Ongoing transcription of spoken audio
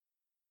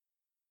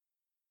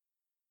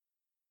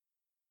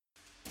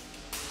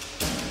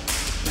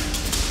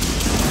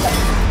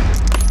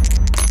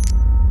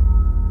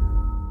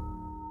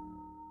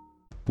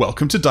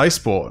Welcome to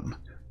Diceborn.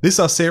 This is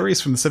our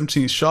series from the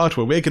 17th Shard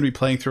where we're going to be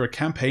playing through a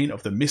campaign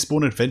of the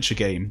Mistborn adventure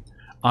game.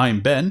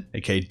 I'm Ben,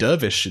 aka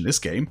Dervish in this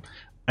game,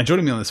 and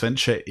joining me on this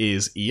venture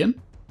is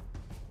Ian.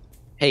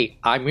 Hey,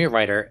 I'm your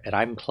writer, and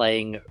I'm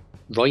playing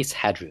Royce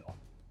Hadriel.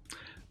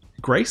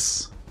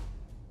 Grace.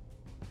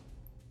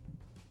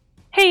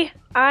 Hey,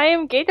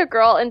 I'm Gator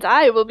Girl, and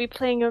I will be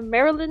playing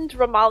Maryland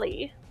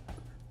Ramali.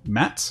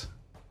 Matt.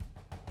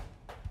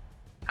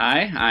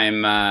 Hi,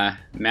 I'm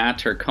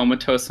Matt, or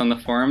Comatose on the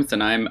forums,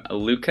 and I'm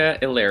Luca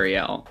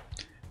Ilariel.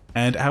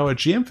 And our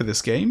GM for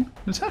this game,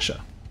 Natasha.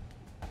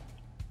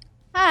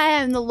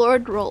 Hi, I'm the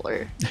Lord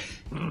Roller.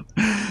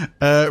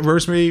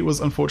 Rosemary was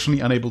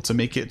unfortunately unable to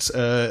make it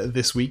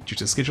this week due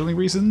to scheduling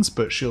reasons,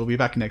 but she'll be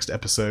back next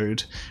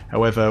episode.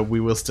 However, we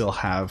will still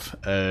have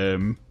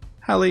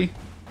Hallie.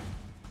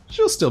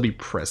 She'll still be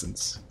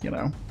present,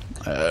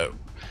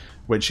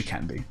 when she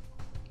can be.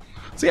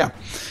 So yeah,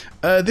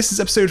 this is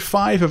episode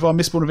 5 of our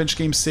Mistborn Adventure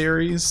Game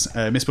series.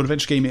 Mistborn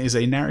Adventure Game is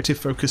a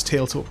narrative-focused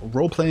tabletop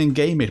role-playing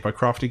game made by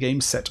Crafty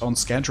Games set on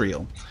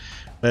Scadrial.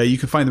 You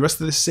can find the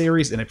rest of this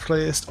series in a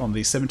playlist on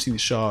the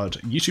 17th Shard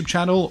YouTube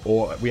channel,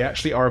 or we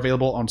actually are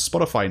available on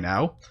Spotify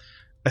now.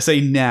 I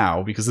say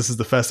now because this is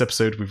the first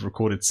episode we've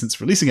recorded since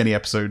releasing any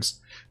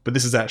episodes, but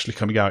this is actually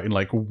coming out in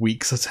like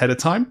weeks ahead of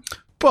time.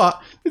 But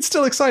it's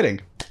still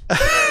exciting.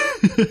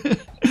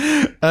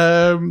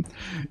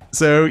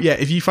 So yeah,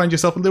 if you find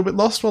yourself a little bit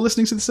lost while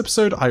listening to this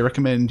episode, I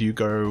recommend you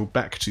go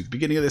back to the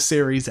beginning of this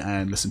series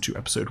and listen to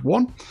episode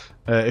 1.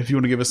 If you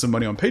want to give us some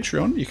money on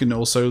Patreon, you can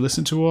also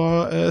listen to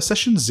our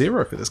session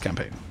 0 for this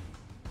campaign.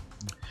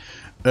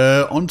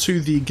 On to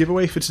the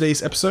giveaway for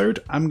today's episode.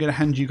 I'm going to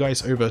hand you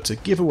guys over to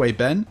Giveaway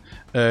Ben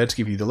to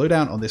give you the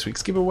lowdown on this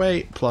week's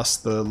giveaway, plus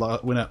the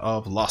winner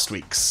of last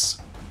week's.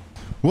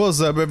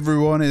 What's up,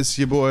 everyone? It's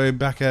your boy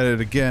back at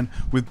it again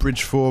with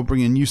Bridge 4,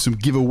 bringing you some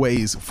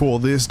giveaways for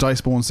this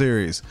Diceborn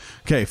series.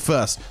 Okay,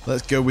 first,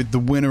 let's go with the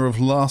winner of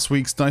last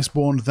week's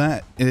Diceborn.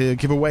 That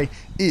giveaway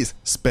is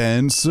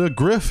Spencer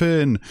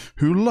Griffin,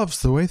 who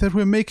loves the way that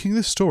we're making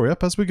this story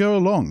up as we go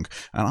along,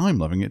 and I'm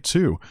loving it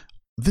too.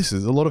 This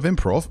is a lot of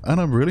improv, and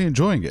I'm really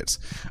enjoying it.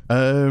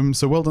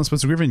 So well done,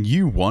 Spencer Griffin.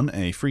 You won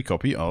a free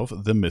copy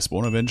of the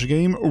Mistborn Adventure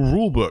Game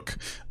rulebook.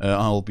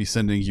 I'll be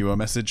sending you a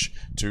message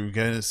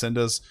to send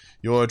us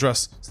your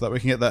address so that we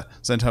can get that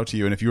sent out to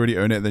you. And if you already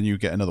own it, then you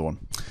get another one.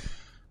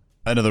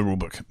 Another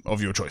rulebook of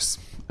your choice.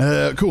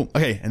 Cool.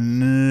 Okay,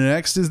 and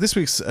next is this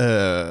week's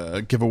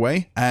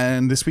giveaway.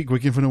 And this week we're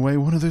giving away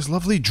one of those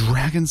lovely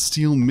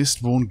Dragonsteel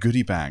Mistborn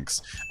goodie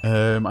bags.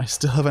 I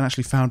still haven't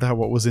actually found out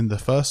what was in the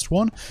first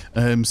one.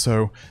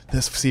 So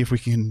let's see if we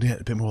can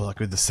get a bit more luck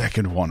with the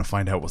second one and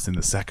find out what's in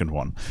the second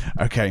one.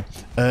 Okay,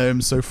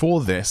 so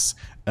for this,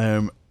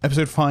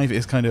 episode 5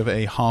 is kind of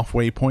a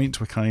halfway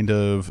point. We're kind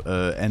of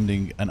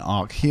ending an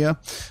arc here.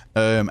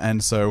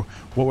 And so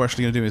what we're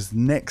actually going to do is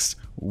next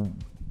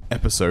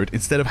episode,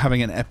 instead of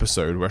having an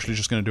episode, we're actually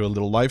just going to do a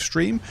little live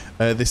stream.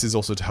 This is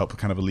also to help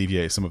kind of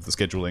alleviate some of the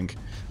scheduling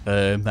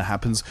that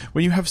happens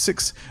when you have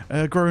 6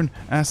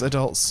 grown-ass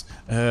adults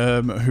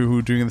who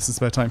are doing this in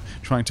spare time,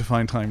 trying to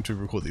find time to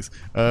record these.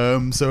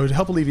 So to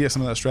help alleviate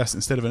some of that stress,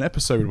 instead of an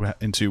episode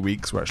in 2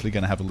 weeks, we're actually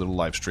going to have a little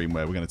live stream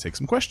where we're going to take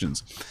some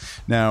questions.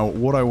 Now,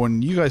 what I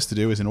want you guys to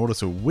do is, in order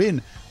to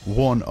win in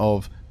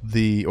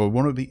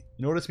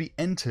order to be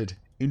entered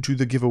into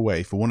the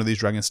giveaway for one of these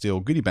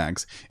Dragonsteel goodie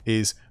bags,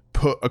 is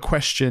put a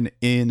question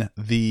in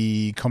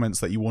the comments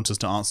that you want us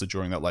to answer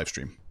during that live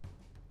stream.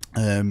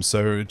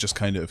 So just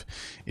kind of,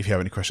 if you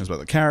have any questions about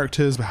the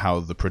characters,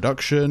 how the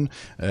production,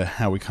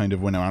 how we kind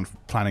of went around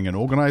planning and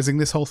organizing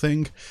this whole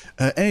thing,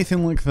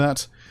 anything like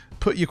that,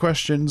 put your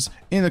questions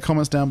in the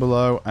comments down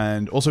below,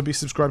 and also be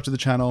subscribed to the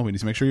channel. We need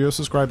to make sure you're a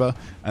subscriber,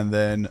 and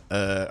then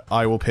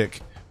I will pick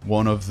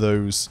one of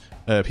those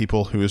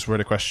people who has read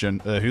a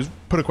question, who's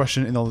put a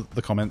question in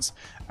the comments,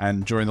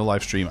 and during the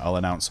live stream I'll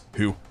announce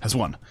who has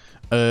won.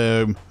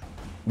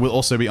 We'll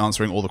also be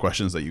answering all the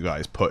questions that you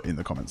guys put in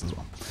the comments as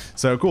well.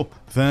 So cool.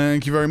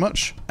 Thank you very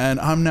much. And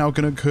I'm now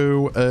going to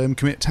go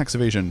commit tax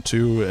evasion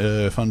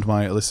to fund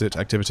my illicit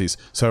activities.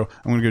 So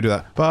I'm going to go do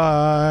that.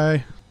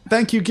 Bye.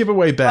 Thank you,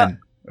 Giveaway Ben.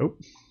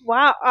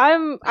 Wow,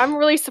 I'm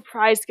really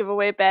surprised,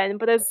 Giveaway Ben.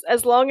 But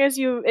as long as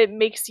it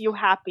makes you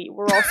happy,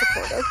 we're all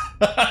supportive.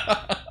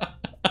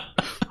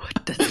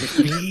 What does it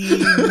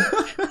mean?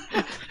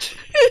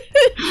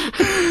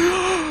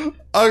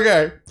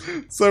 Okay,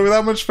 so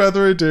without much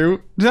further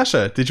ado,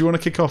 Natasha, did you want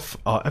to kick off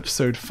our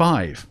episode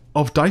 5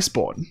 of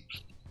Diceborn?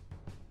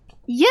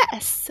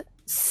 Yes.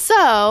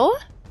 So,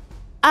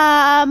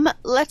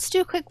 let's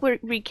do a quick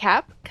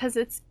recap because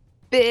it's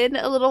been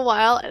a little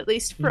while, at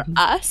least for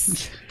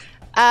us.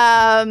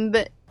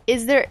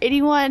 Is there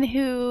anyone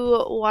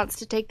who wants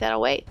to take that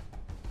away?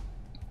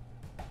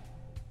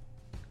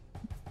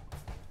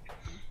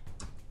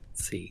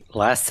 See,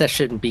 last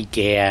session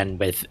began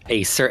with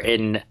a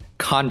certain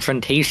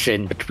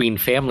confrontation between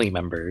family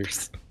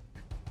members.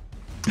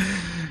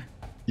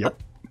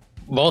 Yep.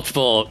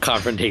 Multiple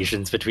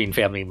confrontations between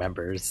family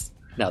members,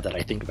 now that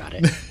I think about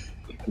it.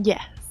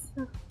 Yes.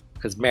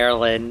 Because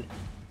Marilyn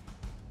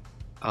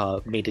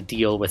made a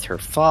deal with her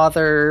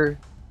father,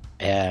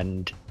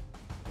 and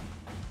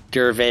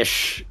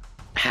Dervish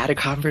had a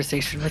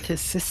conversation with his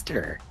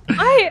sister.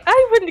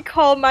 I wouldn't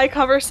call my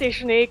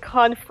conversation a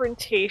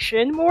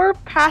confrontation, more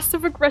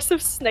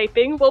passive-aggressive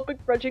sniping while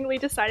begrudgingly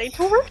deciding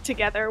to work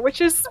together,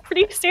 which is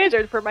pretty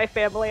standard for my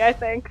family, I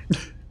think.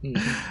 And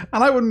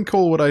I wouldn't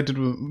call what I did,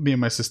 me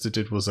and my sister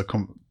did, was a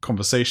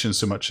conversation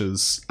so much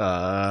as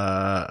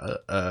I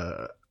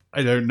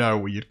don't know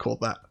what you'd call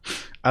that,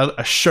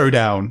 a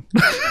showdown.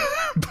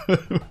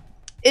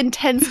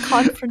 Intense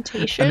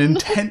confrontation. An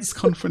intense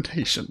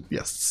confrontation,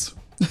 yes.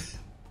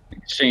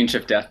 Exchange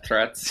of death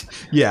threats.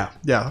 Yeah.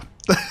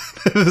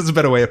 There's a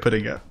better way of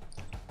putting it.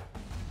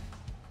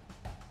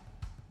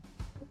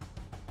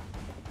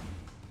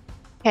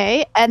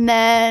 Okay, and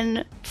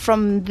then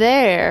from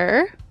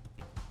there...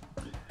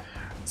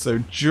 So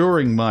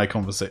during my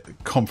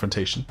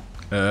confrontation,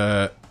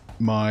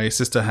 my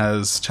sister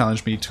has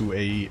challenged me to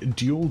a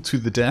duel to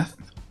the death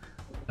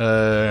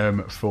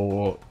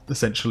for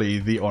essentially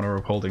the honor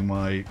of holding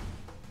my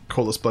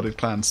Cordless Blooded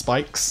Clan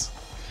spikes.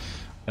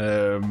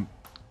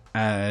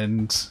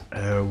 And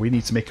we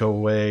need to make our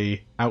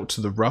way out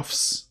to the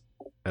roughs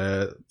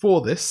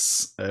for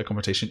this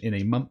confrontation in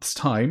a month's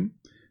time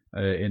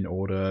in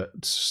order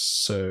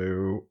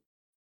to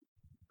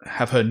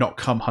have her not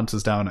come hunt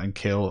us down and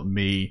kill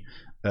me,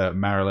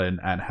 Marilyn,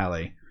 and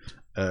Hallie.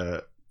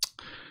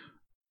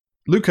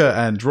 Luca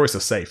and Royce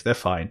are safe. They're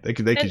fine. They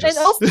can just...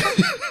 And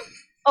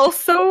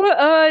also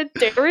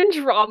Darren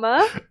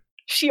Drama.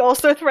 She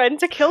also threatened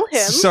to kill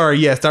him. Sorry,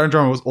 yes, Darren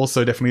Drama was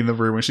also definitely in the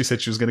room when she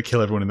said she was going to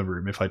kill everyone in the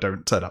room if I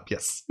don't turn up,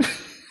 yes.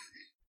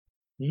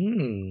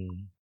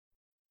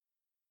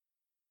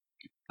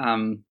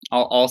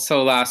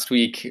 Also last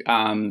week,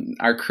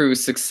 our crew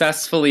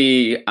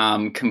successfully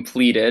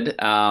completed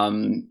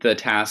the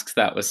tasks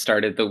that was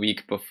started the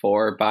week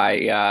before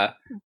by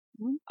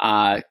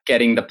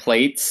getting the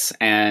plates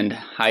and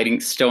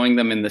stowing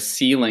them in the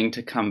ceiling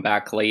to come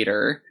back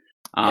later.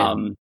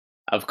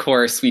 Of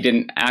course, we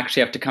didn't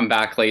actually have to come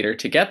back later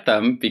to get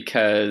them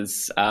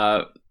because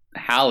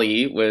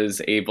Hallie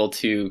was able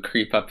to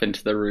creep up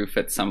into the roof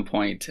at some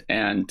point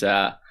and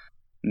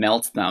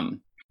melt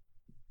them,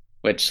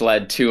 which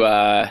led to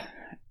a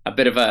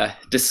bit of a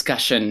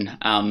discussion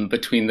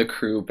between the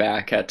crew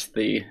back at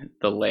the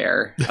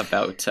lair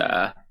about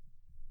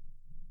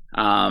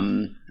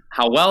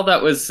how well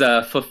that was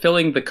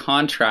fulfilling the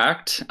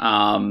contract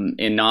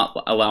in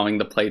not allowing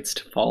the plates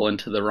to fall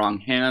into the wrong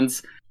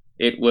hands.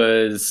 It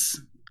was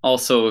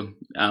also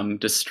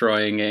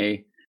destroying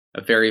a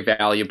very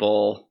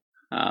valuable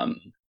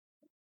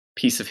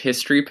piece of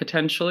history,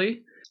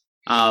 potentially.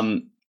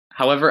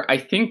 However, I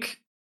think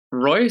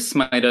Royce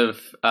might have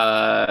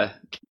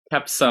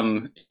kept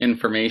some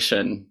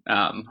information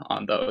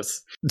on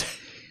those.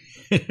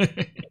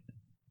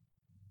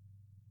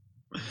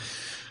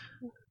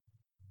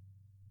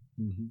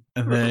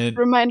 And then...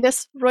 Remind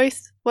us,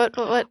 Royce, what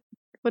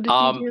did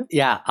you do?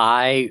 Yeah,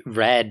 I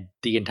read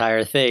the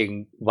entire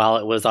thing while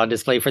it was on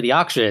display for the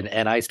auction,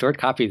 and I stored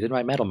copies in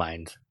my metal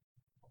mines.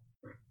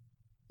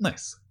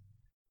 Nice.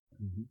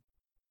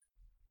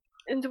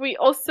 And we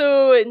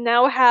also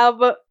now have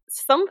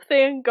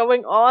something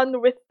going on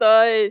with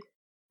the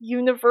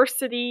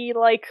university,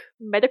 like,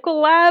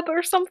 medical lab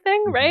or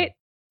something, right?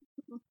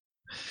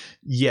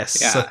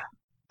 Yes. Yeah.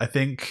 I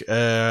think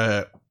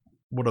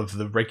one of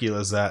the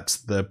regulars at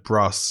the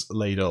Brass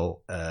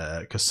Ladle,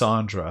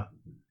 Cassandra,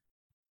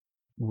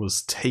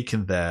 was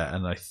taken there,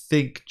 and I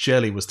think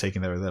Jelly was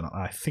taken there then.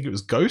 I think it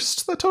was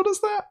Ghost that told us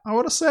that, I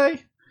want to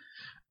say.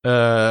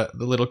 The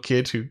little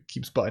kid who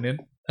keeps butting in.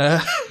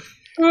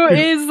 Who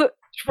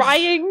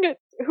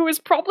is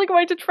probably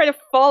going to try to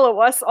follow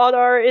us on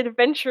our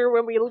adventure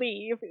when we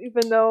leave,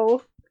 even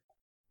though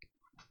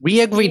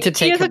we agreed to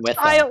take him with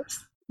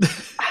us.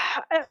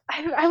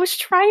 I was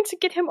trying to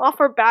get him off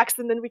our backs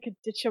and then we could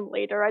ditch him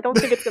later. I don't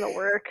think it's going to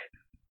work.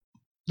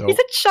 Nope. He's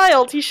a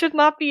child. He should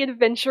not be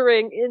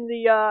adventuring in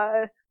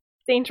the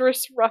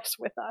dangerous roughs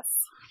with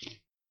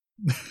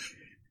us.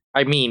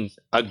 I mean,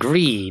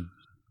 agreed.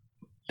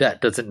 That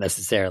doesn't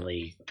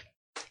necessarily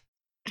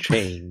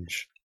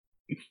change.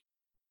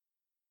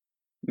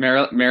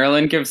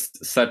 Marilyn gives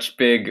such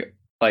big,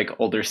 like,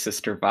 older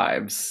sister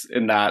vibes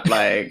in that,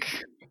 like,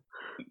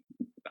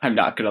 I'm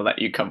not going to let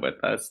you come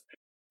with us.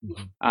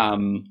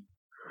 And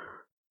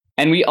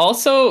we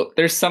also,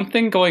 there's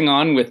something going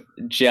on with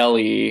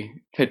Jelly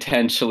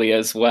potentially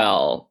as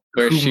well,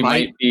 where she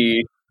might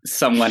be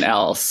someone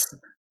else.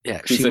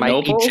 Yeah, she might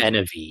noble? be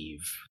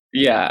Genevieve.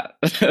 Yeah.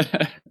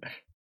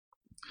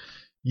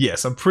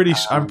 Yes, I'm pretty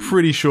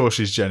sure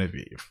she's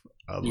Genevieve.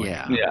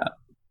 Yeah.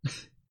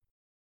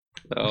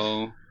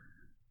 So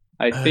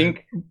I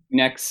think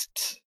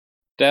next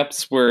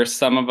steps were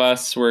some of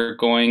us were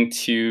going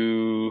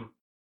to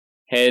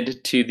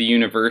head to the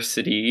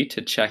university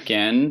to check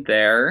in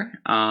there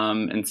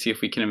and see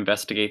if we can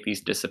investigate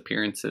these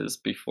disappearances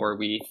before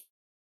we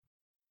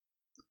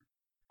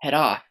head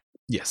off.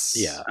 Yes.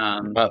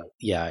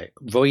 Yeah.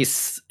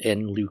 Royce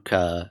and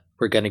Luca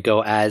were going to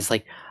go as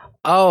like,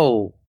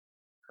 oh,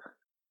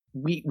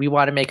 we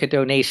want to make a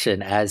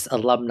donation as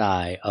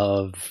alumni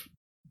of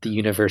the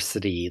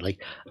university.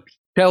 Like,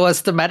 show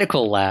us the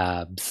medical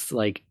labs,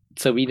 like,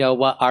 so we know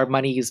what our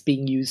money is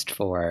being used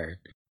for.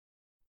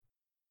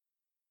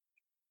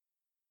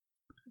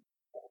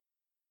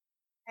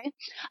 Okay.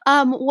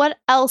 What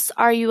else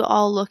are you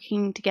all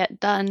looking to get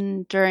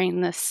done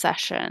during this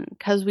session?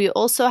 Because we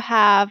also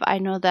have, I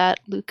know that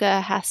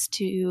Luca has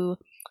to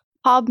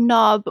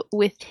hobnob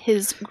with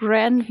his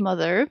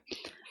grandmother,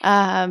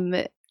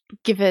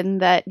 given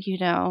that,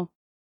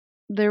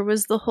 there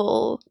was the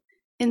whole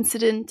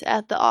incident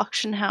at the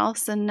auction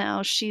house, and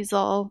now she's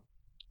all,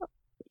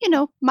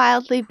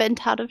 mildly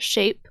bent out of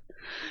shape.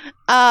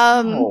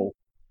 Why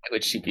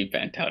would she be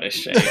bent out of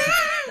shape?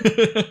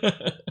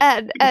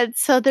 and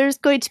so there's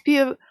going to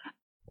be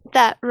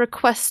that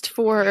request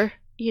for,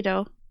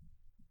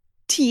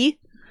 tea,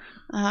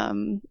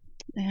 and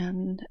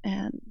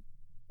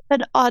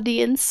an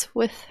audience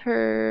with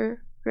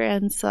her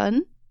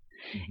grandson.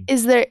 Mm-hmm.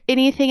 Is there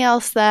anything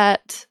else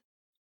that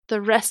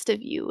the rest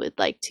of you would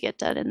like to get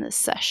done in this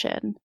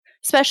session,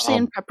 especially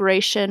in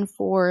preparation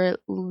for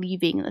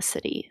leaving the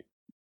city?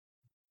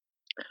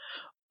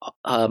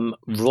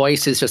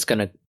 Royce is just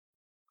gonna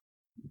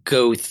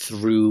go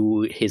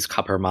through his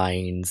copper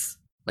mines,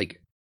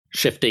 like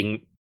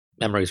shifting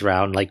memories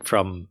around, like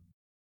from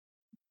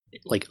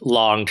like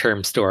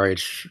long-term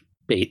storage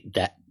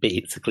that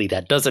basically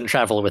that doesn't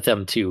travel with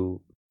him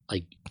to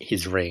like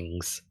his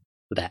rings,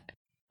 so that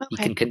he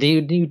can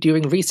continue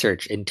doing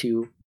research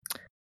into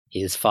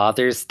his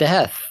father's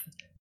death,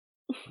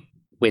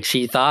 which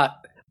he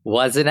thought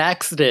was an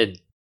accident,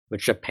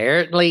 which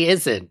apparently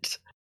isn't.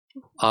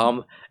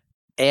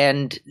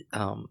 And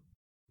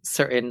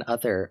certain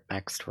other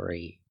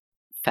backstory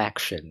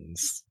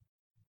factions,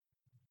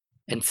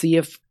 and see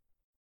if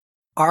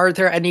are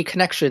there any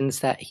connections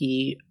that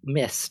he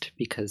missed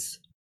because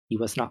he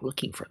was not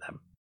looking for them.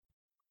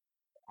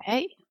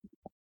 Okay.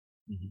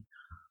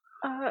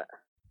 I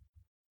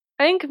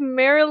think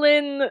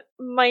Marilyn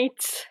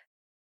might,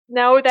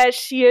 now that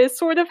she has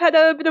sort of had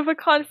a bit of a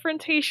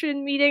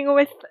confrontation meeting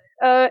with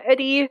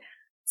Eddie,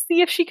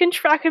 see if she can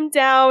track him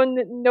down,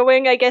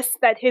 knowing, I guess,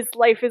 that his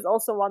life is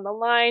also on the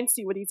line,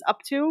 see what he's up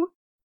to.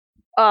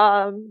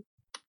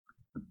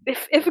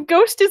 If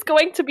Ghost is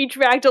going to be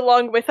dragged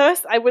along with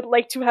us, I would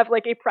like to have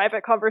like a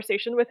private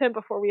conversation with him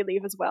before we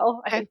leave as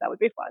well. I think that would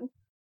be fun.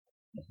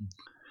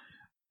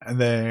 And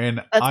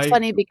then that's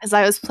funny because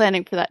I was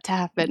planning for that to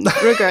happen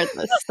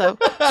regardless. So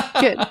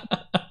good.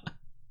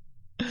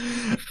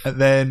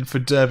 And then for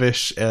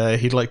Dervish,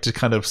 he'd like to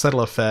kind of settle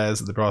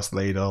affairs at the Brass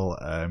Ladle,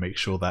 make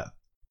sure that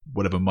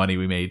whatever money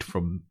we made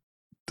from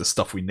the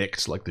stuff we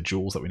nicked, like the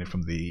jewels that we nicked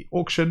from the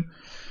auction,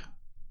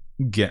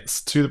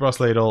 gets to the Brass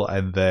Ladle,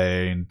 and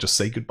then just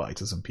say goodbye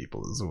to some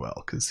people as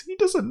well, because he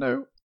doesn't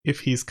know if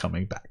he's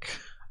coming back.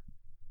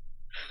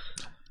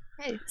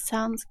 Okay,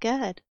 sounds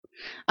good.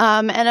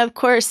 And of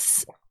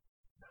course,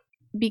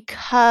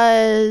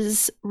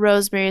 because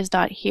Rosemary is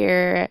not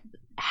here,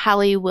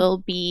 Hallie will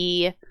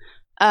be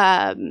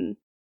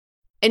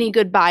any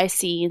goodbye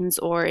scenes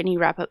or any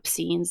wrap-up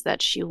scenes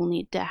that she will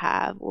need to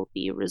have will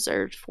be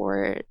reserved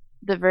for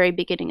the very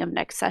beginning of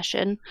next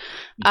session.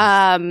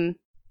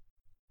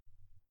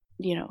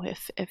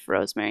 If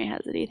Rosemary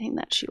has anything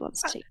that she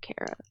wants to take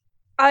care of.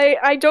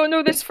 I don't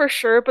know this for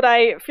sure, but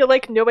I feel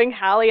like knowing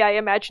Hallie, I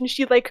imagine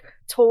she like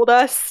told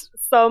us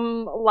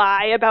some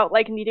lie about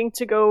like needing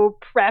to go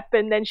prep,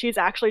 and then she's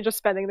actually just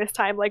spending this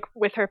time like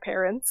with her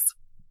parents.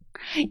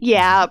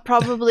 Yeah,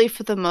 probably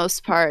for the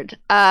most part.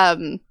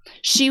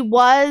 She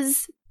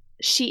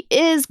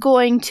is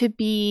going to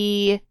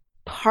be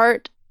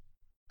part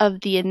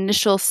of the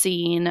initial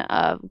scene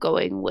of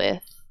going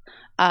with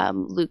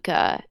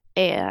Luca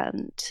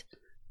and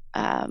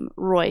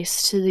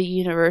Royce to the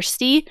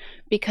university,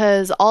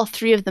 because all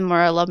three of them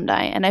are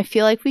alumni, and I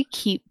feel like we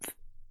keep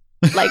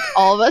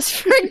all of us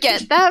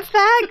forget that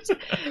fact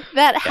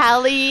that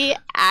Hallie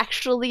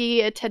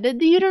actually attended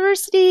the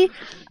university.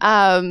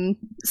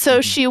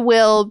 So she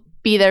will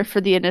be there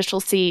for the initial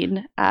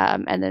scene,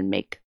 and then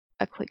make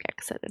a quick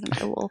exit, and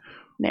I will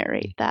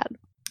narrate that.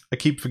 I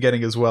keep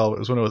forgetting as well, it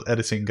was when I was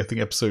editing, I think,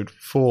 episode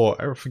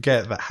 4, I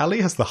forget that Hallie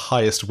has the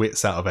highest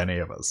wits out of any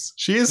of us.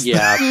 She is,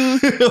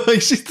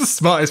 she's the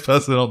smartest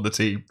person on the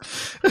team.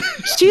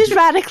 She's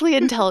radically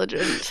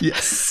intelligent.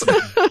 Yes.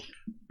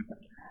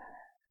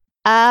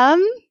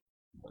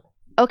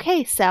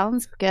 Okay,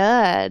 sounds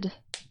good.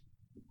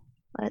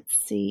 Let's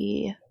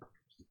see.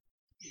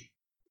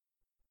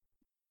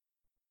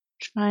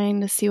 Trying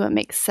to see what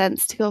makes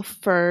sense to go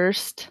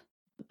first.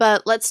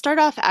 But let's start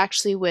off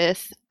actually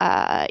with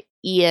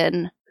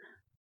Ian.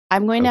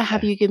 I'm going to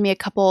have you give me a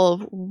couple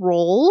of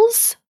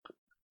roles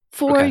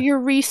for your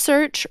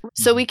research,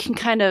 so we can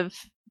kind of,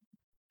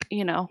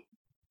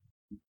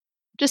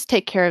 just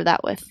take care of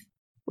that with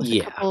a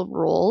couple of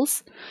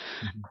roles.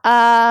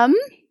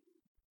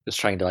 Just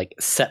trying to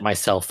set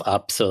myself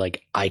up so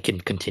I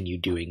can continue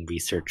doing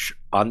research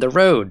on the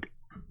road.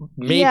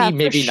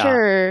 Maybe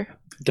not.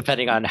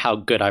 Depending on how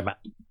good I'm at.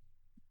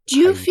 Do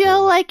you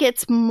feel like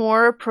it's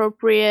more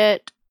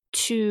appropriate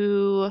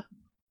to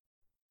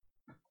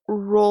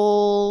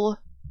roll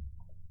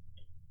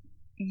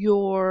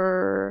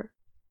your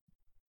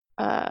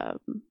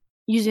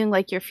using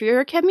like your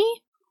fear chemi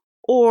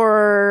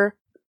or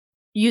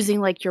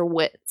using like your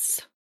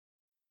wits?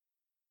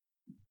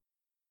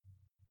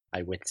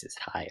 My wits is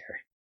higher.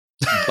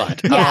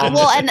 But Yeah,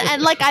 well,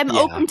 and like I'm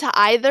yeah. open to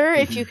either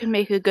if you can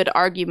make a good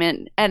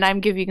argument, and I'm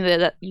giving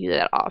you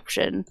that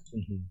option.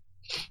 Mm-hmm.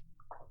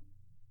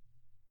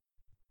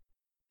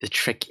 The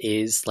trick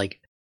is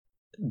like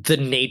the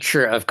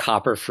nature of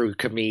Copper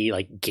Fruit-Kami,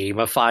 like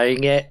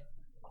gamifying it,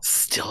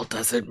 still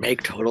doesn't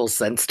make total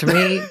sense to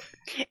me.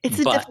 It's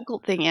a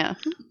difficult thing, yeah.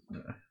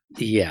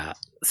 Yeah,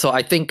 so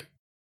I think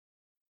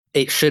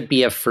it should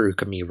be a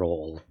Fruit-Kami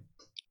roll.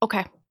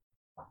 Okay.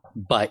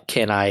 But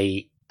can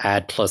I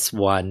add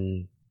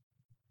 +1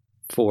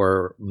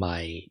 for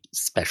my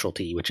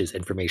specialty, which is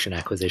information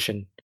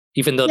acquisition?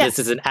 Even though this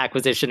is an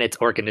acquisition, it's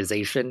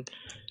organization.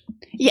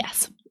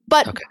 Yes,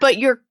 but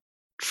you're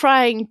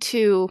trying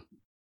to.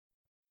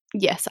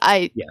 Yes,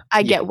 I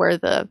get where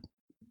the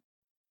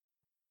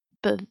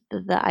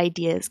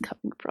idea is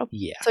coming from.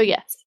 Yeah. So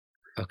yes.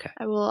 Okay.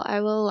 I will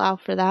allow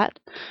for that.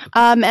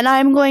 And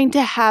I'm going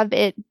to have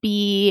it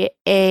be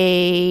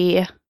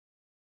a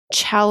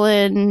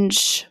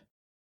challenge.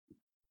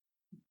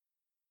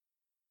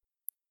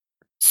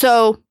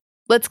 So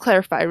let's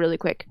clarify really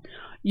quick.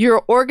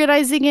 You're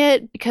organizing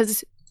it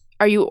because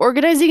are you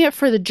organizing it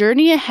for the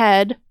journey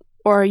ahead,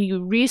 or are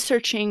you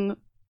researching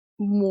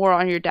more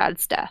on your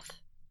dad's death?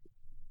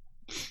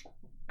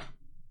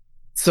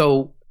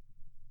 So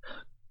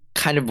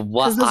kind of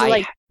what those are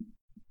like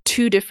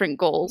two different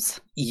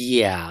goals.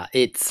 Yeah,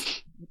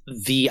 it's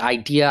the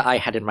idea I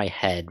had in my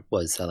head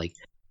was like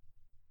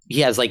he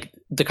has like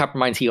the copper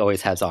mines he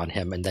always has on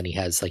him, and then he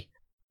has like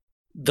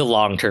the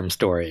long-term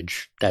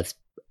storage that's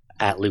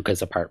at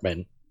Luca's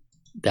apartment.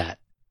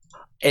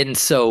 And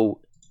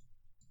so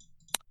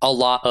a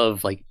lot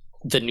of like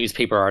the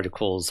newspaper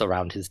articles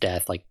around his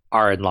death like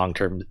are in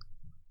long-term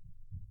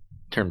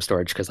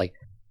storage because like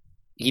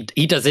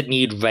he doesn't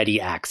need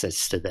ready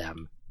access to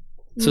them.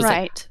 So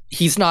right. Like,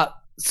 he's not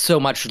so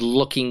much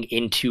looking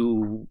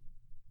into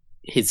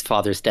his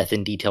father's death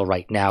in detail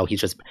right now.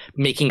 He's just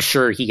making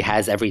sure he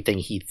has everything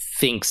he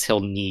thinks he'll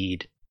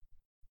need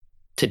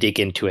to dig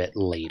into it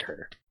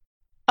later.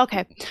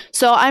 Okay.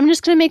 So I'm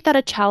just going to make that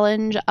a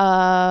challenge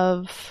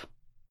of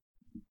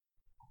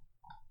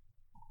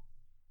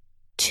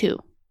 2.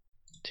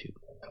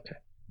 Okay.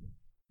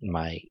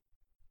 My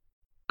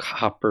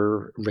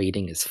copper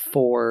rating is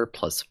 4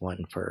 plus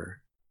 1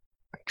 for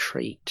my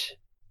trait.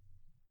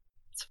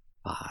 It's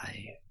 5.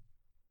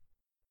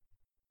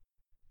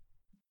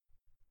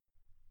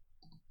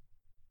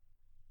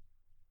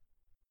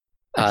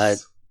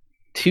 Nice.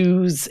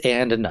 2s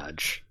and a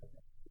nudge.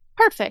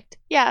 Perfect.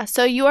 Yeah,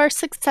 so you are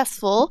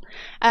successful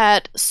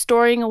at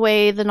storing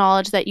away the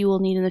knowledge that you will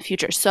need in the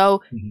future.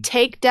 So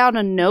take down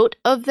a note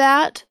of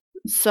that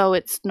so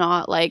it's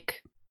not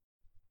like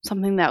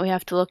something that we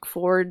have to look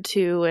forward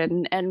to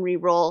and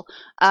re-roll.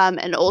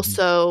 And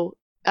also,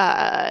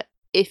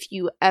 if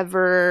you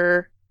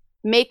ever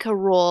make a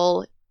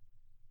roll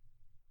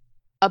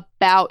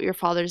about your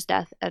father's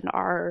death and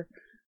are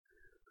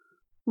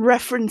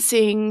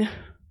referencing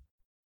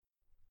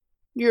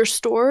your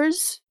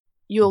stores,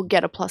 you'll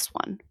get a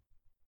 +1.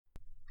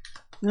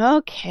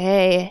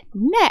 Okay,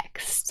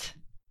 next.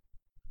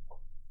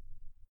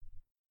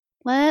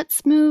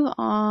 Let's move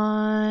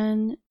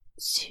on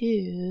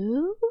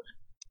to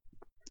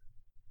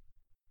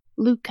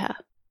Luca.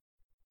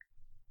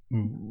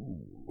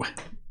 Ooh.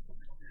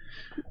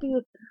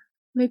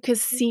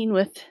 Luca's scene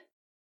with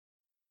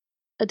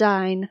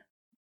Adine.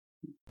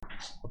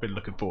 I've been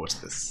looking forward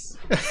to this.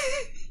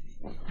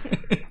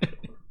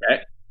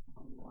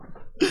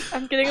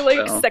 I'm getting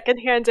like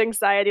secondhand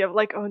anxiety of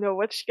like, oh no,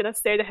 what's she gonna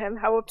say to him?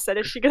 How upset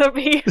is she gonna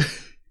be?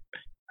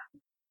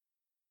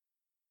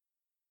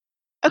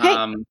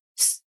 Okay.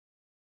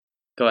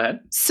 Go ahead.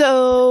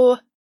 So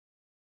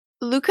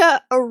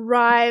Luca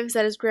arrives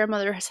at his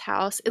grandmother's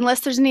house,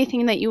 unless there's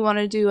anything that you want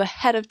to do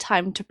ahead of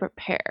time to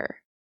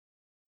prepare.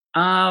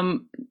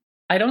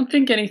 I don't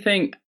think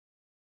anything.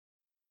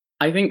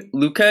 I think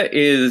Luca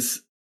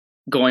is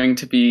going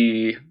to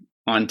be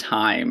on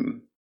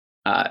time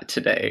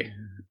today.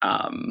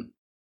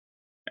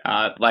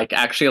 Like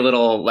actually a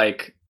little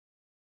like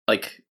a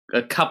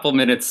couple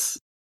minutes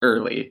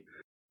early,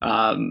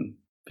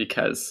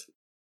 because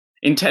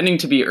intending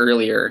to be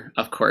earlier,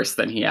 of course,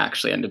 than he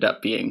actually ended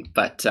up being,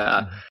 but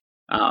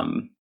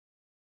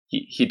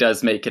he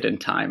does make it in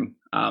time,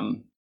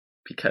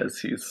 because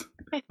he's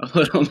a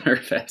little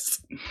nervous.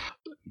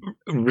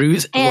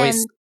 Royce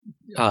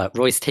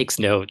takes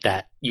note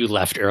that you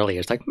left earlier.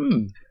 It's like,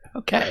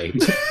 okay.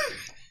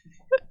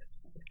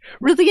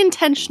 Really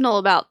intentional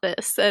about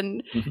this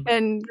and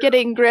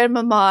getting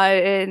grandmama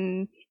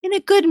in a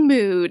good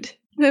mood.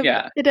 In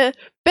a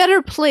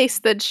better place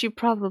than she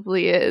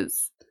probably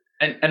is.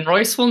 And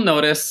Royce will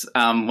notice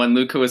when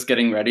Luca was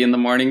getting ready in the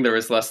morning, there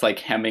was less like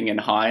hemming and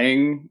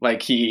hawing.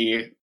 Like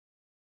he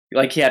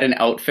like he had an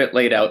outfit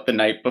laid out the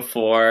night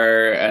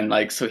before, and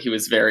like so he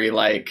was very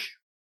like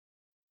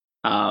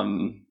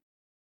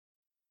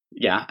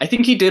yeah, I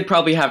think he did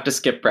probably have to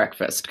skip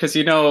breakfast because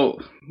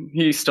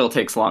he still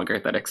takes longer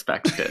than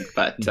expected,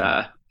 but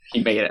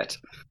he made it.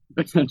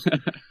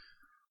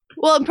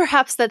 Well, and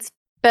perhaps that's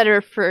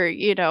better for,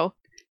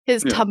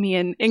 his tummy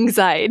and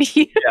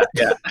anxiety.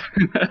 Yeah.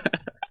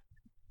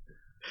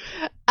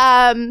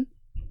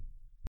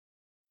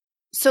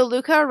 So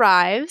Luca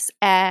arrives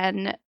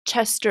and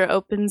Chester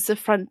opens the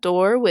front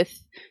door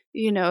with,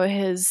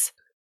 his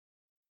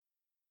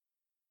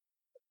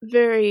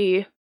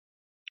very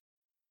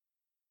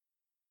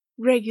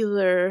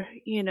regular,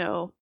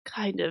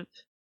 kind of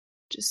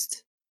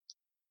just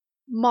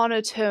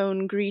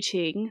monotone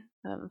greeting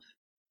of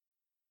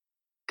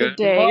Good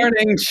day.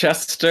 morning,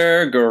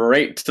 Chester.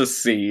 Great to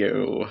see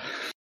you.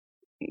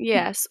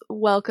 Yes,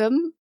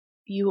 welcome.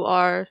 You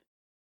are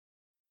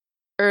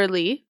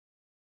early,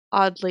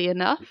 oddly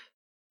enough.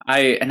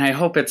 I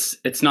hope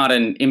it's not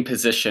an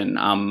imposition.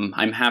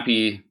 I'm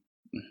happy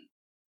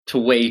to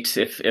wait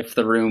if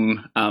the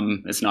room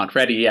is not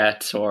ready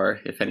yet, or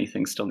if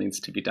anything still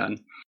needs to be done.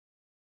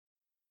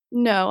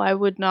 No, I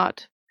would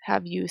not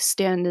have you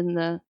stand in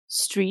the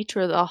street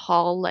or the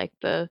hall like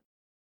the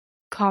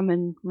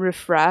common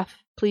riffraff.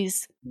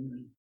 Please.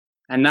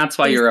 And that's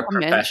why you're a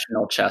come in.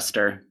 professional,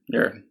 Chester.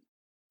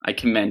 I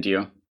commend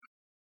you.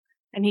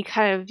 And he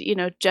kind of,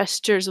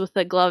 gestures with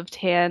a gloved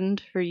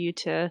hand for you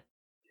to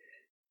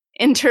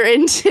enter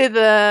into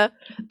the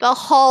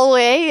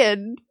hallway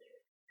and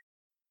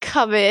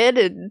come in,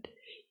 and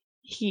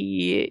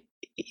he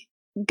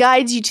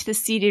guides you to the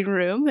seating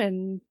room,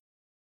 and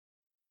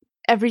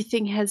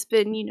everything has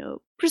been,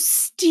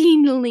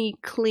 pristinely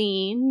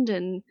cleaned,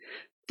 and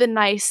the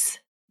nice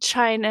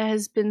china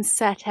has been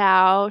set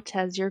out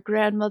as your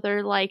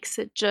grandmother likes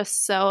it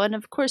just so. And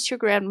of course your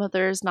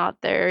grandmother is not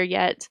there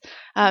yet.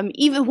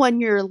 Even when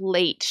you're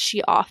late,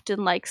 she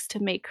often likes to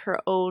make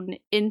her own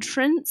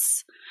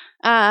entrance.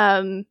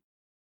 And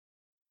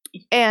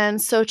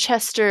so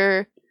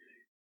Chester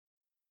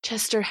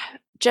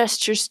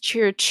gestures to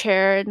your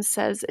chair and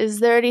says,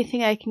 "Is there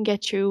anything I can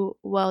get you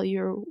while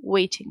you're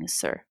waiting,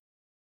 sir?"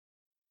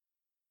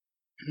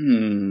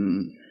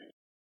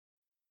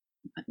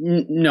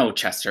 No,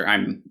 Chester.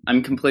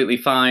 I'm completely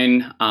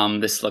fine.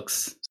 This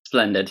looks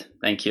splendid.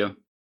 Thank you.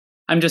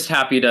 I'm just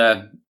happy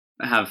to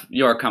have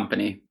your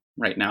company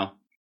right now.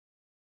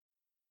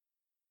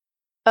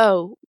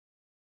 Oh,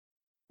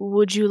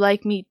 would you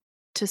like me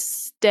to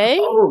stay?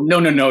 Oh,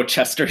 no,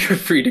 Chester. You're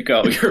free to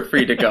go. You're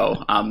free to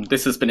go.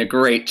 This has been a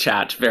great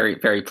chat. Very,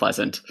 very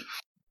pleasant.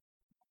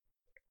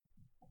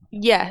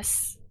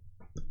 Yes.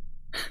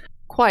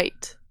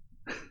 Quite.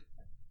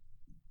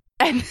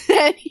 And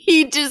then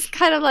he just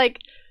kind of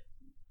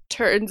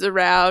turns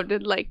around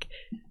and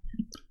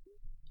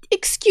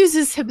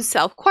excuses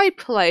himself quite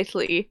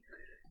politely.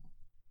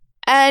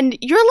 And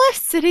you're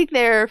left sitting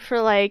there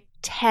for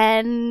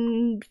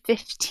 10,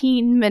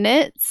 15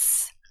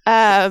 minutes.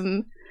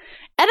 And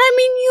I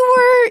mean,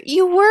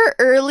 you were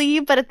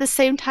early, but at the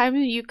same time,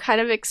 you kind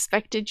of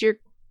expected your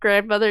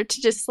grandmother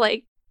to just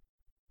calm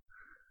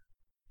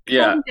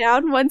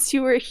down once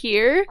you were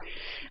here.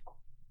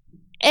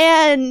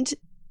 And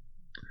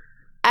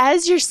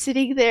as you're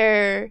sitting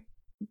there,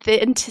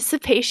 the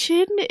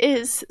anticipation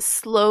is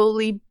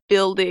slowly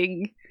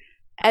building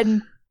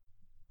and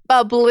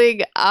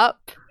bubbling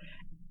up,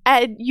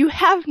 and you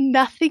have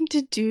nothing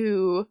to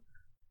do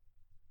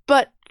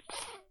but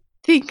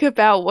think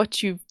about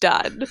what you've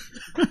done.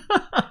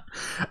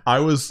 I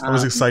was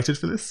excited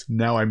for this.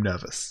 Now I'm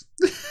nervous.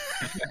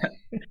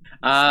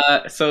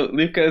 So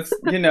Lucas,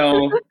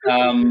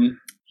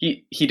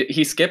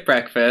 he skipped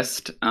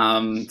breakfast,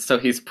 so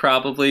he's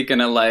probably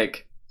gonna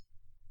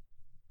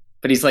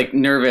but he's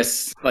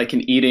nervous,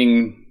 and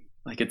eating,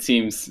 it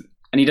seems,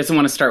 and he doesn't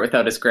want to start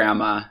without his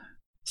grandma,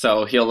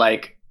 so he'll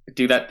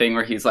do that thing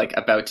where he's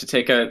about to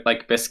take a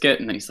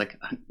biscuit, and then he's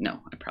no,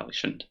 I probably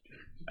shouldn't,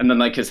 and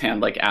then his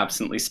hand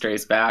absently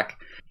strays back,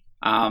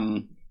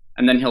 and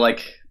then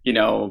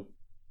he'll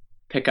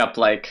pick up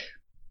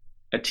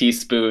a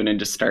teaspoon and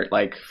just start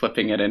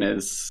flipping it in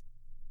his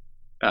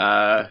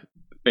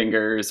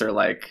fingers,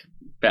 or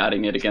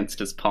batting it against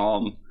his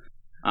palm.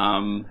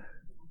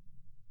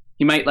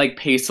 He might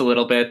pace a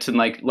little bit and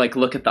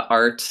look at the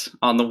art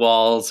on the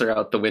walls or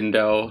out the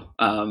window.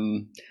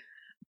 And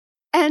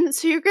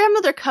so your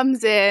grandmother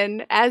comes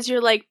in as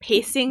you're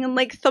pacing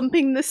and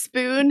thumping the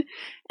spoon,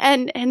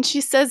 and she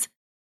says,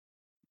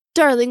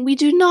 "Darling, we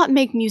do not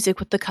make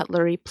music with the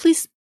cutlery.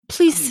 Please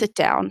sit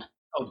down."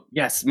 Oh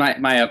yes,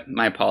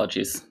 my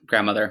apologies,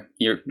 grandmother.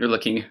 You're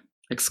looking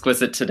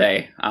exquisite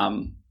today.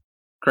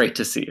 Great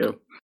to see you.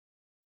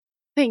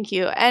 Thank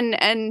you.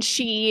 And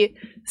she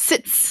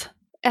sits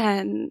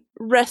and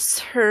rests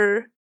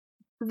her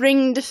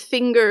ringed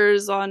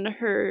fingers on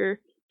her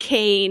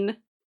cane,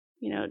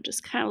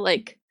 just kind of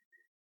like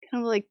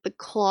the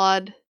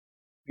clawed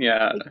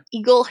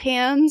eagle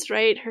hands,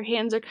 right? Her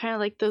hands are kind of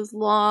like those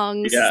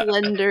long,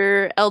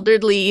 slender,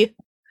 elderly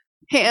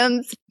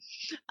hands.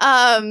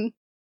 And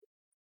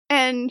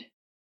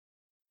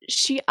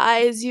she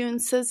eyes you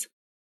and says,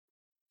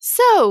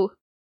 "So,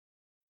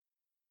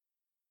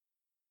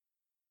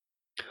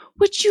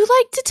 would you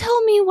like to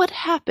tell me what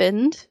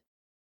happened?"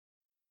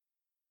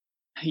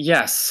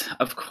 Yes,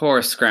 of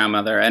course,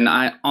 grandmother. And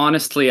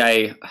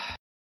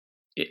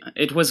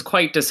it was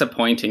quite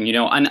disappointing,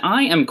 and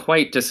I am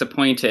quite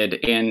disappointed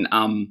in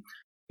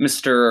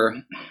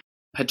Mr.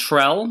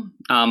 Petrel.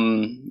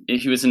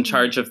 He was in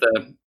charge of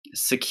the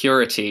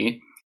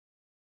security,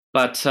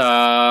 but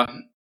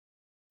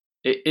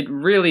it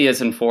really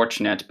is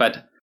unfortunate.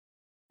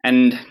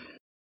 And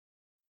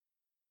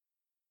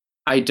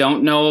I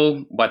don't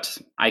know what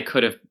I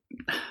could have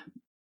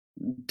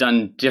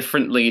done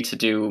differently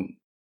to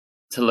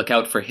look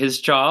out for his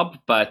job,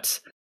 but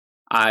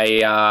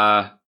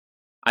I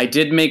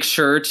did make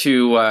sure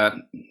to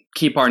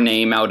keep our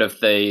name out of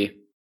the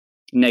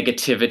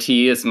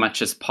negativity as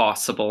much as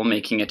possible,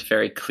 making it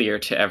very clear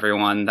to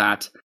everyone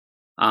that,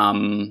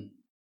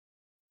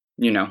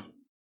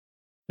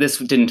 this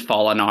didn't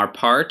fall on our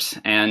part.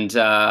 And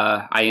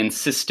I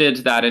insisted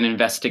that an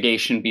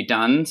investigation be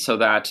done so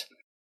that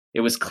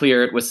it was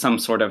clear it was some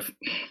sort of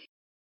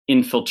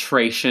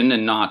infiltration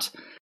and not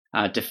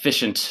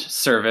deficient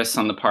service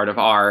on the part of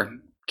our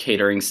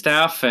catering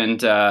staff.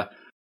 And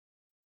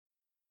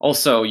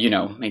also,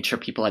 made sure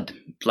people had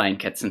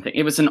blankets and things.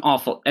 It was an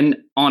awful, and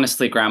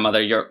honestly,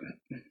 grandmother, you're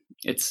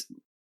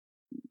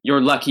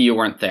lucky you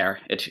weren't there.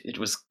 It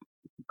was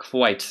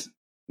quite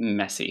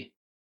messy.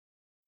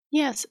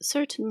 Yes,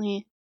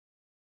 certainly.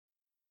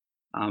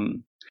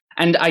 And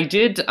I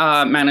did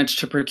manage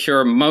to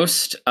procure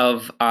most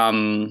of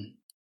the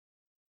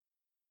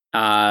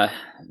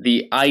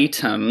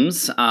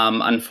items.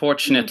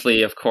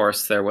 Unfortunately, of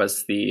course, there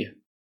was the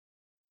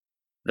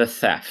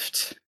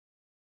theft.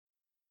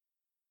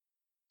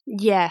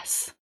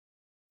 Yes.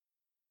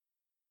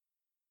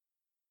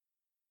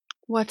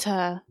 What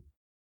a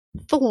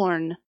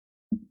thorn.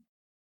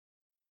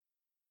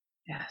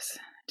 Yes,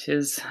 it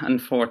is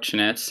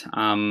unfortunate.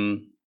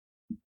 And,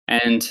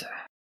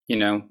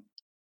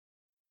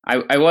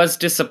 I was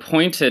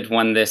disappointed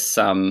when this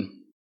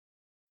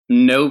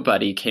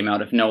nobody came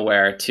out of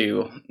nowhere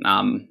to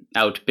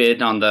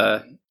outbid on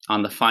the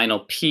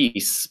final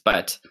piece.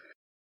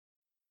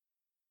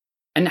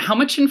 And how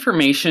much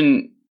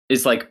information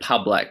is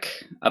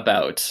public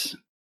about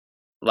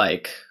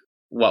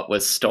what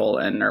was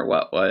stolen or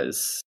what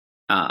was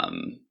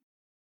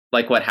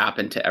what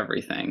happened to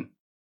everything?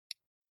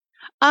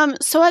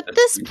 So at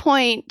this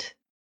point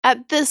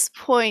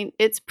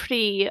it's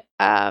pretty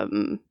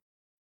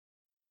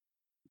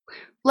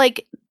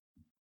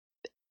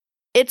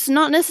it's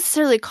not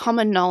necessarily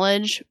common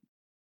knowledge,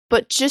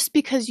 but just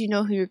because you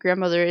know who your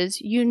grandmother is,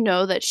 you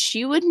know that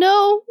she would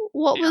know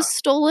what was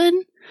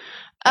stolen.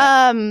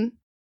 Yeah.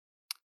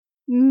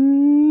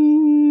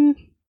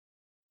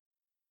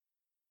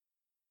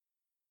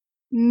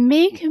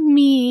 Make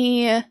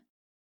me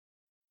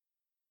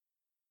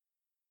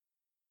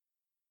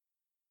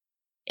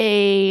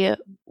a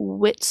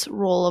wits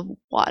roll of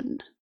 1.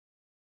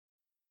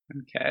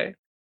 Okay.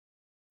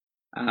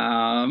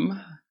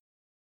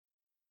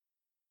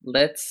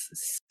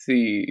 Let's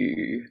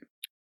see.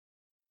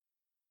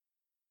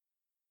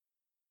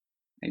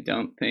 I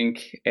don't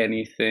think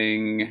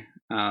anything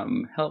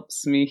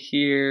helps me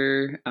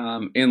here,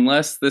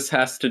 unless this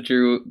has to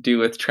do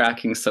with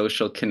tracking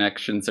social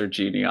connections or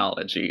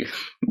genealogy.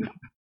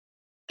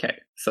 Okay,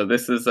 so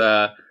this is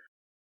a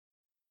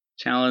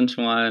challenge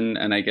 1,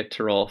 and I get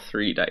to roll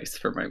 3 dice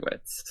for my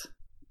wits.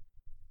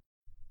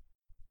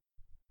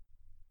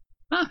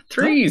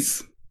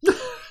 3s!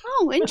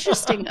 Oh,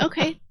 interesting.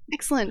 Okay,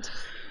 excellent.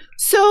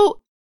 So,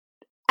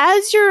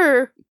 as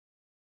you're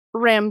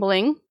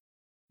rambling,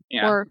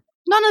 or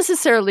not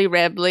necessarily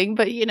rambling,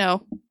 but yeah,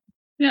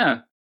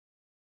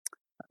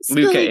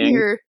 spilling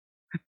your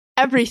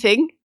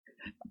everything,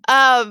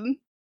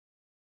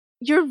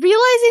 you're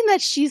realizing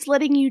that she's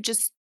letting you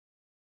just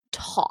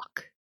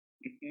talk.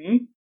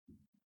 Mm-hmm.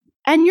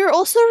 And you're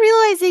also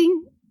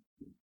realizing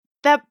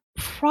that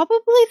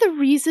probably the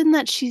reason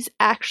that she's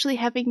actually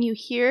having you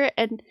here,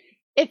 and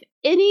if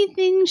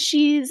anything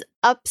she's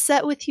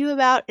upset with you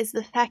about, is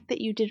the fact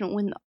that you didn't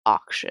win the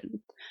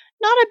auction.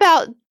 Not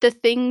about the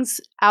things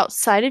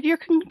outside of your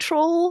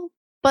control,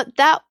 but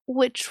that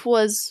which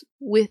was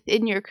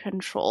within your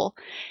control.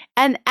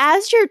 And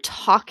as you're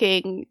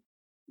talking,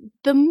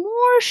 the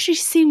more she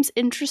seems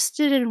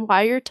interested in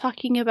why you're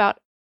talking about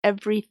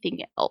everything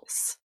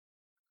else.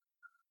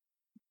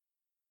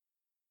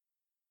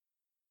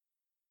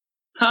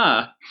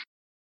 Huh.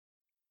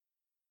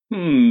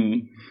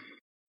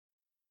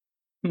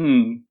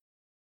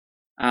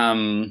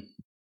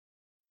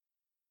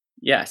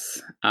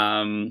 Yes.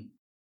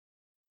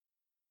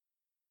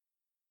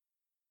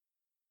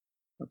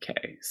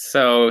 Okay.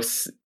 So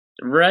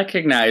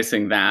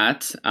recognizing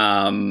that,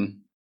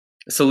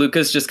 so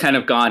Luca's just kind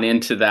of gone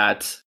into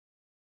that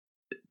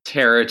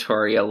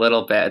territory a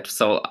little bit.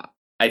 So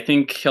I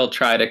think he'll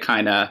try to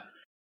kind of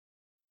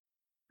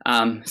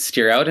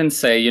steer out and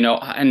say,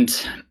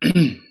 and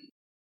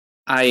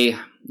I,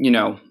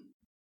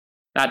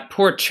 that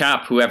poor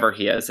chap, whoever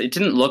he is, it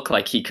didn't look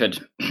like he could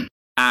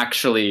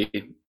actually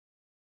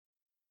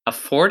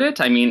afford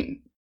it. I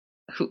mean,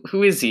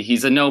 who is he?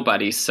 He's a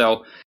nobody.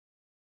 So,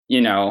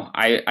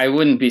 I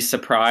wouldn't be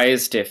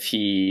surprised if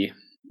he,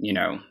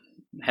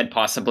 had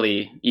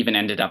possibly even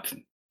ended up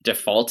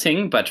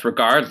defaulting. But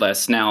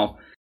regardless, now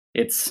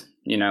it's,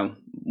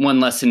 one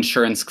less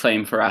insurance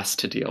claim for us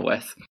to deal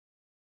with.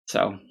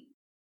 So,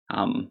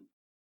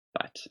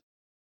 but.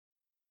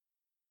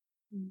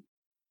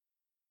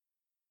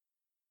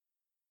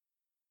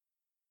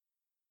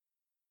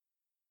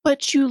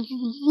 But you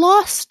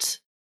lost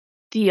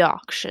the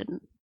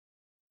auction.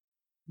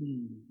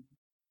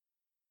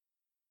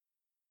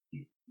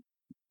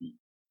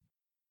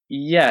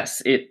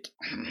 Yes, it's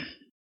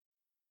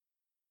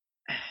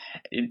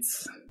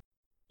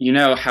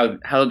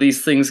how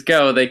these things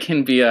go. They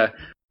can be a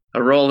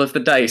roll of the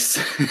dice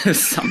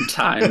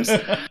sometimes.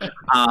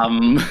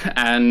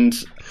 And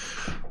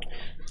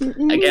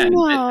again,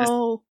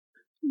 no.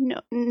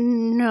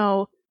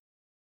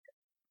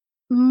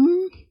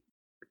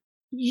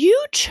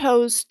 You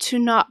chose to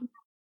not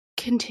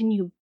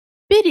continue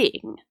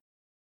bidding.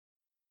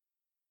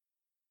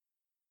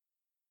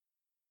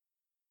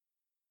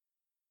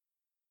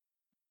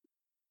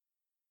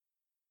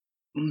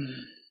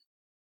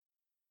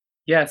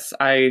 Yes,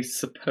 I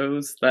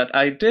suppose that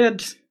I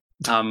did.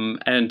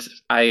 And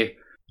I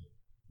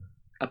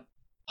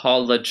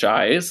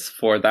apologize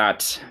for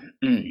that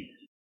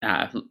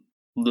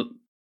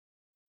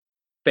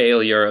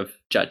failure of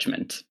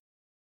judgment.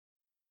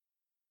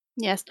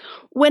 Yes.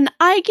 When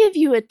I give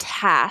you a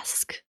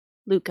task,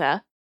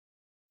 Luca,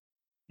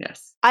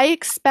 yes, I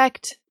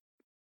expect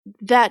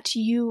that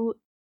you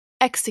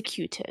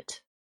execute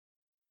it.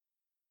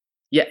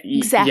 Yeah,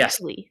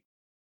 exactly.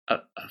 Yes.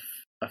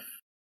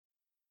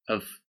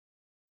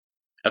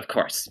 Of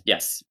course,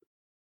 yes.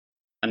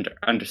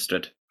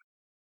 Understood.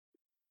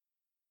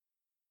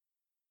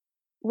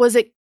 Was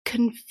it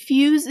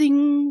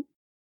confusing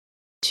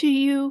to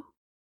you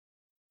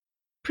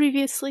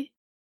previously?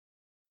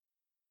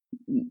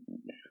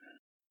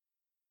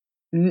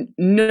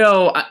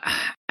 No,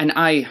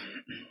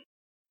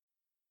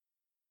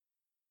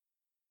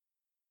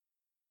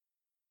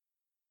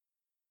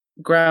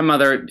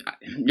 Grandmother,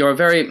 you're a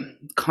very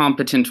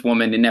competent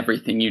woman in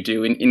everything you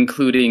do,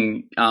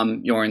 including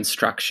your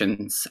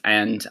instructions,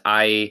 and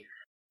I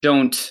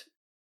don't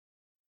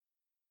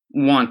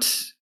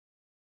want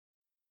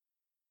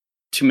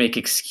to make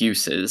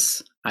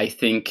excuses. I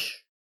think,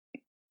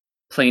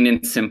 plain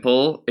and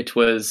simple, it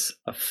was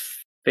a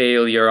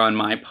failure on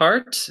my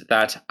part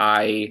that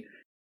I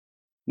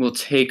will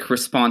take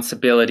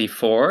responsibility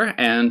for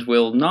and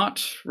will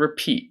not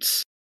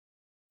repeat.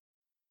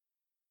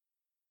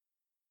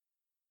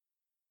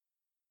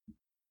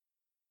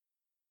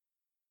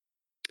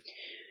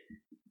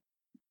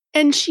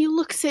 And she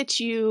looks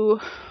at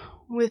you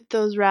with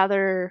those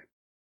rather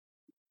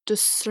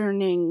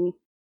discerning,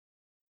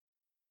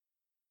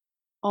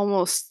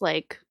 almost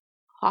like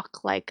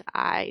hawk-like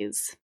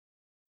eyes.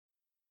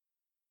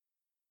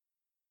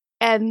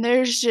 And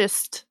there's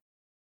just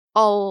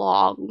a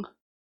long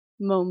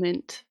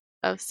moment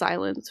of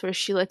silence where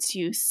she lets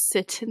you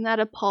sit in that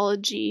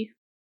apology.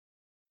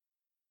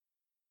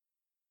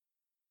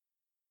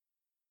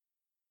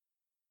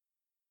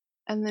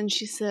 And then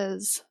she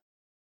says,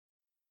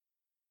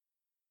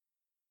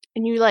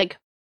 and you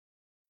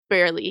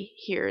barely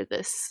hear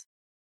this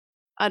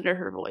under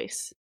her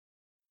voice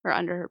or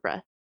under her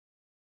breath.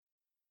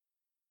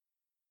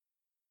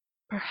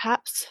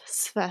 Perhaps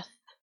Sveth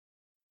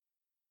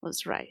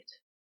was right.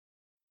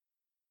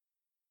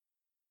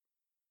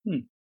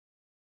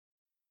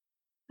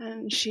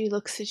 And she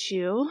looks at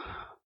you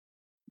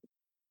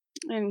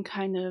and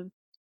kind of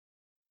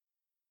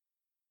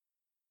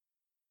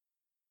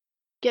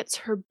gets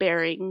her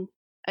bearing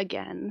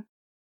again.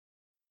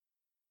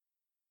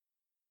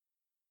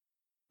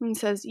 And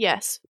says,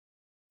 yes,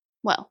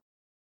 well,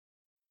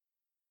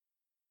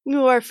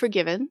 you are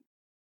forgiven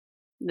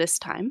this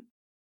time.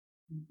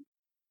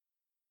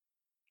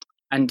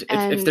 And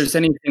if there's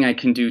anything I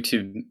can do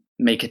to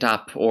make it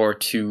up or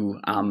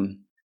to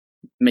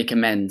make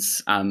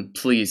amends,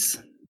 please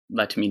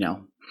let me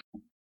know.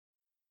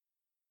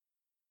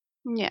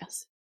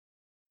 Yes.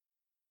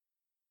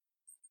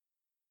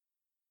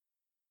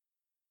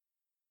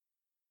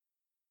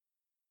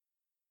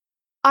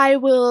 I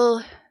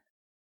will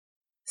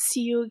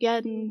see you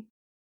again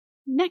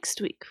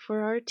next week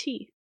for our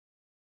tea.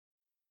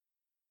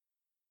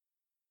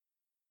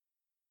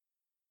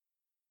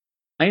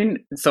 And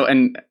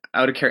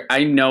out of care,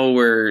 I know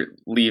we're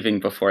leaving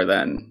before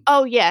then.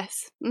 Oh,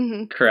 yes.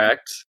 Mm-hmm.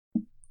 Correct?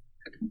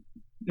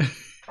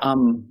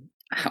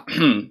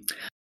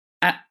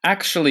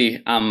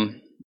 Actually,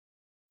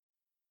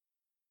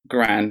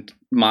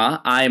 Grandma,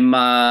 I'm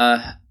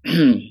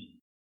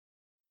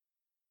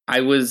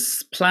I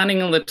was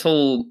planning a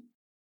little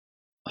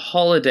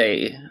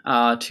holiday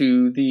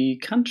to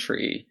the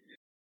country,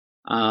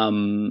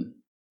 and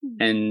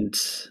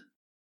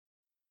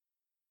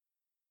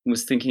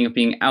was thinking of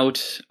being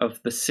out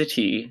of the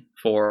city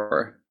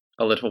for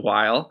a little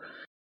while.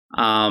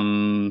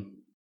 Well,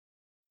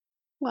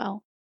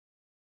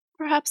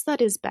 perhaps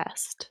that is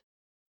best.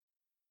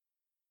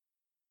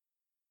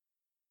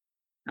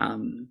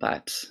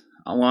 But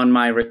on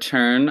my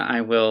return,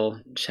 I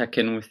will check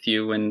in with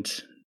you and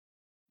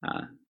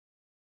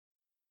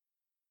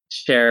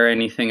share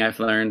anything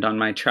I've learned on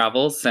my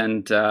travels,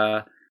 and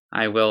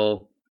I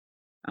will,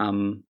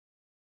 and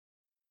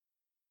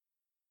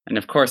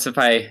of course, if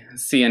I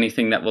see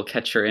anything that will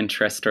catch your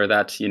interest or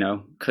that,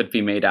 could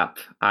be made up,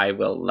 I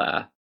will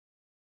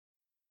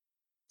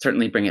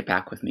certainly bring it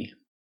back with me.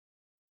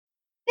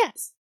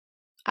 Yes,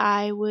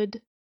 I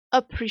would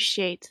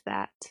appreciate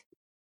that.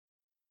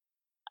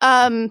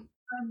 And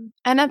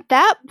at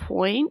that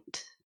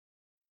point,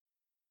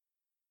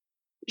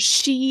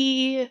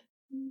 she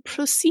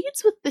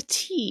proceeds with the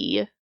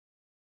tea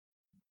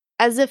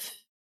as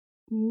if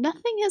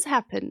nothing has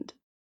happened.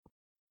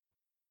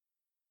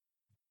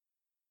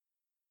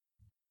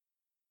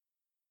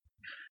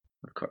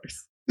 Of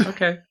course.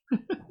 Okay.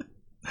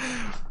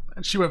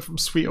 And she went from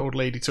sweet old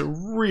lady to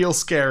real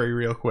scary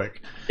real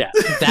quick. Yeah,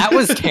 that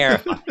was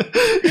terrifying.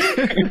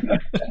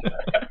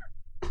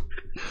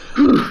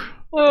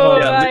 Victor will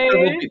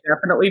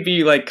definitely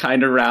be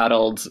kind of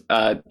rattled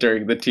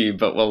during the tea,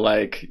 but will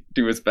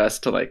do his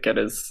best to get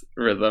his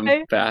rhythm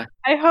back.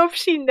 I hope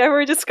she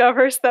never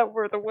discovers that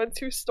we're the ones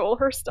who stole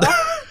her stuff.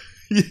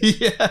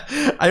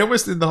 Yeah, I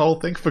almost in the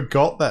whole thing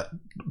forgot that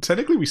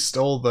technically we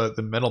stole the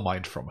metal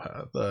mind from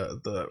her,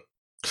 the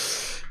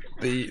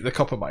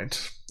copper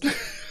mind.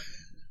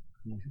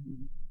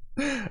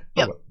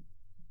 Yep.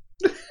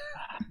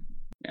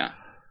 Yeah.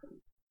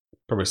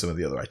 Probably some of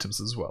the other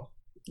items as well.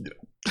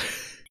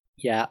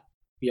 Yeah.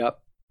 Yep.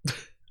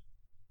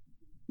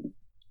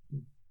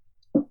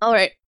 All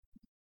right.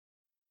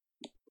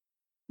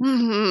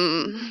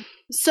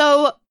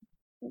 So,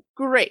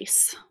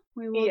 Grace,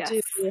 we will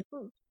do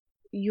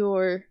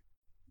your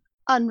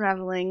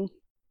unraveling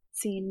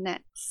scene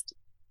next.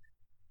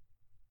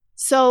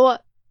 So,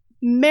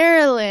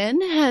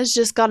 Marilyn has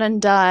just gotten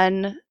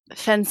done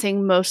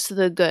fencing most of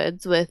the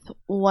goods with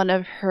one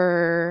of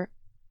her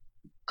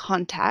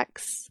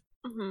contacts.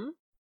 Mm-hmm.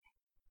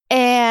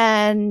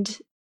 And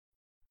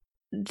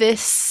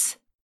this...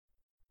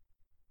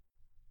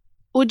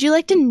 Would you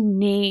like to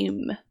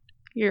name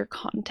your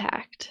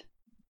contact?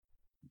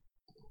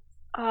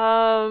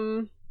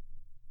 Since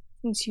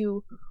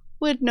you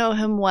would know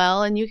him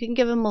well, and you can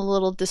give him a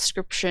little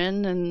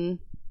description and...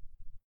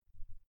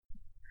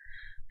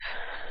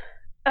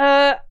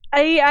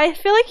 I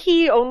feel like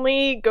he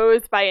only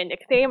goes by a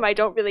nickname. I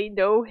don't really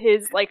know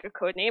his a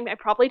code name. I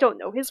probably don't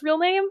know his real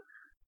name.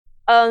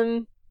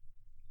 And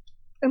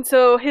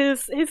so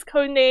his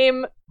code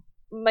name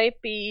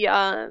might be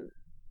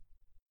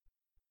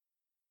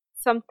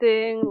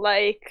something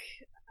like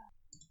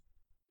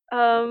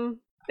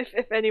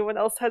if anyone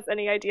else has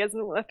any ideas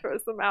and want to throw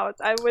them out,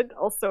 I would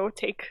also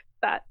take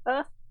that.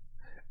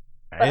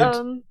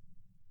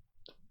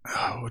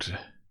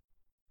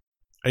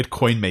 I'd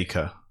coin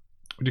maker.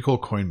 What do you call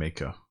coin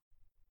maker?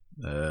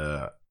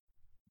 The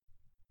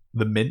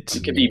mint.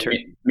 It could be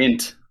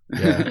mint.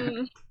 Yeah.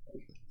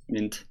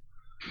 Mint.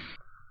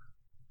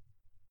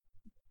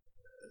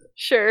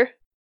 Sure.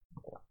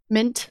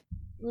 Mint.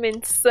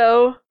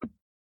 So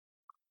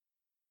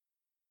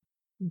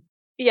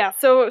yeah,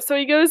 so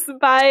he goes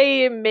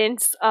by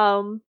Mint,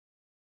 and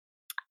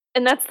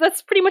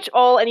that's pretty much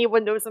all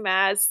anyone knows him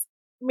as.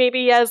 Maybe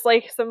he has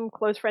some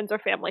close friends or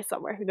family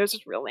somewhere who knows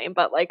his real name,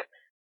 but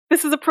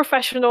this is a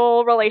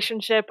professional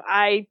relationship.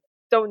 I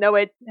don't know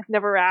it. I've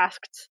never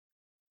asked.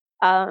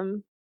 I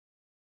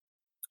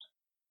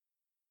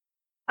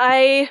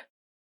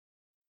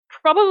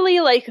probably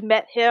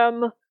met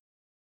him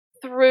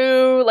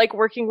through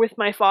working with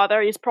my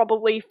father. He's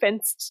probably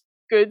fenced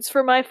goods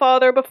for my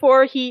father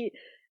before. He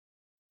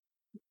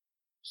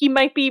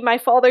might be, my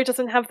father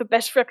doesn't have the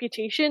best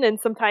reputation and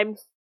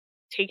sometimes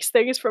takes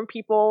things from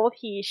people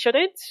he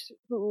shouldn't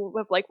who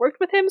have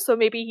worked with him, so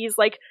maybe he's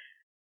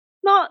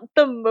not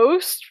the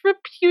most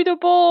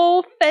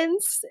reputable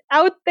fence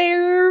out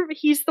there.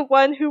 He's the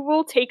one who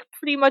will take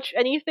pretty much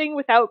anything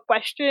without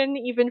question,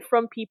 even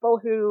from people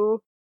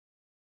who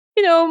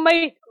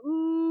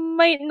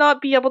might not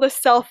be able to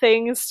sell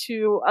things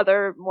to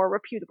other more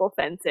reputable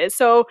fences.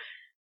 So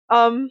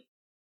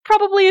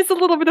probably is a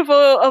little bit of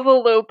a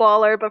low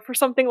baller, but for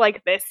something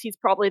like this, he's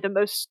probably the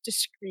most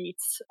discreet,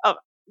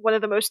 one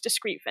of the most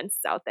discreet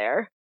fences out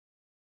there.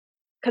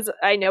 Because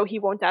I know he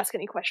won't ask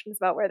any questions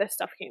about where this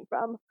stuff came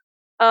from.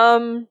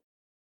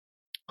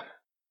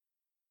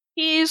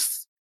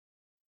 He's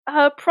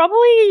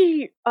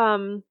probably a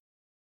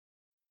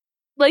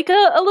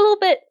little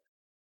bit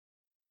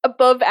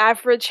above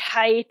average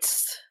height,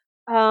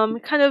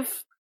 kind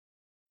of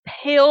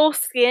pale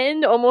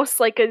skinned, almost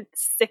like a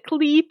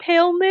sickly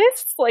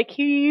paleness.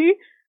 He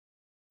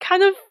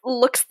kind of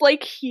looks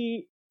like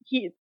he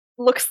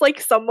looks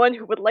like someone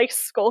who would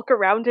skulk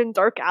around in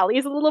dark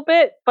alleys a little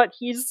bit, but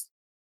he's,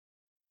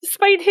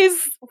 despite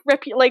his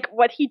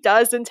what he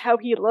does and how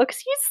he looks,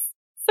 he's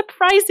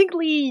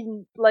surprisingly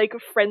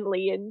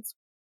friendly and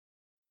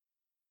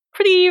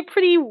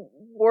pretty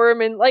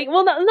warm and like,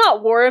 well,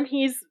 not warm.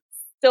 He's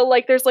still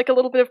like, there's like a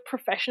little bit of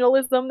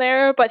professionalism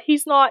there, but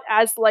he's not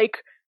as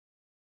like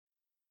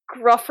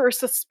gruff or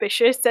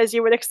suspicious as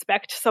you would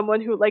expect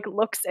someone who like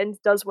looks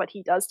and does what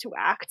he does to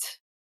act.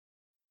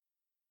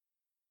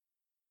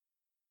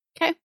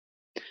 Okay.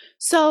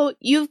 So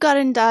you've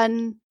gotten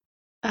done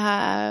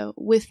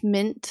with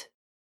Mint,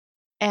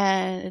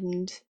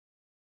 and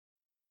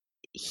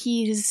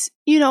he's,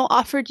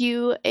 offered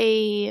you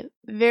a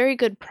very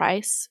good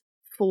price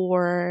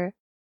for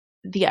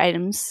the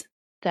items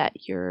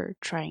that you're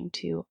trying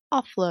to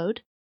offload.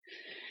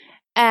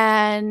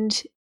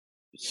 And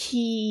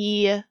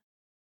he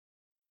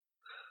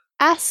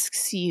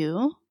asks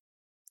you,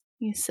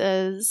 he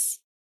says,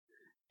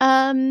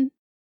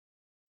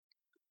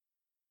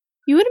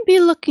 you wouldn't be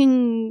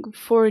looking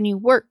for any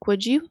work,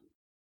 would you?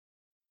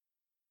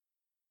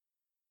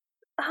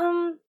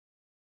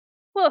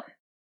 Well,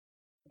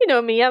 you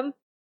know me, I'm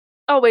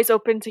always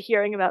open to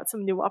hearing about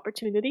some new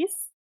opportunities.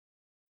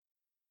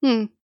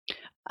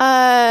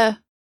 I've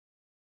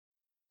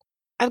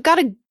got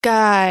a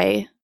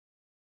guy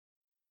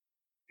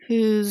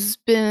who's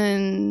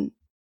been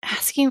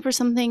asking for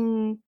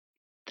something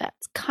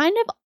that's kind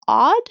of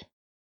odd.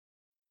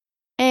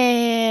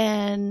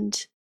 And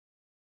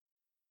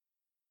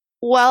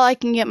while I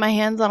can get my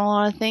hands on a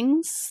lot of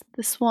things,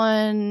 this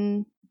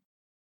one,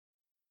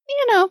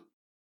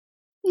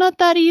 not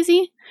that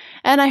easy.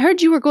 And I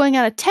heard you were going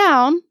out of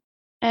town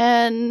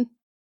and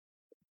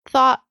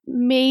thought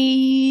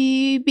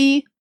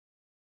maybe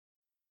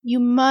you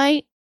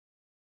might,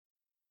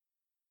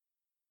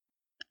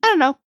 I don't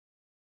know.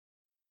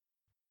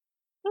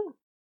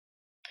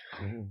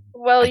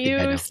 Well, I think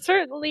I know. you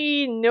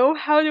certainly know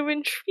how to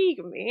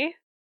intrigue me.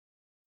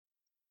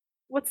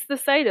 What's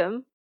this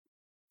item?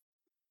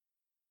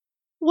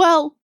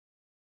 Well,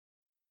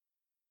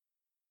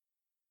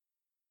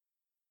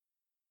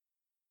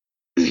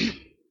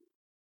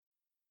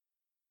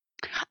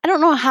 I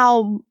don't know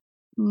how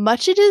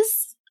much it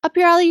is up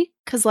your alley,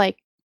 because,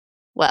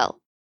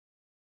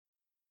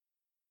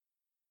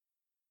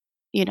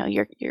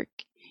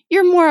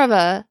 you're more of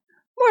a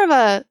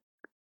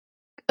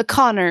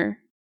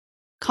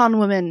con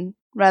woman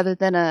rather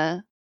than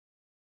a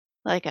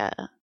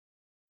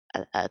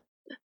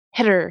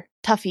hitter,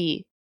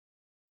 toughy,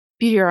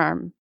 beat your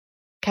arm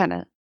kind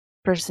of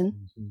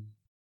person.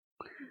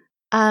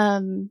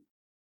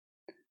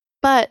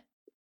 But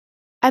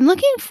I'm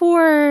looking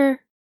for,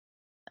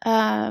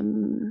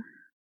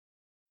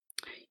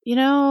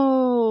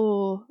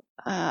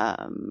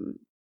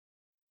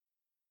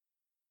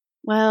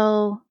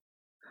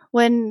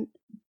 when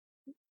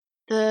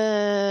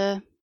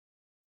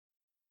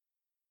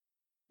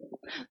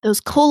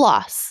those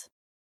Kolos,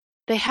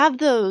 they have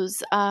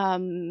those,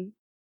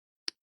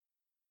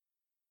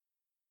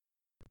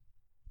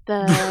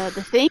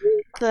 the things,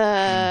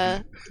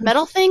 the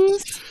metal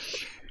things.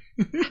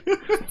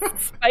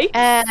 Spikes?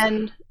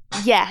 And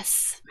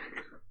yes.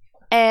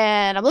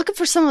 And I'm looking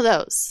for some of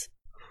those.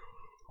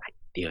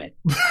 Do it.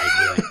 I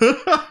knew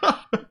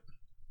it.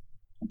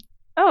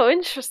 Oh,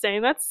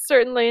 interesting. That's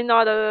certainly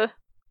not a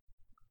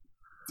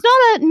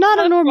It's not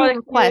a normal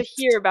product request.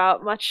 you hear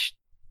about much.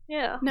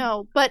 Yeah.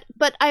 No, but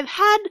I've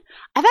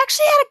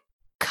actually had a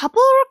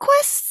couple of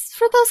requests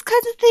for those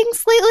kinds of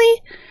things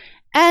lately,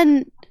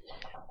 and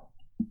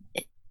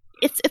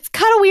it's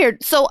kind of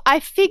weird. So I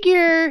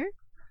figure,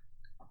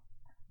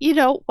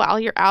 while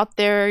you're out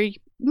there, you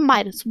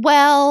might as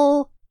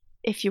well,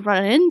 if you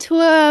run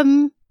into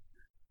him,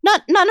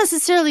 not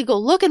necessarily go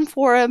looking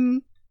for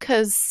him,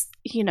 because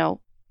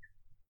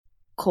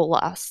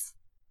Kolos.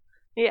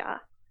 Yeah.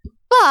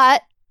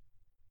 But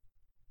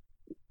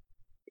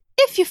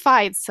if you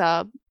find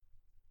some,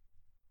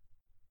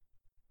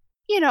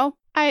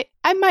 I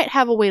might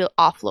have a way to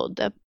offload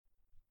them.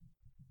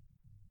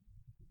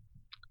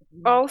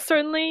 I'll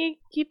certainly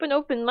keep an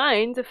open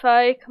mind if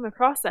I come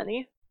across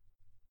any.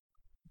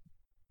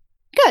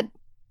 Good.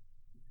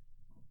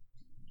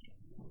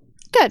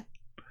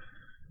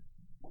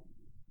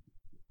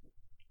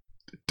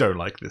 Don't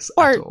like this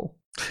Or- at all.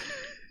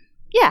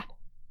 Yeah.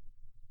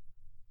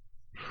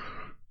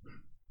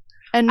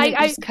 And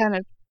I just kind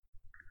of.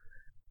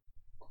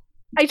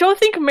 I don't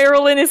think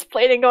Marilyn is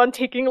planning on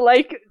taking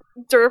like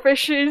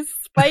Dervish's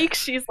spikes.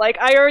 She's like,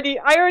 I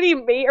already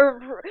made,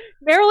 or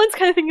Marilyn's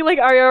kind of thinking like,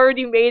 I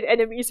already made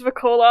enemies of a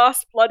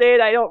Kolos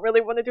blooded. I don't really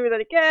want to do that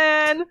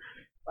again.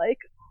 Like,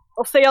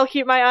 I'll say I'll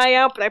keep my eye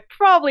out, but I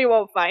probably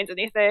won't find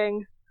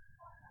anything.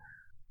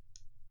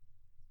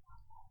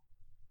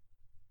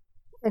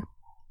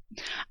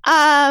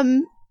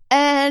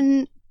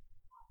 And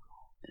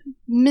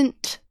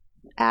Mint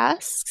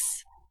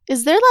asks,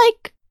 is there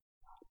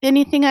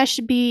anything I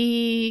should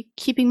be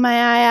keeping my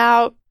eye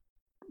out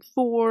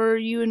for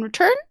you in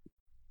return?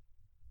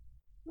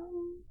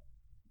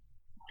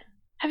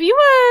 Have you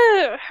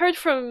heard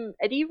from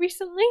Eddie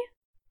recently?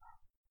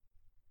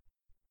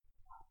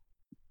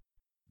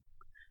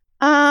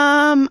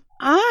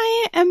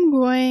 I am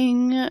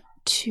going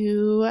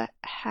to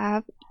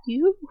have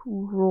you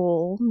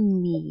roll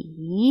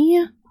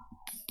me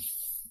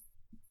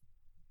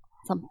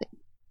something.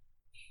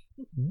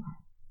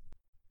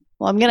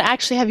 Well, I'm going to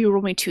actually have you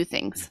roll me 2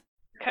 things.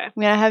 Okay. I'm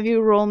going to have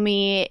you roll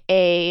me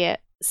a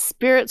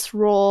spirits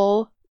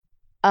roll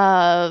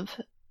of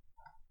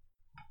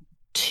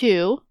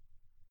 2,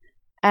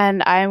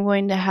 and I'm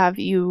going to have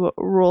you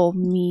roll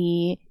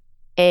me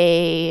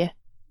a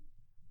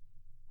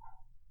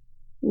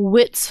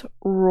wits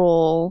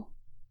roll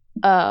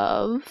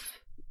of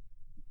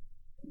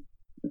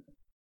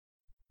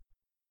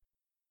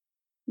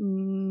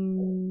 2.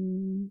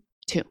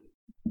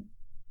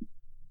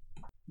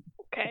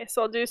 Okay,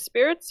 so I'll do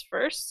spirits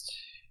first.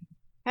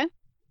 Okay.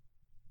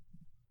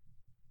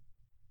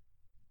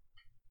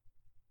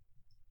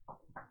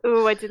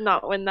 Ooh, I did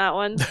not win that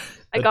one.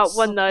 I got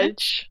 1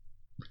 nudge.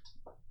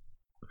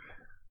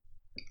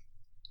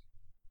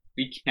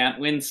 We can't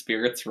win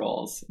spirits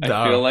rolls. No.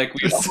 I feel like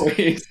we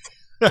always.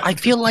 I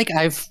feel like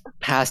I've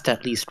passed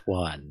at least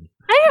one.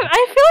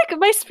 I feel like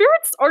my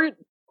spirits aren't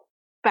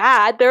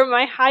bad. They're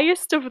my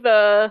highest of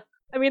the...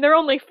 I mean, they're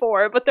only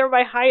 4, but they're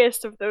my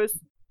highest of those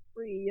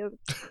 3.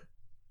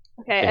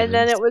 Okay, and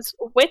then it was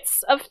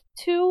wits of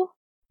 2?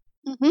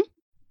 Mm-hmm.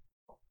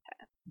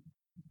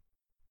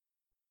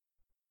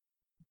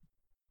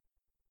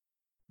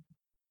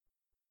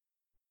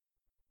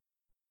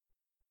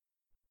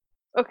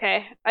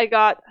 Okay, I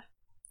got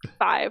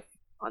 5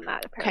 on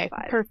that. Okay,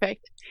 5.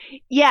 perfect.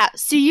 Yeah,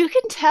 so you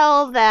can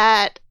tell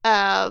that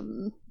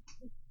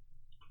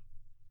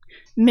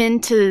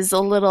Mint is a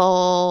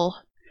little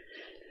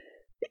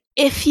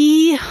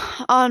iffy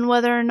on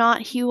whether or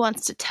not he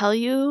wants to tell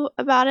you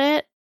about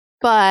it,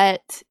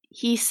 but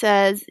he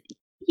says,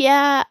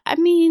 yeah, I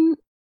mean,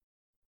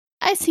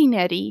 I seen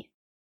Eddie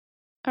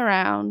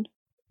around.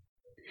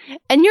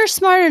 And you're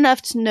smart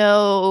enough to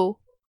know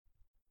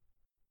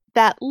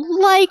that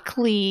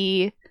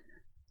likely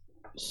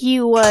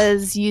Eddie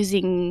was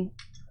using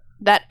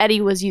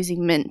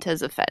Mint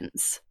as a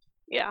fence.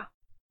 Yeah.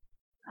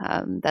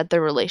 That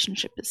their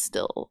relationship is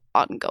still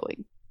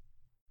ongoing.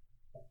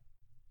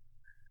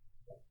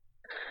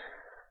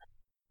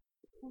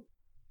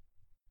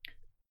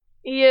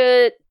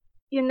 You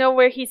know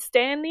where he's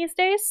staying these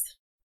days?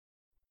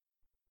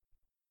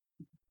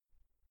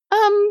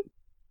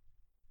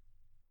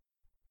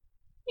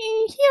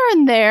 Here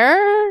and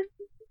there.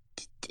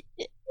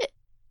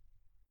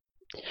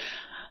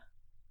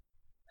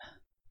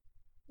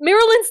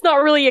 Marilyn's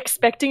not really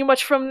expecting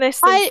much from this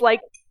since,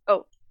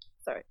 oh,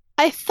 sorry.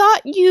 I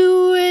thought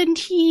you and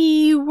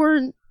he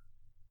weren't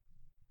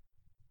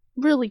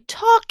really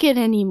talking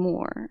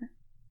anymore.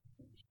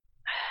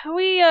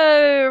 We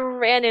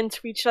ran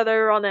into each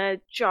other on a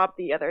job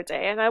the other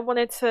day, and I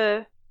wanted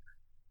to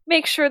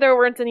make sure there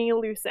weren't any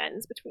loose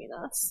ends between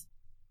us.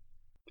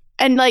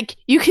 And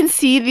you can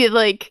see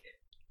the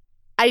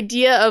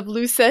idea of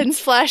loose ends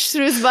flash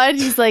through his mind.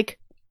 He's like,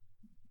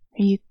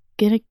 "Are you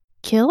gonna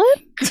kill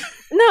him?"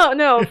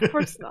 No, of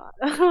course not.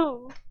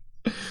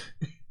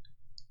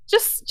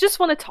 Just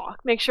want to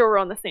talk, make sure we're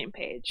on the same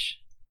page.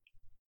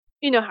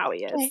 You know how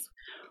he is. Okay.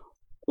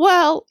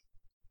 Well,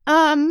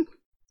 and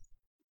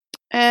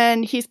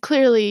he's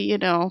clearly,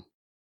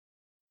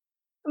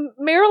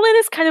 Marilyn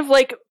is kind of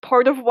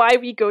part of why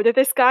we go to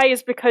this guy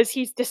is because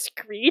he's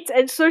discreet,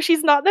 and so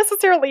she's not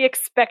necessarily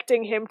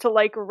expecting him to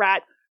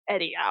rat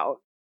Eddie out.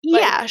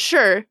 Yeah,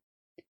 sure.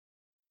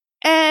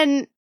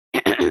 And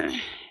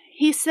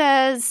he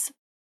says,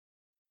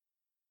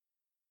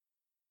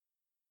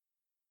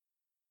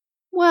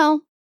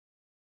 well,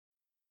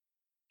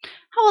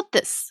 how about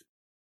this?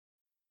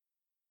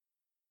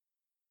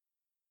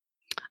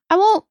 I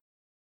won't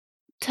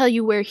tell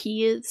you where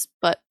he is,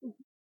 but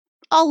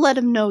I'll let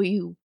him know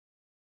you're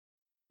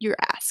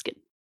asking.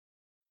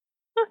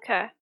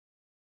 Okay.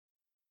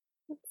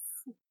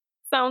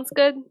 Sounds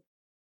good.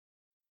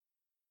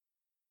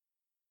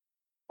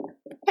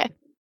 Okay.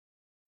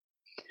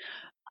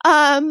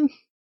 And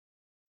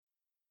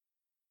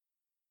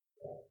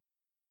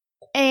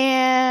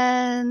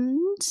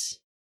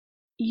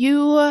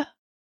you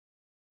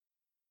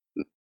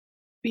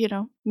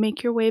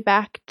make your way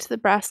back to the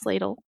brass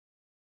ladle.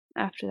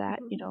 After that,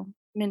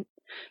 Mint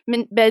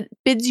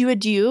bids you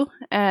adieu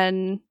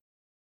and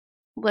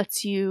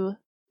lets you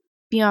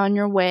be on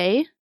your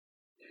way.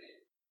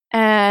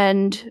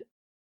 And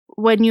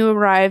when you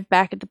arrive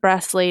back at the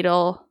brass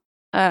ladle,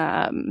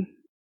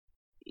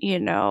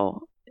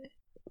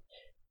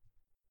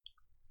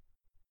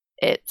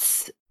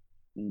 it's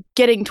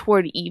getting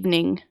toward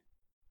evening.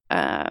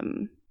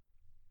 And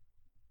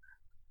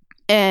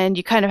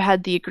you kind of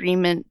had the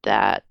agreement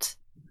that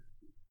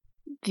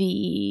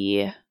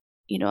the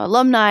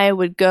alumni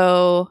would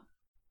go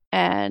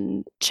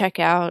and check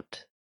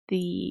out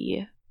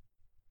the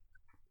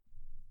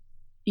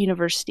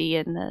university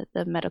and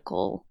the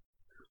medical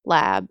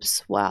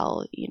labs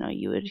while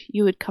you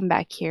would come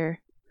back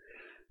here.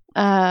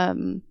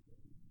 And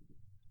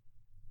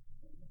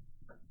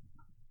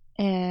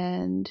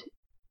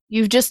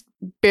you've just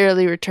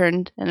barely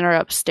returned and are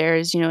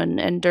upstairs,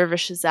 and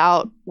Dervish is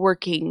out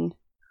working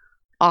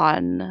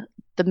on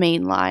the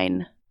main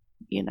line,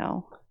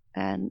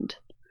 and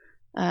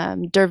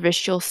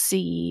Dervish, you'll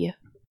see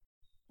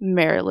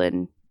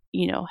Marilyn,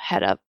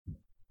 head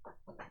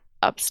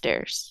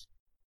upstairs.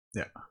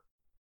 Yeah.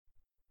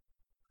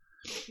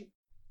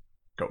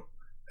 Go.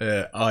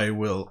 I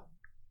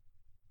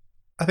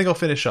think I'll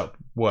finish up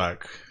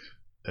work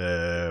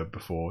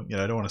before.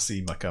 I don't want to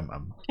seem like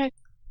I'm. Okay.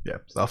 Yeah,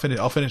 so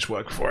I'll finish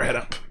work before I head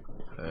up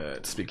to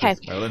speak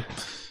with Marilyn.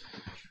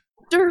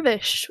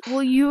 Dervish,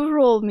 will you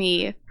roll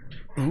me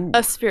Ooh.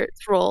 a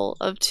spirits roll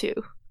of 2?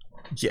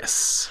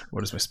 Yes.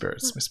 What is my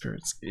spirits? My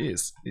spirits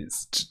is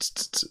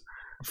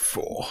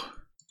 4.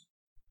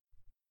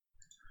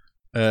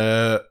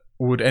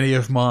 Would any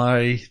of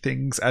my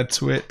things add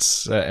to it?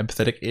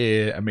 Empathetic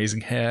ear,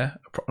 amazing hair,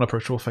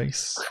 unapproachable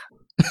face?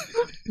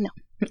 No.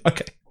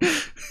 Okay.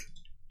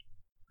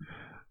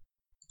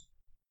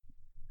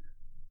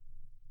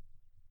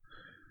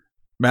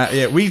 Matt,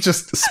 yeah,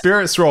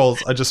 spirits rolls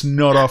are just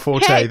not our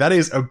forte. Okay. That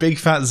is a big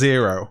fat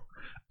 0.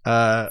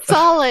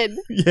 Solid.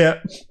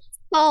 Yeah.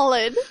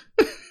 Solid.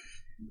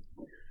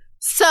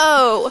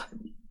 So,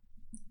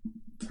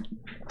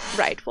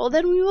 right. Well,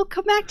 then we will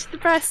come back to the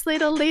brass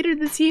ladle later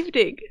this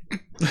evening.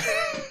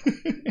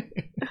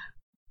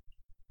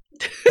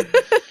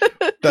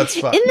 That's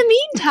fine. In the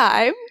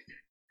meantime,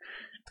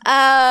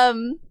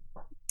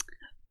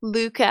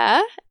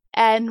 Luca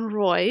and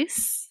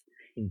Royce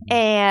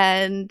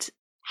and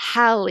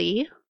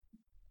Hallie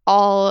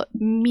all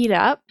meet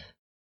up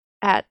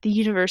at the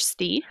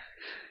university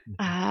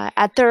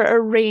at their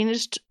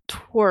arranged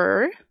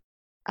tour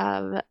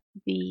of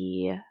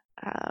the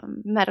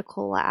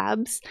medical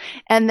labs,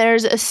 and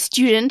there's a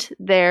student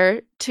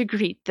there to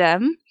greet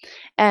them,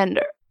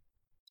 and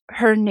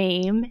her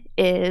name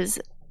is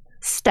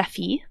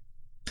Steffi.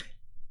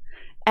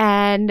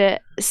 And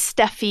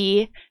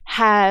Steffi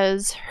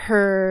has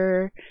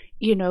her,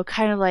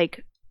 kind of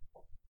like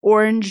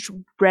orange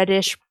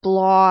reddish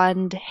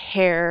blonde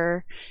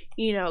hair,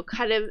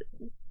 kind of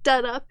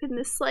done up in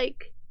this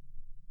like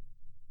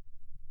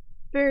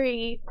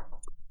very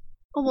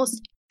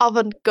almost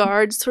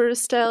avant-garde sort of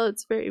style.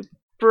 It's very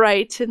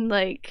bright and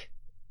like,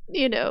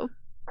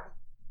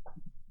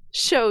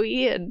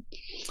 showy,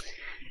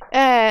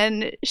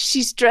 and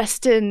she's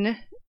dressed in,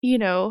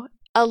 a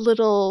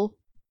little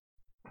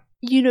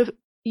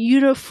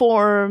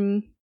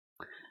uniform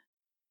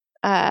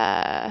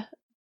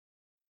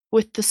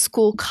with the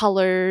school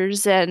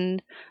colors,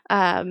 and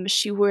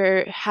she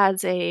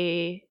has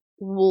a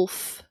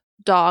wolf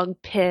dog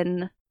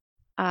pin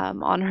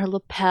on her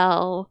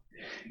lapel,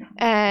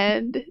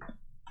 and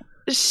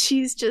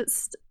she's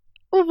just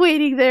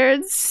waiting there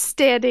and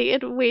standing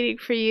and waiting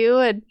for you,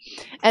 and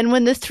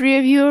when the 3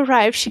 of you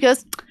arrive, she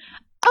goes,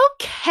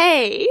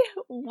 "Okay,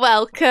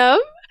 welcome.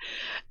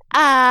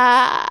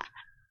 I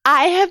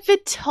have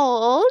been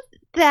told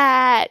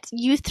that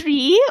you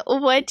 3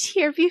 went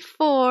here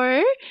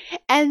before,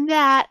 and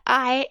that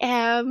I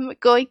am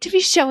going to be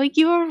showing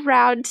you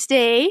around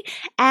today,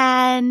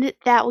 and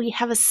that we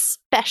have a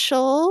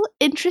special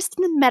interest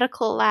in the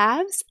medical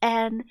labs,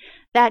 and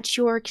that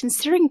you're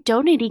considering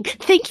donating.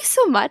 Thank you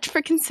so much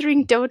for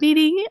considering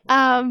donating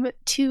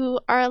to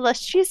our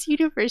illustrious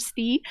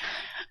university.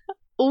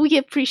 We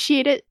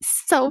appreciate it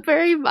so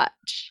very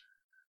much."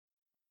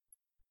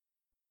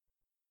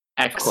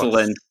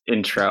 Excellent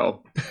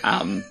intro.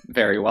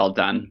 Very well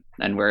done.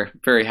 And we're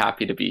very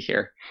happy to be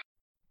here.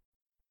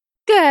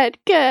 Good,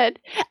 good.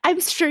 I'm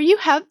sure you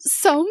have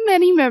so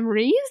many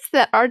memories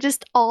that are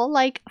just all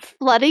like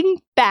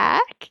flooding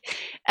back.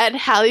 And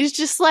Hallie's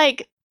just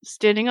like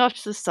standing off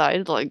to the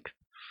side, like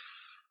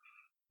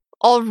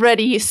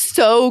already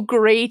so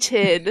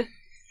grated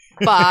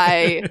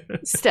by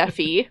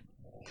Steffi.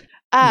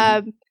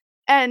 And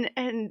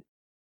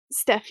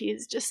Steffi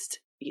is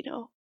just,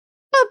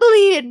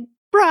 bubbly and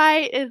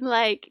bright and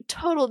like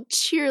total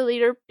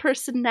cheerleader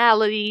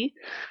personality.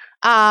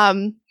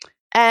 And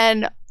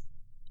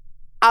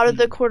out of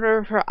the corner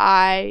of her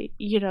eye,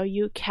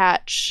 you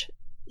catch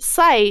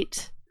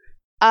sight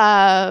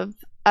of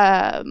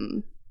a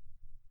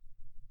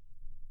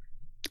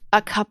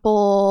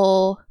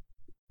couple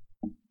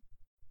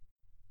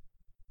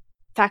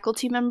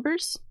faculty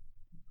members,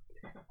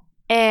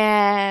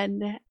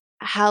 and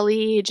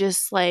Hallie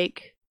just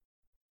like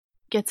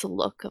gets a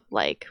look of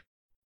like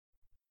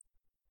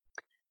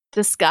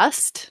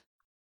disgust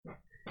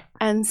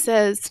and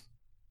says,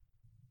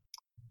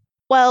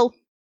 "Well,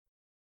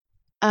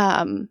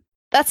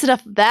 that's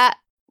enough of that.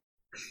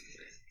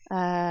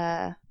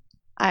 I'll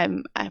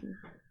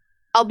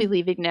be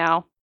leaving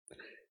now."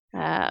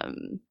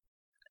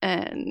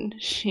 And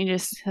she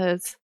just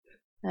says,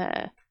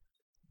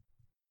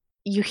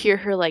 you hear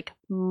her like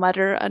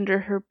mutter under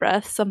her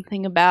breath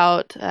something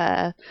about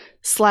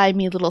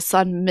slimy little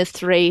son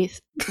Mist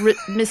Wraith's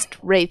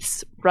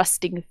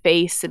rusting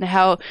face, and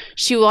how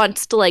she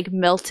wants to like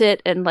melt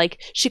it, and like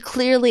she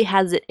clearly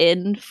has it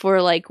in for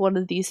like one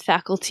of these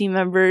faculty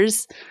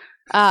members,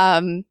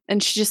 and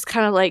she just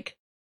kind of like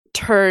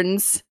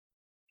turns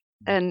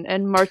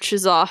and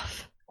marches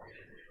off,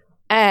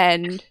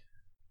 and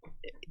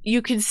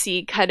you can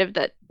see kind of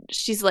that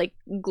she's like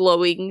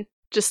glowing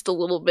just a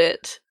little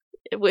bit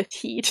with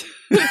heat.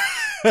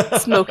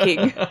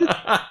 Smoking.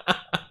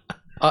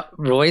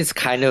 Royce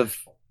kind of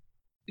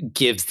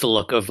gives the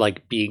look of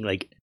like being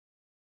like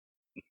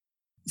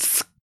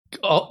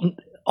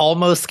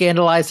almost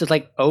scandalized. It's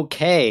like,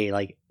 okay,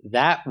 like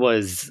that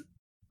was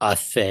a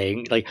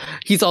thing. Like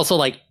he's also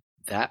like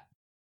that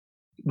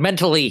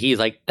mentally. He's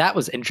like that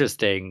was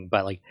interesting,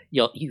 but like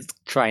he's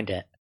trying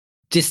to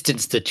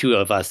distance the two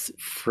of us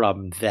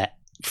from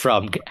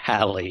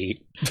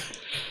Hallie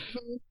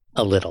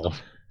a little.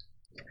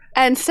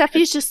 And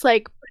Steffi's just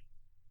like,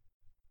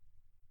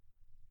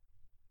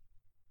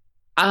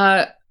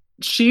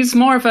 she's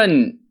more of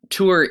a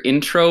tour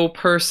intro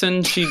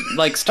person. She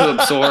likes to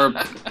absorb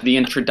the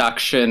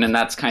introduction, and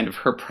that's kind of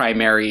her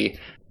primary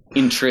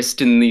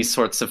interest in these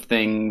sorts of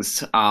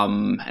things.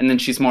 And then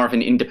she's more of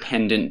an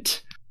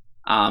independent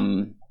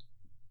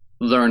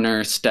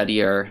learner,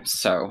 studier.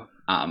 So,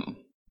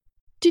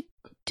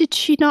 did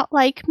she not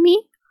like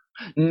me?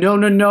 No.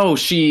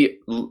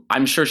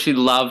 I'm sure she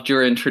loved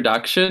your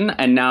introduction,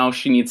 and now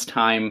she needs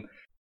time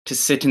to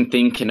sit and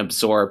think and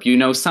absorb. You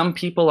know, some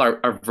people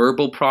are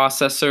verbal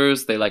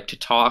processors. They like to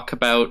talk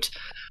about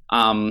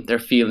their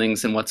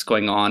feelings and what's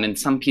going on. And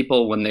some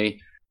people, when they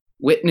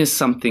witness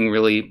something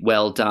really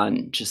well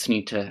done, just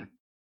need to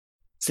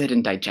sit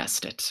and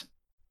digest it.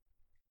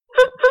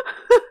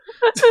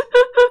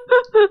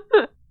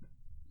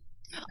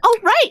 All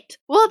right.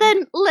 Well,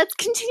 then let's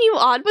continue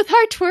on with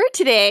our tour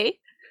today.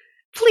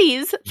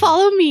 Please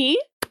follow me.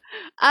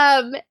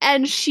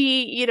 And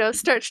she,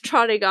 starts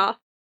trotting off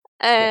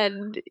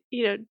and,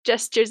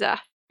 gestures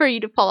for you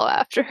to follow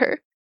after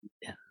her.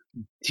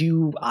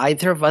 Do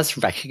either of us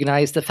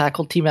recognize the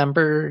faculty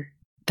member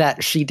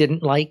that she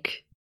didn't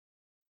like?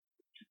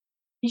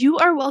 You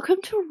are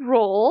welcome to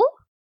roll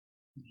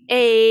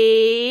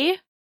a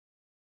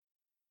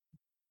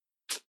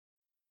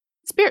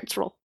spirits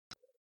roll.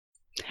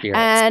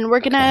 And we're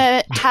going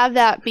to have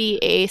that be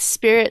a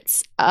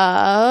spirits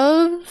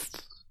of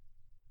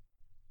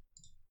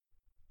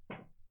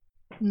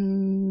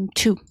 2.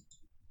 Come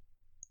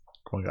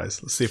on,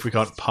 guys. Let's see if we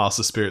can't pass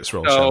the spirits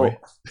roll, So, shall we?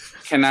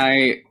 Can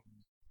I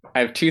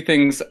have 2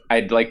 things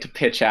I'd like to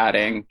pitch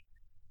adding.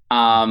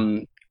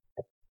 I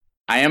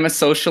am a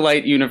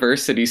socialite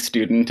university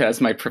student as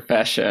my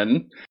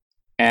profession,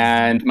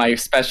 and my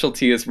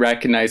specialty is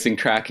recognizing,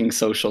 tracking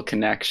social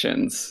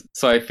connections.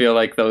 So I feel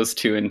like those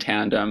 2 in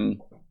tandem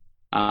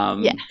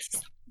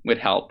yes, would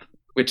help,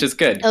 which is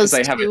good because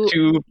I have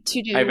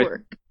I have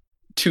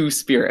 2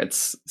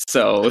 spirits,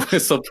 so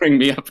this will bring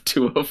me up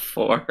to a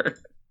 4.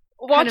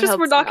 Watch us.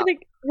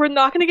 We're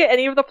not gonna get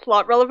any of the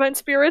plot relevant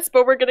spirits,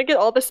 but we're gonna get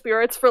all the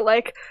spirits for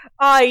like,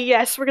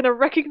 yes, we're gonna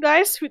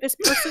recognize who this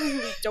person who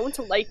we don't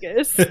like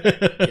is.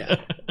 Yeah.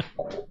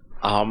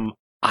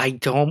 I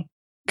don't,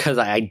 because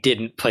I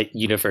didn't put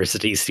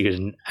university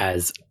student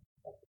as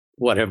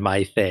one of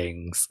my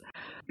things.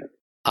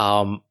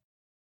 And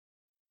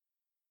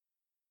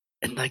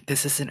like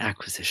this is an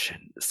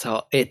acquisition,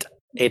 so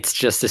it's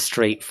just a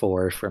straight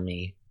 4 for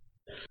me.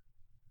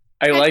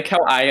 I like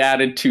how I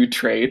added 2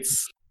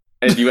 traits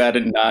and you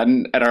added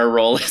none, and our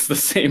roll is the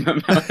same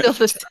amount. Still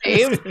the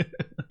same.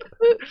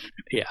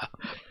 Yeah,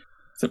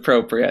 it's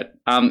appropriate.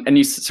 And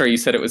you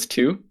said it was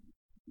 2?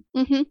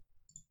 Mm-hmm.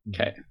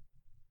 Okay.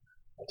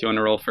 Do you want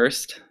to roll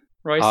first,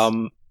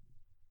 Royce?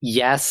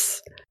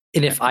 Yes.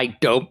 And if I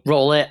don't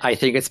roll it, I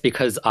think it's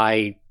because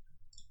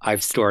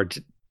I've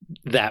stored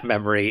that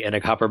memory in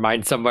a copper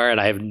mine somewhere,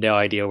 and I have no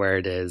idea where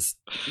it is.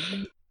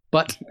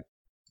 But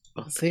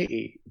we'll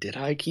see. Did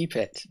I keep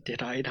it?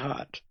 Did I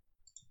not?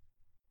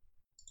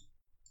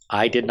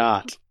 I did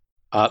not.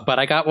 But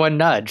I got 1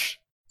 nudge.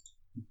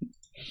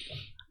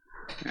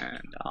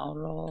 And I'll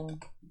roll.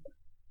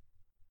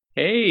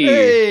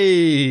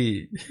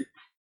 Hey!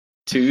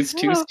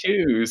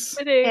 2s.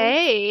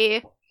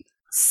 Hey.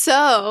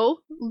 So,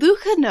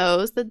 Luca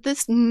knows that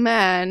this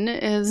man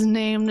is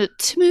named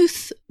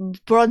Timoth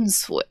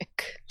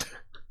Brunswick.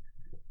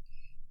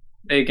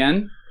 Say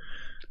again?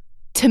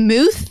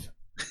 Timoth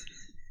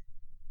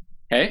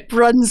Okay.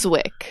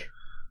 Brunswick.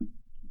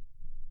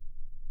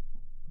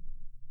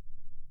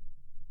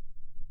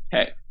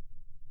 Okay.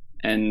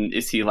 And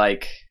is he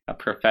like a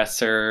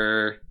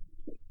professor?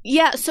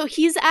 Yeah, so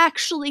he's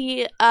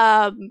actually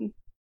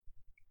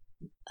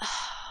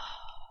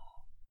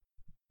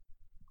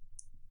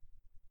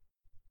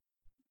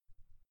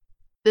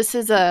this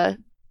is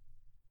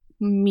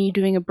me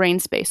doing a brain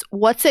space.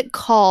 What's it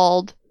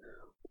called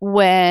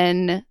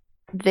when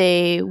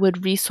they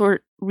would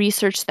research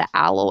the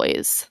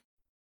alloys?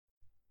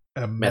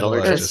 A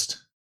metallurgist.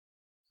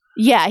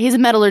 Yeah, he's a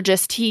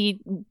metallurgist. He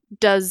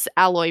does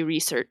alloy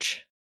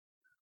research.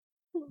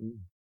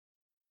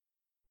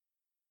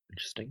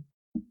 Interesting.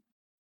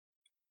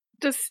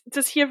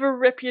 Does he have a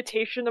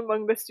reputation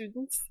among the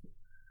students?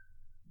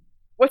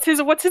 What's his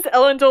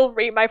Elendil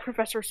rate my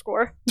professor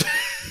score?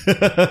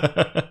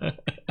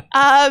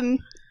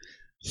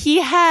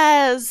 He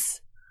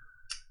has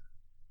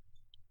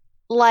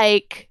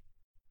like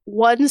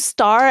 1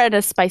 star and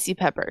a spicy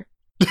pepper.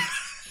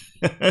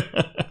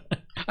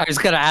 I was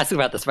gonna ask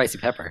about the spicy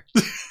pepper.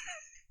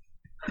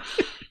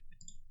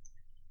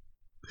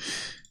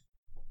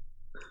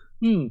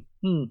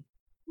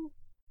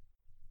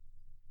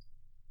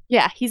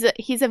 Yeah,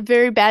 he's a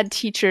very bad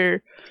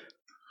teacher,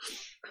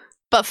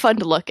 but fun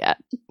to look at.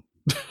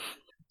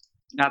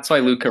 That's why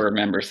Luca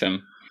remembers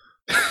him.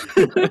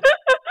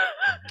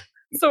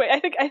 So I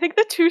think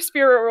the 2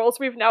 spirit rolls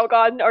we've now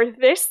gotten are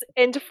this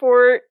and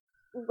for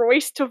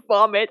Royce to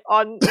vomit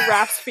on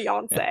Raph's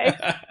fiance.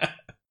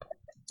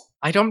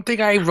 I don't think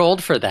I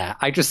rolled for that.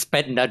 I just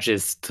spent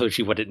nudges so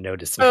she wouldn't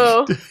notice me.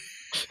 Oh.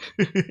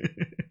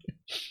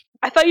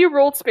 I thought you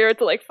rolled spirit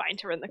to like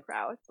find her in the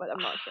crowd, but I'm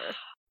not sure.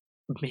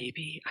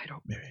 Maybe. I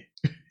don't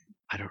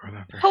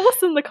remember. Tell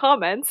us in the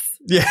comments.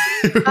 Yeah,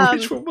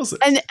 which one was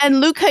it?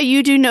 And Luca,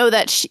 you do know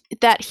that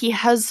that he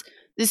has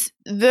this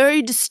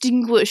very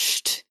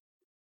distinguished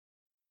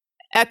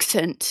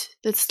accent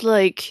that's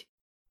like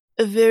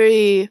a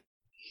very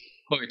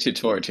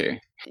Hoity-toity.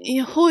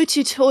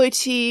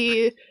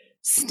 hoity-toity,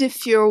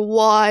 sniff your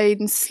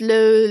wine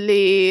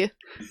slowly,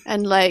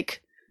 and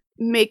like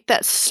make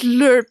that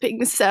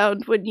slurping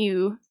sound when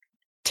you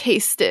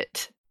taste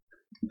it.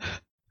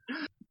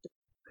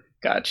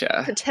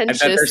 Gotcha.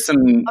 Pretentious, I bet there's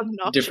some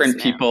obnoxious different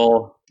man.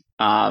 people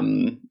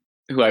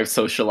who I've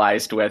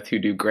socialized with who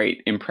do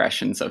great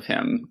impressions of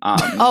him.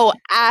 Oh,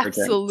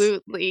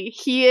 absolutely.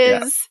 He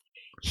is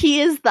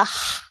the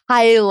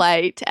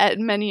highlight at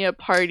many a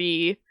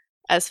party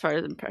as far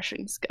as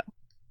impressions go.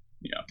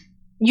 Yeah.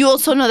 You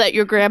also know that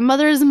your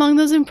grandmother is among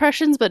those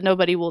impressions, but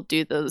nobody will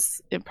do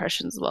those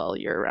impressions while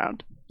you're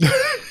around.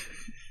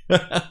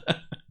 Because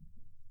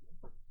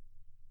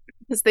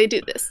they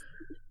do this.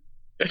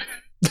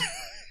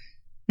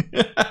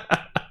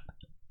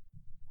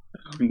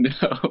 Oh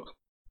no.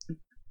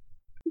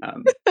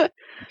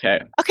 Okay.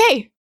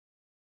 Okay.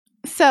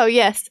 So,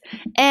 yes.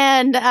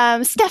 And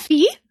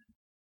Steffi,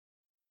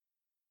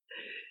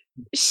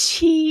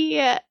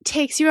 she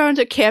takes you around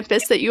a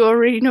campus that you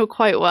already know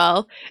quite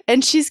well,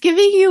 and she's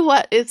giving you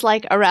what is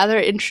like a rather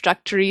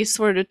introductory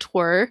sort of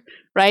tour,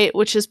 right?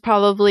 Which is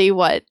probably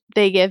what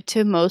they give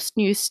to most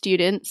new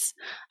students.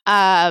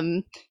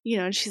 And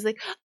she's like,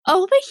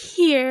 over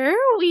here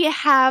we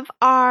have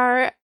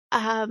our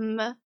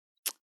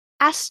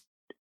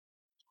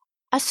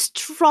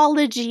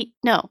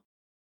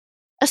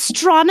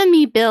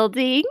astronomy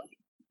building,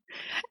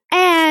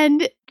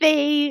 and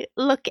they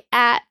look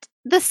at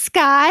the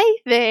sky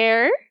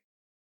there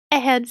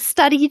and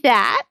study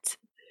that,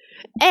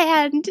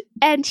 and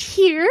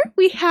here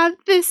we have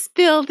this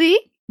building,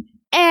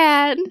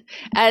 and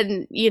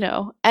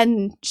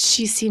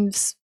she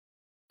seems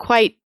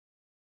quite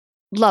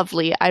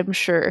lovely, I'm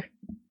sure.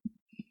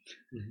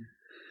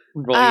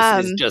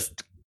 Royce is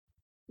just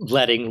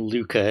letting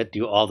Luca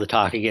do all the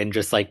talking and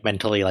just like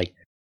mentally like,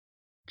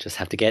 just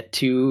have to get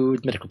to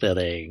the medical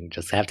building.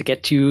 Just have to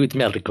get to the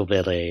medical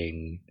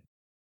building.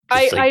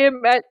 I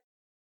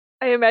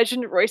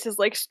imagine Royce is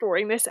like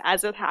storing this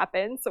as it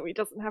happens, so he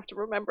doesn't have to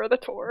remember the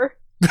tour.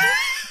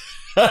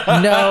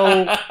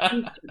 No,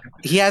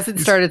 he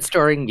hasn't started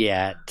storing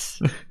yet.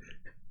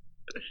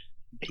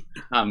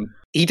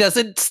 He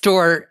doesn't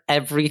store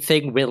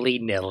everything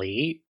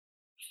willy-nilly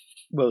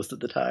most of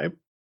the time.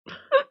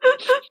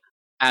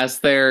 As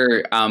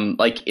they're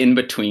like in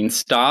between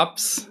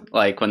stops,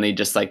 like when they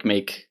just like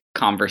make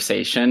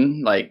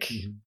conversation, like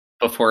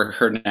before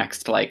her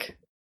next like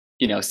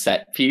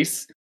set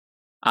piece,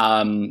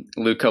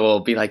 Luca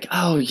will be like,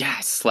 oh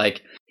yes,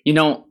 like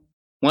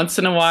once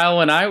in a while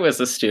when I was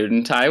a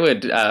student I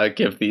would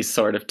give these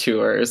sort of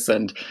tours,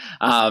 and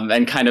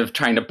kind of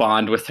trying to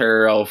bond with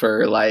her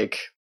over oh,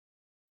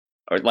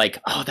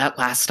 that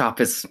last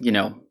stop is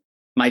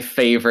my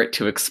favorite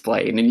to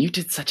explain, and you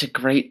did such a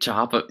great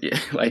job of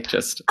like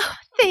just. Oh,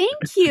 thank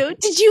you.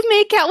 Did you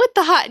make out with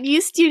the hot new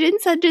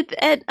students under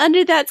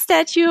that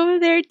statue over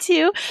there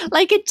too?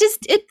 Like it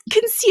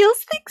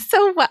conceals things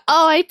so well.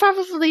 Oh, I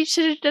probably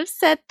shouldn't have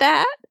said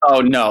that.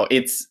 Oh no,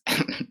 it's.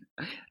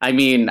 I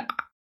mean,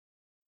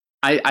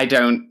 I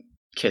don't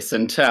kiss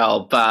and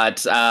tell,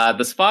 but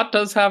the spot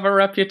does have a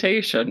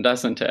reputation,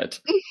 doesn't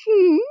it?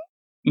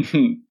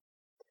 Mm-hmm.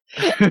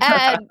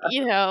 And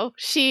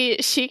she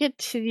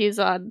continues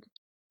on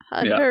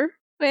her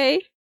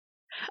way.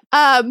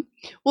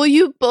 Will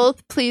you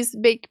both please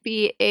make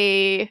me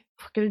we're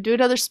gonna do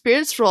another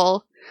spirits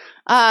roll,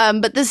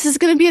 but this is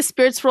gonna be a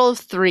spirits roll of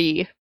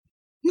 3.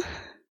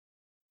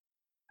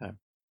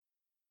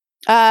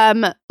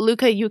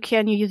 Luca, you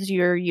can use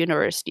your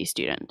university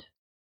student.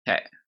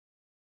 Okay.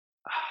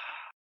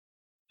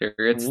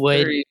 It's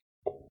 3.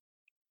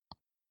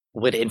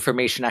 Would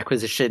information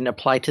acquisition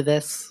apply to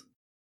this?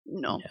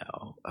 No.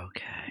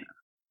 Okay.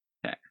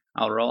 Okay.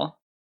 I'll roll.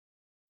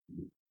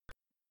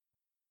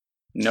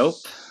 Nope.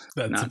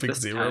 That's not a big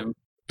this 0. time.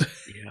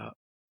 Yeah.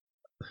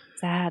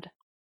 Sad.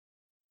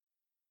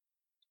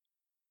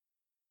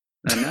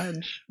 A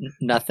nudge.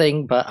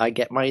 Nothing, but I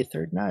get my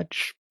 3rd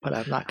nudge. But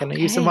I'm not going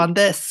to use them on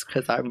this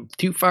because I'm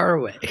too far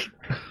away.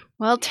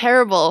 Well,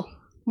 terrible.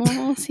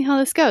 We'll see how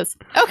this goes.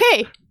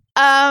 Okay.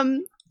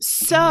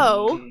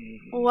 So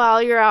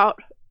while you're out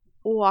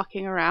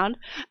walking around,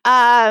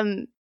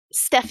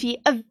 Steffi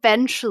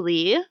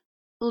eventually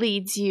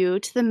leads you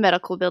to the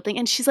medical building,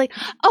 and she's like,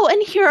 oh,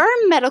 and here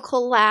are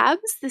medical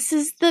labs. This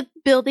is the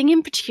building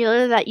in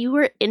particular that you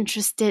were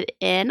interested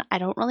in. I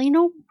don't really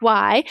know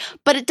why,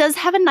 but it does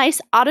have a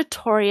nice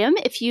auditorium.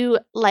 If you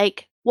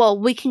like, well,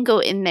 we can go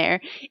in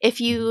there.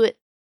 If you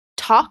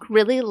talk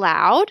really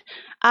loud,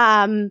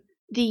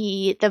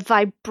 the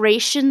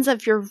vibrations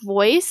of your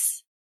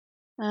voice,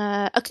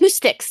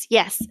 acoustics,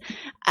 yes,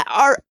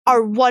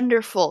 are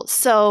wonderful.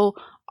 So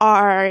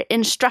our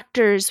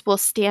instructors will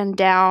stand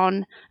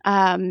down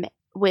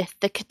with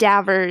the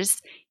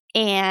cadavers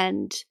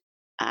and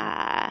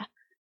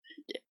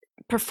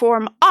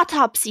perform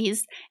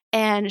autopsies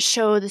and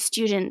show the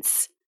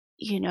students,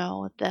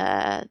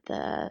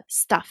 the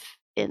stuff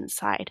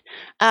inside.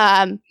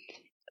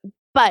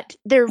 But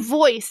their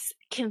voice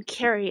can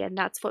carry, and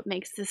that's what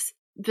makes this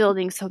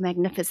building so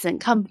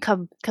magnificent. Come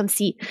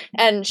see.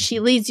 And she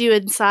leads you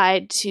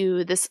inside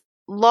to this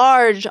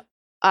large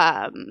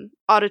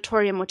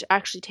auditorium, which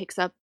actually takes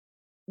up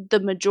the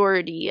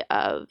majority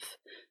of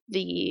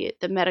the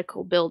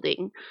medical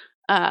building,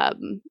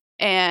 and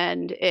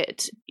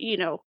it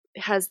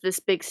has this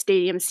big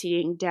stadium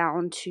seating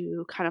down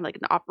to kind of like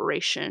an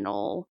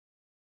operational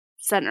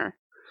center,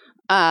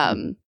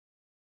 and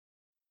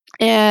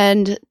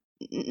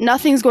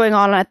nothing's going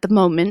on at the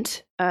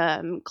moment.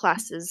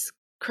 Class is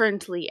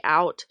currently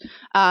out.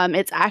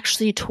 It's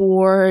actually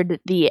toward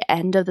the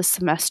end of the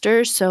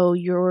semester, so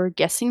you're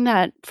guessing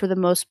that for the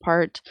most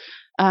part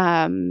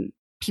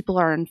people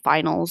are in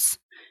finals,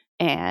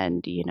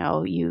 and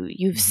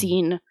you've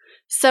seen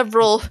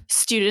several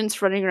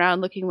students running around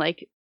looking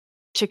like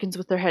chickens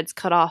with their heads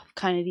cut off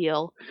kind of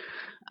deal,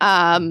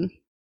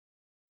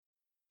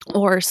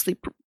 or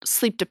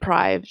sleep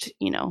deprived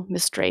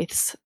Miss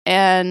Draiths.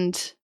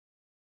 And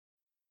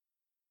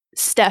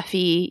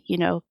Steffi,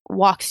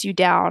 walks you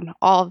down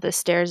all of the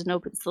stairs and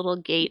opens the little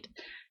gate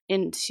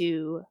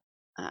into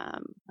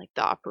like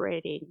the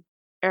operating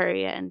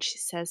area, and she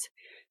says,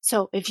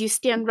 so if you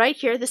stand right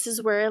here, this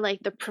is where like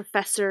the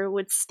professor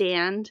would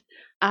stand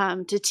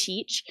to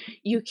teach.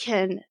 You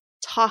can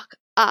talk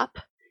up,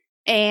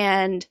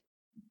 and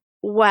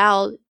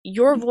while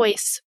your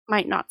voice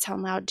might not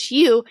sound loud to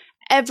you,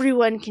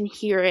 everyone can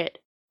hear it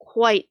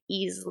quite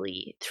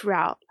easily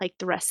throughout like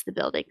the rest of the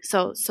building.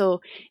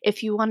 So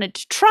if you wanted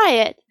to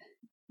try it,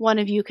 one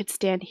of you could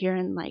stand here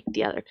and like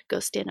the other could go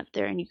stand up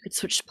there, and you could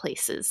switch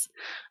places.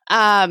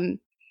 And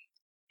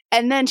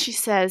then she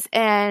says,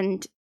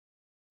 and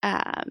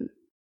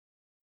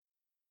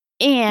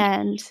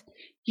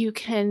you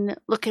can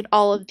look at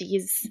all of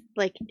these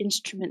like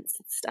instruments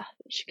and stuff.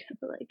 And she kind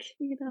of like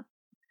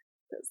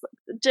does like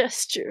the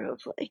gesture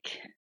of like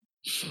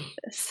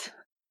this.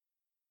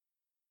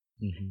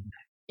 Mm-hmm.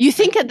 You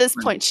think at this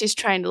point she's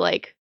trying to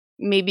like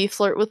maybe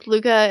flirt with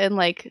Luca and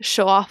like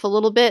show off a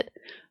little bit,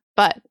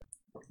 but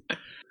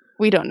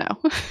we don't know.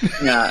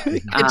 Yeah,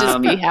 It could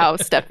just be how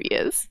Steffi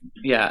is.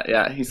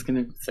 Yeah. He's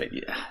gonna say,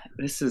 "Yeah,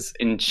 this is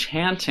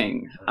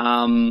enchanting."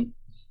 And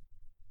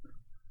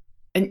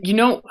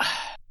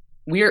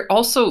we're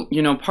also,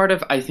 part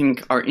of I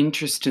think our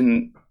interest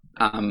in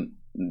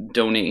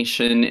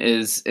donation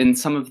is in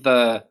some of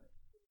the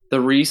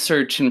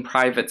research and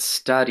private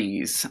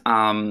studies,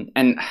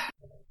 and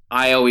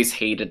I always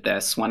hated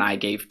this when I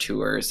gave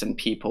tours and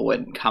people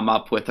would come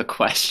up with a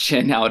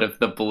question out of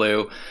the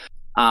blue.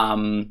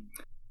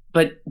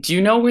 But do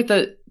you know where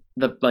the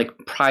like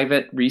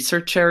private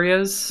research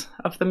areas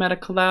of the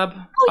medical lab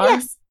are?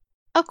 Yes,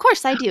 of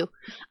course I do.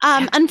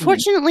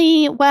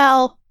 Unfortunately,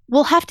 well,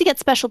 we'll have to get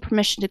special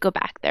permission to go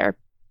back there,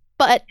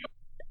 but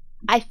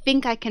I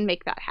think I can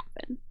make that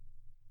happen.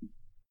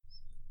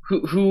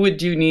 Who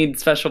would you need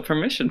special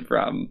permission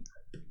from?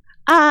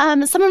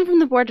 Someone from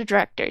the board of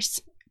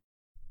directors.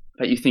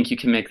 But you think you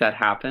can make that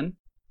happen?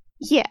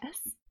 Yes.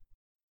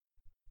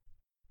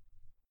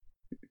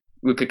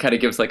 Luca kind of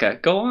gives like a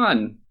go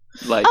on.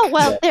 Like, oh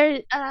well,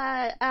 there.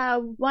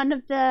 One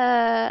of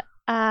the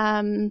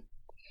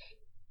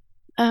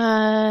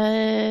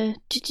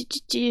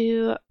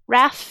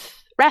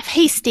Raph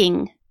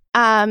Hastings.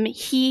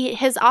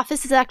 His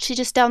office is actually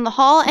just down the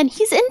hall, and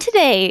he's in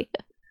today.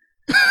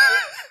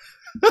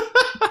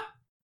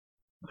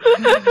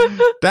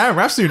 Damn,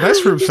 Raph's doing nice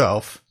for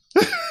himself.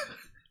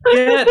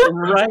 Get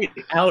right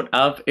out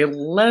of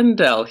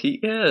Elendel. He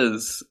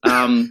is.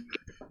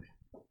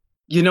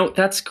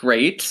 That's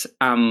great.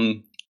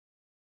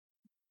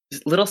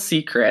 Little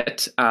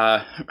secret.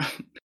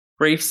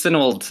 Rafe's an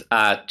old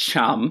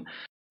chum,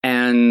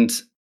 and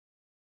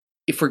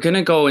if we're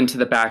gonna go into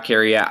the back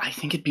area, I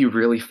think it'd be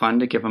really fun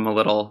to give him a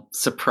little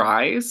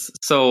surprise.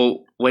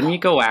 So when you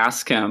go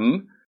ask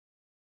him,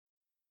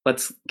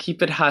 let's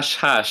keep it hush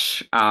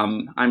hush.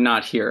 I'm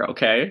not here,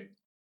 okay?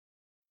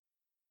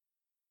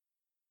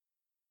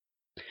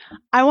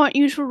 I want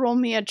you to roll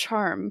me a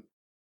charm.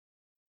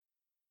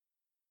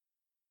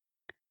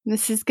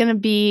 This is going to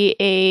be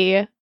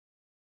a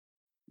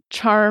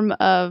charm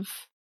of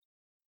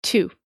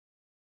 2.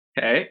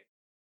 Okay.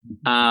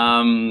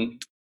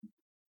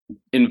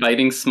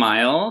 Inviting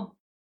smile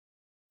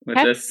with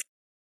this,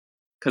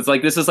 because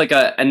like this is like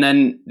and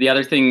then the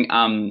other thing,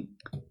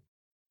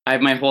 I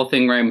have my whole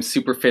thing where I'm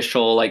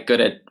superficial, like good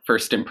at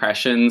first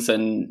impressions,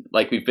 and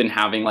like we've been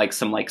having like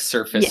some like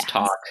surface Yes.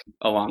 talk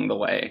along the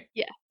way.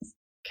 Yes.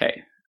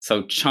 Okay,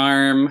 so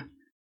charm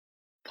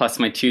plus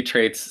my 2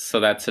 traits, so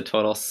that's a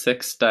total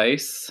 6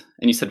 dice.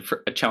 And you said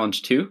for a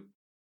challenge 2?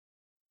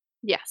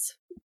 Yes.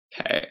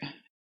 Okay,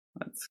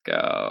 let's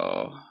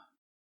go.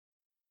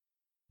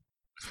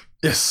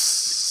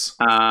 Yes.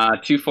 2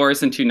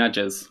 4s and 2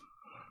 nudges.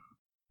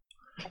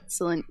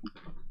 Excellent.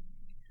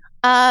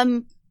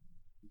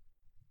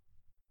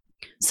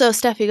 So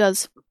Steffi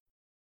goes,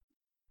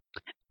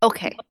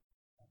 okay,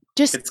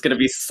 just It's gonna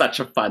be such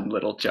a fun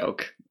little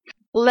joke.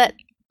 let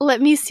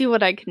me see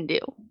what I can do.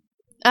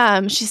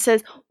 She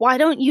says, why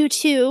don't you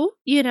two,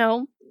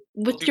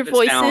 with do your this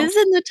voices now. and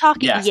the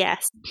talking,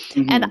 Yes.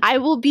 and I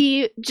will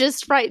be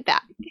just right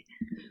back.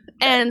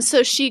 And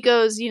so she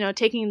goes,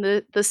 taking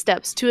the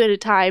steps 2 at a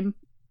time,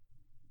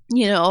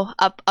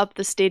 up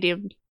the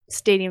stadium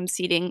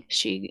seating.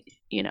 She,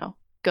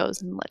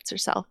 goes and lets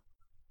herself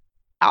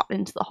out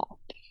into the hall.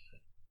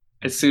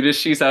 As soon as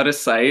she's out of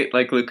sight,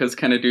 like Luca's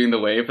kind of doing the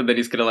wave, and then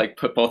he's gonna like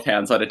put both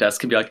hands on a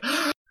desk and be like,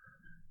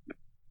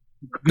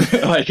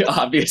 like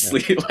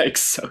obviously like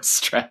so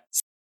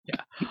stressed.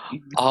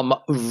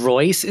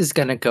 Royce is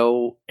gonna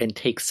go and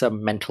take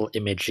some mental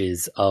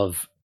images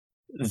of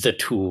the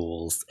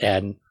tools,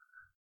 and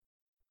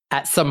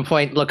at some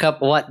point look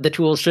up what the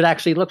tools should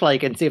actually look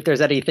like and see if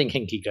there's anything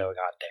hinky going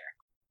on there.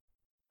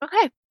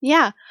 Okay,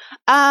 yeah.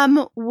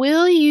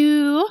 Will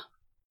you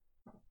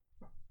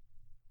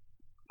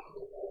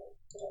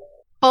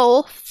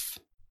both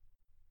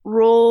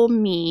roll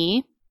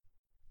me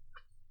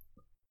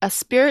a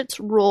spirits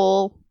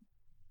roll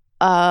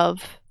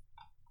of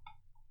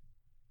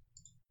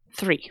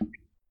 3?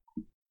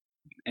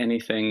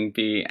 Anything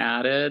be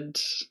added?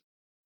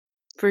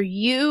 For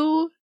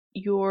you,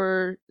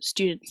 your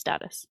student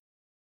status.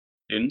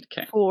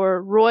 Okay.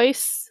 For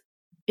Royce,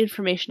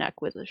 information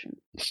acquisition.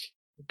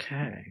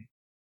 Okay.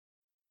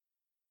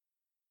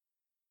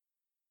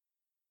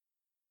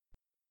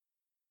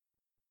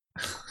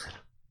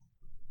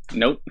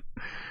 Nope.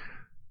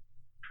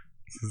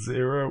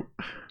 0.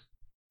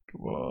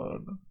 Come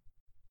on.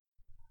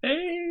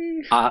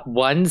 Hey.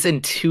 1s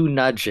and 2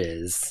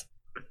 nudges.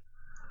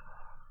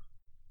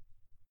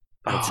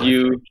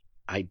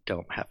 I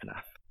don't have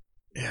enough.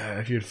 Yeah,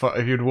 if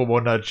you'd one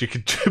more nudge, you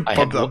could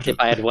bump it up. If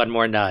I had one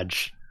more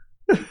nudge,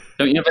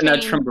 Don't you have a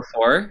nudge from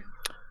before?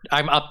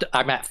 I'm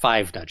at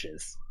 5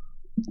 nudges.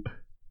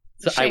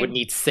 So I would Shame.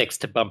 need 6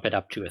 to bump it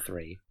up to a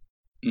 3.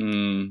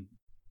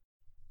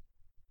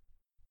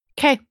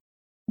 Okay,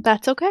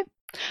 that's okay.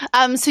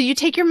 So you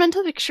take your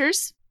mental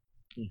pictures,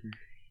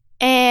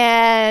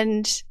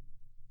 and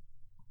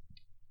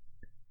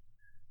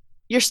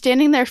you're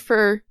standing there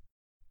for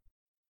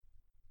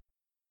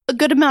a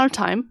good amount of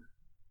time.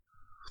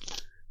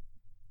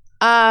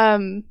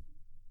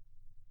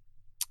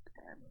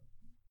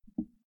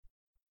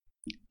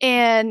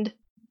 And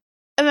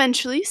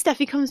eventually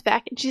Steffi comes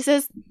back and she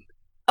says,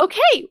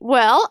 okay,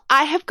 well,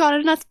 I have gotten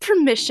enough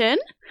permission.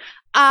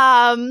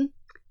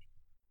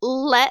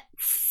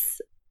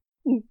 Let's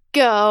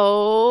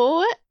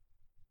go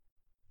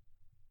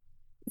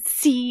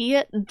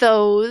see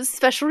those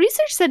special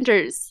research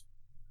centers.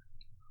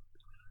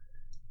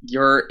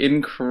 You're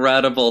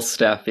incredible,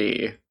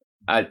 Steffi.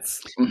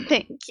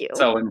 Thank you.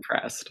 So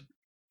impressed.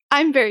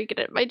 I'm very good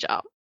at my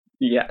job.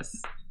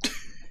 Yes.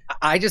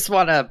 I just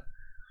want to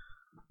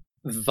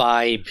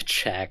vibe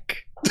check.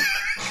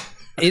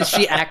 Is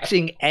she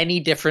acting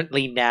any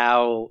differently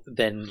now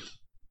than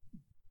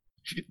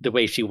the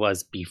way she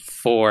was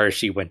before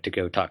she went to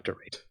go talk to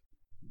Ray?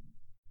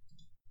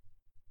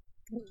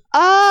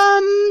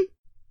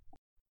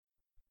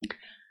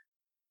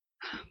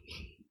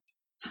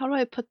 How do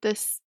I put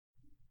this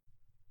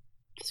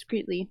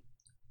discreetly?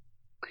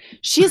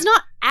 She is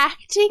not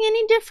acting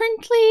any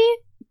differently,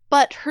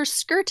 but her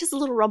skirt is a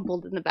little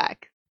rumpled in the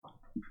back.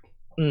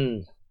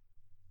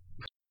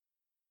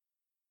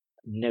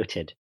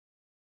 Noted.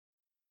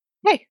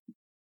 Hey.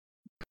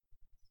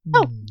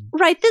 Oh,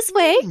 right this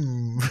way.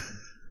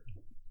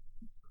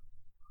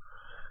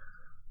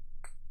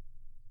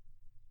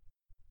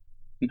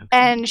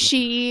 And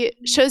she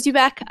shows you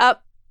back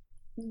up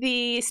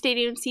the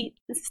stadium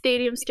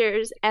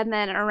stairs and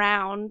then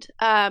around,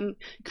 kind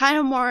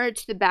of more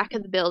to the back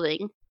of the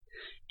building.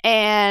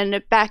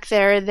 And back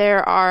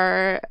there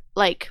are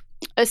like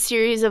a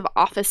series of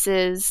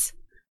offices,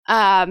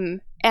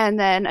 and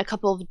then a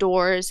couple of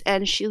doors.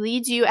 And she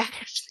leads you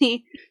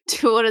actually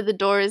to one of the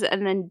doors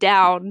and then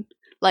down,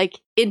 like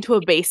into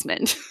a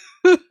basement.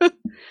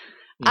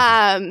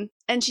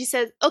 And she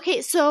says,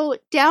 okay, so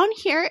down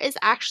here is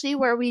actually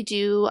where we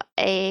do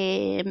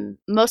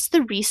most of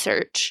the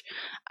research.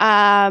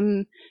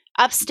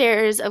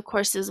 Upstairs, of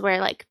course, is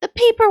where like the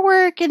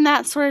paperwork and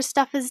that sort of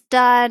stuff is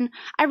done.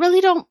 I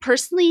really don't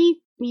personally,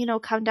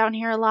 come down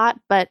here a lot,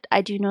 but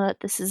I do know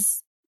that this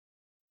is,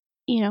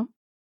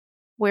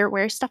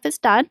 where stuff is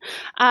done.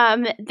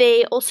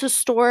 They also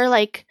store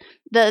like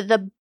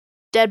the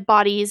dead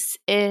bodies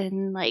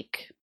in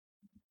like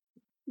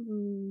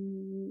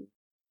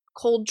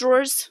cold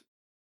drawers.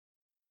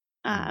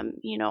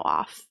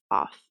 Off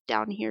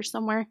down here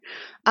somewhere.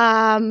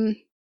 And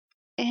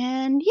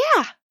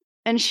yeah.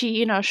 And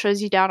she, shows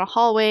you down a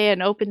hallway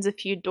and opens a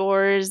few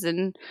doors,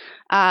 and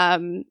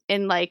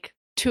in like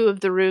two of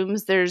the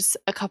rooms there's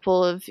a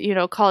couple of,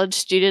 college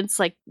students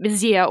like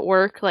busy at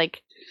work,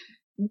 like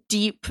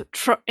deep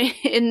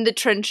in the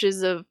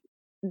trenches of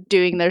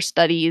doing their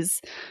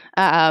studies.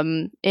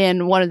 In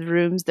one of the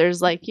rooms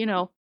there's like,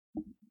 an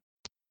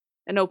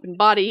open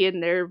body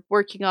and they're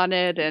working on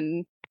it,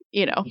 and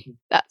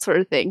that sort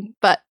of thing.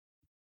 But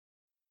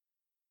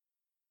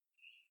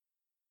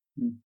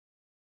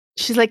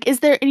she's like,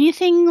 is there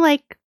anything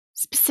like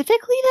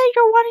specifically that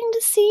you're wanting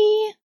to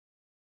see?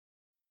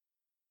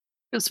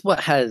 Just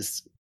what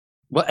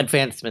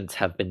advancements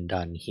have been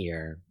done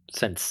here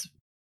since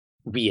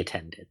we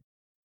attended?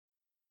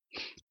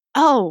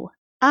 Oh,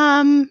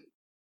 That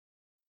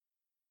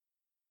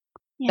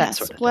yes,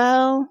 sort of thing.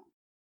 well,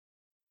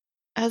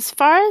 as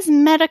far as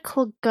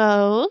medical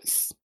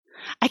goes,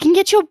 I can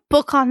get you a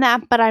book on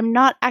that, but I'm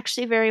not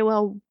actually very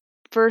well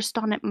versed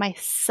on it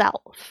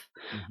myself.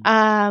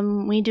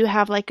 We do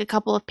have like a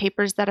couple of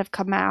papers that have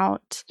come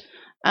out,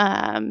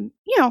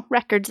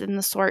 records in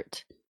the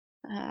sort.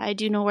 I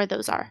do know where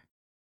those are,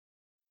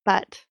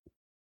 but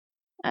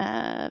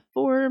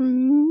for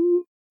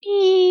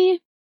me,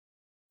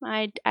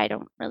 I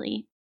don't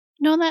really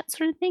know that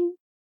sort of thing.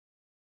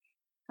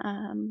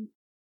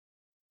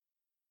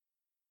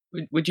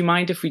 Would you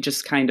mind if we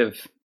just kind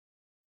of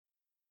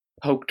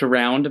poked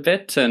around a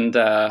bit and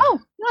Oh,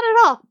 not at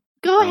all.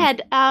 Go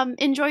ahead.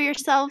 Enjoy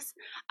yourselves.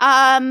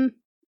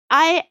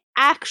 I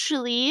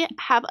actually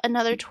have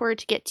another tour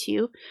to get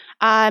to.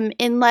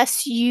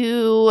 Unless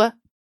you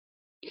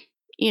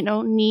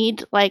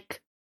need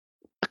like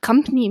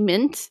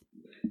accompaniment,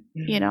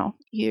 you're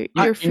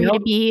free to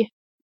be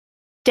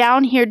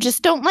down here.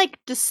 Just don't like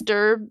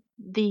disturb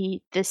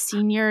the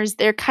seniors.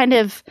 They're kind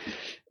of,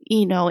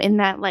 in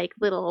that like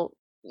little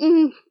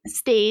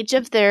stage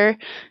of their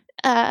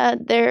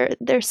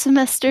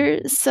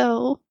semester.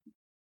 So,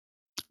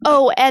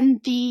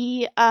 and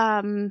the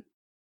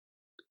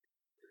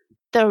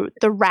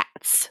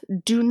rats.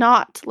 Do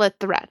not let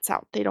the rats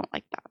out. They don't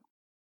like that.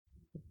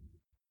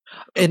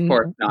 of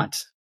course not.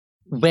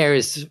 Where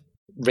is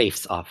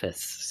Rafe's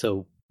office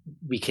so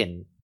we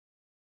can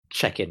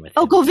check in with him?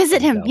 Oh, go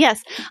visit him. Go.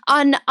 Yes.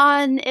 On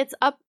it's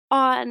up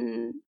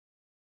on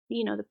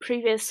the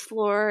previous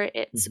floor.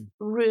 It's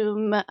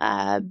room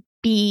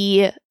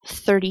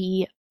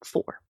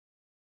B34.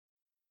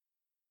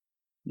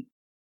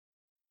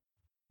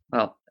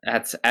 Well,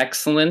 that's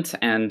excellent,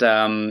 and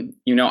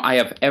I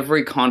have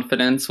every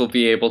confidence we'll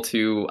be able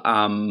to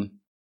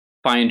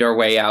find our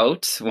way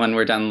out when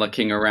we're done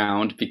looking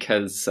around,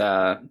 because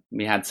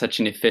we had such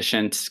an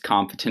efficient,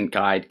 competent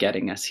guide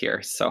getting us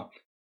here. So,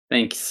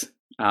 thanks,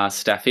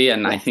 Steffi,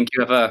 and I think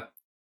you have a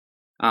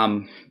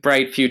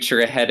bright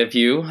future ahead of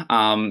you,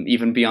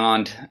 even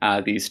beyond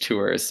these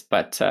tours.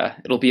 But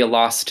it'll be a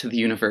loss to the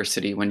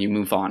university when you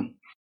move on.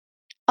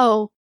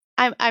 Oh,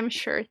 I'm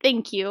sure.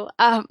 Thank you.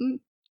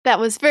 That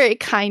was very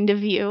kind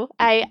of you.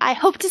 I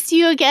hope to see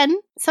you again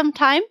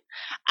sometime.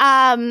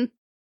 And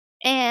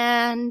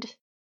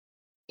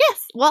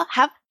yes, well,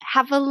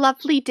 have a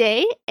lovely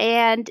day.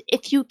 And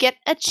if you get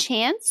a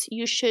chance,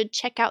 you should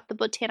check out the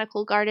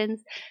botanical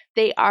gardens.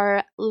 They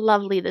are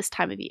lovely this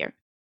time of year.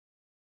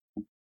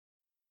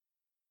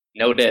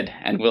 Noted,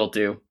 and will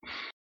do.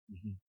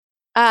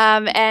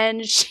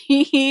 And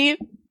she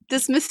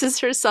dismisses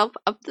herself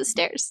up the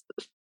stairs.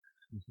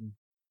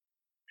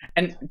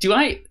 And do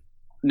I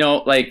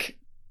know, like,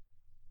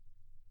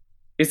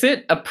 is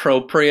it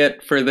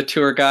appropriate for the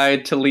tour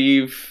guide to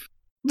leave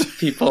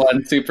people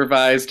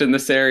unsupervised in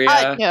this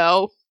area?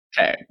 No.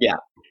 Okay, yeah.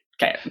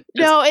 Okay.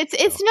 No,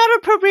 it's not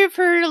appropriate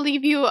for her to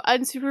leave you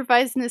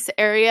unsupervised in this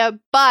area,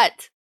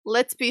 but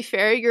let's be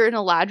fair, you're an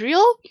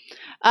Eladriel.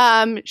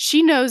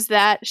 She knows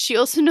that. She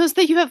also knows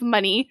that you have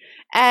money,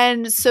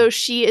 and so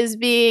she is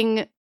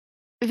being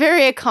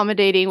very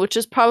accommodating, which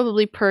is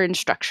probably per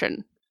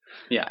instruction.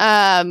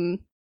 Yeah.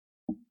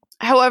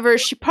 However,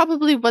 she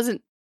probably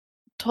wasn't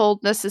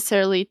told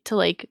necessarily to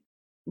like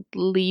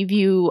leave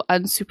you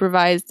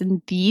unsupervised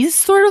in these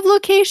sort of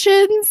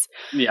locations.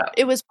 Yeah.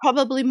 It was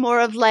probably more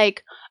of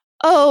like,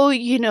 oh,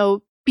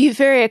 be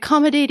very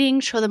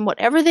accommodating, show them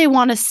whatever they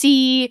want to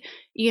see,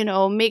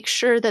 make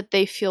sure that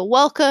they feel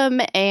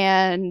welcome,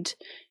 and,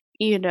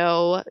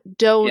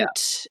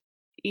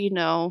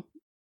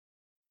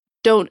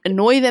 don't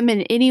annoy them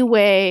in any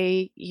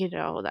way,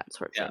 that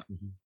sort of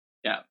thing.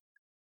 Yeah.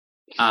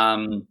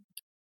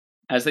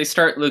 As they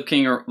start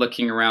looking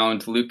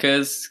around,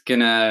 Luca's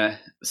gonna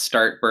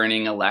start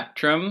burning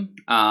Electrum,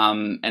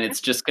 and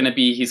it's just gonna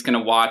be, he's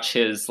gonna watch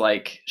his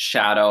like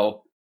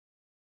shadow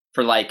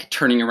for like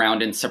turning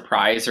around in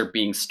surprise or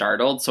being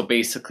startled. So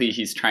basically,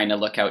 he's trying to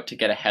look out to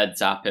get a heads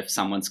up if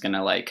someone's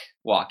gonna like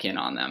walk in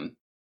on them.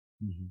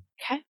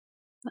 Okay,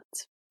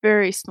 that's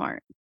very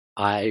smart.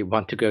 I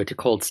want to go to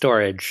cold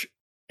storage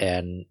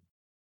and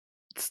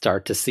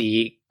start to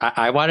see.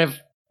 I want to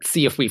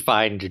see if we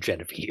find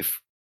Genevieve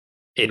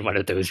in one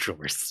of those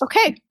drawers.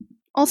 Okay.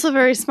 Also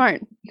very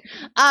smart.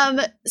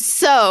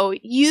 So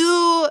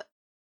you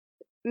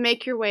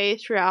make your way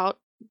throughout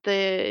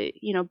the,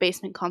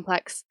 basement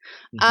complex.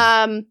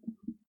 I'm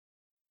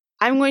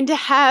going to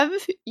have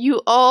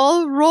you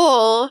all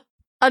roll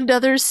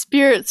another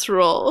spirits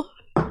roll.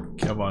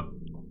 Come on.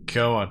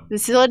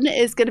 This one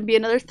is going to be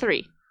another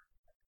 3.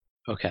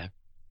 Okay.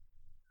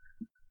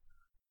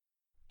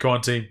 Come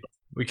on, team.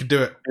 We can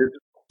do it.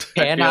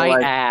 Can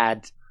I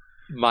add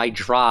my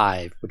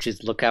drive, which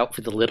is look out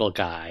for the little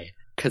guy,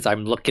 because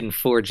I'm looking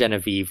for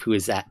Genevieve, who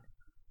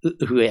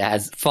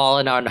has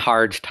fallen on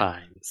hard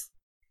times.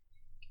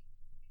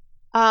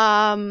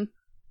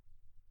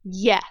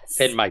 Yes.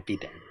 It might be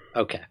dead.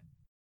 Okay.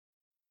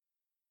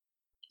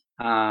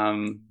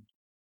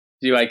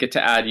 Do I get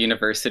to add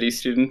university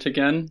student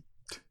again?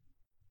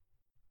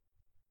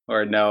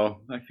 Or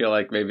no? I feel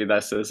like maybe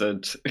this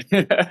isn't.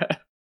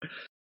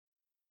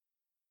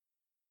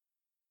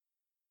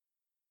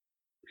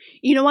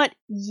 You know what?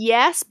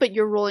 Yes, but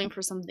you're rolling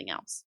for something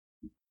else.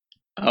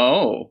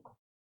 Oh.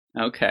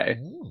 Okay.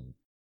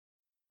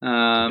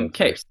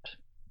 Okay.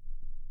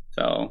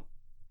 So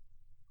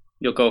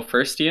you'll go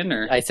first, Ian,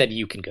 or I said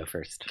you can go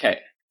first. okay.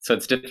 So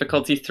it's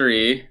difficulty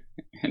 3,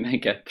 and I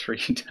get 3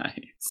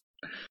 dice.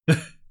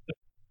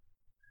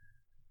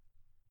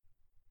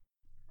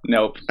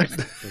 Nope.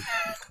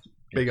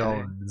 Big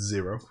old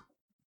 0.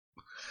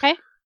 Okay.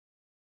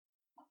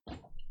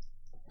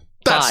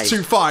 That's 5.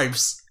 2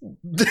 5s.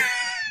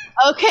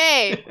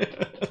 Okay.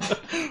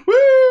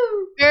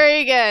 Woo!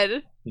 Very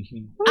good.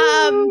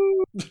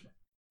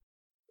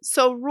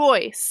 So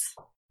Royce,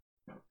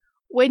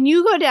 when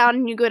you go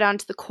down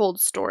to the cold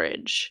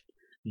storage,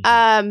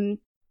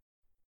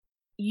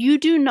 you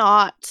do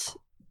not,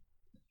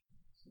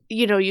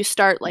 you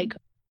start like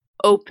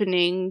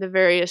opening the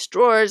various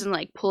drawers and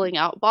like pulling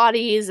out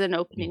bodies and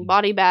opening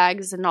body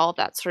bags and all of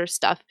that sort of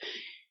stuff.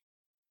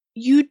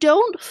 You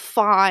don't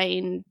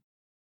find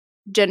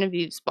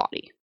Genevieve's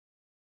body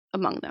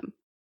among them.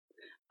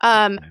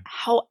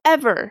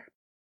 However,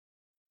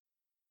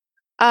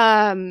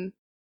 I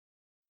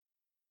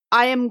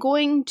am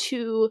going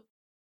to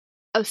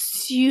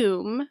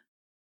assume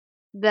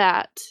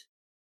that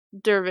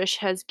Dervish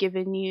has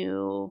given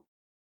you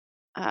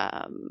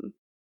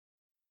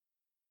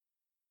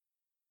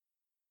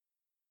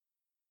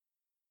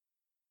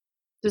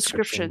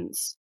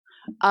descriptions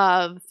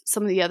of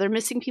some of the other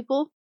missing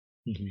people.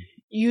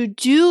 You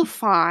do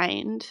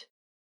find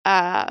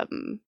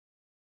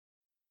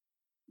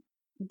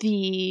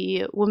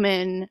the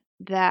woman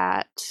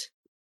that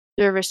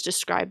Dervish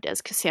described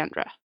as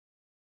Cassandra.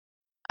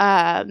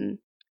 And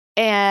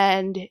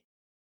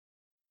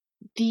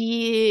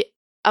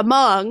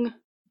among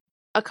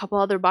a couple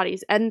other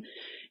bodies. And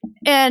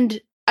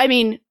I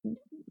mean,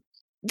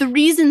 the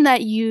reason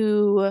that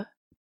you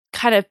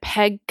kind of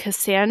peg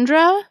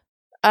Cassandra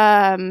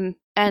and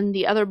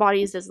the other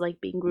bodies as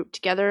like being grouped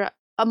together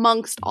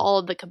amongst all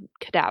of the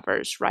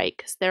cadavers, right?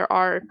 Because there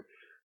are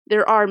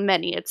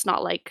many. It's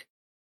not like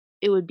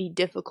it would be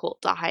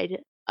difficult to hide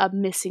a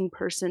missing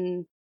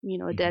person,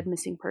 a dead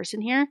missing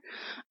person here.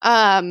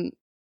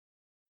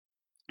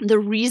 The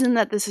reason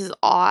that this is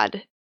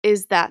odd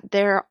is that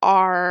there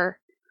are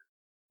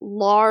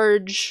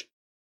large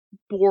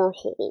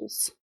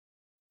boreholes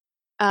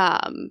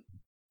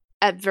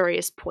at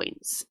various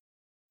points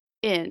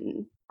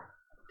in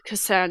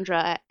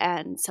Cassandra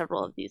and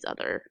several of these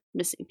other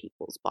missing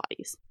people's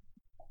bodies.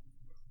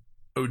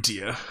 Oh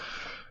dear.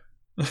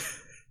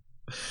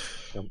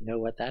 Don't know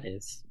what that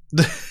is.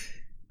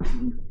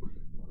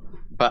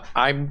 But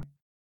I'm...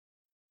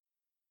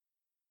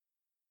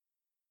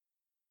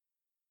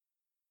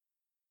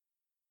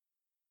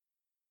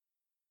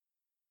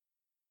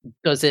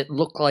 Does it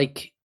look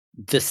like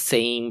the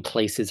same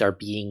places are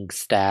being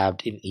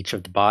stabbed in each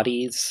of the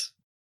bodies?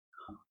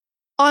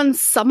 On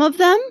some of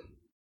them,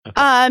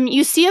 Okay.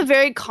 you see a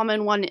very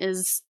common one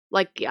is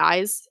like the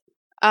eyes.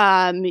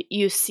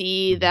 You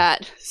see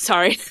that.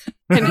 Sorry.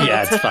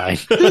 Yeah, it's fine.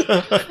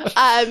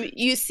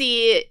 You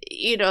see,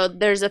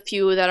 there's a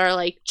few that are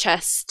like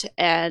chest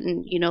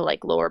and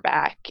like lower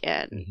back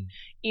and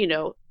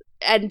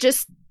and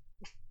just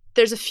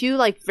there's a few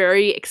like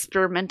very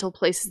experimental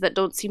places that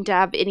don't seem to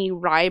have any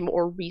rhyme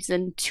or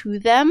reason to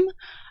them.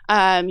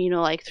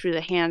 Like through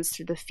the hands,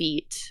 through the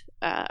feet,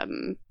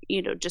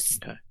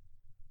 just Okay.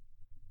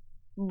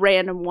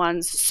 random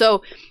ones.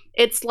 So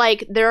it's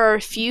like there are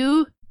a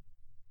few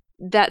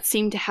that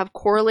seem to have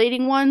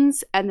correlating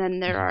ones, and then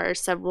there are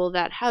several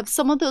that have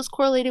some of those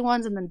correlating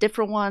ones and then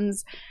different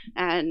ones,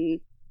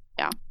 and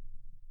yeah.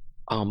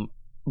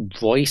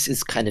 Royce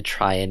is kind of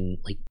trying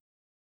like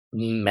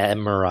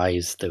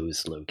memorize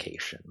those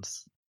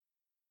locations.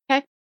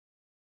 Okay.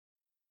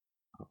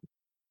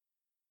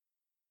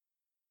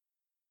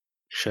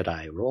 Should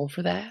I roll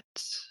for that?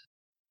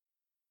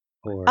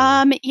 Or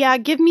Yeah,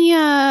 give me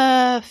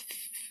a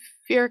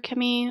fear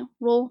chemi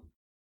roll.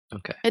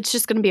 okay. It's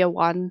just gonna be a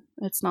 1.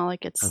 It's not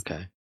like it's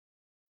Okay.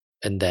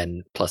 And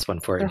then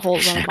 +1 for Their whole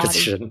information lower body.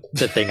 acquisition,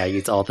 the thing I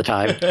use all the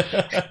time.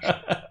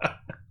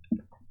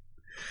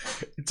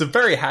 It's a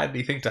very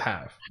handy thing to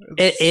have.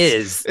 It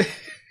is.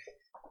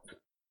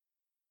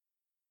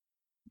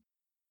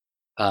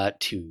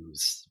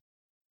 2s.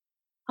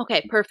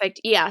 Okay, perfect.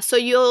 Yeah, so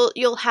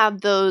you'll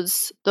have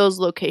those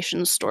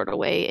locations stored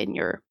away in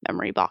your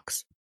memory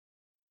box,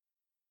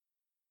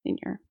 in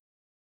your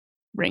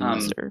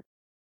rings, or.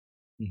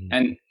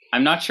 And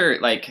I'm not sure.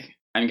 Like,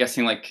 I'm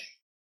guessing, like,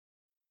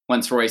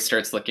 once Roy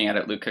starts looking at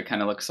it, Luca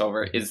kind of looks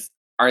over.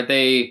 Are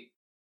they?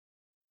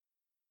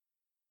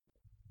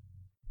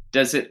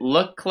 Does it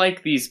look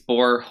like these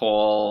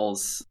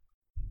boreholes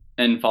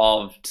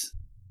involved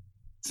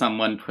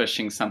someone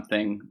pushing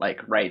something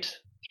like right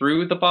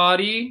through the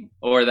body,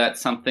 or that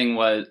something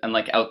was and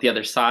like out the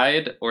other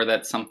side, or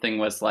that something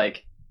was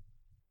like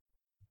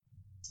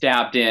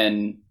stabbed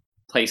in,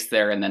 placed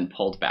there, and then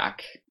pulled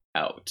back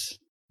out?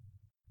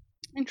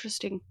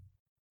 Interesting.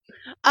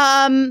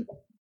 I'm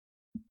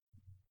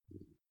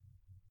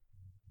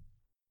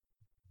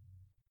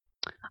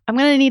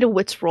gonna need a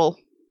wits roll.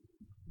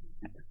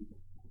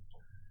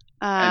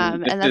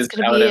 And that's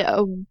gonna be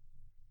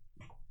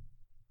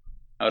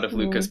out of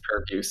Luca's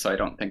purview, so I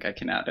don't think I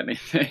can add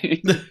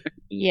anything.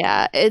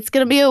 Yeah, it's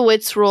gonna be a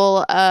wits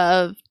roll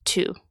of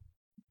 2.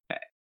 Okay.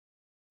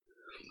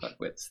 But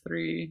wits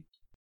 3.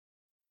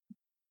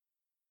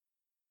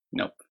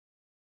 Nope.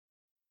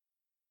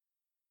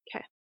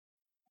 Okay.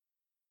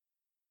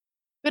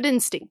 Good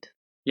instinct.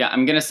 Yeah,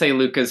 I'm gonna say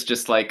Luca's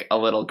just like a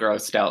little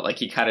grossed out. Like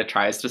he kind of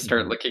tries to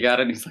start looking at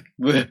it, and he's like,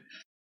 bleh,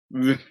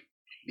 bleh.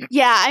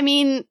 Yeah, I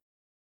mean,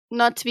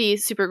 not to be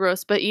super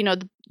gross, but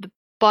the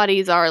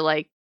bodies are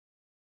like,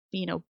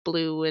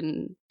 blue,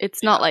 and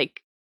it's not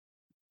like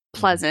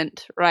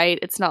pleasant, right?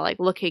 It's not like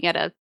looking at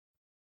a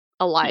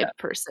alive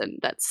person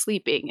that's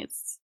sleeping.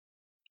 It's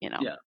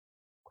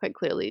quite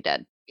clearly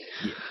dead.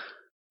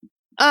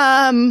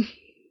 But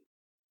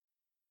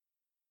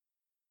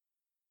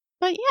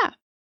yeah,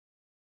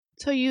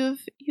 so you've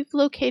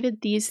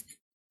located these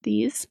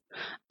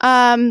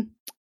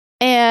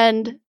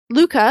and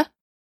Luca,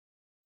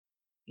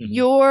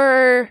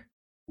 you're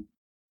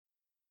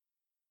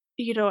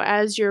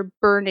as you're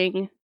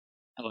burning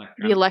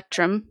the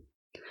electrum,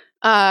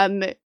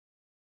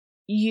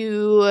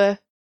 you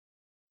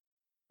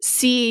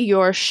see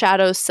your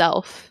shadow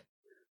self,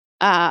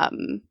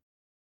 kind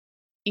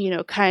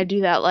of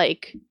do that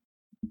like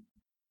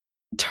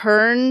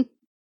turn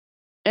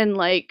and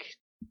like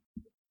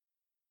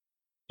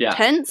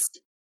tense.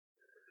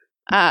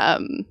 So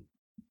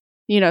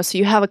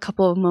you have a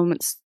couple of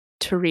moments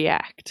to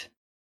react.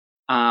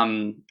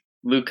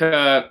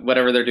 Luca,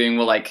 whatever they're doing,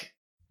 will like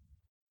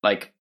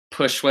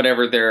push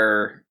whatever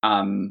they're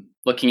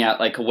looking at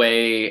like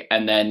away,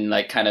 and then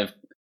like kind of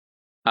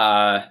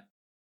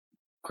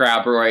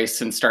grab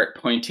Royce and start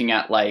pointing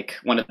at like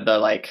one of the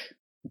like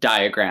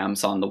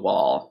diagrams on the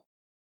wall,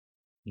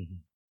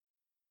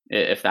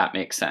 if that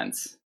makes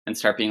sense, and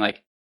start being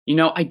like,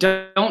 I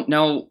don't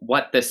know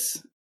what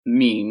this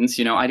means.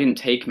 I didn't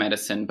take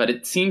medicine, but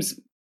it seems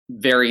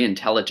very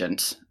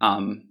intelligent.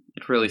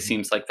 It really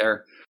seems like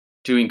they're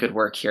doing good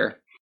work here.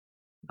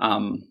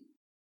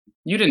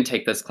 You didn't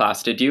take this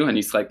class, did you? And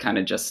he's like kind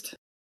of just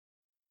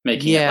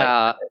making it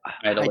like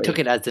I took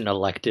it as an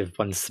elective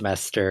one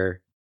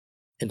semester,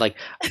 and like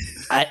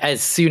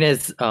as soon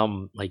as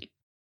like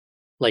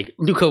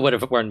Luca would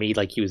have warned me,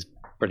 like he was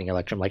burning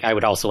electrum, like I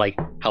would also like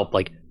help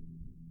like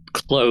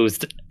close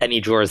any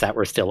drawers that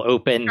were still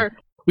open. Sure.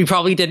 We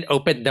probably didn't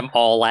open them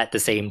all at the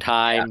same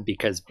time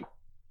because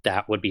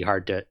that would be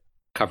hard to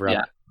cover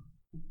up.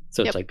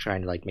 So it's like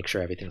trying to like make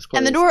sure everything's closed.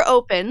 And the door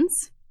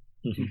opens,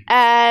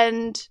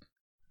 and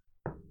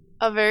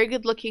a very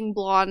good-looking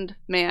blonde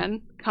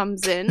man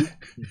comes in,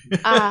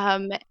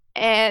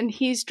 and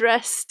he's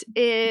dressed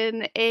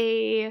in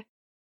a,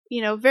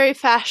 very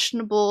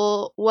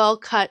fashionable,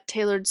 well-cut,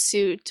 tailored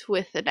suit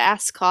with an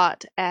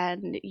ascot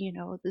and,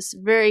 this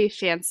very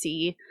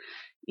fancy,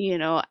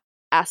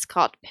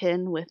 ascot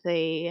pin with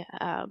a,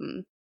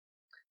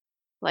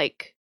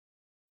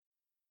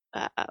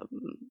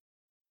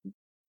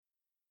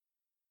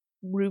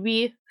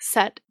 ruby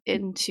set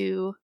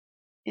into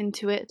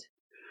it.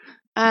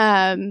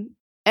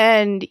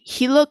 And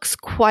he looks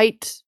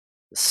quite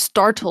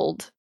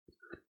startled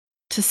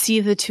to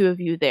see the two of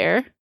you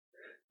there.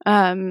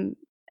 And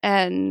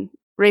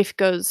Rafe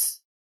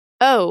goes,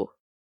 "Oh,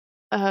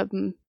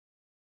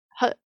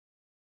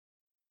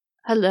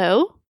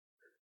 hello.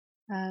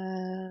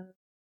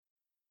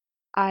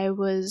 I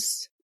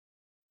was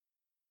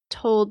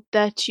told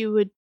that you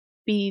would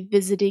be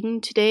visiting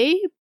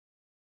today,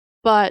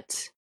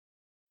 but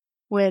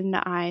when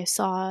I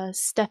saw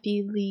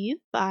Steffi leave,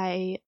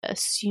 I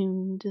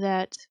assumed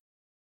that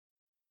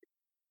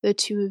the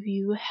two of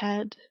you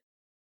had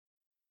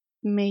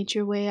made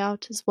your way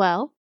out as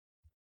well."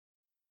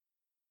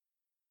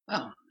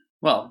 Oh,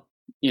 well,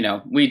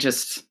 we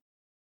just,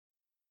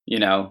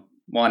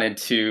 wanted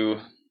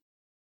to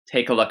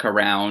take a look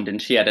around,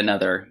 and she had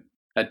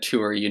a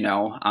tour,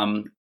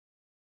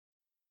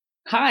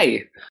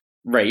 Hi,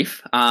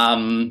 Rafe.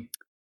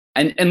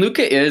 And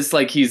Luca is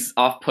like, he's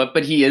off put,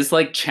 but he is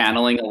like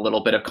channeling a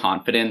little bit of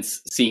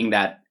confidence, seeing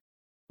that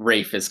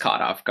Rafe is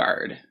caught off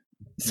guard.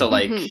 So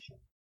like Mhm.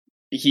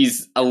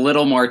 he's a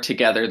little more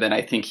together than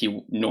I think he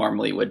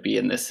normally would be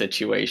in this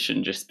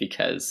situation, just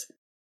because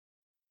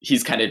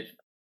he's kind of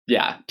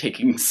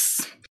taking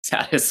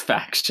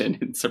satisfaction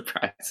in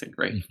surprising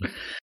Rafe.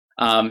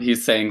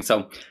 He's saying,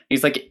 so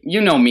he's like,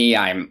 you know me,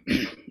 I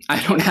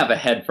don't have a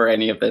head for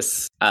any of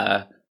this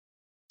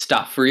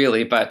stuff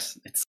really, but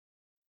it's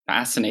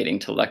fascinating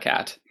to look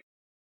at.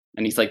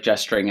 And he's like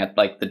gesturing at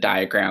like the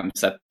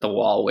diagrams at the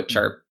wall, which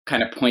are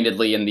kind of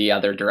pointedly in the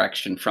other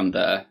direction from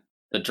the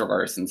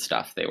drawers and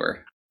stuff they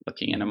were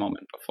looking in a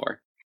moment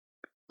before.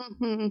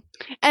 Mm-hmm.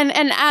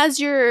 And as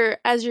you're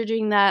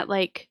doing that,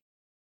 like,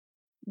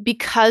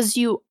 because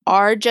you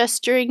are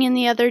gesturing in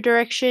the other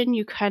direction,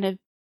 you kind of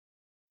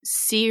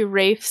see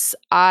Rafe's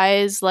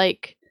eyes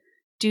like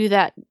do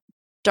that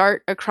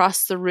dart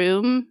across the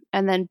room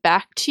and then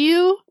back to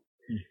you,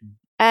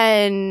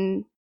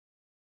 and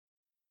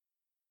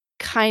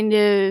kind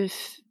of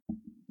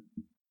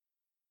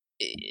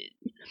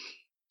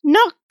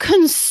not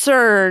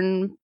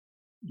concern,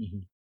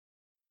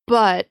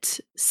 but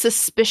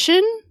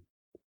suspicion.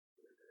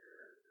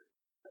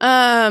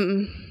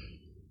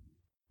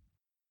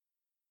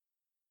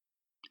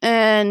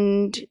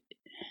 And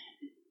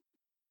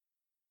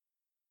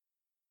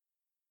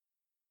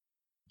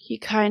he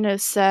kind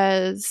of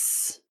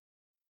says,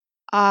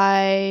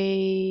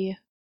 I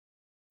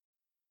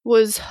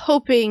was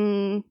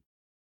hoping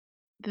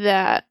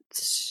that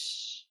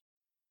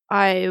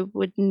I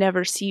would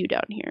never see you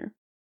down here.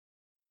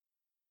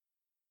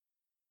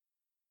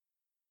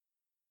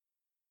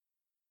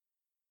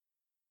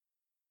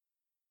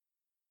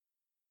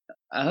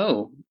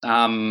 Oh,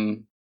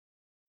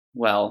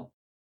 well,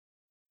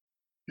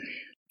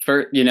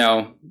 for,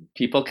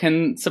 people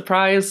can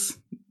surprise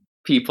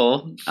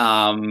people.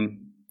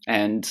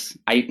 And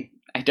I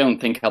don't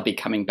think I'll be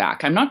coming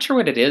back. I'm not sure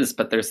what it is,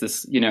 but there's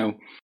this,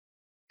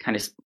 kind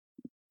of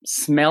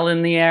smell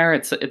in the air.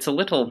 It's a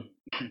little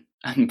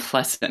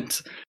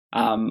unpleasant.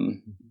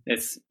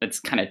 It's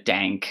kind of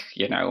dank,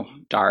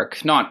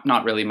 dark,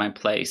 not really my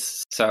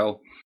place.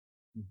 So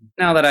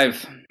now that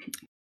I've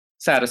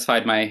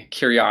satisfied my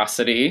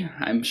curiosity,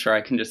 I'm sure I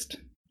can just,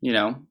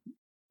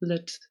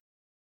 lit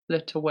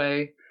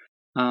away.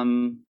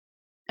 And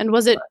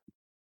was it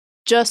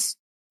just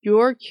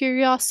your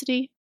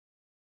curiosity?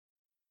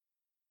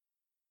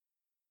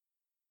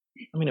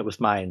 I mean, it was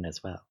mine as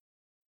well.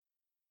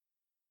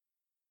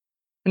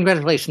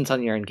 Congratulations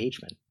on your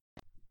engagement.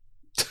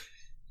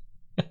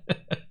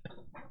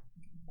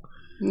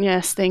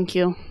 Yes, thank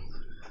you.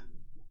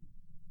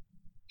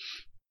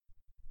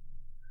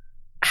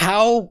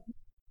 How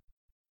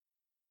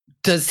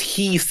does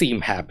he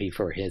seem happy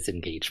for his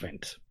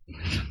engagement?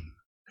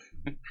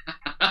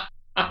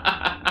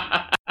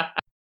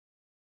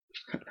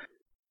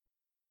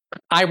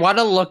 I want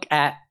to look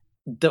at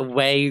the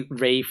way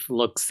Rafe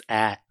looks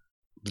at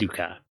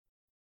Luca.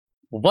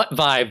 What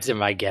vibes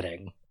am I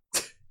getting?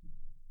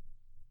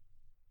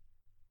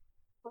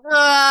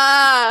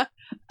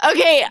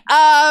 Okay,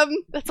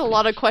 that's a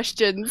lot of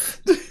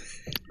questions.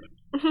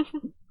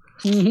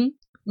 Because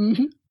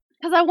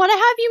I want to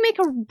have you make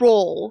a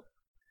roll.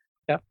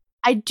 Yeah.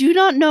 I do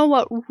not know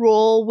what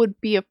role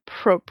would be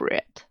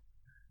appropriate.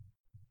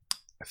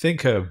 I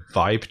think a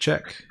vibe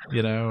check,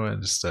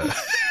 and just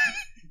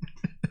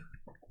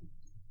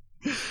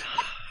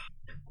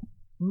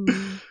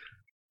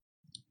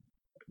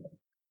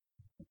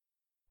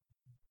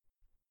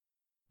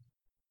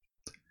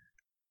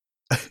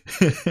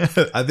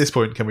At this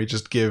point, can we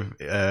just give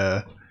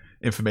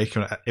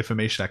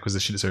information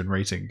acquisition its own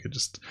rating? Could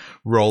just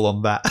roll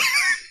on that.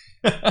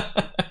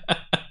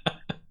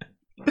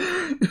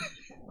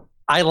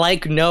 I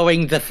like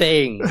knowing the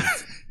things.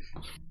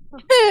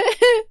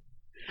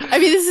 I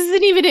mean, this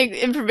isn't even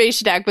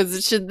information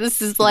acquisition.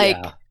 This is like,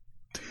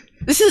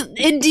 this is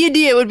in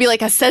D&D. It would be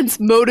like a sense,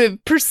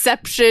 motive,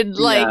 perception,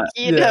 like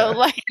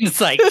like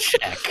insight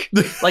check,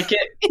 like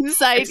it.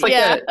 Insight, It's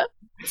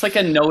like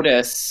a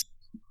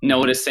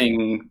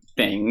noticing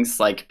things,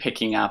 like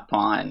picking up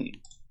on,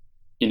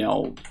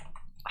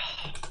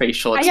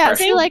 facial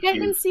expressions. Yeah, I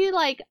can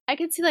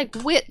see like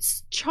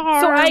wits,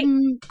 charm. So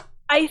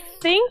I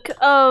think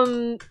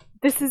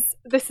this is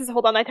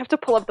hold on, I'd have to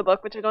pull up the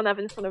book, which I don't have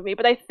in front of me,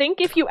 but I think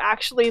if you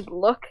actually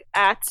look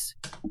at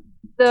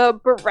the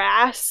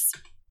Barras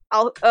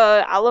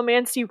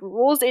allomancy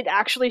rules, it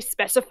actually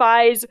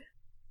specifies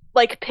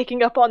like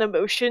picking up on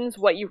emotions,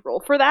 what you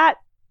roll for that.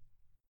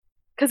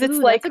 Because it's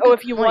like,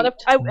 if you want to,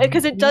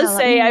 because it does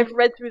say, I've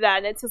read through that,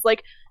 and it says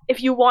like,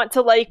 if you want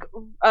to like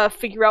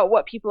figure out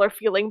what people are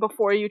feeling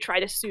before you try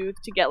to soothe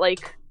to get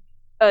like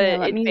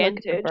an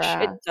advantage, it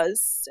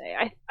does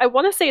say. I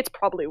want to say it's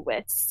probably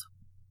wits,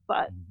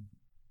 but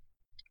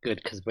good,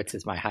 because wits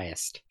is my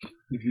highest.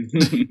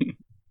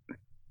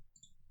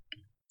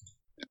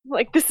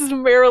 Like, this is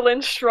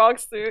Marilyn's strong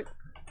suit.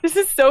 This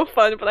is so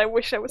fun, but I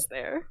wish I was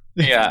there.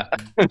 Yeah.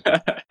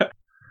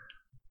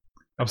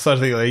 I'm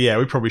starting to think,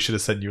 we probably should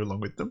have sent you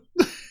along with them.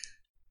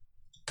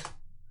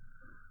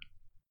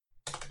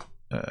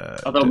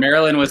 Although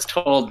Marilyn was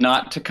told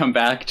not to come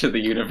back to the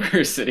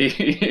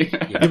university.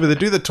 Yeah, but the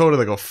dude that told her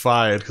they got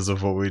fired because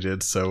of what we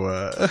did, so...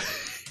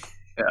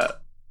 Yeah.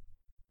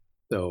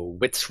 So,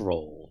 wits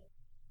roll.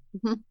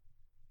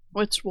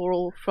 Wits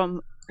roll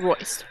from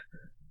Royce.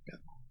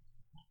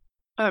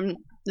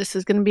 This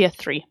is going to be a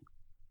 3.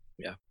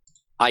 Yeah.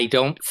 I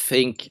don't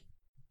think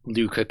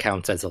Luca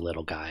counts as a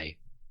little guy.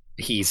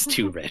 He's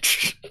too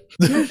rich.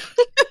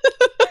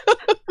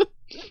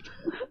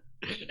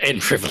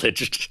 And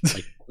privileged.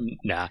 Like,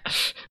 nah.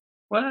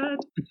 What?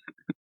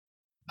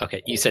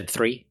 Okay, you said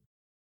 3?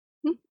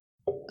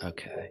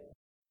 Okay.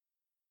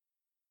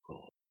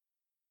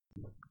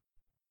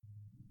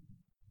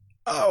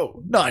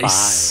 Oh,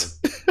 nice.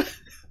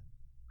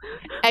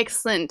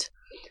 Excellent.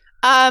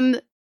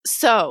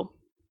 So,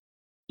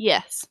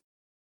 yes.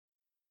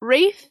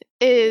 Wraith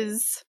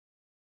is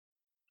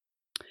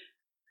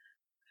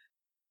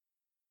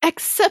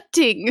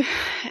accepting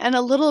and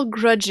a little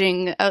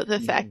grudging of the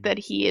fact that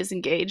he is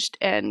engaged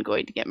and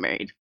going to get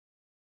married.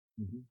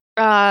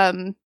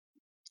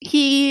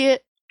 He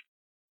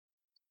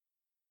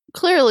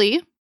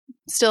clearly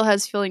still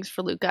has feelings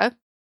for Luca,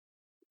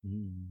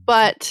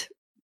 but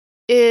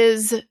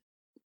is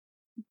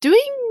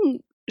doing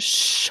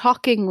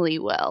shockingly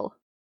well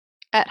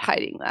at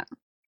hiding that.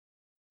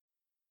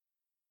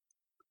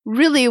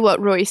 Really,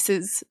 what Royce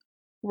is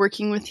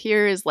working with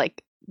here is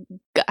like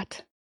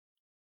gut.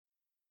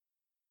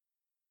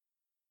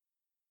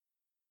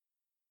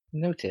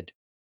 Noted.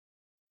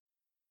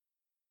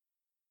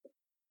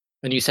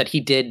 And you said he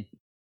did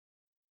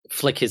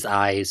flick his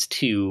eyes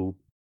to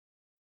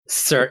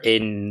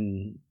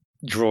certain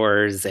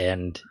drawers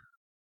and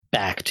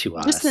back to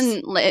us. Just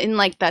in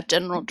like that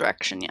general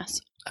direction, yes.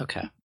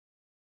 Okay.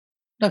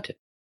 Noted.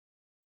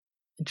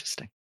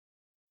 Interesting.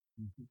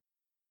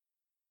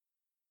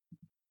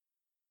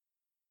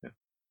 Yeah.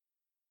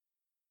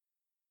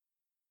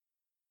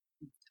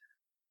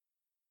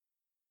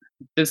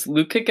 Does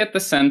Luca get the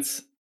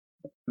sense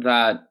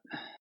that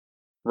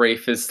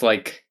Rafe is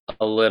like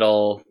a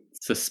little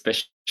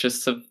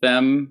suspicious of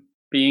them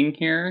being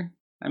here?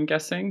 I'm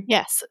guessing.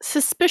 Yes,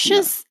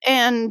 suspicious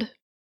and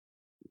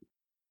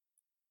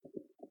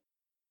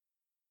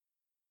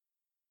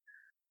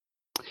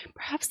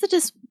perhaps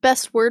the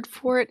best word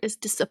for it is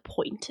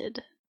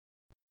disappointed.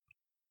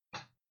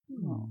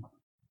 Oh.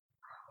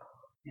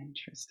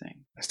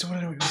 Interesting. I still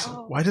want to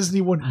know why doesn't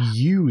he want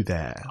you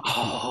there?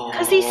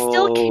 Because he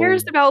still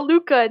cares about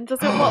Luca and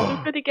doesn't want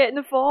Luca to get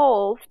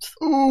involved.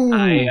 Ooh.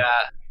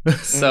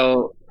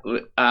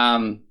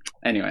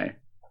 Anyway,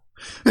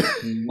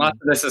 lots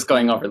of this is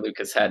going over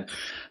Luca's head,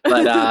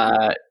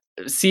 but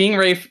seeing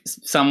Rafe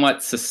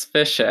somewhat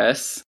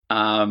suspicious,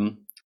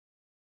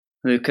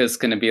 Luca's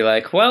gonna be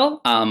like,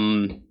 well,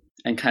 and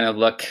kind of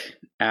look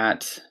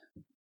at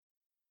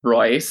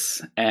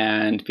Royce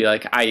and be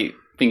like, I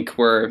think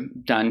we're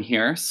done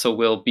here, so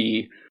we'll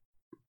be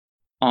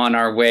on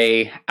our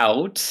way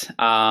out.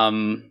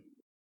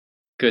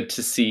 Good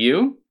to see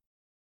you,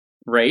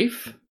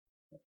 Rafe.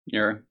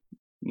 You're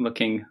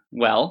looking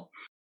well.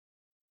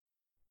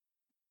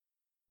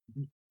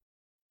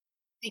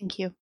 Thank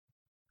you.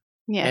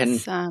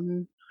 Yes,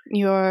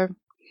 you're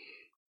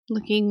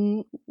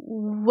looking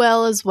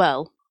well as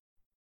well.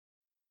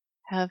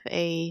 Have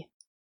a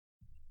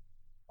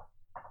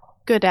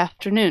good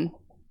afternoon.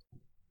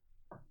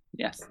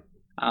 Yes.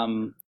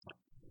 Come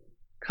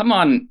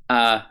on,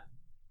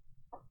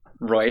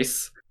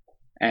 Royce.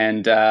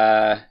 And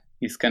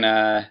he's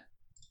gonna,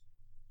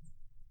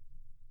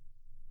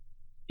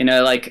 in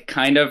a like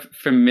kind of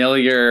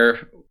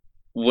familiar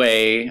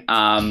way,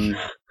 kind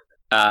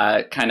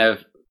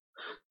of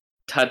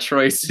touch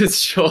Royce's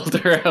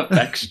shoulder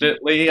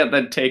affectionately and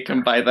then take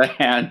him by the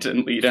hand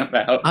and lead him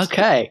out.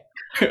 Okay.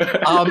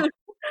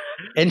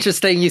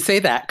 Interesting you say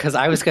that, because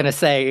I was going to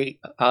say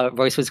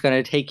Royce was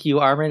going to take you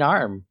arm in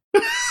arm.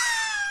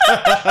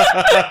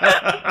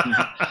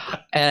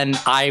 And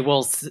I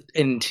will,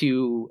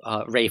 into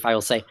Rafe, I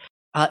will say,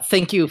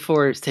 thank you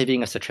for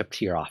saving us a trip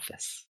to your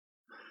office.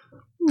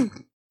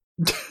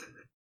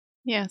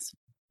 Yes.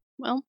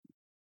 Well,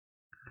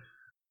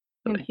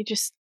 and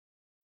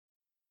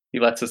He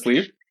lets us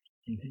leave?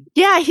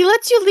 Yeah, he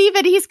lets you leave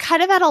and he's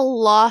kind of at a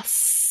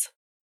loss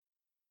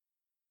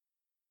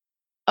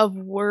of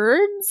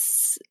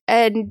words.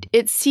 And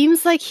it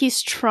seems like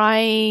he's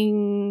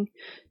trying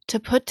to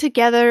put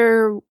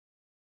together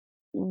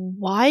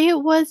why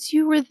it was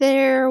you were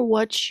there,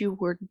 what you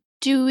were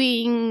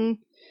doing,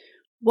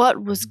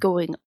 what was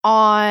going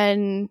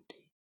on.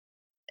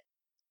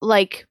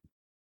 Like,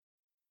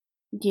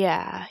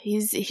 yeah,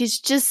 he's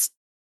just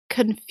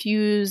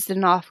confused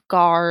and off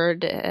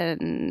guard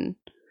and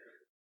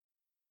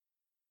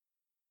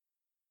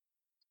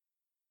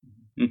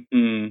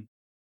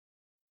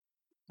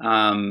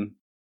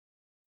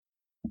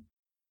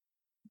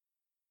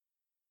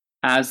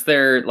as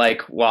they're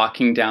like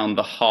walking down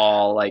the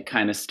hall, like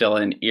kind of still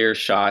in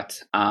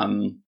earshot,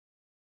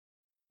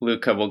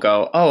 Luca will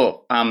go,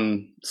 "Oh,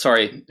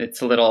 sorry,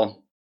 it's a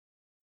little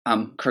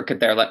crooked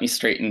there. Let me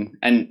straighten."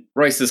 And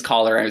Royce's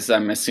collar is,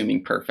 I'm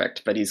assuming,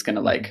 perfect, but he's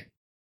gonna like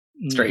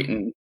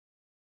straighten,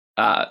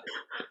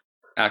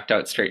 act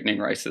out straightening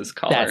Royce's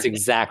collar. That's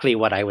exactly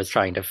what I was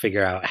trying to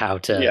figure out how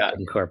to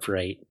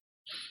incorporate.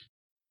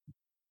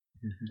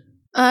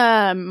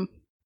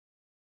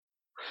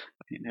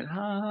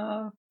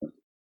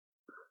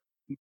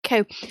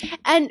 Okay,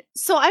 and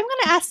so I'm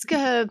going to ask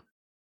a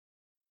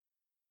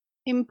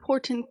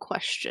important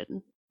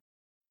question.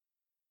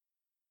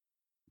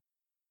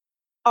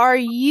 Are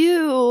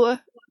you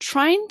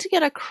trying to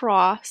get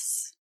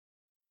across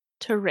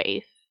to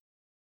Rafe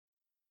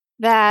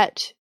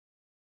that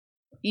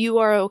you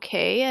are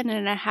okay and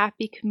in a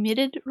happy,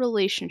 committed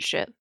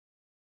relationship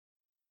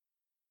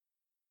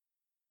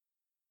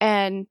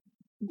and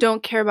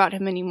don't care about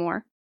him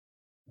anymore?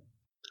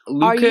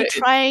 Luca, are you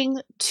trying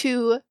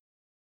to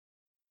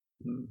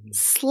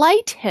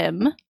slight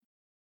him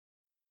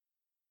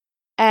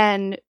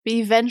and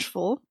be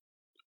vengeful?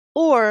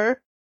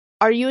 Or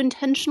are you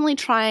intentionally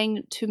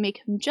trying to make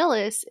him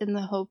jealous in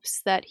the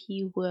hopes that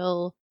he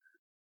will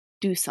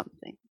do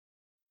something?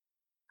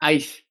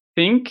 I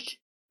think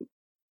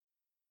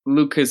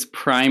Luca's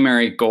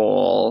primary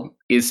goal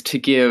is to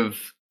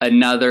give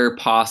another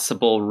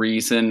possible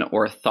reason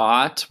or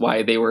thought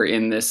why they were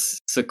in this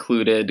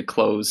secluded,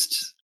 closed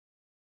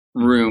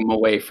room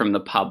away from the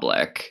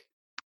public.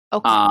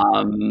 Okay.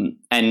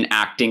 And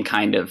acting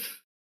kind of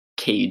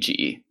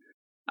cagey.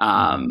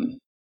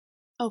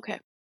 Okay.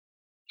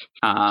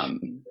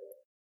 And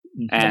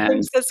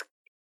says,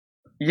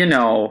 you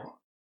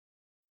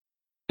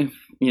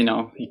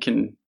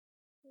can.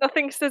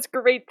 Nothing says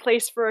great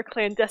place for a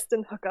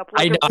clandestine hookup.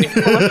 I know.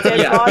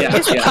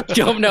 I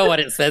don't know what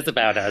it says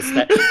about us.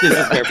 That this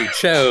is where we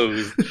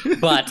chose,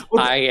 but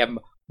I am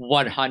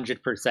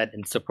 100%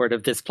 in support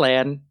of this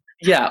plan.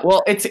 Yeah,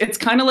 well, it's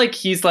kind of like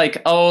he's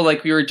like, oh,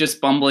 like we were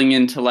just bumbling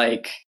into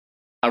like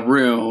a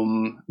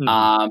room,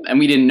 and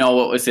we didn't know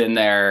what was in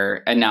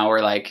there, and now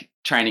we're like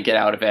trying to get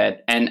out of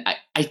it. And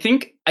I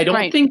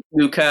don't think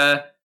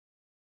Luca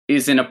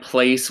is in a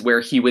place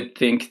where he would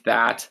think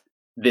that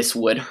this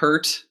would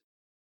hurt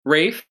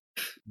Rafe.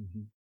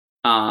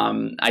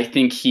 I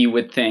think he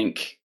would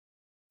think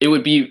it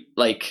would be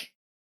like,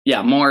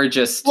 more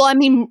just. Well, I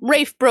mean,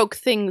 Rafe broke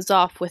things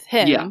off with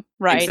him,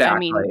 right?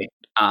 Exactly.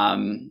 I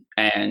mean,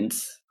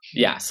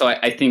 so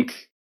I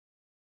think,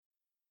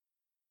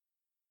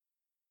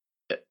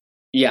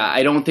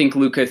 I don't think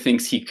Luca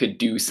thinks he could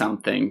do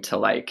something to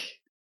like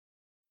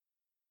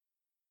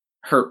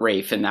hurt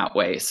Rafe in that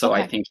way. So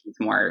I think he's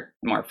more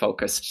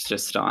focused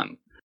just on,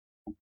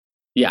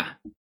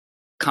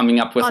 coming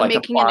up with on like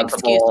making a an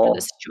excuse plausible for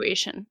the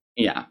situation.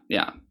 Yeah.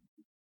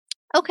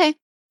 Okay.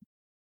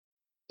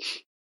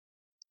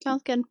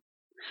 Sounds good.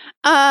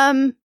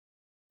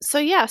 So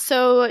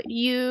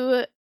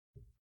you.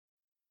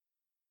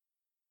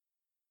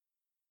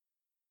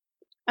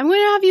 I'm going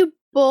to have you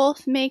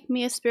both make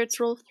me a spirits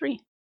roll of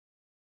 3.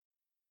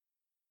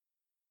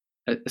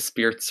 A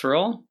spirits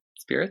roll?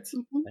 Spirits?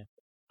 Mm-hmm.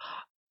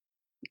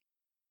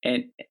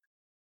 And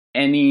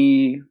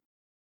any.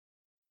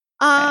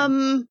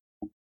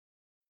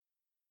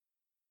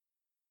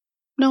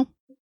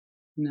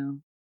 No.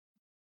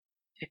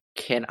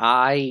 Can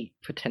I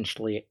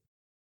potentially?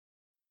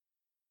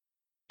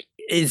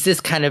 Is this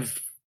kind of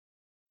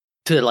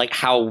to like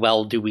how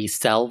well do we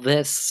sell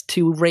this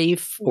to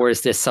Rafe, or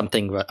is this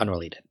something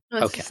unrelated?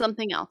 No, it's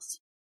something else.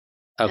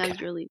 Okay. As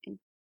you're leaving.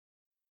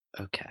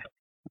 Okay.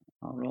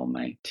 I'll roll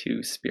my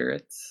 2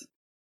 spirits.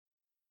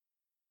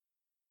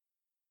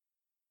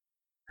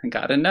 I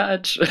got a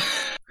nudge.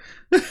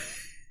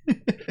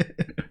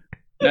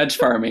 Nudge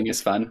farming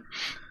is fun.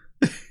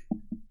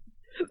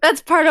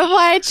 That's part of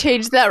why I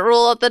changed that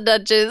rule at the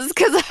nudges,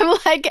 because I'm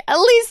like, at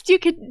least you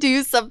can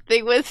do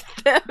something with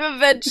them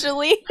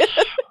eventually.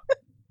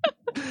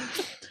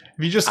 If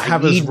you just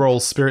have us roll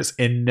spirits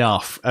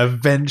enough,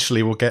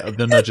 eventually we'll get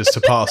the nudges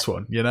to pass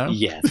one, you know?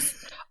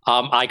 Yes.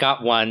 I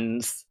got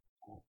ones.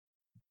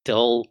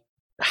 Still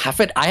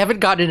I haven't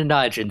gotten a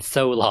nudge in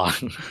so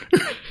long.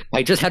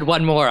 I just had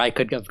one more, I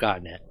could have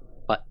gotten it.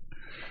 But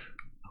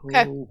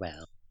oh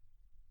well.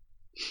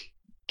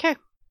 Okay.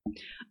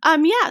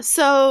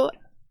 So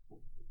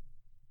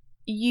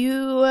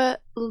you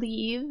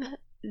leave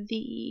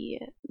the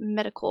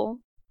medical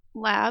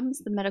labs,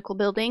 the medical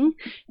building,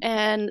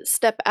 and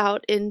step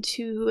out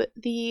into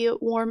the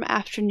warm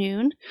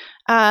afternoon.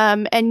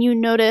 And you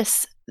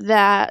notice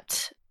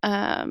that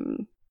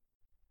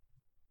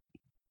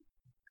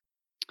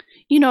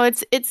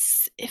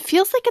it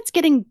feels like it's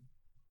getting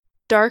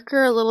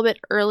darker a little bit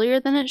earlier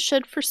than it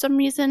should for some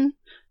reason.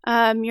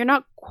 You're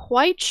not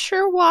quite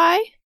sure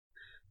why.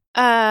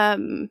 But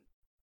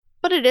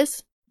it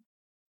is.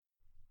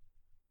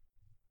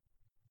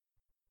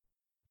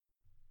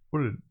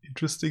 What an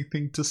interesting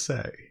thing to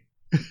say.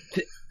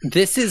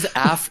 This is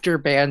after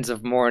Bands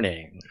of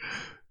Mourning.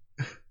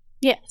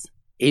 Yes.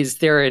 Is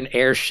there an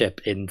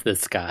airship in the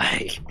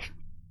sky?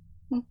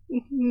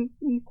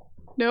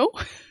 No.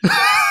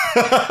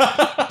 That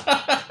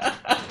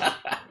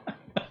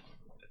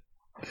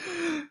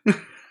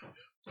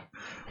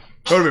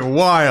would have been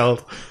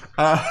wild.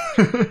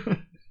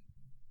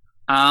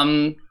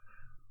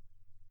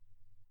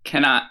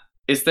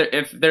 Is there,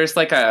 if there's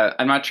like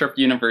I'm not sure if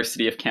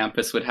University of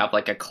Campus would have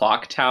like a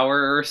clock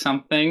tower or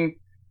something.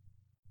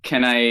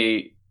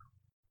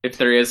 If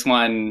there is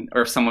one,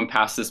 or if someone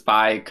passes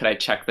by, could I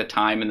check the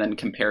time and then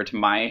compare to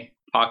my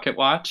pocket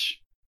watch?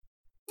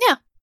 Yeah.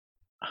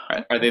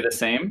 Are they the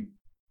same?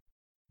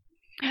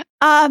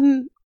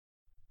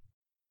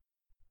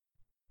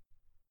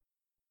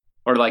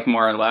 Or like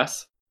more or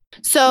less?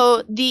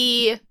 So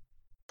the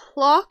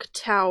clock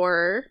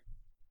tower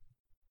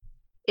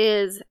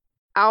is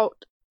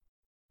out.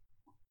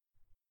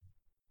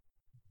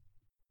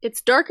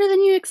 It's darker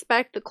than you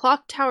expect. The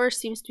clock tower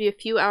seems to be a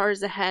few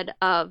hours ahead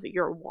of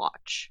your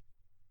watch.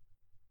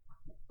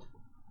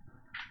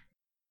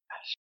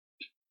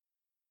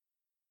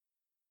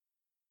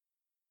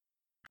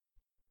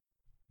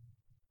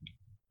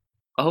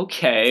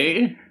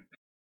 Okay.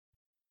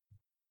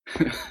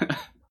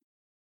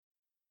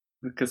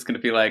 Luca's gonna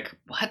be like,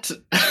 what?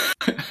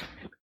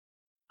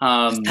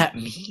 What does that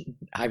mean?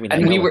 I mean,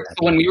 And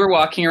when we were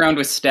walking around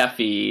with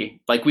Steffi,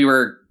 like we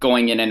were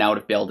going in and out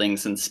of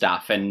buildings and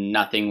stuff, and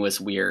nothing was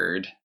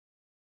weird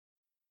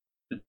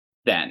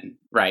then,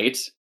 right?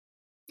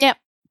 Yep.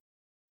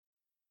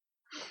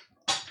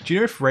 Do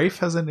you know if Rafe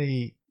has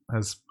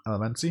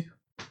Allomancy?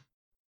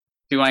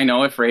 Do I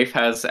know if Rafe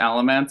has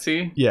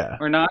Allomancy? Yeah.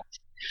 Or not?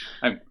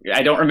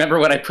 I don't remember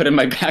what I put in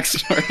my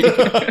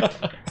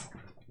backstory.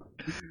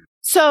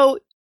 So,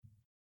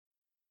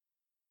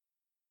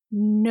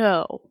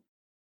 no.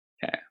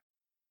 Okay.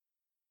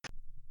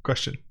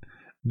 Question.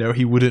 No,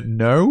 he wouldn't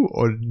know,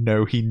 or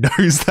no, he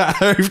knows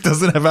that Rafe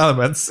doesn't have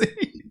Allomancy?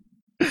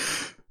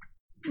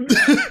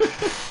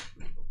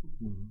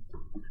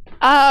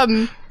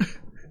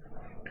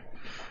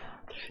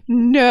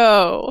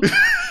 No.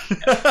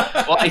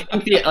 Well, I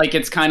think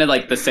it's kind of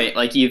like the same.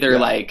 Like either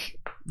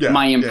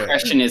my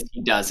impression is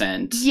he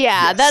doesn't.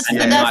 Yeah, Yes.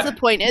 that's the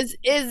point. Is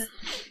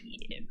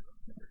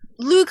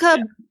Luca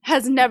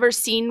has never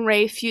seen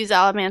Rafe use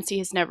Allomancy.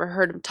 He's never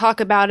heard him talk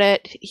about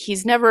it.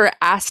 He's never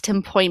asked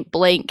him point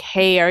blank,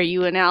 "Hey, are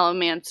you an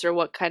Allomancer?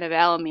 What kind of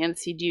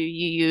Allomancy do you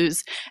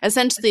use?"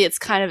 Essentially, it's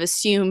kind of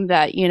assumed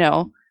that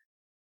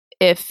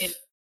if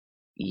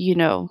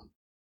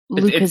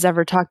Luke has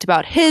ever talked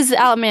about his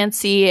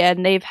Allomancy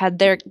and they've had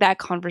that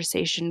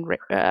conversation,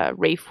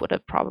 Rafe would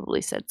have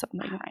probably said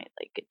something, right?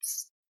 Like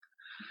it's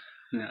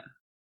yeah.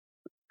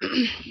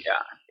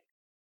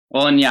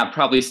 Well, and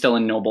probably still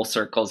in noble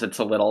circles, it's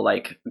a little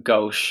like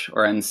gauche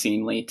or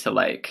unseemly to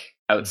like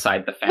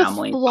outside the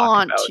family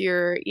flaunt talk about.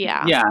 your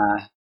Yeah.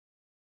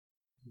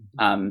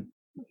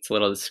 It's a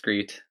little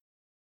discreet,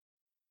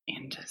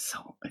 and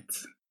so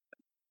it's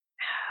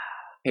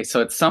okay.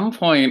 So at some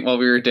point while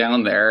we were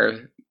down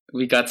there,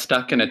 we got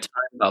stuck in a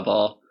time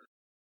bubble.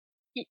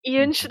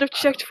 Ian should have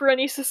checked for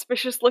any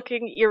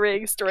suspicious-looking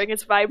earrings during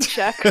his vibe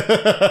check.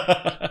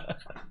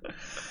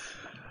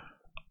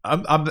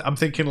 I'm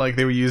thinking like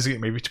they were using it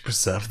maybe to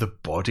preserve the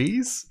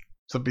bodies.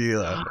 Something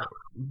like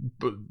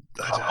but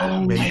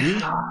maybe. My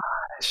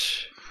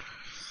gosh.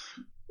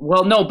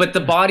 Well, no, but the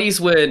bodies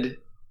would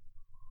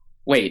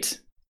wait.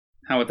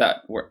 How would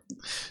that work?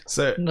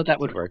 So no,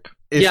 that would work.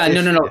 No.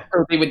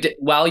 So they would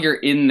while you're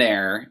in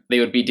there, they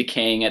would be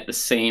decaying at the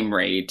same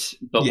rate.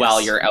 But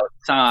while you're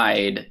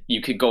outside,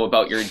 you could go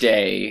about your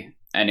day,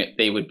 and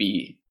they would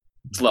be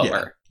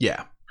slower.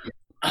 Yeah.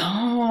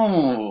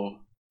 Oh.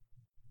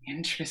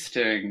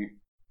 Interesting.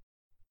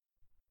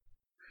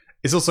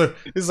 This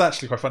is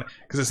actually quite funny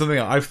because it's something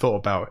that I've thought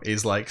about.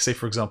 Is like, say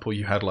for example,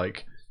 you had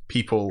like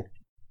people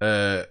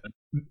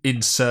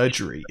in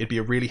surgery. It'd be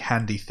a really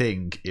handy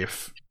thing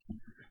if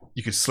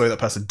you could slow that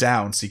person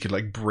down, so you could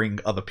like bring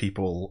other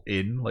people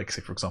in. Like,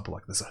 say for example,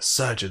 like there's a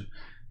surgeon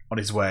on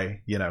his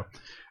way,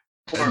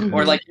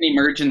 or like an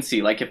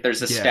emergency. Like if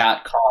there's a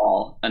stat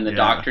call and the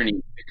doctor needs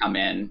to come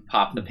in,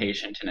 pop the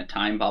patient in a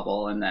time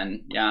bubble, and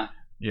then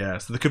Yeah,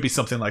 so there could be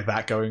something like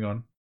that going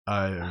on.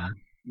 I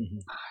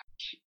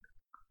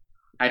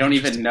don't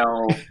even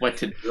know what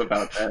to do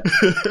about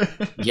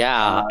that.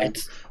 Yeah,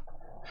 it's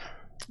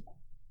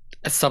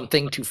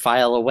something to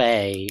file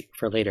away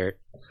for later.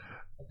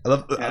 I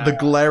love the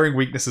glaring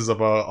weaknesses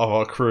of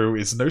our crew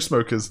is no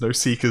smokers, no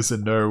seekers,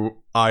 and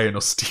no iron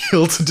or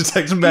steel to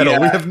detect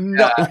metal. We have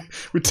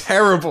we're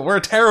terrible. We're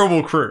a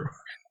terrible crew.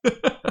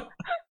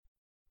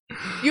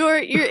 Your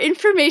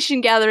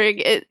information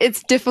gathering,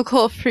 it's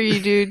difficult for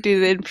you to do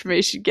the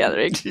information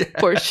gathering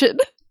portion.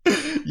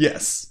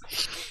 Yes.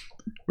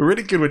 We're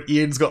really good when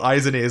Ian's got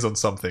eyes and ears on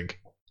something.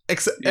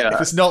 Except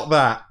if it's not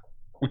that,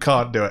 we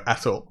can't do it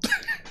at all.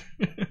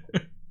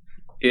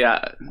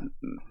 Yeah,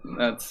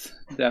 that's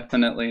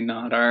definitely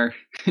not our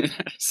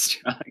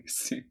strong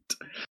suit.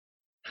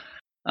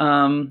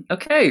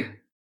 Okay.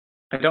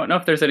 I don't know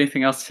if there's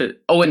anything else to...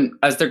 Oh, and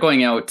as they're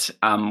going out,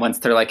 once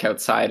they're like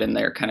outside and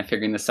they're kind of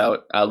figuring this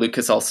out, Luke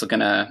is also going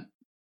to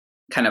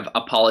kind of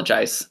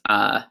apologize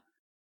to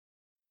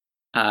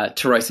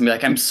Royce and be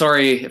like, "I'm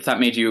sorry if that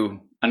made you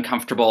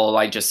uncomfortable.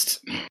 I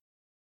just,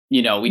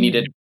 we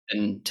needed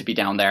to be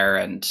down there,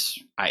 and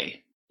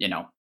I,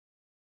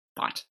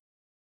 thought."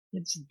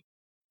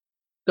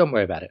 Don't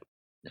worry about it.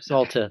 It's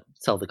all to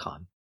sell the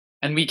con.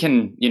 And we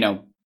can,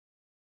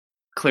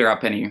 clear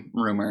up any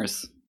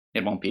rumors.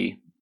 It won't be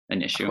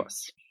an issue.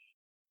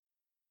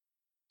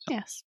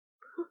 Yes.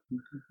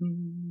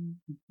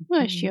 No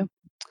issue.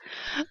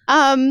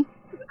 I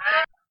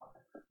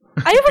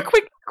have a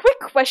quick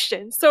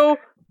question. So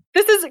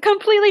this is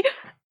completely.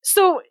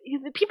 So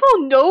people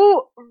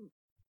know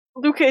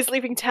Luca is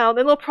leaving town,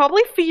 and they'll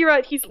probably figure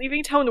out he's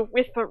leaving town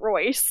with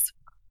Royce,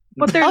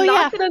 but they're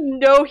not gonna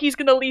know he's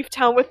gonna leave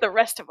town with the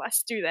rest of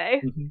us, do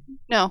they?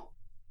 No.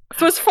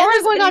 So as far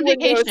as going on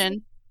anyone knows,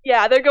 vacation,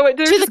 they're going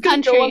to just the gonna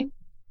country. go on-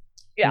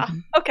 Yeah.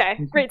 Okay.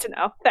 Great to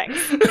know. Thanks.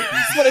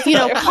 Just wanted to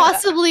clarify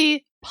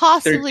that.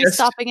 possibly just-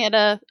 stopping at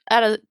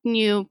a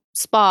new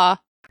spa.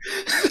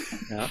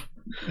 Yeah.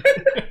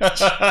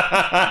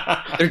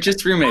 They're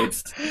just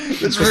roommates.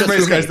 Just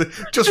roommates, guys.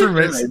 Just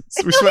roommates.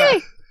 We swear.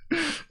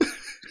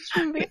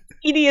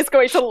 Edie is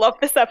going to love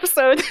this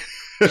episode.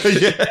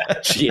 Yeah.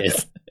 She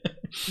is.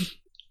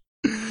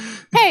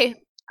 Hey,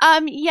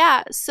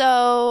 yeah.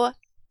 So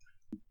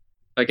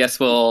I guess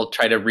we'll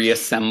try to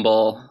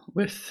reassemble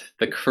with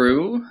the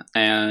crew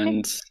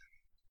and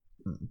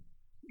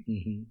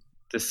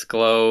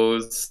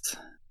disclose.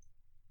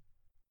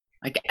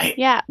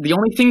 yeah, The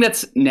only thing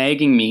that's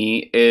nagging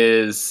me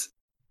is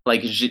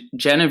like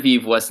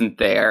Genevieve wasn't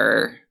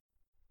there,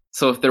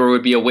 so if there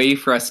would be a way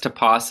for us to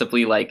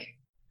possibly like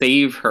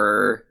save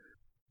her,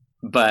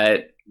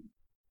 but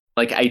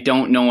like I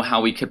don't know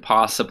how we could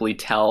possibly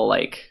tell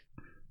like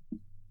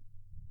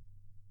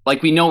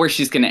we know where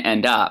she's going to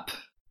end up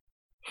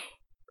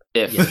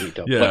if we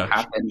don't. Yeah. what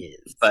happens,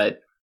 but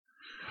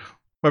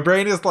My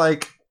brain is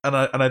like, and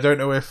I don't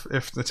know if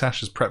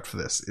Natasha's prepped for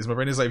this. My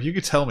brain is like, if you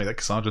could tell me that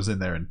Cassandra's in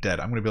there and dead,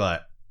 I'm gonna be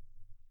like,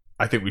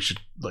 I think we should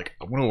like,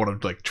 I'm gonna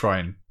want to like try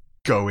and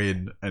go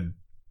in and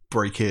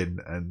break in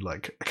and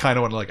like, I kind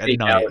of want to like at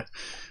night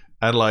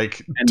and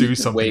like do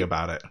something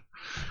about it.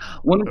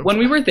 when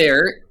we were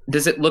there,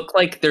 does it look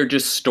like they're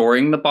just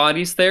storing the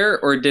bodies there,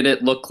 or did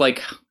it look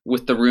like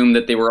with the room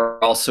that they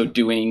were also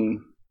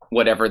doing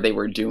whatever they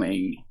were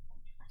doing?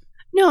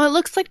 no, it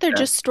looks like they're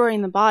just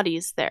storing the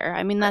bodies there.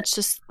 I mean, that's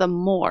just the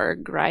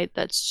morgue, right?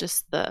 That's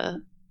just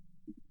the.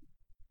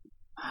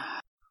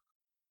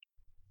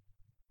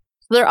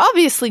 They're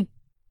obviously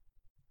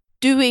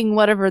doing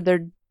whatever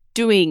they're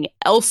doing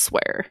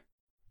elsewhere.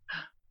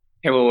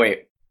 Hey,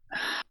 wait.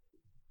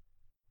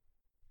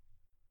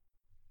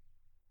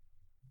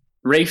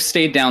 Rafe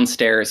stayed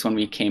downstairs when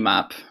we came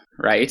up,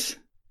 right?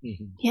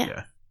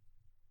 Yeah.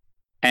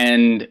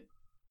 And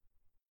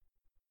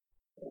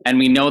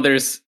we know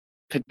there's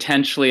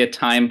potentially a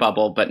time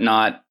bubble, but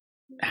not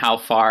how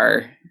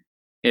far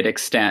it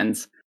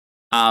extends.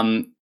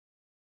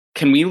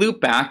 Can we loop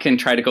back and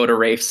try to go to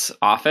Rafe's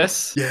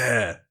office?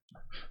 Yeah.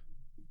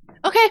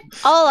 Okay,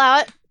 I'll allow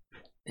it.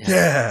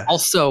 Yeah.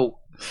 Also,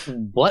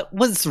 what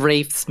was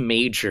Rafe's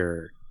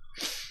major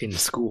in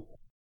school?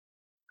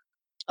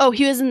 Oh,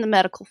 he was in the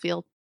medical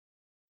field.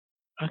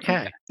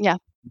 Okay.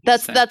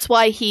 That's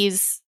why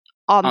he's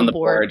on the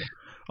board.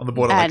 On the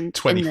board at And like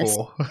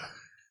 24.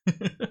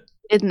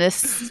 In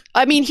this,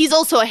 I mean, he's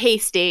also a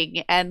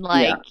Hasting and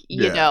like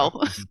you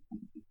know,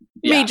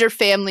 major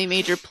family,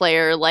 major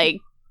player, like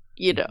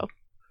major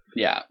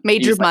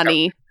He's like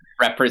money.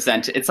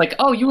 It's like,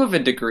 oh, you have a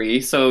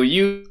degree, so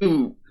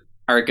you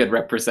are a good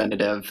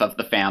representative of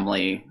the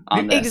family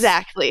on this.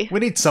 Exactly. We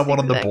need someone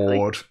on the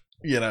board,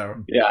 Yeah.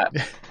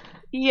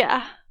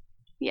 Yeah.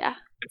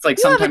 It's like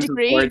You have a sometimes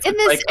degree boards, in it's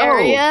this like,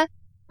 area.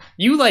 Oh,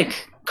 you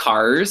like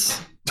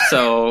cars,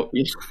 so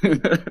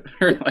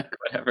or like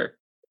whatever.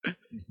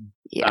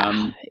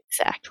 Yeah,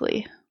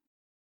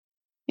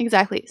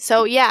 exactly.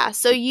 So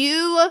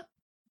you.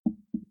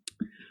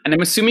 And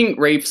I'm assuming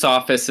Rafe's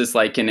office is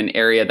like in an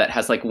area that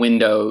has like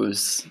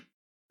windows,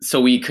 so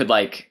we could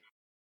like,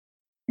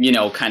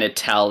 kind of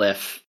tell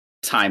if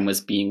time was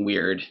being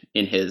weird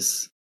in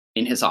his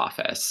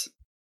office.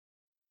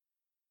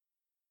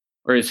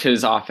 Or is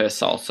his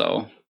office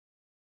also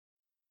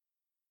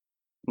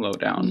low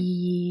down?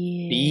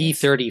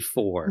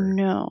 B34.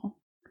 No.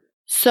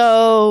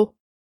 So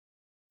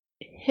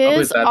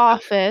his that?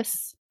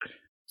 office.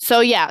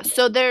 So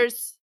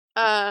there's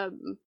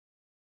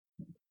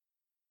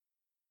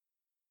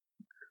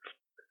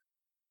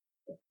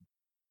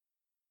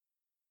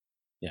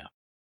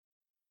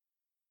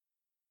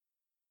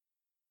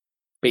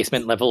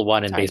Basement level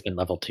 1 and Sorry. basement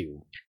level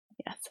 2.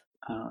 yes.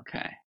 Oh,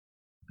 okay.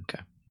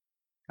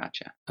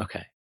 Gotcha.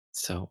 Okay.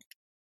 So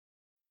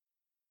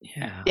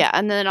yeah. Yeah,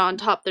 and then on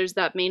top there's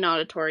that main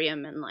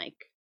auditorium and like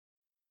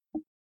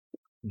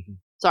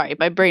sorry,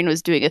 my brain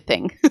was doing a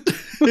thing.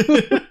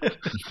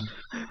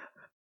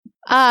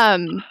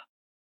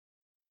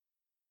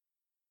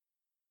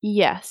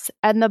 Yes,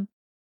 and the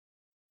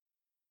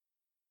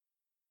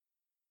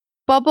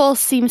bubble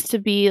seems to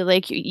be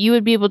like you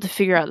would be able to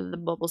figure out that the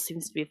bubble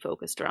seems to be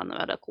focused around the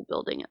medical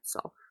building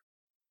itself.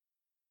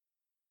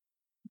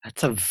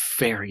 That's a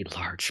very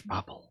large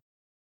bubble.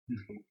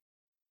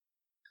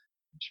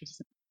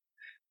 Interesting.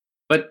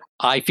 But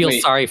I feel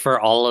Wait. sorry for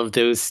all of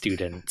those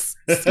students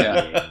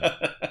Yeah.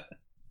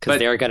 because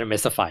they're going to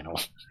miss a final.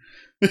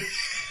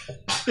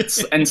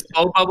 And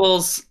slow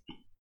bubbles.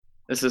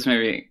 This is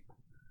maybe.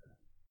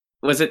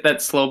 Was it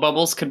that slow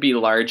bubbles could be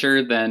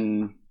larger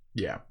than?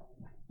 Yeah.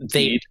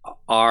 They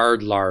are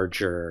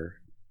larger.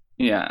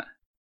 Yeah.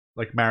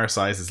 Like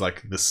Marisi's is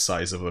like the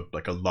size of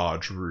a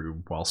large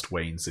room, whilst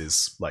Wayne's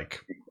is like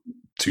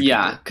 2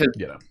 Yeah, people.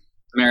 because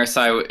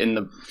Marisi in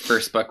the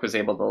first book was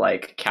able to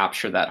like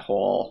capture that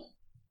whole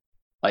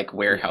like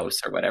warehouse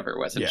or whatever,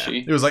 wasn't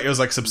she? It was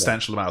like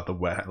substantial amount of the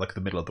warehouse, like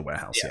the middle of the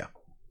warehouse. Yeah.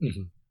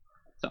 Mm-hmm.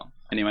 So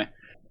anyway,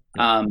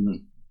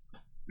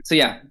 so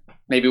yeah,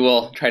 maybe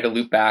we'll try to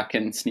loop back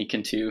and sneak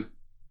into.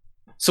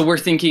 So we're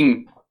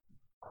thinking,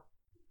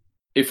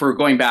 if we're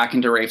going back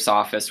into Rafe's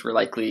office, we're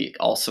likely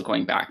also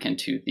going back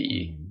into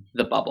the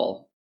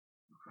bubble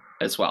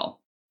as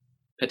well,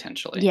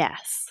 potentially.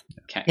 Yes.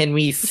 Okay. Can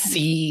we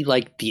see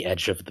like the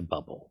edge of the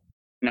bubble?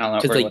 No,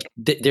 Because like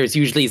there's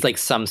usually like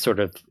some sort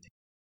of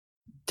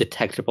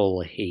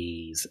detectable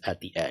haze at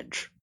the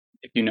edge.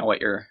 If you know what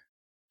you're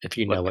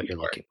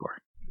looking for.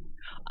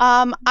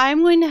 I'm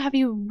going to have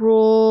you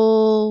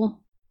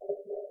roll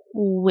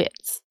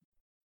wits.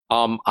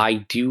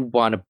 I do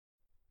want to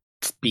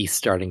be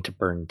starting to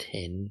burn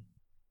tin.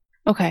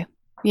 Okay.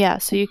 Yeah,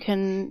 so you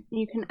can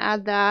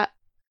add that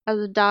as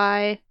a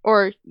die,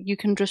 or you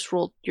can just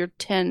roll your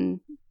 10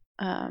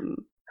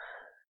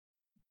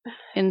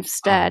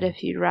 instead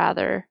if you'd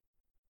rather.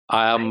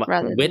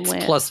 Rather Wits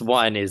than plus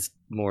 1 is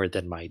more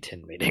than my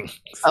tin rating.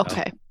 So.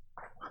 Okay.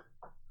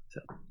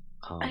 So,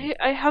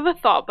 I have a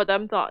thought, but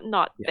I'm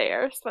not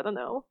there, so I don't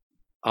know.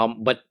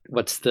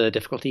 What's the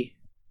difficulty?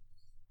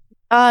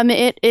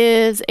 It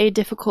is a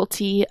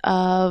difficulty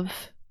of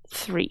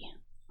 3.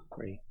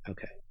 3.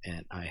 Okay,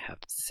 and I have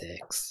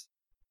 6.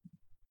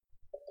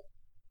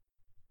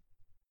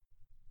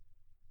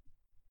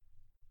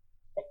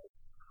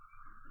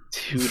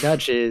 Two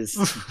nudges,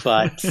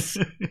 but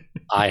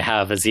I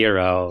have a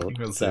 0.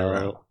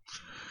 So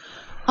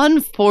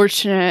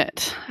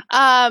unfortunate.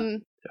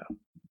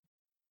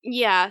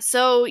 Yeah,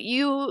 so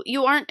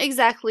you aren't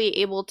exactly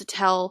able to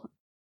tell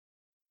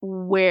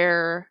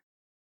where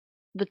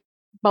the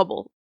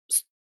bubble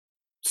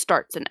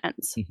starts and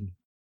ends.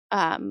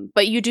 Mm-hmm.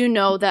 But you do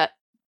know that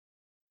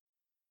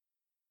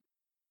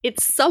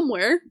it's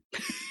somewhere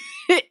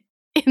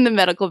in the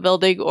medical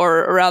building or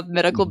around the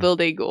medical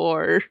building,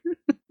 or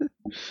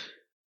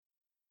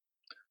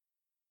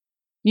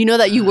you know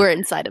that you were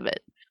inside of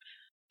it.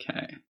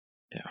 Okay.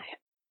 Yeah.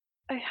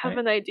 I have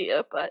an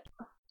idea, but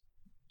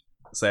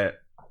Say it.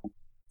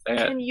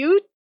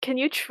 Can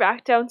you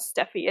track down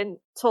Steffi and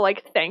to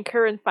like thank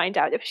her and find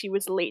out if she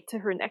was late to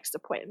her next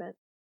appointment?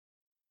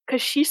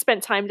 Because she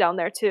spent time down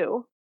there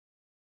too.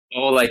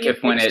 Oh, like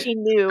if when it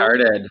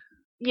started.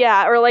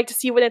 Yeah, or like to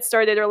see when it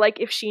started, or like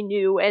if she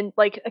knew and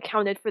like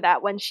accounted for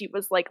that when she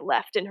was like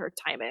left in her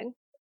timing.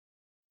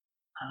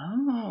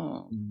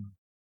 Oh.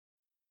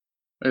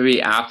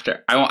 Maybe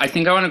after. I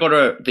think I want to go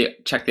to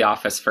check the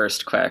office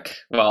first, quick.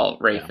 While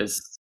Rafe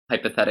is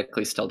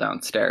hypothetically still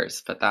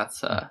downstairs, but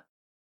that's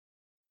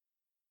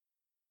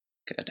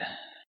good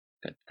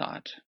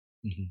thought.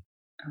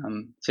 Mm-hmm.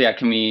 So yeah,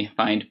 can we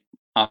find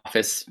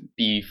office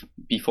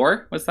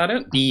B4? Was that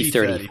it?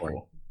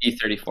 B34.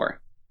 B34.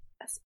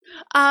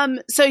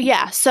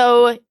 Yes.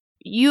 So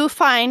you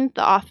find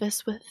the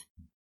office with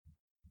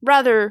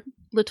rather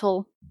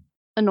little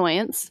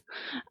annoyance,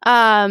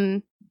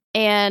 and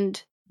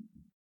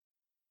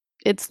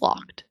it's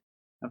locked.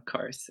 Of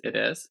course, it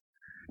is.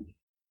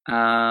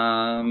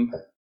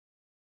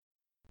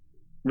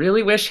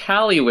 Really wish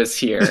Hallie was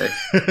here.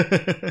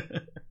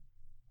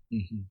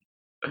 Mm-hmm.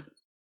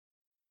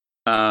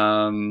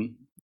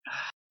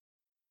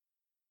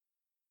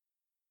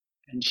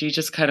 And she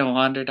just kind of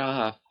wandered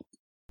off.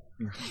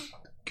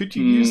 Could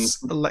you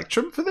use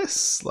Electrum for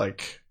this?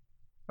 Like,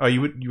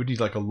 you would need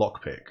like a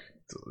lockpick.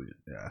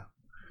 Yeah.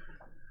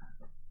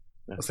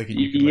 I was thinking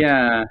you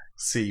could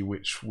see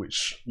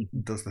which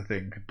does the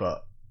thing,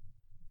 but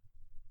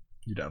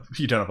you don't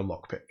have a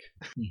lockpick.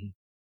 Mm-hmm.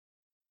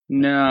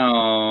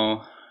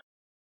 No.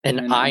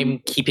 And I'm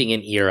keeping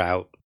an ear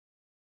out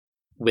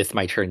with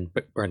my turn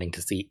burning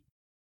to see,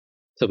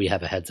 so we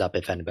have a heads up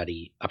if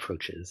anybody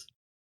approaches.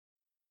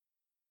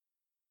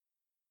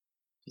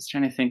 Just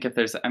trying to think if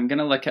there's. I'm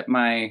gonna look at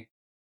my.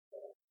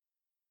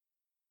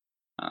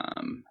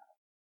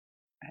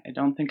 I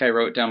don't think I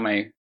wrote down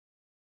my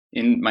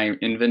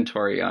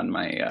inventory on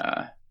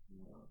my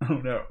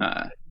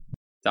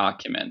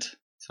document,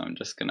 so I'm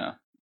just gonna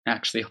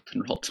actually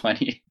open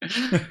Roll20.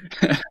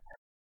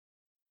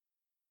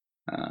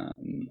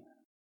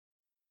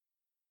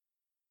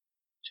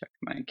 Check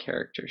my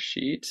character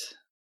sheet.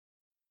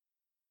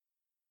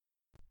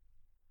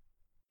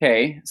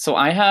 Okay, so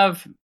I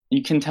have.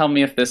 You can tell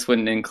me if this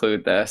wouldn't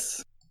include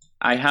this.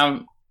 I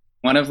have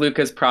one of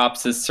Luca's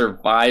props is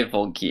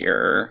survival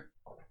gear,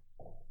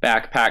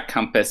 backpack,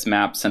 compass,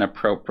 maps, and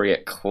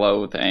appropriate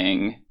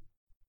clothing.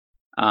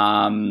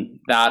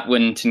 That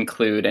wouldn't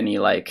include any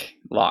like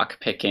lock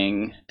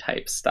picking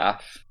type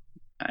stuff,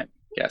 I'm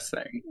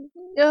guessing.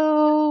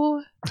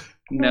 No.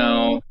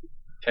 No.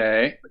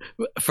 Okay.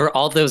 For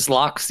all those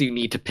locks you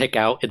need to pick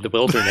out in the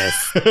wilderness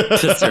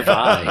to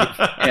survive.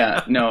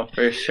 Yeah, no,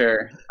 for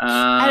sure.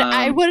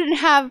 I wouldn't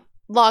have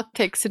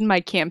lockpicks in my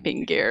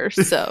camping gear,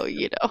 so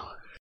you know.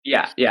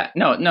 Yeah.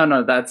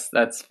 No,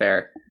 that's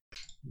fair.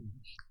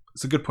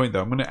 It's a good point,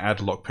 though. I'm going to add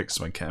lockpicks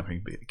to my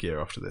camping gear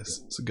after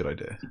this. It's a good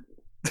idea.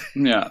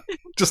 Yeah.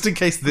 Just in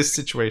case this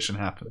situation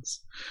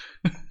happens.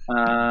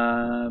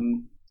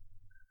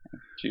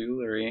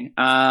 Jewelry.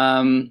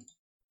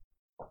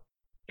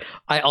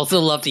 I also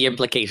love the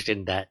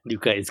implication that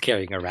Luca is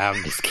carrying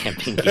around his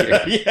camping gear.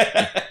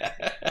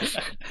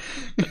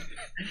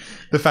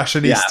 The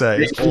fashionista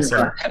is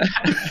also,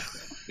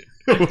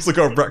 also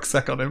got a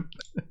rucksack on him.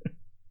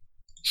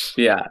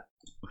 Yeah.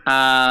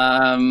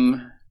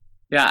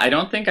 Yeah, I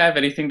don't think I have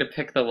anything to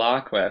pick the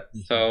lock with.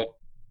 So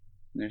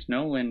there's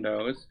no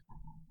windows.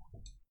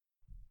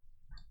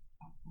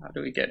 How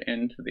do we get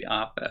into the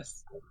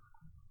office?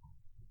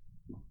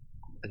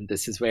 And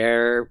this is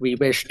where we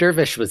wish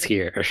Dervish was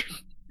here.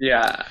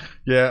 Yeah.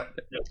 Yeah.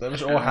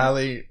 Or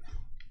Hallie.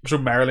 I'm sure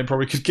Marilyn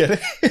probably could get it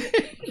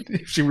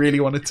if she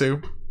really wanted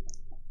to.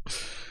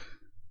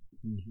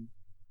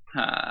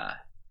 I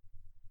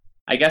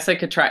guess I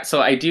could try.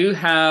 So I do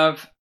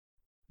have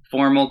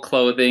formal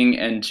clothing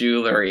and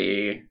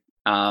jewelry.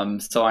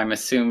 So I'm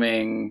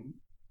assuming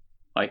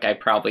like I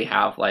probably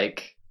have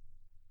like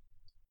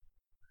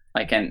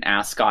an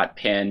ascot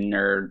pin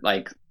or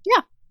like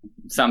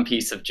some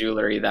piece of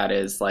jewelry that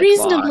is like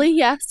reasonably long.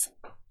 Yes.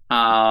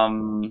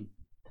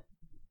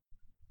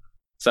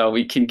 So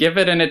we can give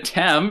it an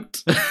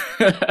attempt.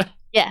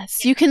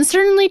 Yes, you can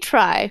certainly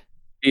try.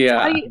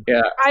 Yeah.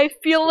 I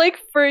feel like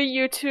for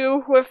you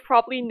two who have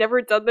probably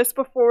never done this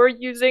before,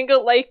 using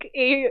like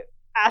a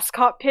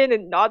ascot pin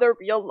and not a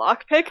real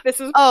lockpick,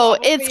 this is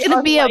it's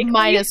gonna be a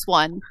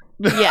 -1.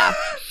 Yeah.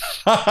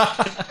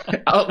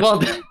 Oh,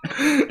 well,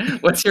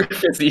 what's your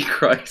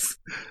physique, Royce?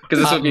 Because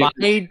this would be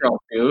a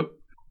girl too.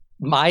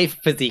 My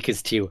physique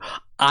is 2.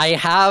 I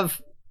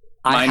have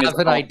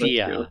an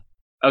idea. 2.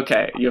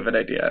 Okay, you have an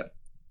idea.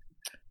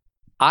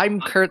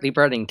 I'm currently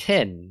burning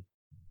tin,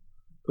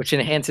 which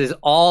enhances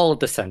all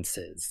the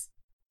senses.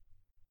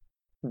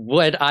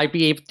 Would I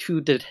be able to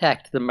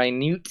detect the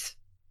minute,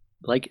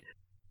 like,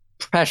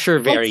 pressure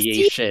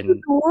variation?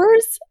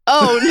 Doors?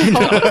 Oh no!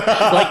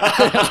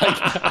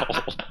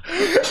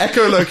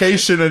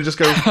 Echolocation and just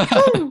go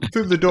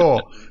through the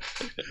door.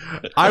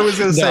 I was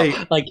going to say,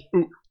 like,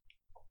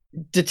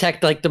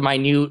 detect like the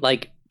minute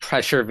like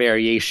pressure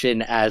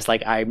variation as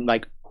like I'm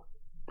like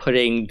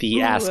putting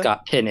the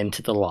ascot pin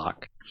into the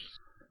lock.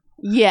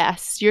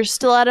 Yes, you're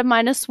still at a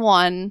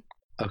 -1.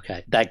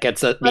 Okay, that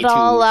gets me but to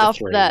I'll allow a 3.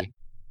 for that.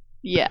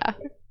 Yeah.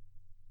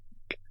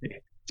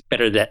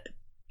 Better that.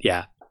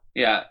 Yeah.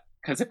 Yeah,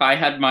 because if I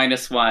had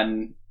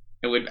 -1,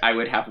 I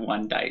would have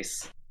 1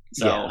 dice.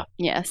 So yeah.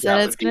 Yes,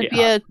 and it's going to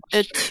be a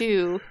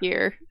 2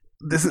 here.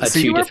 This is a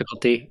 2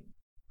 difficulty.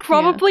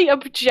 Probably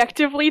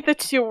objectively the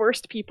 2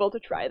 worst people to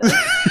try this.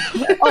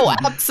 Oh,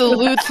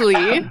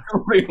 absolutely.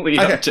 Completely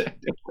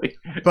objectively.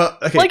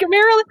 But okay. Like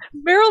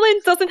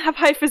Marilyn doesn't have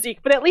high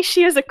physique, but at least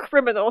she has a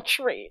criminal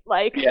trait.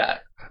 Like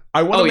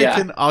I want to make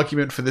an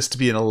argument for this to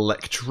be an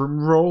electrum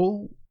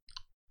roll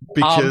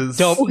because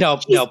no.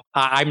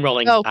 I'm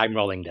rolling. No. I'm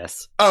rolling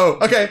this. Oh,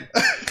 okay.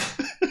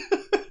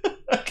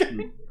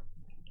 Okay.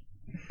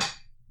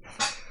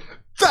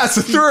 That's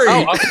a 3.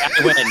 Oh, okay, I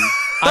win.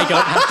 I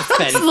don't have to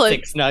spend Excellent.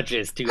 6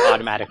 nudges to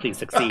automatically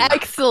succeed.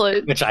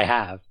 Excellent. Which I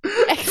have.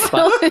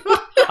 Excellent.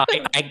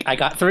 I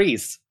got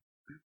 3s.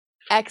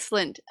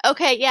 Excellent.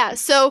 Okay, yeah.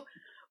 So,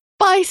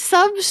 by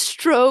some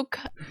stroke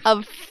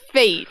of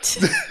fate,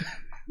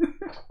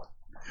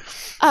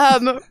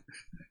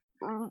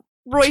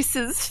 Royce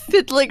is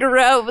fiddling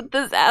around with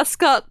this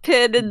ascot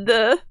pin in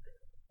the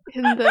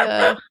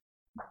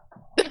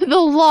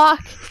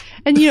lock,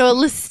 and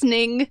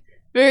listening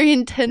very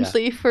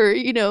intently for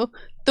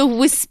the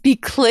wispy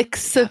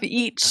clicks of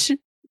each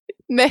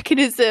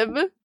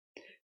mechanism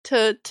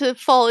to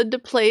fall into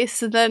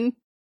place, and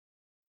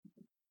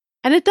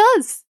it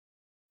does,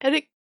 and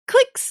it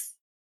clicks,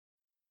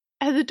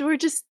 and the door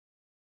just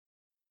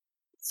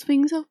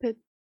swings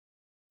open.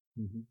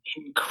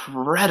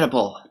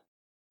 Incredible.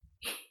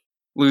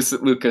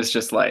 Luca's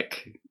just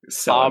like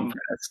so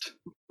impressed.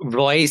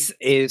 Royce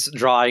is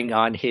drawing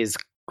on his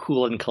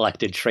cool and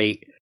collected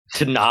trait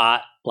to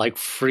not like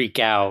freak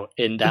out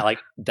in that like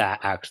that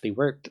actually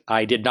worked.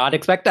 I did not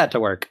expect that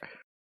to work.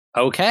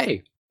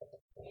 Okay.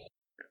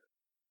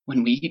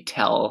 When we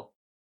tell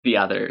the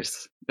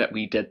others that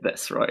we did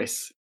this,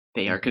 Royce,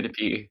 they are going to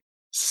be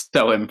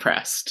so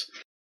impressed.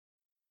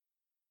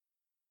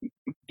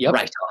 Yep.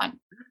 Right on.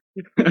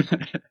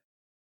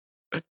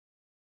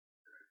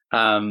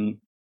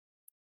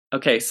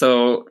 Okay,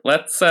 so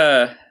let's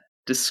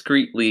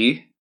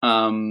discreetly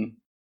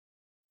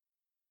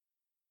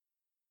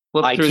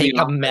I take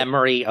a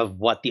memory of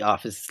what the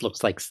office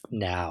looks like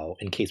now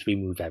in case we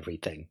move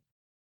everything.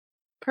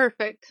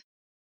 Perfect.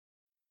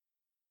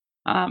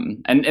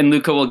 And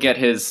Luca will get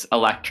his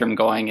electrum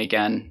going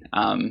again,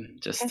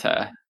 just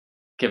to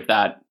give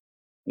that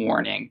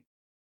warning.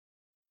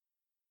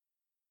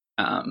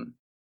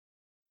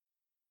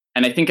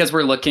 And I think as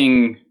we're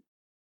looking,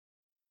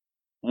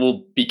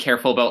 we'll be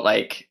careful about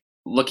like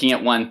looking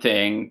at one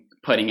thing,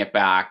 putting it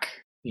back,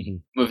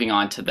 moving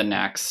on to the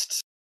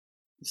next.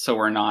 So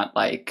we're not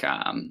like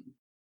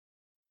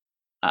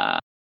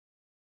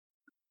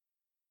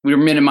we're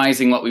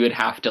minimizing what we would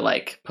have to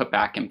like put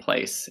back in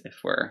place if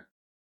we're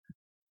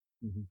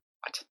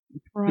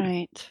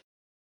Right.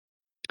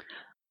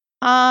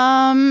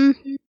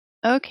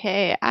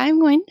 Okay, I'm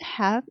going to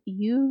have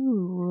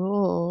you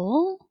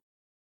roll.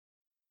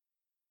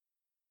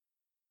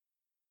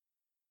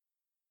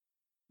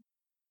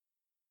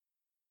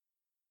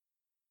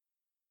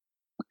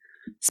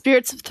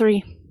 Spirits of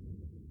 3.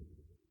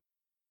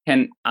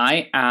 Can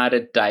I add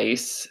a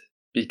dice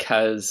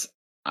because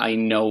I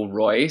know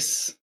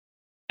Royce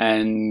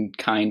and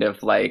kind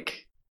of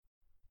like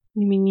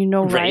You mean you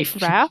know Rafe?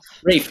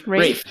 Rafe.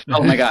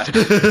 Oh my gosh.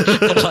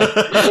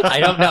 I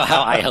don't know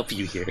how I help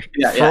you here.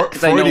 Yeah.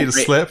 Freudian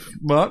slip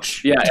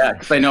much? Yeah,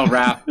 because I know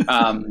Raph,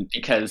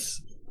 because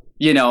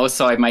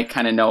so I might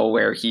kind of know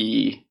where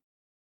he,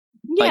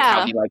 like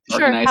how he likes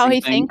organizing how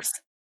he things. thinks.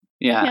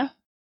 Yeah.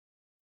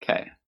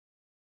 Okay.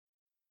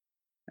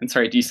 And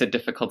sorry, you said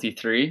difficulty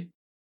 3?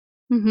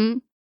 Mm-hmm.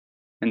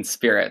 And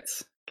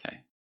spirits.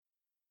 Okay.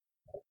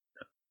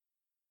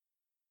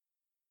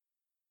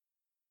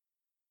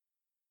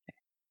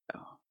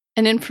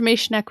 And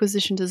information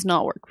acquisition does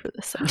not work for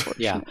this,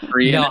 unfortunately. Yeah.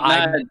 3 No, and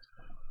a nudge.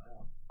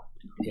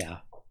 Yeah.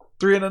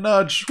 3 and a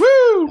nudge.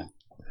 Woo!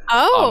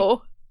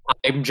 Oh.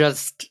 I'm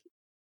just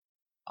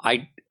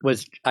I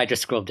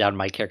just scrolled down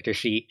my character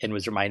sheet and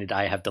was reminded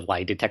I have the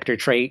lie detector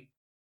trait.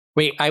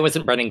 Wait, I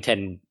wasn't running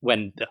 10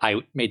 when I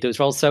made those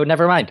rolls, so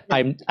never mind.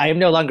 I am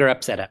no longer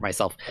upset at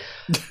myself.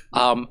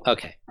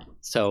 Okay.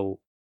 So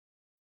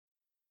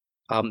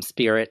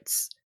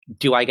spirits,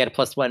 do I get a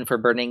 +1 for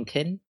burning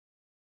tin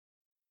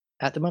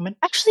at the moment?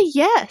 Actually,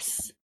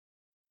 yes.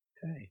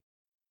 Okay.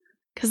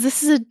 Because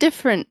this is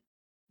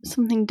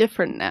something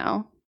different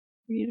now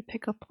for you to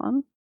pick up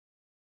on.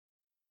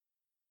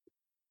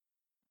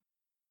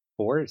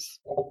 4s.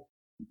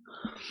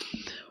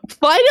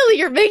 Finally,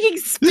 you're making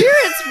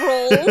spirits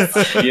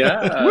rolls.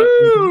 Yeah.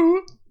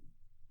 Woo!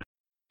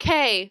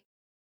 Okay.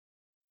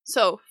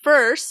 So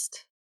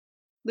first,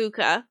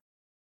 Luca,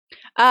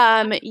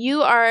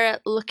 you are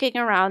looking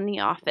around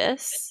the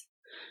office,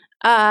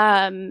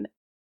 and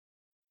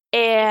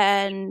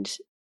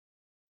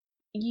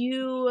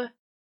you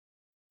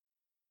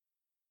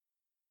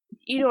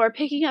are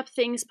picking up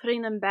things,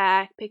 putting them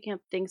back, picking up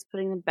things,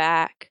 putting them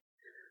back.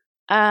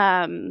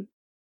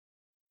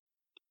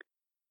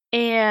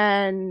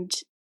 And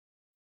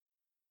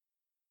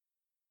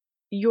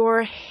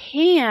your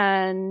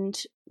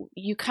hand,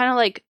 you kind of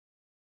like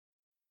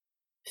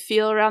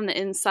feel around the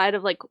inside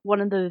of like one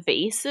of the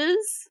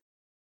vases.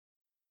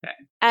 Okay.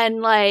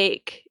 And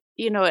like,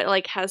 it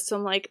like has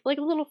some like a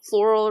little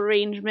floral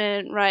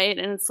arrangement, right?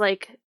 And it's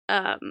like,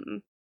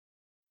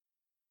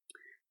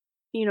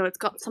 it's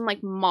got some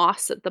like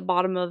moss at the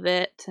bottom of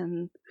it,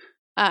 and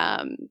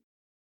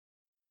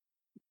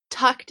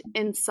tucked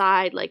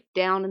inside, like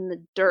down in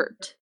the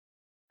dirt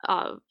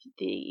of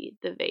the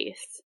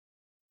vase,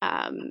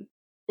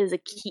 is a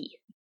key.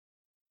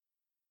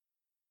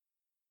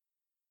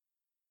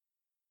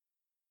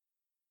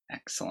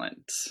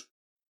 Excellent.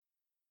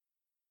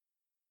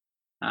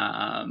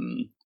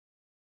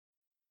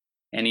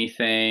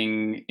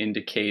 Anything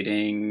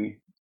indicating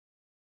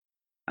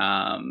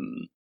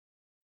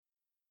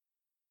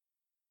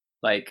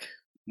like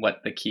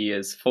what the key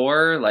is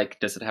for? Like,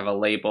 does it have a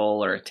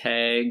label or a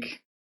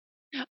tag?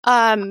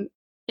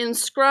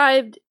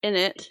 Inscribed in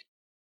it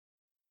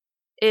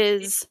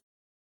is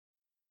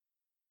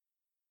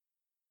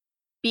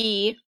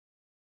B35.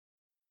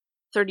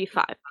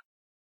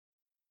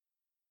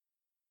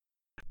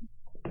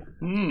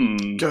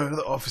 Go to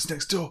the office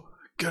next door.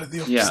 Go to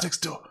the office next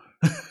door.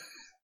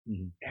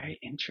 Very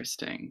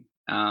interesting.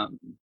 Okay.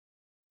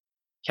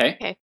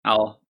 Okay.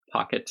 I'll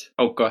pocket.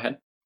 Oh, go ahead.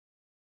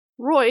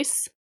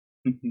 Royce,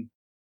 Mhm.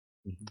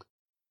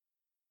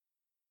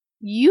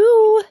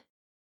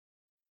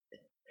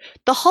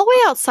 the hallway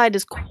outside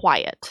is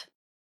quiet.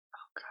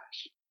 Oh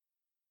gosh.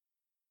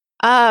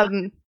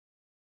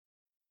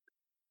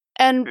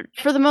 And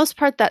for the most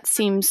part, that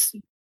seems,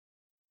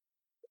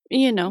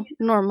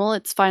 normal.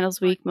 It's finals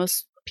week.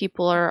 Most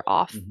people are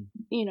off,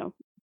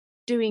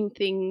 doing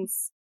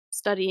things,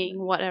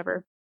 studying,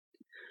 whatever.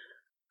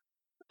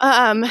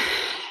 And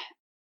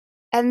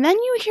then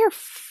you hear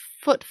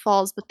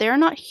footfalls, but they're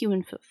not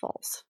human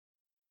footfalls.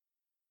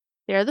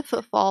 They're the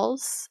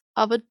footfalls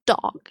of a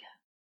dog.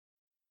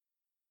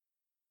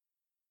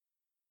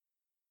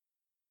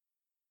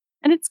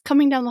 And it's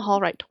coming down the hall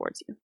right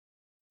towards you.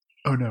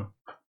 Oh no.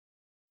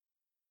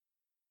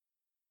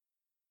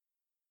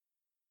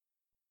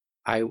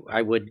 I'm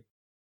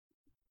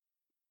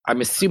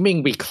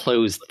assuming we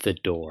closed the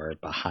door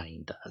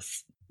behind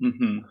us.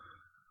 Mm-hmm.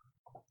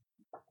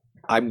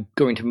 I'm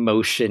going to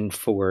motion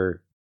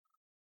for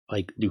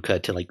like Luca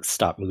to like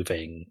stop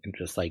moving and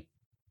just like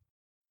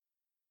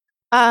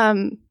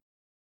you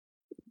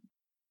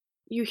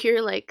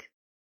hear like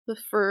the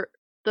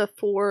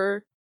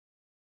 4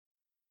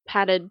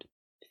 padded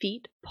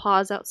feet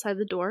pause outside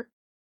the door.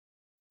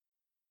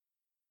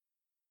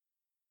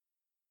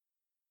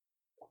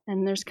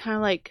 And there's kind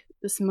of like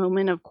this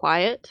moment of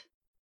quiet.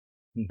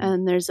 Mhm.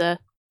 And there's a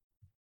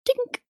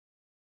dink.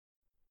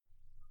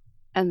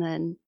 And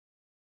then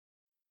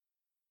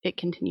it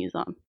continues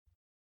on.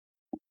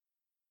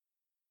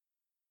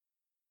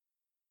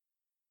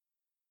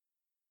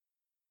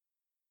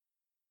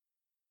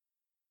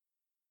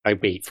 I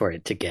wait for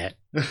it to get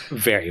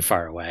very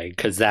far away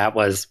because that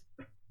was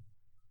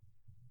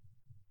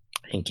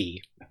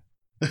hinky.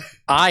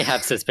 I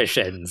have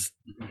suspicions.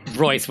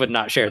 Royce would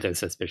not share those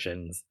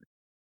suspicions.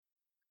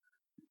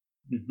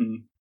 Mm-hmm.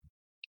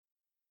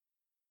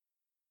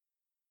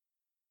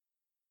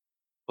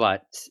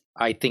 But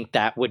I think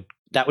that would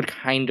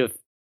kind of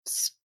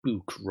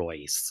spook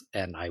Royce,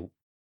 and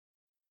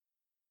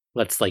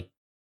let's like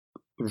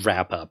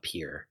wrap up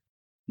here.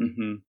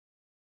 Mm-hmm.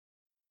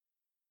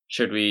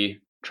 Should we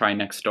try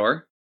next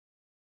door?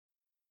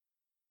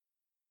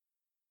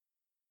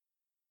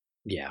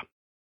 Yeah.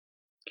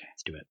 Okay,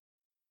 let's do it.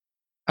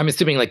 I'm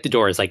assuming like the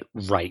door is like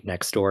right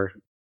next door.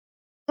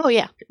 Oh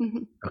yeah.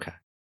 Mhm. Okay.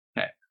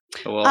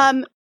 So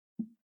we'll,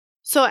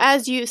 So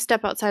as you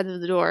step outside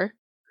of the door,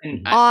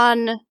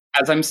 and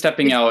as I'm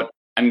stepping out,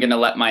 I'm gonna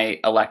let my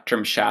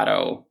Electrum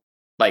Shadow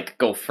like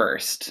go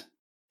first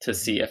to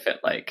see if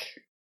it like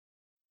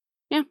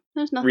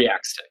there's nothing.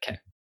 reacts to it.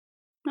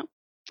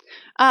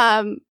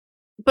 Okay.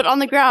 But on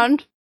the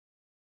ground,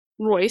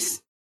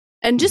 Royce,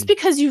 and just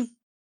because you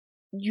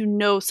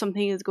know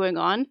something is going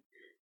on,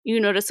 you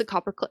notice a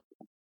copper clip.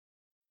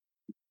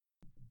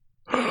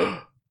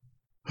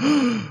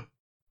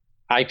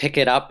 I pick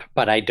it up,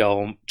 but I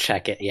don't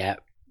check it yet.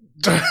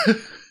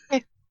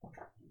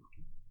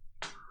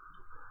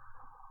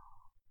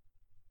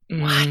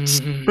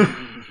 What?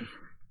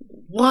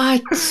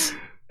 What?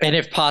 And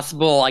if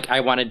possible, like I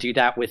want to do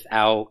that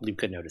without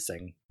Luca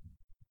noticing.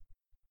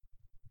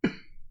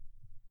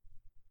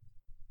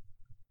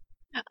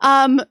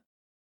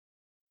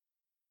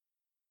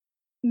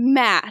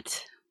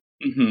 Matt,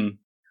 Mm-hmm.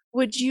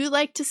 would you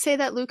like to say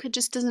that Luca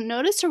just doesn't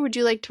notice, or would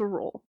you like to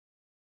roll?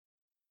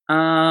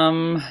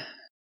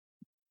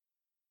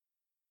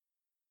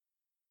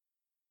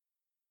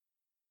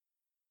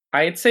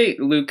 I'd say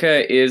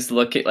Luca is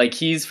looking like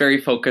he's very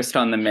focused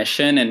on the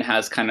mission and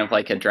has kind of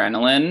like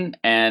adrenaline,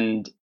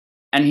 and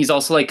he's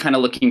also like kind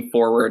of looking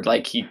forward,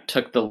 like he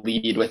took the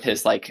lead with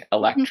his like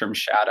Electrum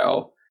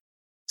Shadow.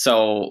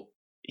 So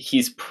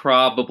he's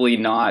probably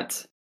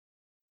not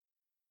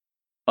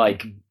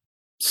like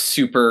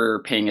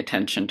super paying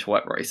attention to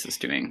what Royce is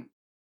doing.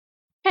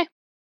 Okay,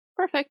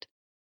 perfect.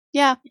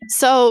 Yeah.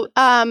 So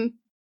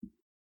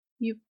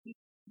you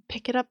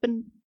pick it up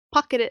and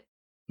pocket it.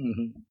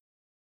 Mm-hmm.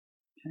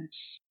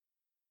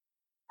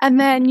 And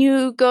then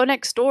you go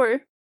next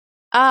door.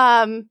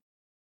 And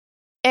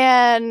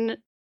the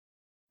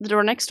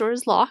door next door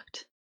is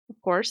locked,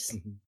 of course,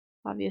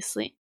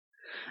 obviously.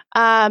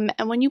 And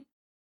when you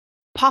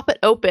pop it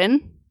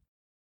open,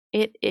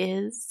 it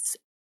is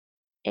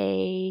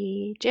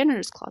a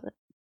janitor's closet.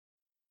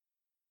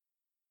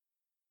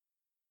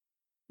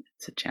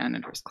 It's a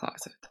janitor's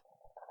closet.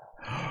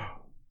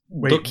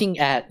 Wait. Looking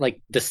at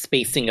like the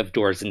spacing of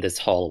doors in this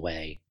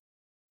hallway,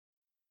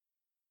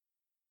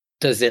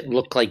 does it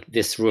look like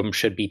this room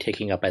should be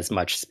taking up as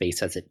much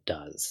space as it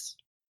does?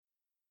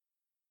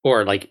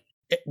 Or like,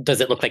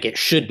 does it look like it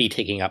should be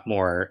taking up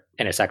more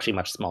and it's actually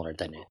much smaller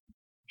than it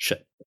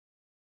should?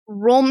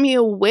 Roll me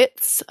a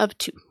wits of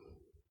 2.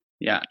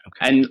 Yeah.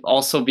 Okay. And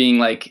also being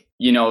like,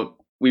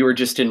 we were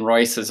just in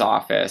Royce's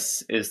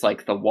office is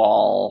like the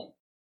wall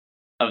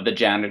of the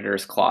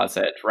janitor's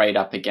closet right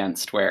up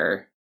against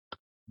where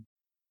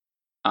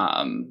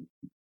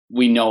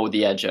we know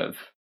the edge of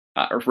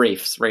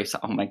Rafe's.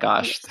 Oh my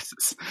gosh. This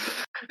is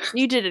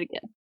You did it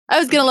again. I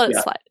was going to let it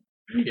slide.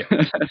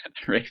 Yeah.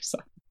 Rafe's.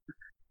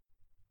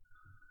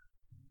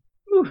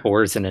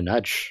 4s and a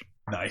nudge.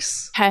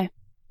 Nice. Okay.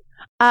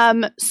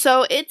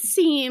 So it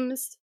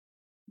seems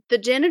the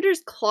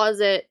janitor's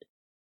closet,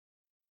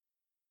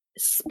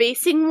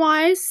 spacing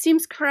wise,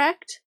 seems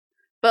correct,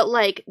 but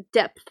like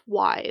depth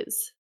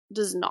wise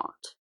does not.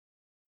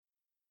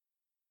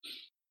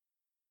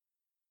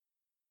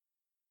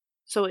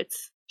 So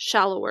it's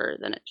shallower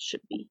than it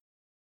should be.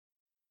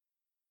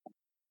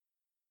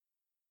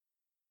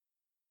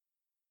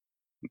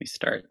 Let me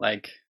start.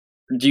 Like,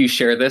 do you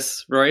share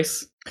this,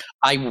 Royce?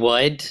 I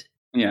would.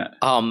 Yeah.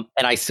 And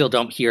I still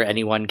don't hear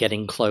anyone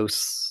getting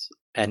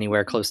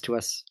anywhere close to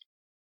us.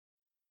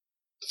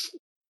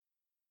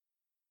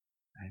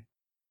 Okay.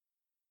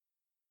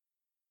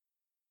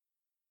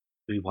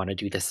 Do we want to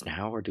do this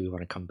now, or do we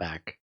want to come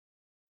back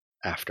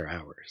after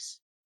hours?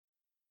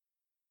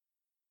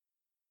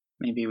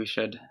 Maybe we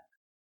should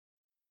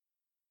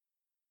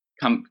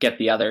come get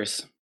the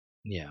others.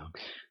 Yeah.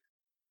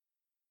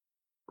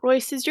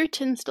 Royce, is your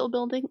tin still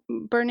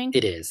burning?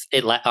 It is.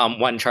 It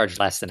one charge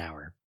lasts an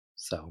hour.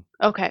 So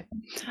okay.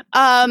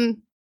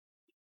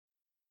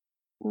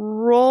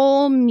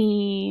 Roll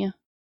me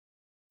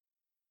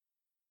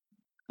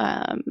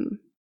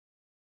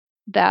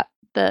that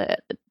the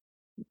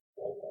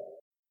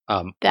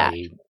that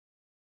okay.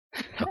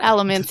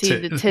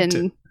 allomancy, the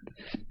tin.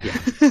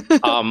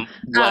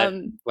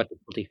 What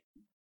difficulty?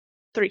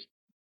 3.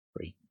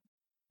 3.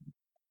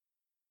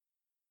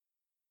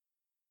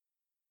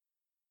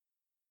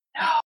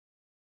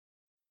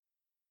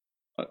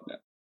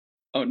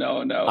 Oh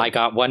no. I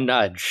got 1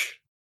 nudge,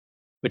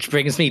 which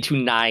brings me to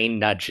 9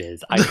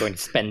 nudges. I'm going to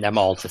spend them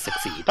all to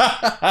succeed.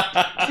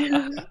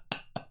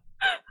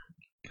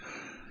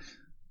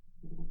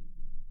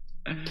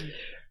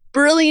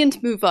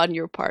 Brilliant move on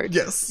your part.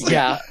 Yes.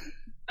 Yeah.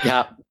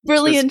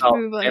 Brilliant This felt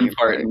move on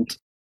important.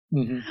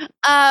 your Mhm.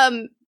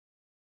 part.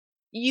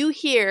 You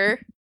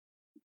hear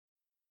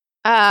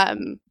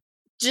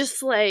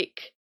just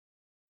like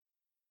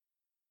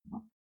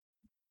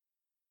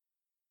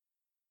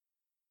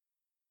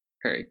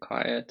Very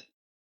quiet.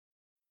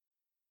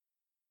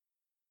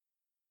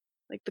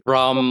 like the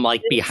From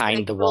like clothes,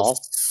 behind the little wall.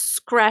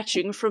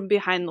 scratching from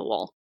behind the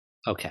wall.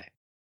 Okay.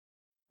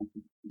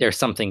 There's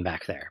something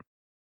back there.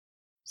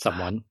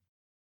 Someone.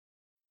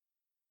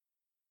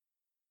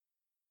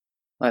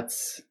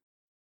 Let's.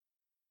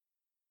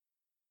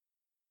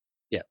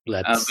 Yeah.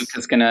 Let's.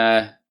 Luca's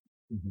gonna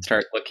Mhm.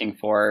 start looking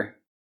for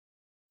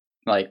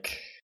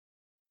like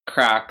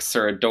cracks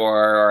or a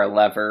door or a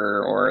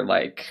lever or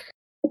like.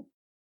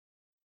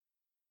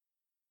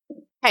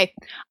 Okay,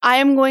 I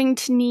am going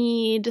to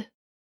need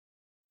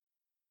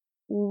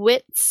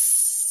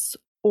wits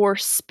or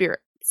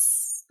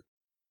spirits.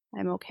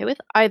 I'm okay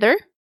with either.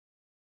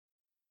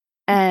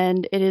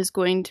 And it is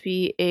going to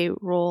be a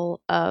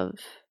roll of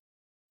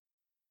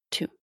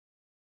 2.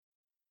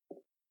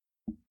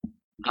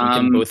 We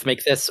can both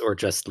make this, or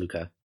just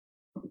Luca?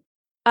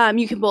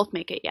 You can both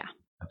make it, yeah.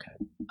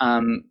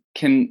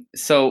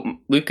 So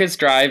Luca's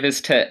drive is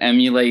to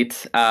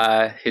emulate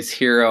his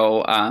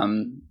hero,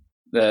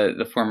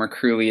 the former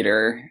crew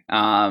leader,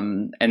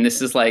 and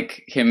this is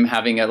like him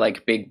having a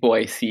like big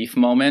boy thief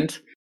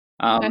moment.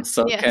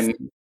 So yes. can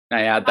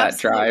I add that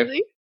drive?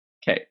 Absolutely.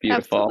 Okay,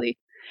 beautiful. Absolutely.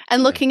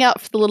 And looking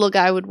out for the little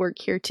guy would work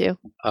here too.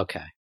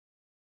 Okay.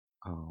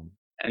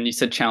 And you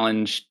said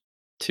challenge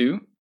 2?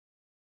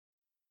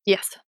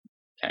 Yes.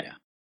 Okay,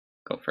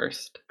 go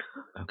first.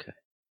 Okay.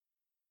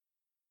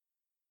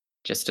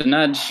 Just a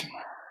nudge.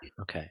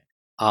 Okay.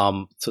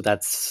 So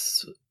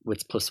that's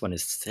wits plus 1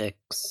 is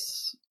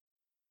 6.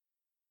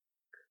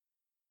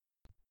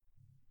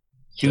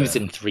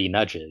 Using 3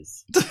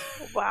 nudges.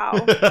 Wow.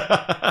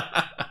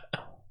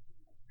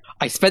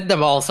 I spent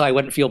them all so I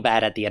wouldn't feel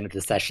bad at the end of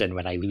the session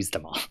when I lose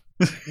them all.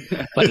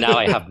 But now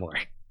I have more.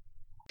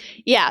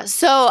 Yeah,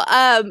 so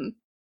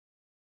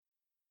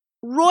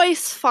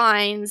Royce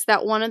finds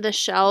that one of the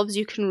shelves,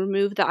 you can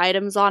remove the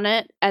items on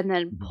it and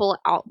then pull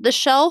out the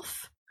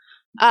shelf.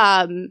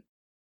 And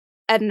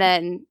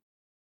then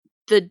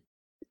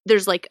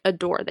there's like a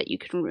door that you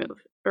can remove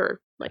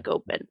or like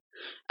open.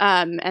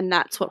 And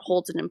that's what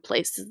holds it in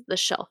place is the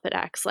shelf. It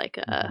acts like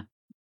a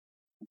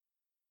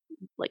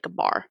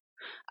bar.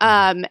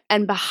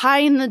 And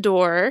behind the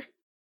door,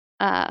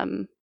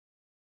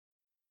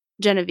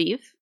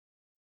 Genevieve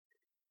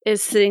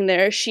is sitting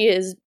there. She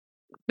is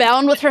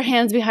bound with her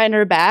hands behind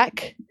her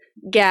back,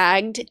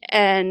 gagged,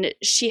 and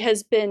she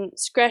has been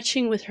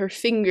scratching with her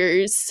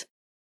fingers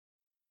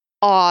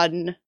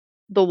on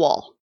the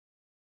wall.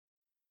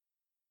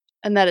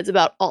 And that is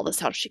about all the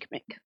sound she can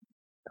make.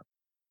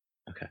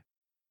 Okay.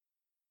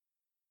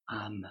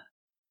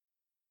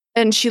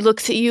 And she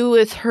looks at you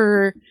with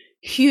her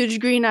huge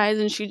green eyes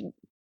and she...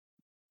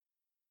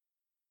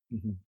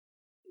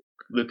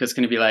 Luca's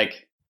gonna be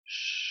like,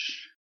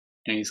 shh.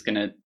 And he's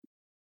gonna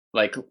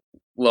like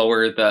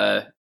lower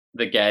the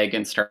gag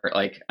and start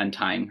like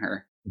untying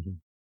her.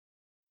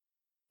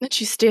 And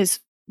she stays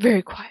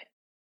very quiet.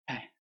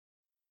 Okay.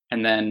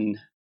 And then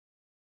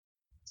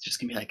it's just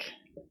gonna be like,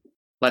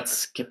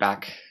 let's get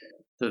back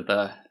to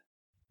the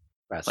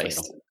place.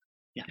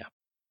 Yeah.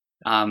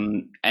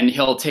 And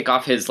he'll take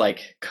off his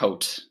like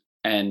coat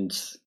and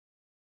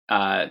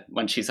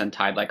when she's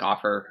untied, like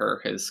offer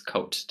her his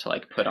coat to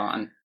like put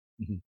on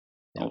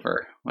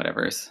over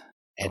whatever's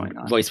going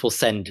on. Royce will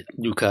send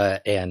Luca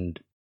and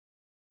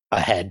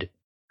ahead.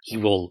 He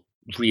will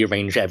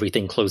rearrange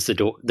everything, close the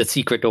door, the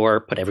secret door,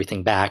 put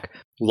everything back,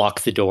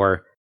 lock the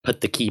door,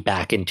 put the key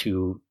back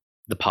into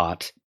the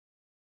pot,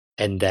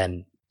 and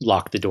then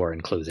lock the door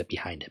and close it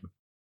behind him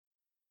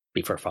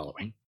before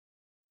following.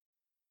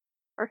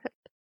 Perfect.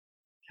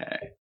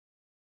 Okay.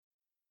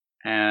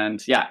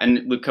 And yeah,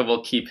 and Luca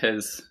will keep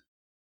his,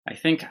 I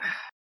think,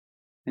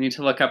 I need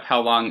to look up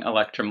how long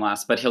Electrum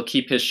lasts, but he'll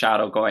keep his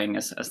shadow going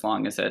as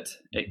long as it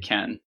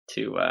can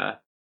to,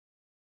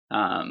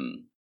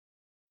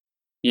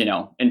 you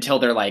know, until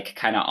they're like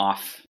kind of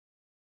off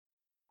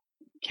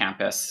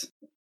campus.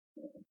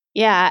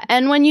 Yeah,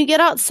 and when you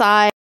get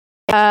outside,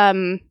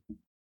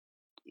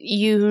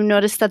 you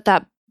notice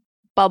that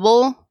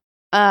bubble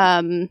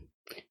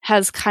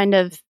has kind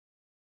of,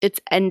 it's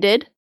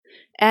ended,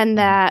 and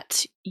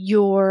that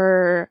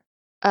your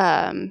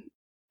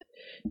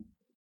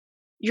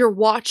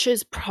watch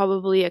is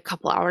probably a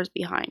couple hours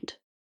behind.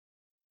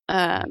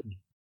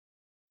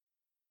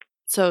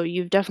 So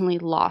you've definitely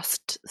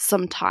lost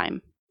some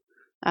time.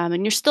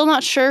 And you're still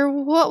not sure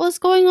what was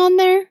going on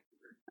there.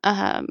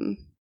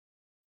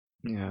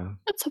 Yeah.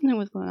 But something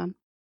was going on.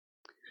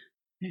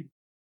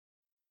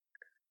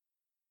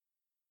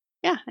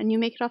 Yeah, and you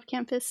make it off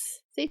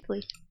campus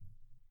safely.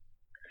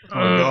 Oh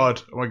my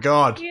god! Oh my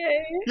god!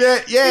 Yay.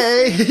 Yeah!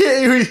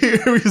 Yay!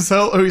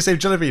 we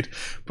saved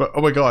Genevieve, but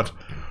oh my god,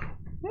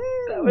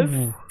 That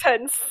was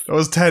tense. that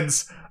was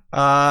tense.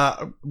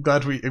 I'm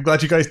glad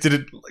you guys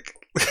didn't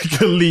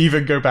leave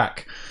and go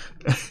back.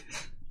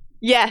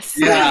 Yes.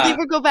 Yeah. Leave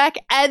or go back,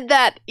 and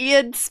that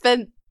Ian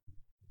spent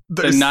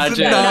The nudges.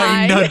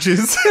 9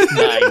 nudges.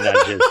 9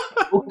 nudges.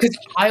 Because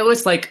I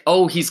was like,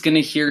 oh, he's going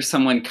to hear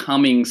someone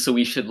coming, so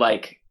we should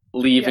like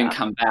leave and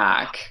come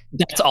back.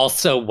 That's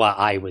also what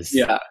I was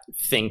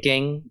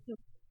thinking.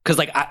 Because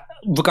like,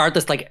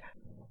 regardless, like,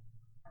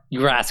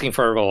 you were asking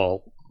for a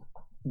role.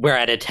 We're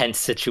at a tense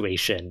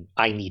situation.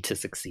 I need to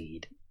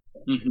succeed.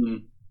 Mm-hmm.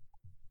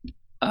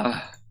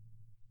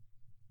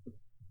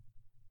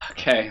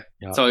 Okay.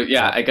 Yeah. So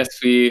yeah, I guess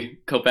we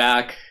go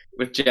back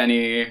with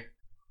Jenny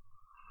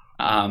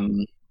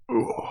to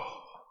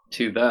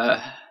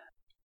the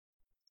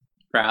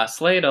brass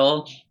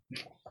ladle,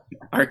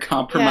 our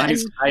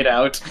compromised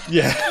hideout.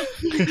 Yeah.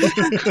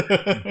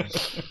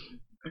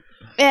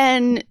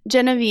 And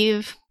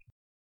Genevieve,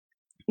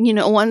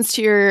 once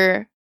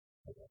you're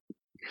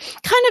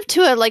kind of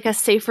to a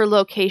safer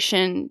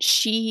location,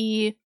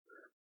 she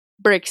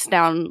breaks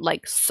down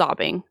like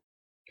sobbing.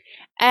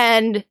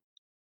 And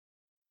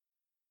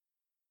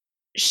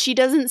she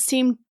doesn't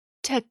seem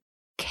to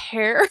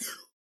care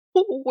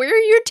where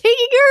you're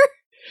taking her.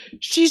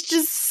 She's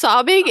just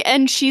sobbing,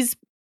 and she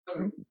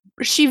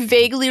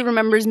vaguely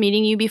remembers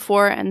meeting you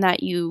before and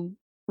that you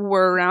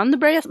were around the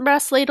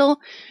brass ladle,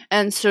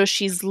 and so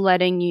she's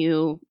letting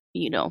you,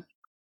 lead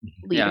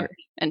her,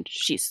 and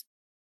she's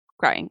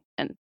crying.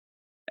 And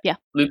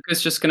Luke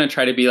is just going to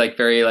try to be like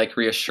very like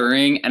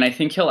reassuring, and I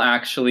think he'll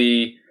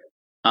actually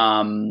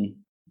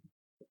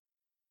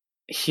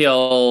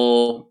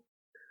he'll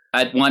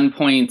at one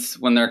point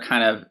when they're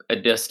kind of a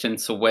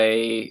distance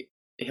away,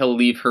 he'll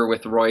leave her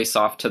with Royce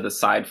off to the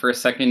side for a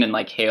second and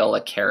like hail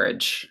a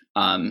carriage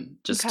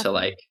just to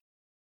like,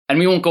 and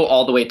we won't go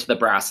all the way to the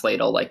brass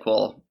ladle, like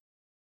we'll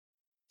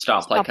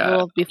stop like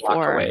a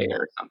block away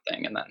or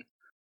something, and then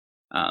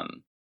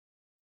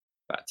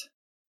but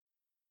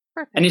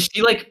perfect. And is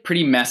she like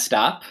pretty messed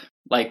up?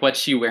 Like what's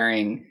she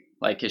wearing?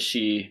 Like is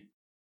she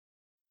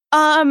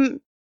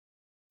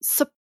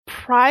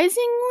surprisingly,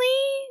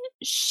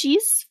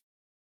 she's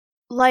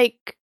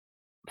like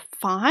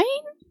fine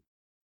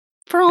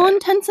for all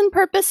intents and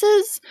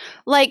purposes.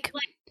 Like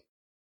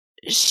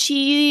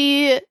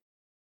she's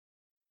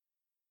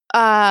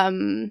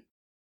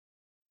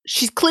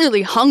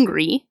clearly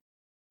hungry,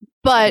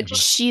 but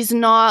she's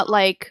not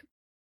like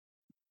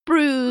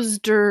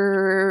bruised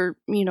or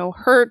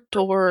hurt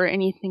or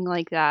anything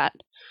like that.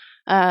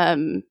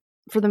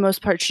 For the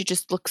most part, she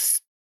just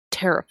looks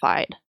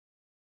terrified.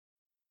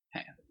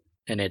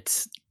 And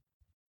it's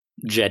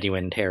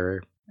genuine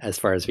terror, as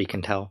far as we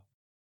can tell.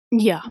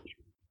 Yeah.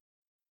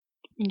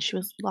 And she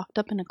was locked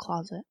up in a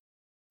closet.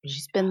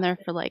 She's been there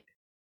for like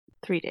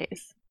 3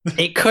 days.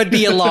 It could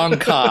be a long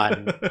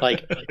con.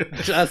 Like,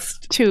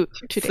 just two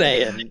days.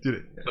 saying.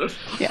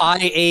 Yeah.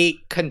 I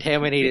ate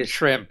contaminated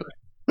shrimp.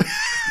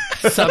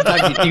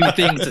 Sometimes you do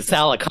things to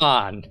sell a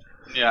con.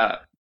 Yeah.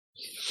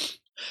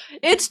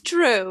 It's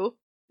true.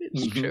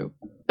 It's true.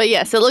 But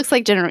yes, it looks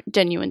like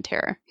genuine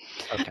terror.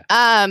 Okay.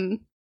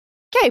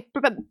 Okay,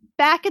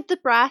 back at the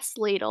brass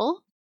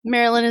ladle,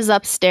 Marilyn is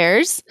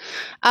upstairs,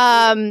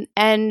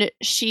 and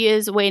she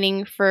is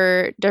waiting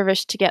for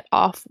Dervish to get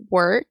off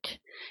work,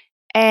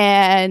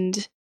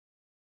 and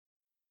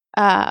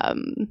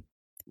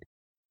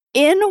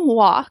in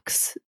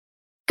walks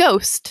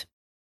Ghost,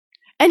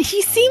 and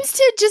he seems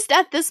to just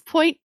at this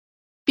point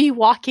be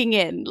walking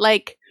in,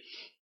 like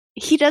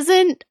he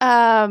doesn't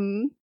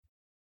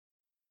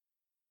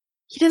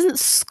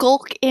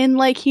skulk in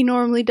like he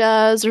normally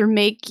does or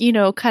make,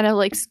 kind of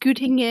like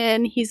scooting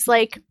in. He's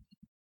like,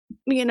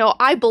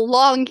 I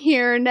belong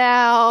here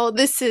now.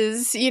 This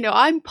is,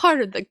 I'm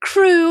part of the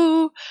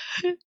crew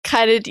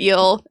kind of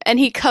deal. And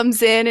he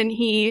comes in and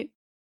he,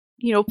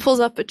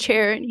 pulls up a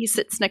chair and he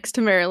sits next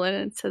to Marilyn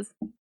and says,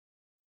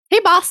 "Hey,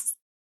 boss."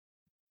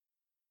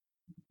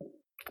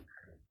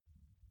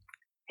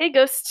 Hey,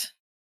 Ghost.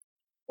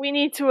 We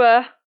need to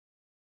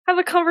have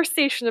a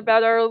conversation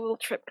about our little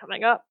trip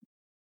coming up.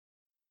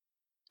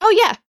 Oh,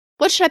 yeah.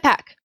 What should I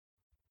pack?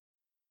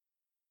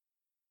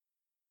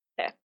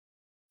 Okay.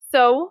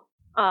 So,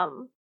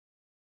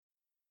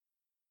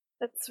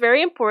 that's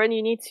very important.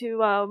 You need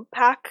to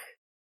pack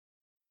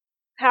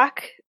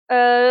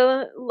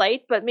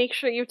light, but make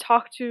sure you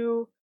talk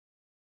to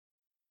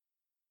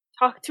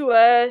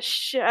a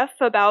chef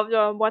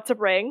about what to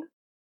bring.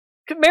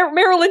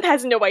 Marilyn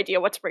has no idea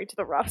what to bring to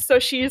the rough, so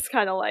she's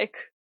kind of like.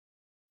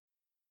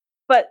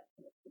 But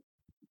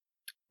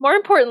more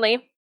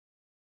importantly,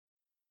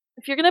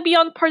 if you're gonna be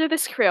on part of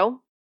this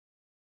crew,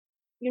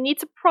 you need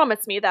to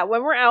promise me that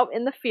when we're out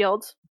in the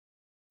field,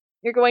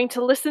 you're going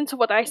to listen to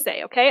what I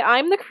say, okay?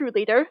 I'm the crew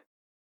leader,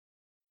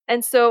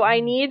 and so I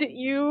need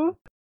you...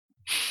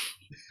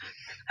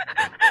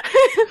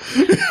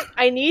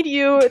 I need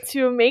you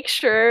to make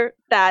sure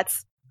that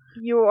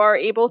you are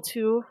able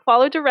to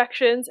follow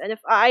directions, and if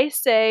I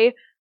say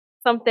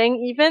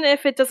something, even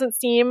if it doesn't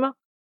seem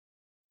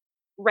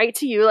right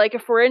to you, like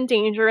if we're in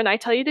danger and I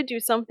tell you to do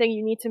something,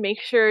 you need to make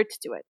sure to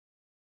do it.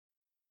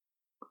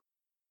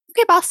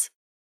 Okay, boss.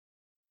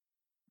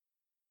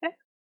 Okay.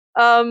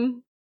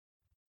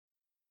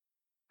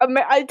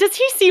 Does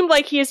he seem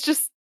like he is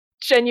just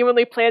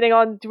genuinely planning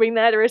on doing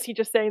that, or is he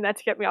just saying that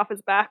to get me off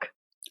his back?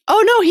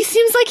 Oh no, he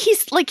seems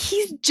like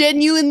he's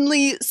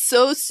genuinely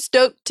so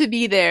stoked to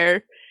be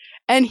there,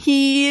 and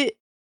he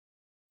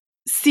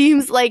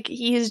seems like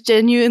he is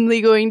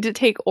genuinely going to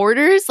take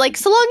orders. Like,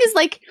 so long as,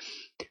 like,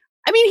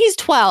 I mean, he's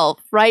 12,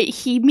 right?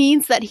 He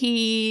means that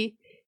he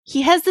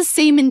has the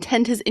same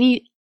intent as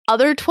any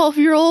other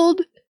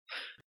 12-year-old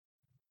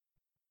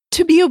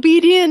to be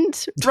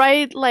obedient,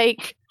 right?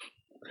 Like,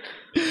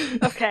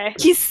 okay.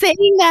 He's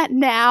saying that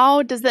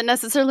now. Does that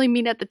necessarily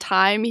mean at the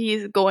time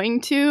he's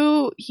going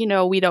to? You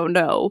know, we don't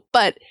know.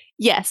 But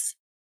yes,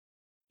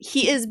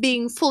 he is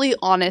being fully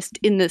honest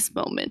in this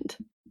moment.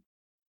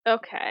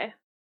 Okay.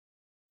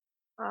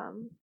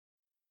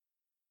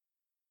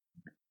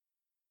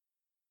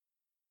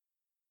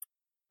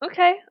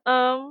 Okay.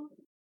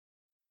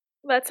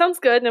 That sounds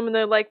good. And I'm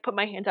gonna like put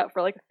my hand out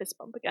for like a fist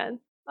bump again.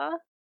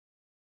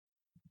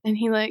 And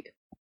he like,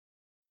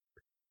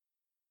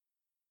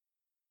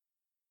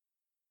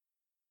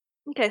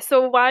 okay,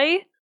 so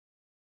why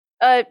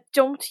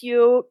don't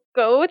you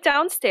go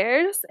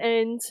downstairs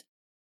and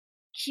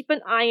keep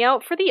an eye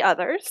out for the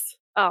others?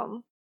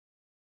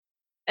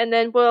 And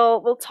then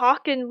we'll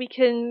talk, and we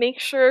can make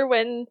sure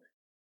when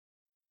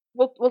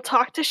we'll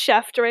talk to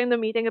Chef during the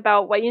meeting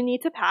about what you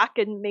need to pack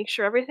and make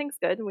sure everything's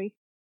good, and we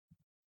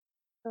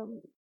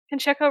can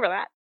check over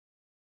that.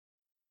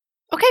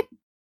 okay,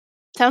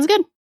 sounds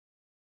good.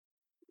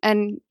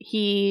 And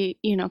he,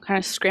 you know, kind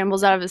of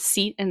scrambles out of his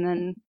seat and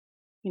then,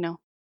 you know,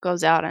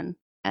 goes out and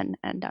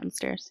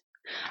downstairs.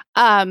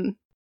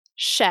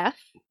 Chef.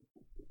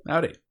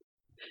 Howdy.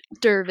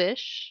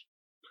 Dervish.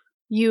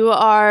 You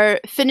are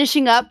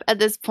finishing up at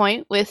this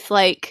point with,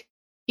 like,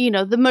 you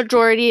know, the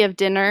majority of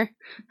dinner.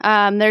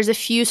 There's a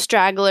few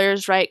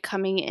stragglers, right,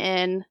 coming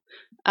in.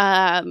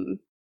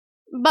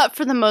 But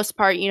for the most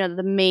part, you know,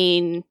 the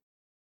main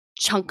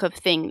chunk of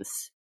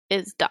things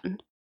is done.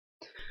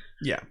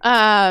 Yeah.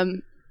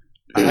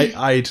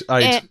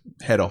 I'd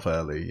head off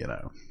early, you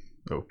know.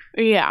 Oh.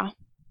 Yeah.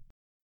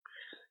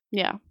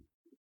 Yeah.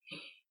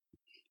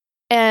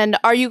 And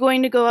are you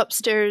going to go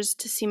upstairs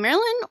to see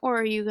Marilyn, or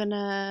are you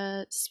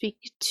gonna speak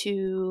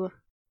to?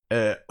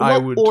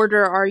 What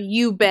order are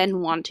you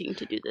Ben wanting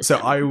to do this? So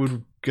in? I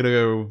would gonna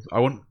go. I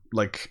want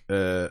like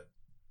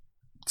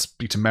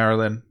speak to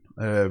Marilyn.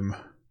 When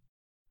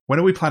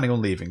are we planning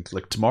on leaving?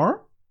 Like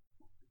tomorrow?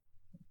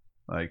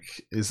 Like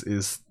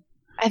is?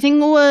 I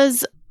think it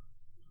was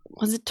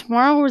it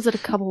tomorrow or was it a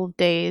couple of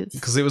days?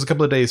 Because it was a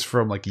couple of days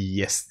from like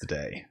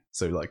yesterday.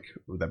 So like,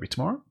 would that be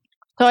tomorrow?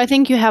 So I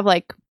think you have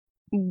like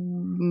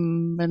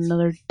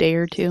another day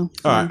or two.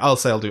 All right,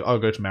 I'll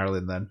go to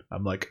Marilyn then.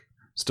 I'm like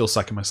still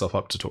psyching myself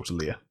up to talk to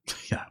Leah.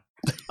 Yeah.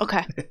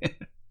 Okay.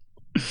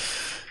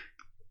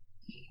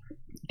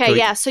 Okay,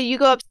 yeah. So you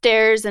go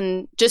upstairs,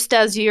 and just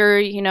as you're,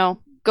 you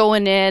know,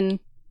 going in,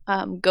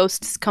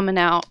 Ghost is coming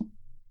out,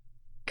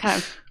 kind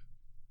of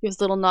gives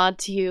a little nod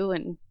to you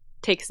and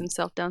takes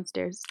himself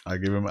downstairs. I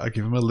give him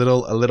a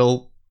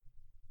little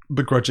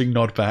begrudging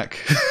nod back.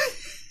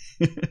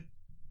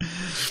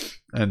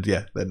 And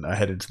yeah, then I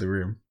head into the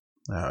room.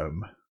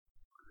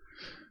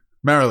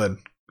 Marilyn,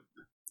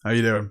 how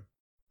you doing?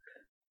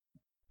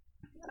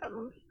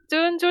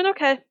 Doing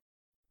okay.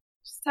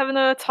 Just having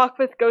a talk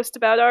with Ghost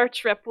about our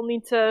trip. We'll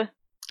need to.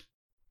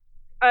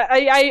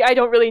 I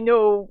don't really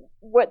know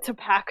what to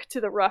pack to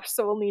the rush,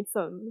 so we'll need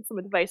some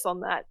advice on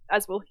that,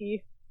 as will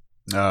he.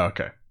 Oh,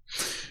 okay.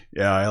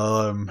 Yeah,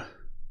 I'll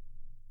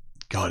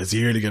God, is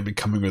he really going to be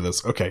coming with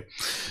us? Okay.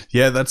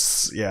 Yeah,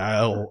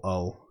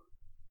 I'll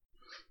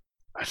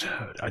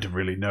I don't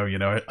really know, you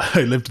know.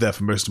 I lived there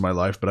for most of my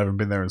life, but I haven't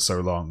been there in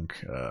so long.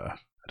 I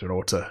don't know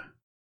what to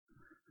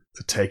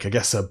take. I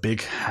guess a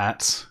big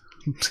hat.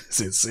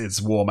 It's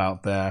warm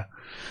out there.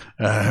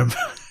 And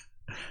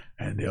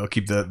it'll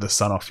keep the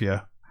sun off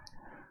you.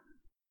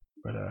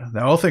 But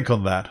now I'll think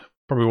on that.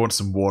 Probably want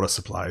some water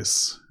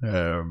supplies.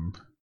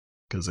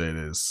 Because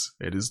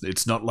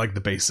it's not like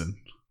the basin.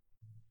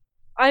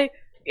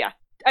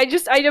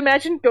 I'd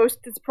imagine Ghost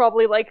is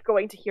probably like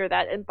going to hear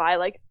that and buy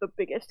like the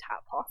biggest hat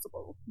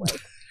possible. Like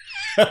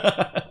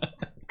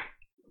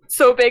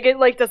so big it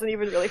like doesn't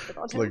even really fit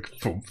on him. Like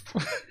boom.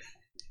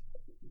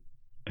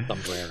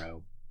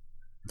 Sombrero.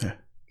 Yeah.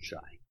 Shy.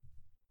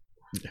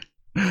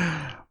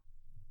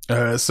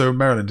 Yeah. So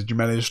Marilyn, did you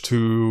manage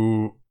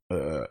to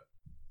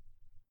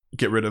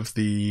get rid of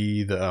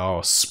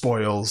our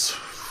spoils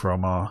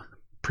from our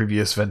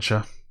previous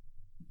venture?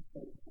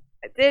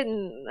 I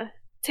didn't.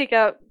 take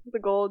out the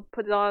gold,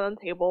 put it on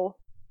the table.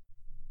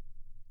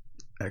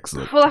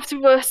 Excellent. We'll have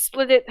to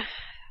split it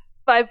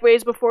 5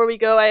 ways before we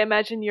go. I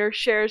imagine your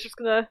share is just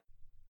gonna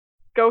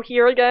go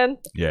here again.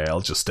 Yeah,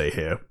 I'll just stay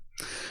here.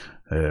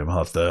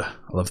 I'll have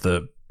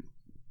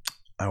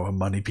our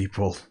money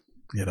people,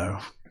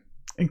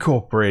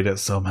 incorporate it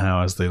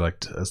somehow as they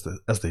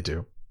as they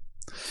do.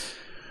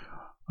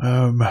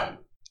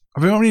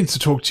 I've been wanting to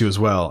talk to you as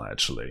well,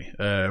 actually.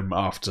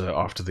 After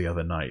the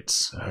other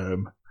night,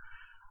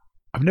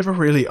 I've never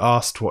really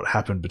asked what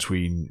happened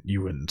between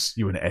you and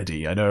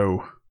Eddie. I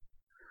know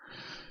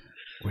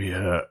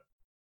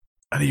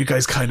you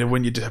guys kind of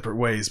went your separate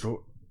ways, but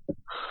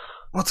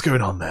what's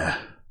going on there?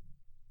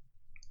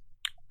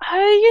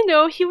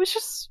 He was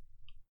just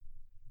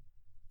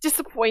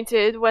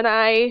disappointed when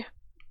I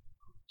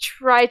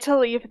tried to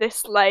leave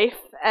this life,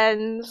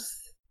 and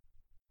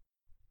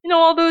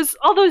all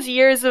those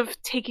years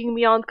of taking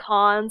me on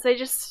cons, I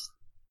just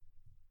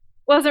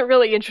wasn't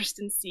really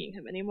interested in seeing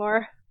him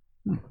anymore.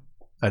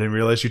 I didn't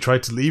realize you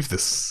tried to leave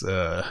this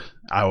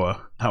our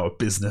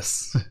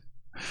business.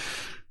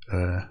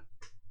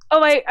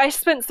 I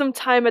spent some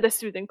time at a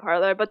soothing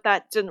parlor, but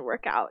that didn't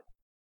work out.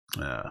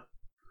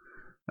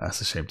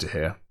 That's a shame to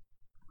hear.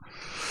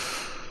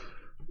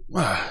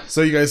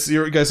 So you guys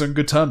are on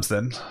good terms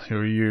then?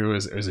 Or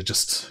is it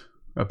just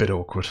a bit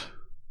awkward?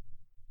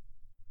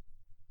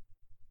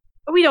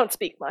 We don't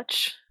speak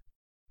much.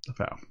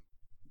 Fair.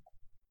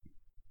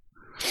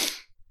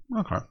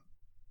 Okay.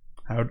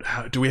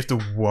 How do we have to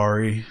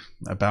worry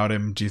about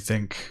him, do you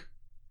think?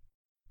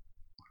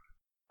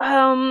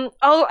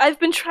 I've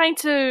been trying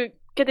to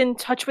get in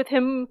touch with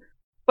him,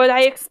 but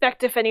I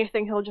expect if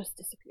anything he'll just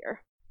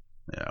disappear.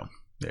 Yeah,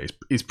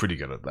 he's pretty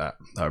good at that,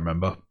 I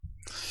remember.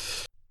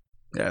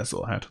 Yeah, that's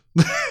all I had.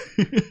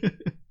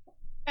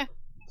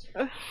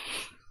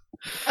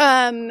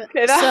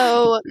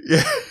 So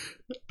yeah.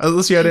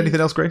 Unless you had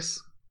anything else,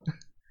 Grace?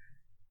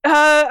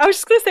 I was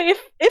just gonna say,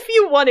 if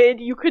you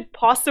wanted, you could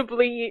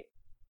possibly,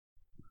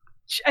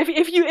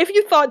 if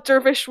you thought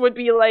Dervish would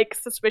be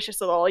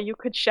suspicious at all, you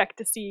could check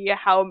to see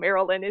how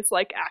Marilyn is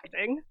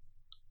acting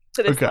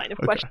to this line of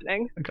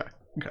questioning. Okay.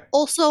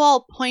 also,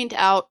 I'll point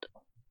out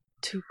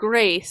to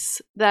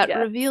Grace that Yeah.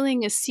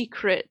 revealing a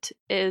secret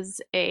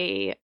is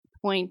a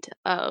point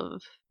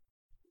of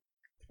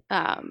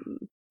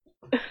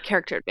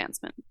character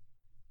advancement.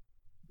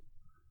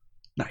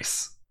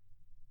 Nice.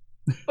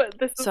 But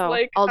this is So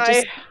I'll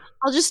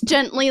just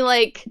gently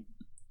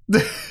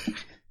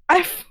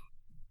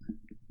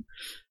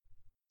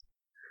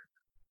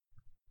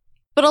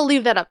but I'll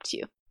leave that up to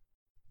you.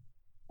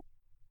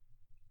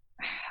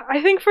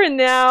 I think for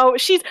now,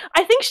 she's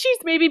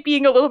maybe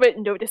being a little bit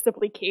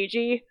noticeably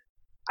cagey.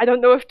 I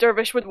don't know if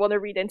Dervish would want to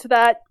read into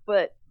that,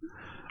 but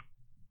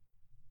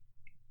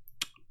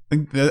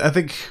I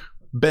think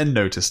Ben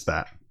noticed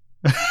that.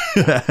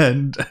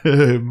 And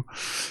I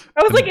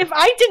was if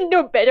I didn't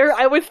know better,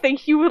 I would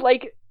think you would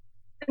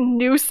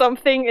knew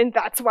something, and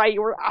that's why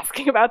you were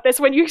asking about this.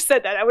 When you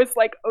said that, I was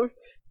oh,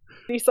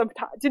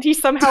 did he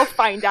somehow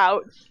find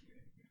out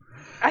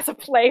as a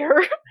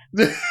player?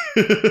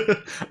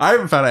 I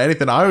haven't found out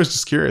anything. I was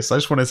just curious. I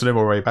just wanted to know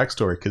more about your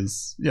backstory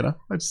because I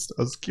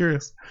was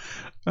curious.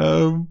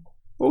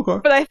 Okay.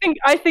 But I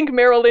think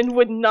Marilyn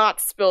would not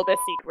spill this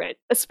secret,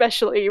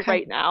 especially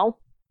right now.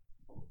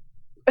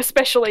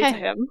 Especially to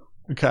him.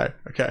 Okay.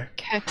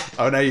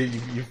 Oh, now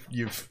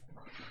you've.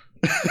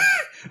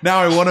 Now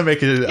I want to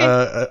make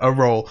a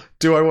roll.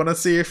 Do I want to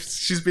see if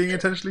she's being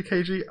intentionally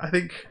cagey? I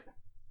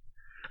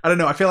don't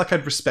know. I feel like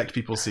I'd respect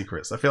people's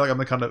secrets. I feel like I'm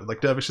the kind of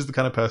Dervish is the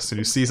kind of person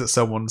who sees that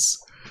someone's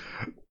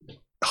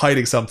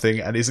hiding something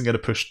and isn't going to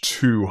push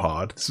too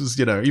hard. This was,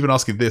 even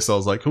asking this, I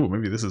was like, oh,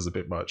 maybe this is a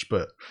bit much,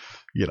 but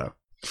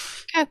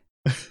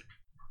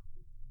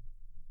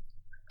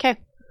Okay.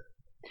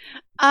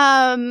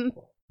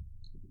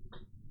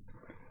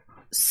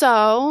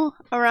 So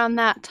around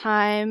that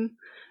time,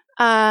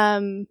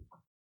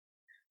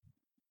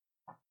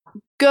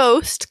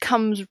 Ghost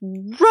comes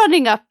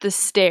running up the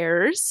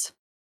stairs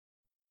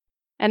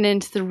and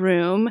into the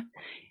room,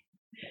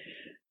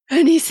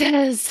 and he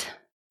says,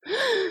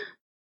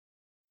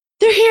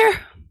 "They're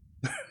here."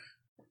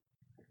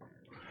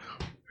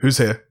 Who's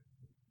here?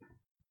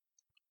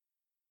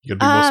 You gotta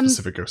be more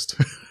specific, Ghost.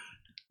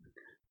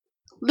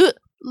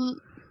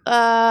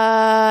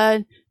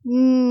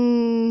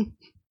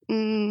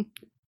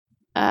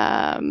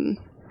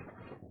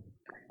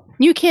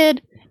 New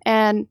Kid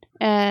and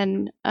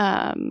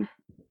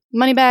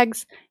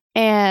Moneybags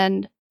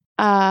and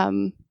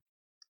the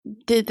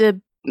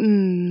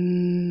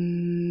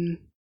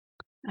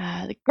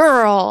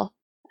girl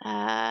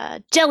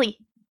Jelly.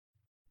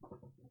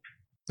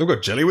 They've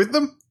got Jelly with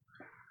them?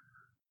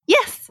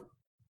 Yes.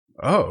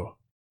 Oh,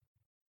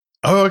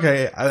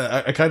 okay.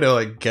 I kind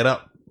of get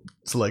up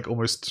to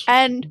almost,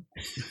 and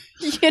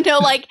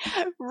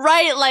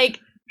right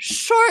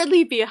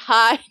shortly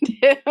behind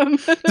him,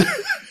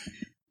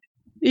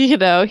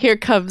 here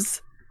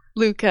comes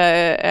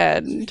Luca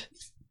and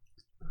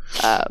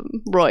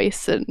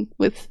Royce, and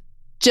with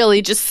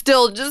Jilly just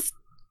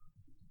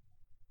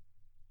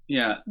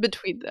Yeah.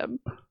 between them.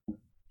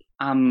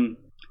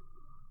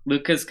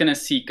 Luca's gonna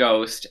see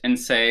Ghost and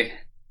say,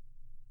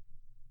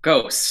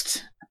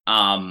 Ghost,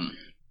 would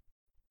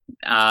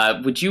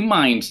you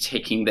mind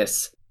taking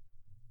this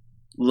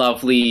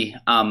lovely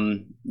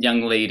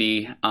young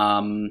lady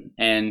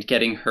and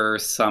getting her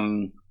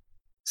some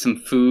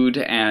food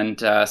and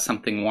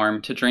something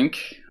warm to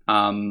drink?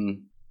 I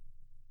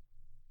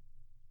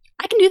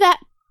can do that.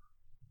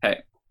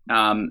 Okay.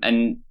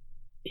 And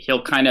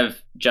he'll kind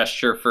of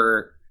gesture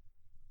for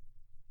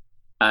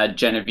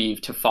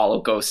Genevieve to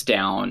follow Ghost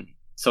down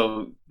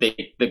so the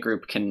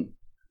group can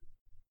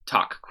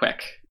talk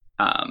quick.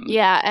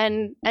 Yeah,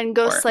 and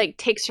Ghost like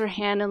takes her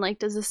hand and like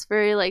does this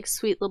very like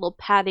sweet little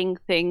patting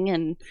thing,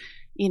 and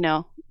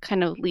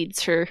kind of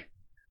leads her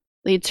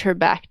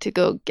back to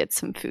go get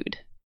some food.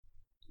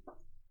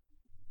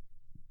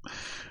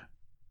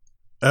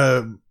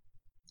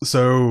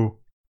 So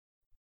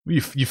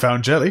you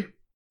found Jelly?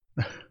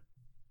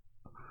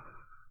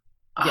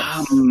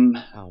 Yes.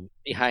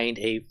 Behind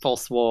a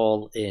false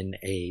wall in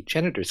a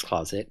janitor's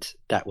closet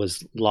that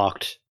was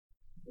locked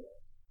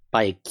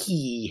by a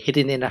key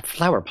hidden in a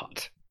flower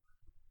pot.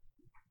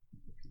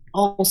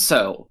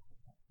 Also,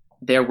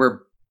 there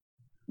were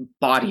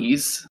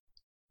bodies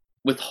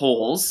with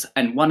holes,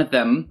 and one of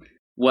them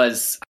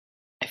was,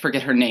 I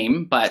forget her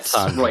name, but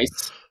Cassandra.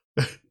 Royce.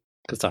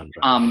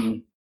 Cassandra.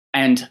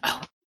 And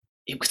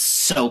it was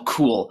so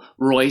cool.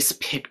 Royce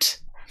picked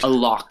a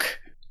lock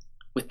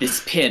with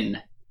this pin.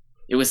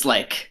 It was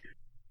like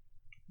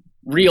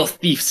real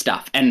thief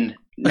stuff. And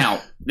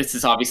now, this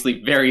is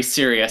obviously very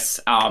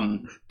serious,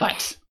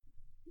 but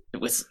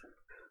it was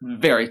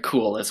very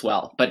cool as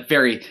well, but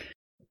very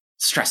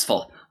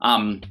stressful.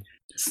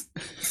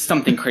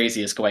 Something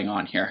crazy is going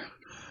on here.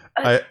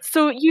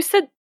 So you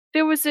said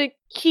there was a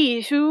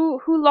key. Who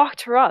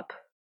locked her up?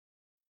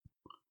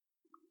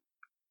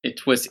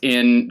 It was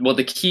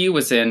the key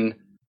was in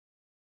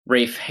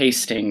Rafe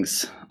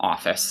Hastings'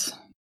 office.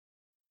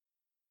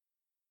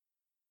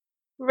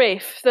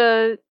 Rafe,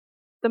 the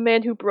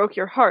man who broke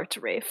your heart,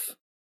 Rafe.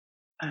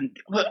 And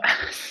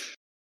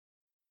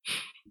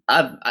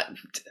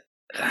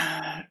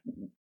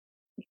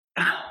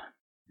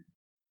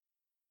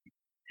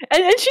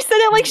And she said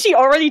it like she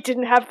already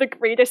didn't have the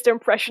greatest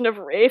impression of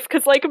Rafe,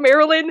 because like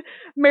Marilyn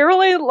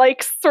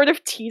likes sort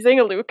of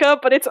teasing Luca,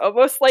 but it's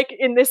almost like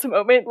in this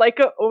moment like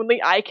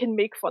only I can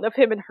make fun of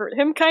him and hurt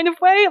him kind of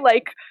way.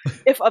 Like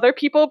if other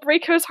people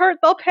break his heart,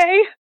 they'll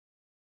pay.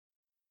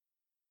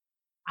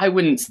 I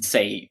wouldn't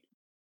say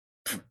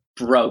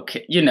broke.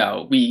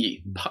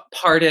 We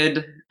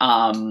parted,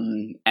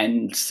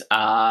 and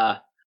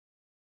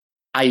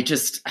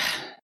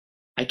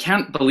I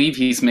can't believe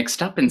he's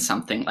mixed up in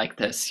something like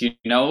this,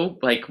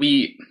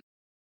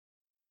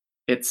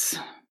 it's...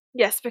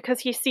 Yes, because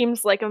he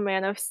seems like a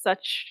man of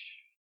such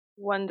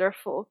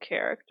wonderful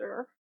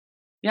character.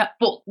 Yeah,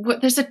 well,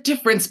 there's a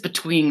difference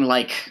between,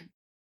 like,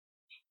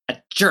 a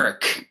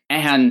jerk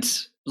and,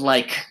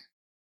 like,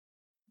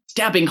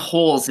 stabbing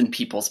holes in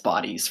people's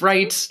bodies,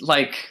 right?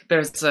 Like,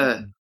 there's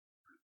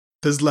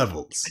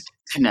levels.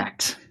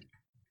 Connect.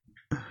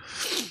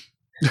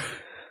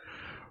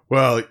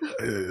 Well,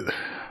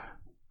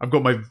 I've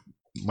got my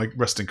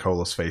resting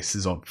Colas face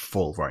is on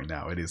full right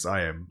now. It is.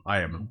 I am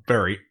a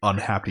very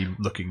unhappy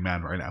looking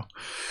man right now.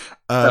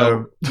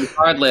 So,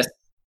 regardless,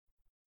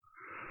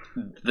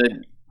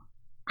 the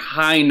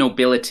high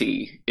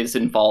nobility is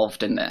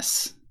involved in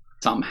this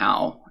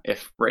somehow.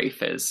 If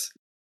Rafe is,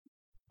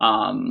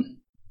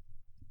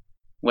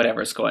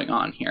 whatever's going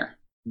on here.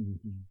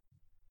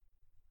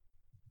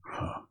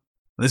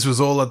 This was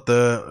all at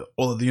the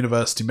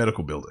university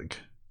medical building.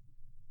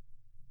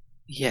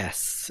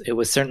 Yes, it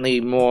was certainly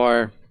a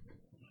more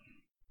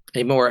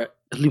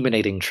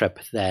illuminating trip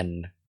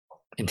than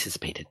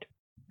anticipated.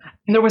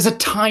 And there was a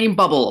time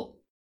bubble.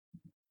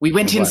 We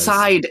went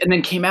inside and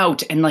then came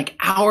out, and like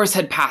hours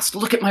had passed.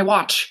 Look at my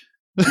watch.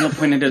 And he'll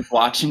point at his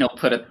watch, and he'll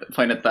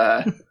point at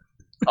the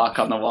clock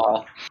on the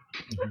wall.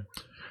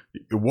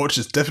 Your watch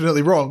is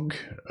definitely wrong.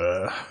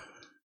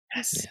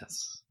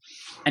 Yes.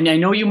 And I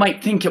know you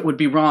might think it would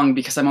be wrong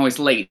because I'm always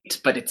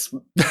late, but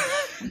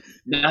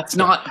that's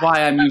not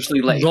why I'm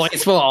usually late.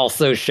 Royce will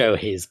also show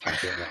his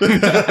pocket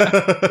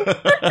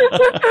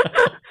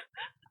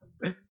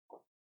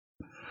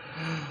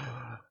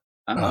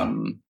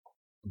watch.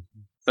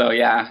 So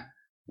yeah,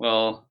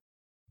 well,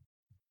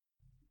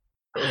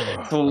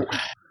 so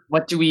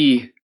what do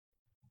we?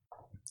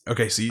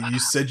 Okay, so you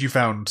said you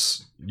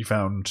found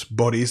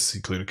bodies,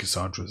 including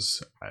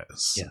Cassandra's.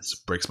 Yes,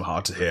 breaks my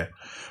heart to hear.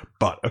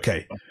 But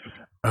okay,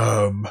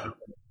 and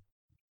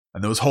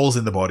there was holes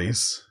in the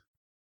bodies.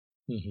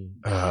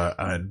 Mm-hmm.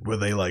 And were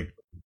they like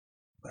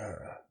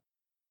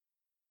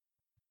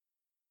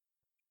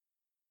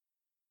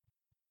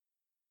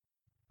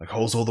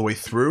holes all the way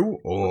through,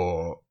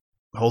 or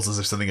holes as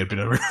if something had been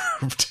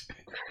removed?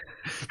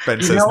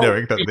 Ben says,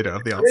 knowing that they don't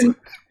have the answer.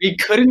 We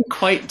couldn't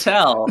quite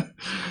tell.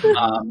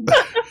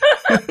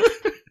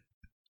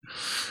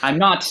 I'm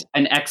not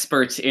an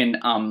expert in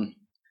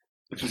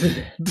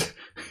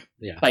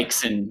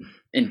spikes in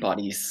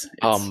bodies.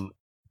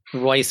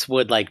 Royce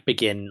would like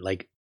begin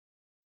like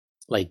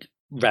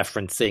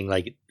referencing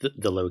like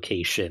the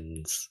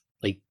locations,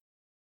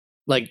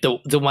 like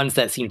the ones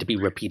that seem to be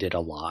repeated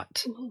a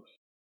lot,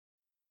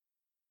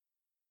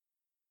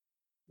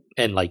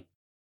 and like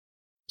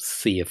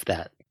see if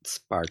that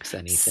sparks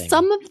anything.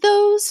 Some of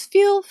those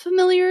feel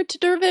familiar to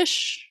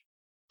Dervish,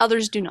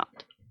 others do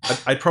not.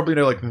 I'd probably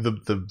know like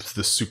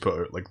the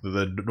super like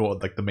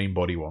the main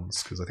body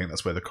ones, because I think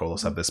that's where the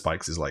Kolos have their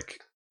spikes, is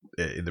like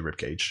in the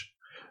ribcage.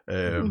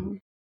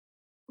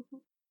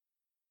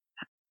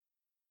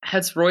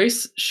 Has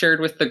Royce shared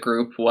with the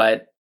group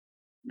what,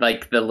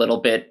 like, the little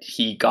bit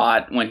he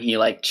got when he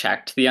like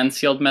checked the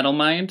unsealed metal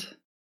mind?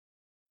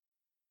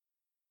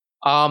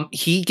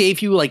 He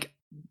gave you like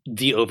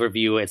the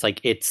overview. It's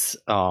like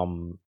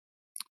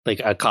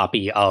a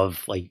copy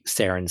of like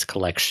Saren's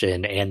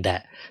collection, and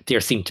that there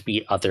seem to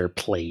be other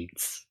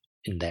plates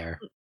in there,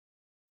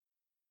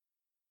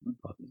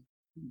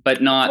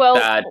 but not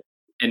that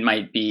it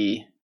might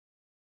be.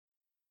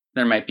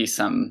 There might be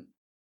some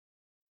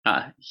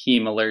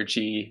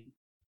hemalurgy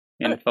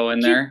info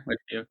in there with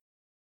you.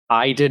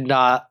 I did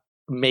not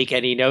make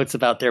any notes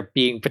about there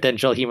being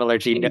potential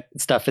hemalurgy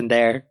stuff in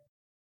there.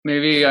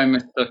 Maybe I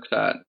mistook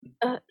that.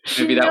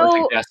 Maybe that was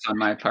a guess on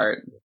my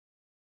part.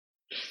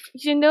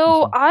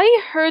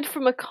 I heard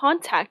from a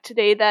contact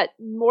today that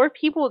more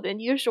people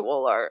than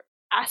usual are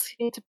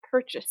asking to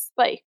purchase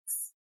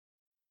spikes.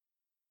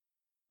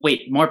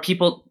 Wait, more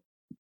people?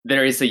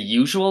 There is a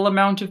usual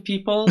amount of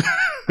people?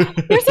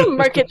 There's a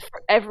market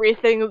for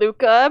everything,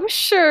 Luca. I'm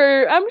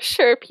sure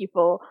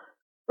people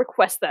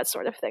request that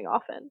sort of thing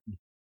often.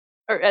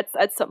 Or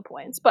at some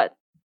points, but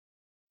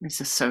this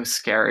is so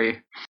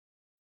scary.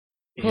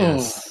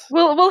 Yes.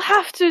 We'll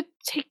have to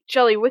take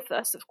Jelly with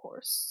us, of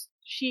course.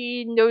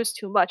 She knows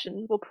too much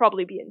and will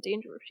probably be in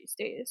danger if she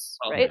stays,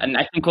 right? And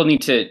I think we'll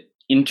need to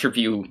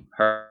interview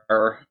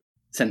her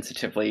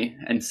sensitively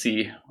and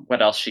see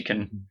what else she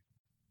can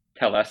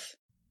tell us.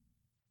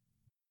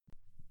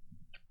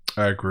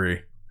 I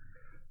agree.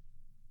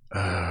 Do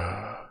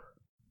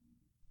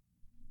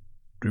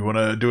we want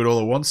to do it all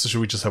at once, or should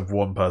we just have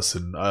one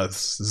person?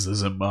 This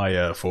isn't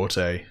my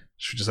forte.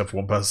 Should we just have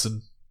one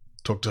person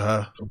talk to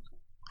her?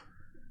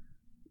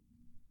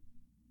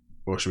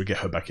 Or should we get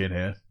her back in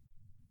here?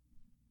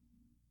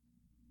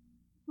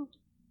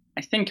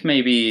 I think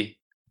maybe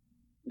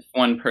if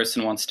one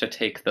person wants to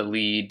take the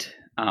lead,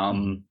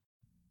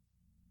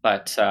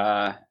 but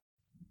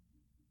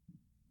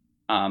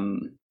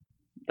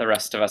the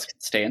rest of us can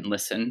stay and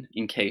listen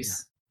in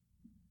case.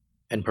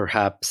 And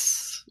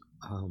perhaps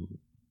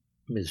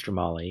Ms.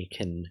 Dramali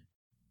can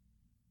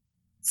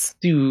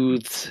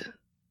soothe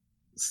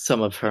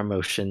some of her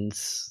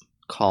emotions,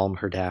 calm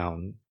her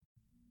down.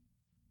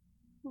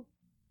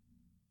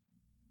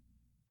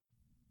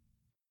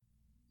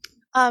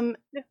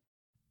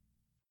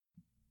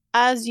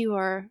 As you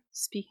are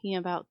speaking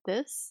about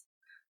this,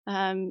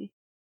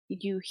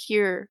 you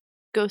hear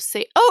Ghost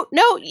say, "Oh,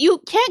 no, you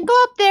can't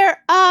go up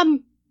there!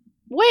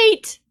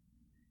 Wait!"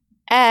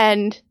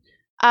 And,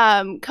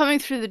 coming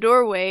through the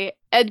doorway,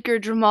 Edgar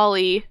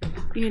Dramali,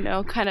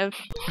 kind of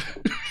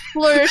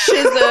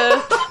flourishes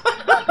a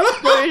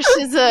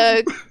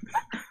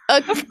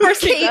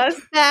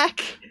cape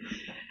back,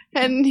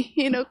 and,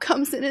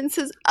 comes in and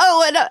says,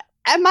 "Oh, and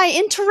am I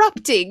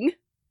interrupting?"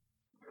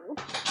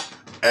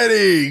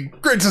 Eddie,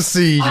 great to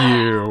see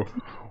you.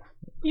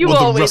 You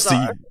always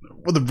are.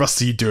 What the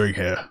rust are you doing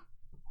here?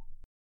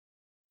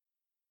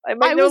 I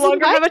might no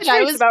longer have a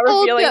choice about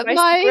revealing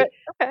my secret.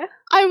 Okay.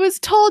 I was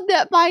told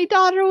that my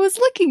daughter was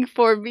looking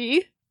for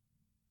me.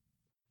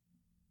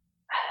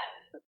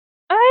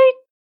 I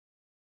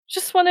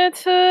just wanted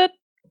to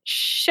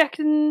check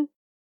and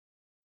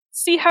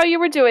see how you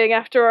were doing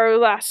after our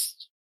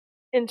last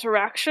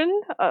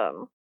interaction.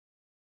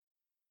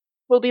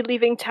 We'll be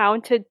leaving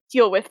town to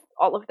deal with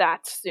all of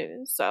that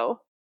soon,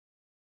 so...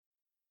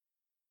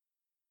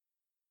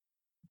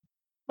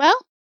 Well,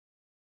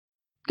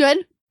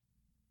 good.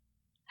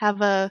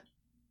 Have a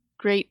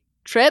great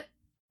trip.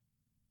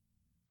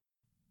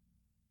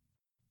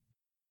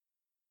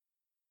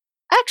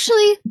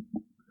 Actually,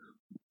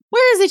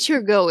 where is it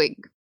you're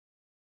going?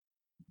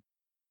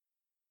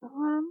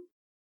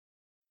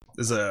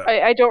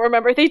 I don't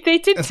remember. They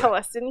did tell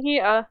us, didn't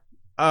he?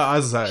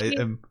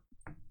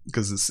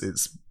 Because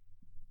it's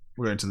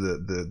we're going to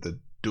the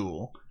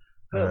duel.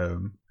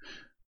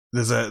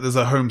 There's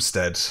a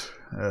homestead,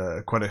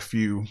 quite a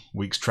few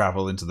weeks'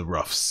 travel into the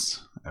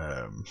roughs.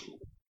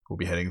 We'll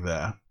be heading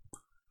there.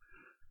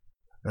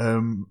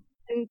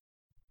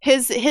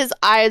 His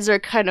eyes are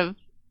kind of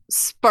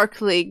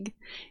sparkling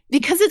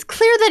because it's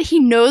clear that he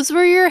knows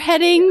where you're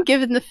heading,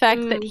 given the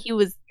fact that he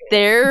was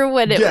there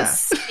when it was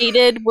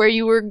stated where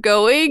you were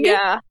going.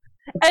 Yeah,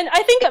 and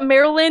I think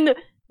Marilyn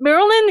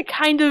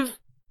kind of,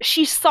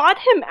 she sought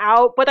him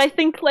out, but I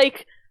think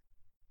like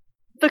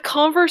the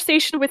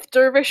conversation with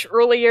Dervish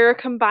earlier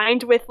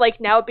combined with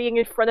like now being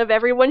in front of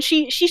everyone,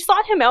 she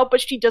sought him out,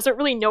 but she doesn't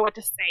really know what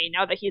to say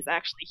now that he's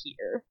actually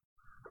here.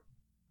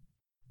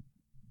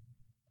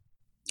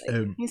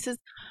 He says,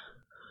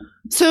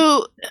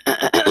 So,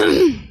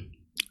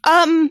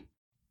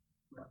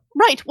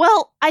 right.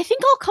 Well, I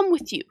think I'll come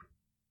with you.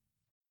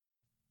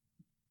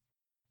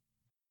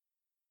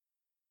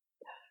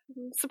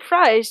 I'm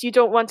surprised you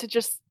don't want to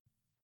just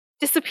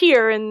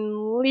disappear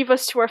and leave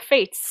us to our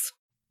fates.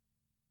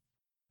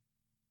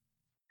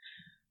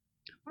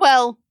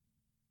 Well,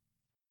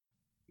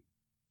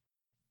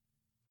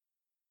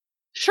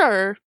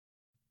 sure.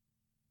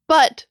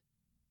 But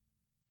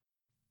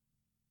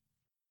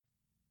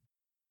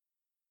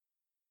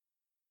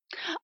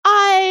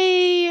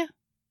I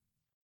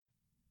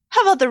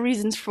have other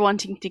reasons for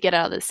wanting to get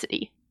out of the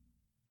city.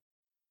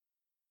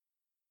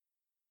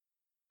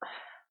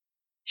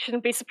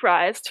 Shouldn't be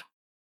surprised.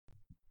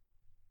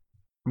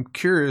 I'm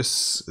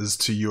curious as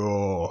to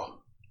your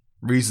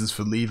reasons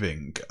for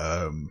leaving.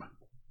 It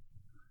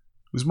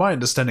was my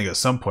understanding at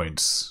some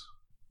point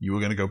you were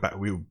going to go back.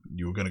 You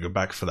were going to go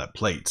back for that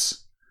plate.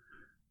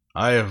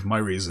 I have my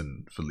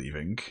reason for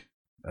leaving,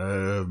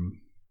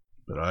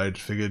 but I'd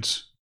figured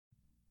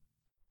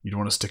you'd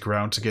want to stick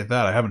around to get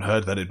that. I haven't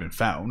heard that it had been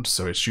found,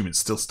 so I assume it's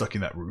still stuck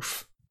in that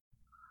roof.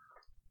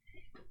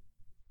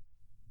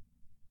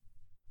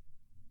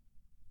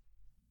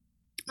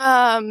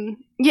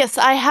 Yes,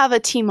 I have a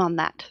team on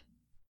that.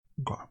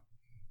 Okay.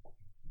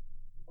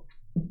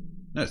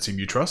 A team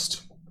you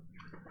trust?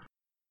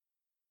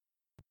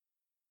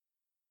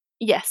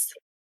 Yes.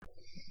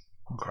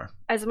 Okay.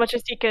 As much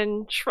as you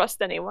can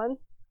trust anyone.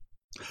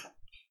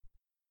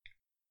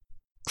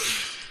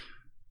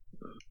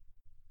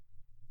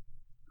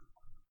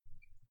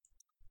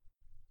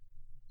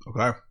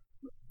 Okay.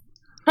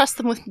 Trust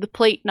them with the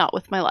plate, not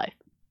with my life.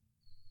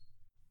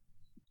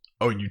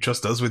 Oh, and you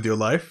trust us with your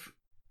life?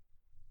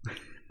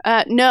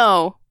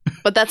 No,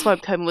 but that's why I'm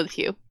coming with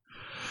you.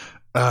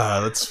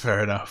 That's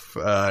fair enough.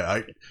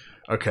 I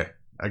get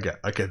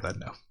that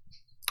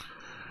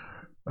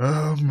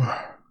now.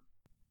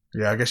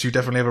 Yeah, I guess you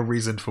definitely have a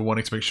reason for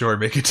wanting to make sure I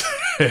make it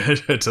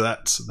to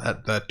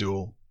that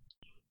duel.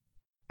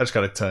 I just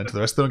gotta turn to the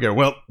rest of them and go,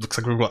 well, looks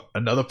like we've got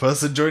another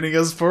person joining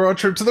us for our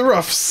trip to the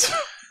Roughs.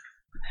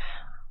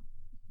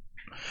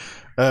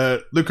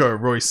 Luca,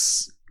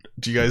 Royce,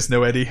 do you guys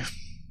know Eddie?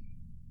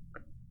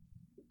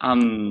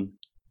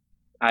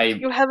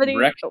 You have any?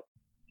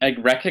 I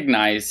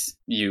recognize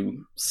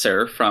you,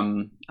 sir,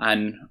 from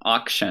an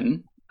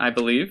auction, I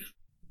believe.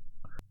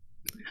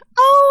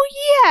 Oh,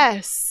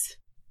 yes!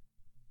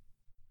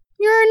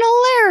 You're an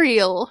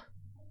Alarial.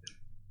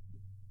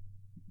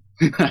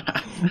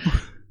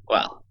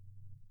 Well,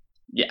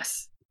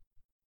 yes.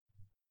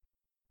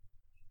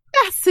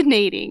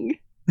 Fascinating.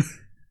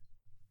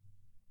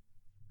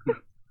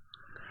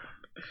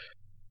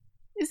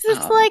 Is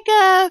this like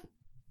a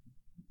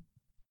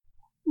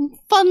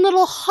fun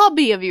little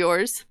hobby of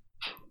yours?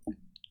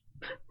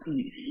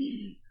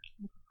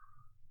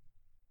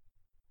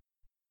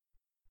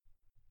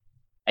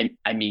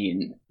 I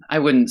mean, I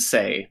wouldn't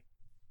say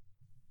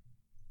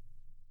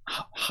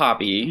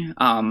hobby.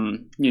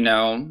 I'd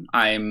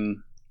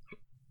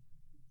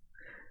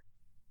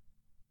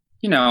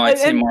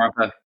say more of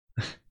a...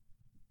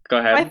 Go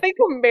ahead. I think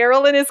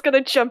Marilyn is going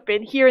to jump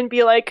in here and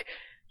be like,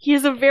 he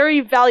is a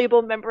very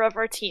valuable member of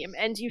our team,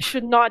 and you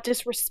should not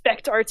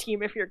disrespect our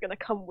team if you're going to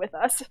come with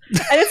us.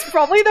 And it's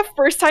probably the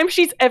first time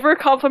she's ever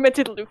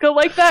complimented Luca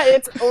like that.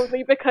 It's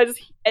only because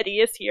Eddie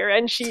is here,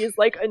 and she is,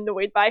 like,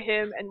 annoyed by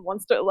him and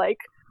wants to, like...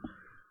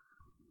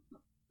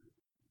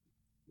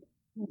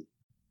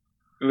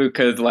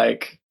 Luca's,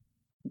 like,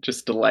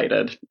 just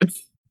delighted.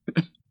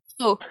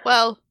 Oh,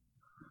 well,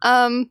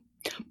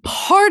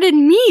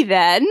 pardon me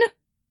then.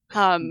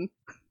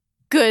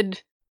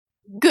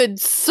 Good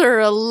Sir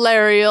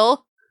Alarial.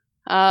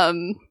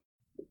 I'll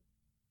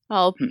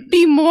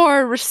be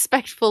more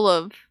respectful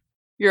of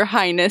your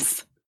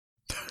highness.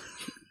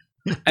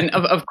 And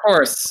of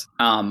course,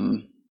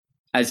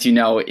 as you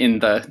know, in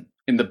the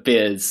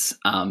biz,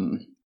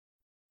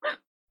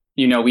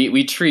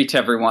 we treat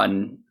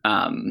everyone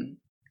in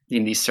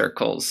these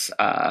circles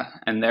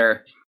and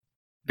their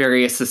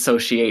various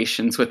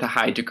associations with a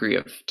high degree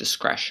of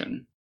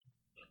discretion.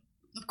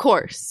 Of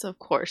course.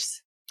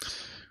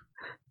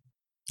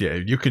 Yeah,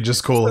 you could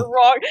just call...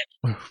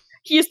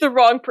 He is the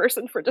wrong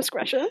person for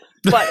discretion,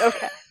 but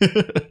okay.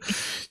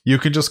 You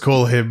can just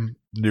call him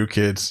New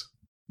Kid,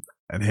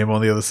 and him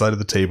on the other side of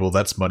the table,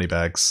 that's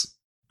Moneybags.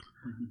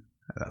 Mm-hmm.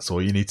 That's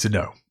all you need to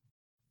know.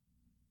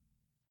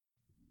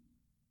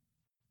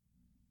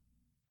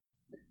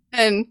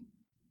 And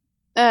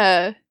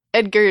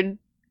Edgar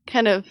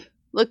kind of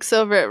looks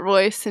over at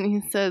Royce and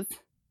he says,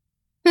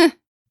 "Huh.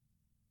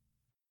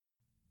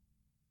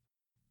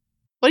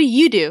 What do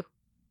you do?"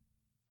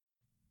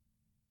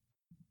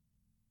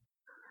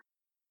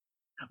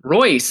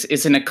 Royce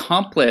is an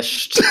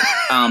accomplished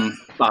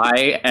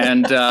spy,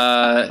 and his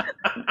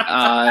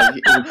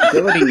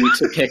ability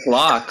to pick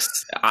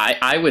locks,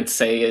 I would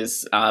say,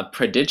 is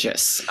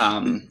prodigious.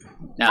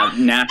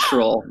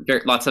 Natural,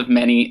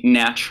 many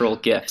natural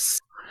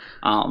gifts.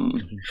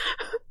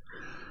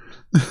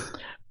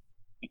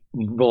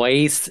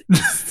 Royce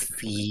is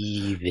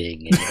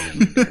seething in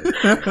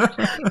anger.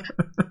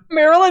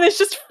 Marilyn is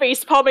just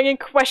facepalming and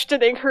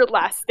questioning her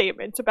last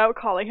statement about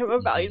calling him a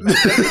valued member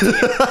of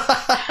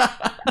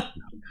the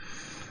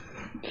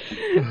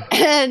team.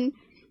 And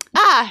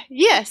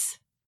yes.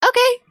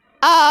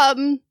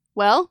 Okay.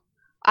 Well,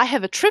 I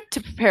have a trip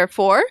to prepare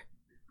for.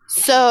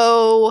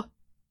 So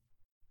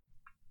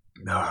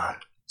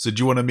So do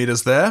you want to meet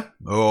us there?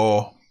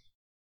 Or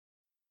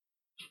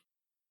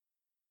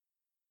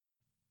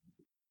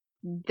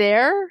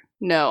there?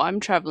 No, I'm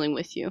traveling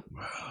with you.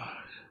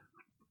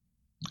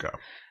 go.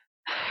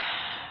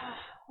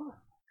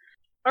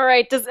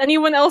 Alright, does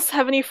anyone else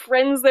have any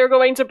friends they're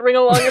going to bring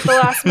along at the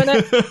last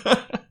minute?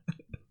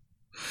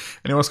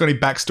 Anyone else got any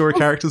backstory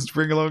characters to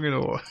bring along?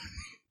 Or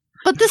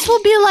But this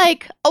will be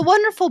like a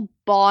wonderful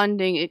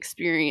bonding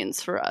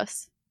experience for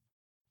us.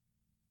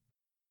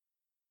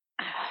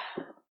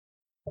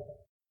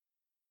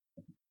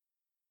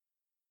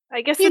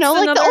 I guess You it's know,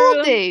 like the another-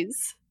 old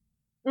days.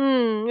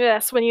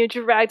 Yes, when you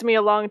dragged me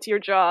along to your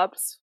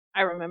jobs.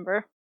 I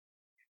remember.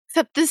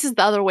 Except this is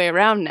the other way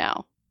around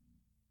now.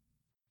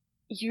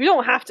 You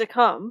don't have to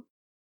come.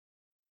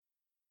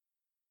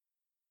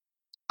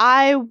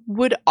 I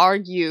would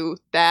argue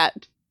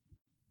that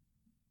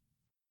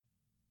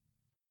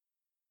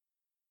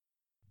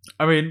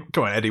I mean,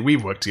 come on, Eddie.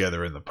 We've worked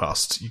together in the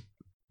past. You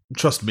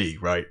trust me,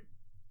 right?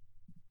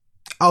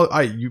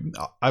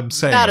 I'm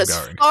saying about I'm as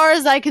going. far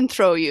as I can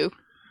throw you.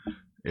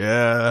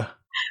 Yeah.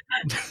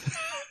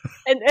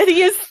 And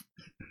Eddie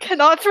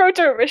cannot throw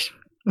dervish,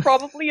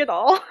 probably at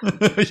all.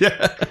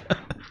 Yeah.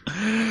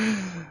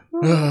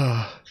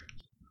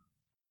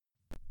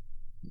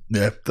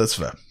 Yeah, that's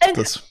fair. And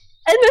the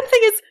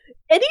thing is,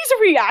 Eddie's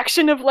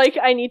reaction of, like,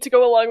 I need to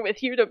go along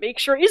with you to make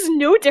sure is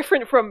no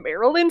different from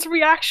Marilyn's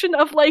reaction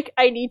of, like,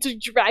 I need to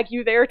drag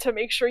you there to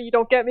make sure you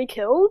don't get me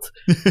killed.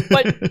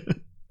 But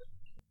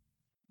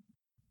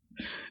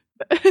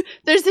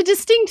There's a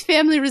distinct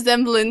family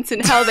resemblance in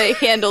how they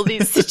handle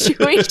these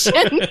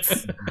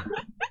situations.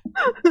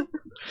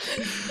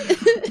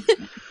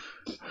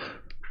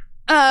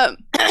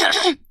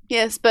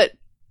 Yes, but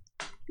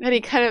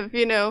Eddie kind of,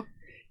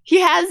 he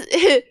has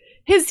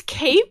his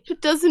cape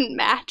doesn't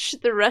match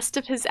the rest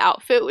of his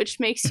outfit, which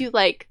makes you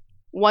like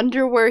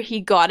wonder where he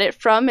got it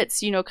from.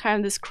 It's kind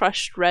of this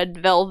crushed red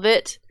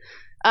velvet,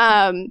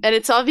 and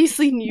it's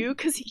obviously new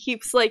because he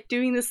keeps like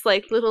doing this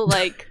like little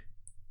like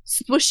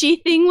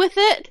swooshy thing with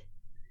it,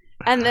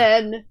 and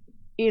then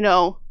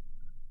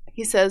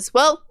he says,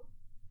 "Well,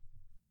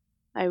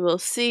 I will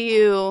see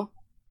you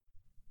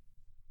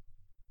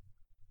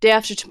day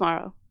after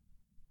tomorrow."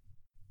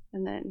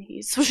 And then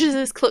he swooshes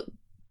his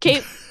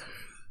cape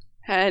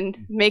and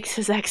makes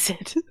his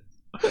exit.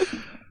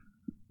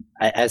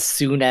 As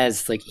soon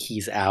as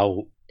he's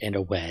out and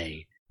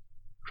away,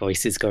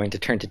 Royce is going to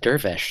turn to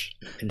Dervish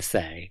and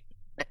say,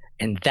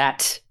 "And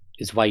that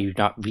is why you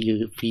not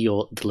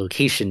reveal the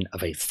location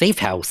of a safe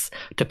house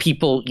to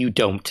people you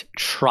don't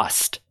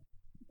trust.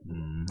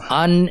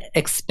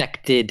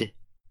 Unexpected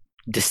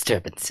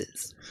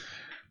disturbances."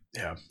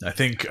 Yeah, I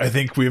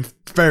think we've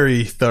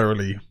very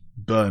thoroughly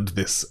burned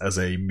this as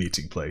a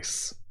meeting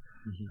place.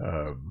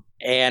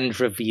 And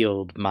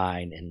revealed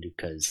mine and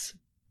Luca's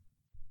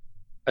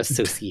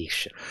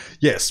association.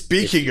 Yeah,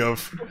 speaking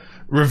of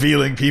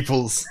revealing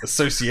people's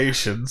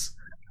associations,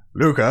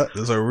 Luca,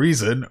 there's a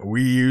reason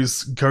we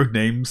use code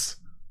names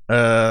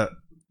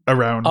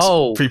around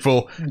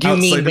people. Do you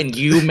mean when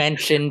you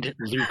mentioned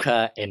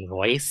Luca and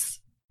Royce?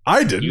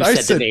 I didn't. You I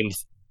said said the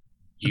names.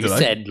 You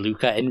said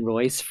Luca and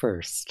Royce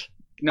first.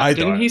 No,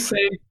 didn't he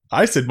say?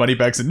 I said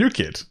Moneybags and New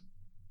Kid.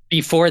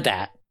 Before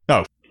that.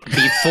 Oh.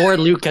 Before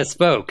Luca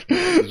spoke,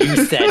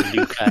 you said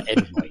Luca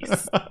and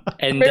Royce.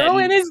 And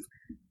Marilyn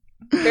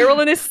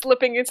is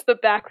slipping into the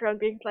background,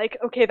 being like,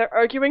 "Okay, they're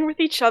arguing with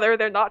each other.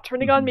 They're not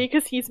turning on me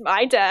because he's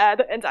my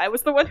dad, and I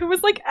was the one who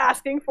was like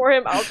asking for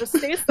him. I'll just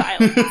stay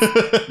silent."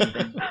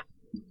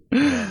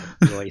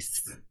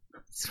 Royce.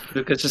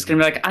 Luca's just gonna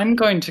be like, "I'm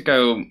going to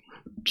go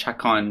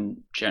check on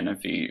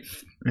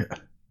Genevieve." Yeah.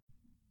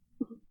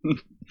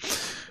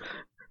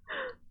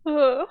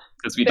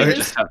 Because we don't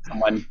just have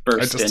someone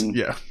burst in.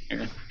 Yeah.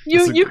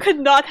 You could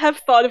not have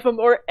thought of a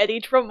more Eddie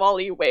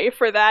Dramali way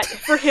for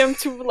him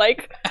to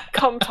like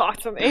come talk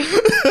to me.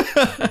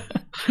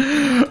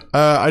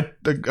 I'm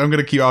going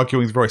to keep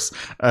arguing with Royce.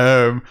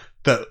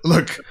 That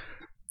look,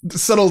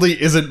 subtlety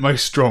isn't my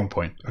strong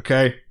point.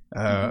 Okay.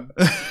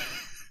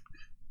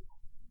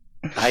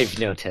 I've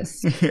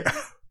noticed. Yeah.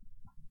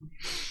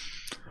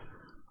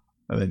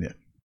 And then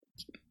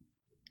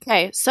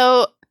Okay,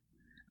 so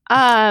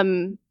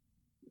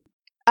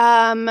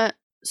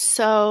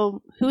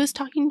so who is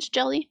talking to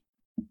Jelly?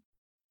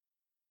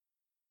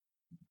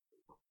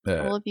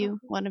 All of you,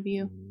 one of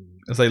you.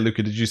 I say,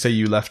 Luca, did you say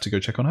you left to go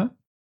check on her?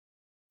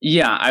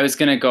 Yeah, I was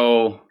gonna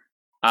go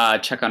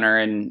check on her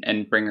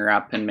and bring her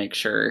up and make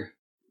sure,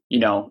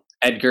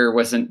 Edgar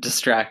wasn't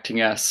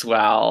distracting us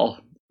while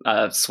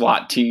a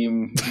SWAT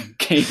team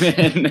came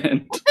in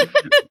and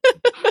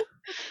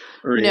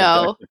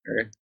No.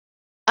 her.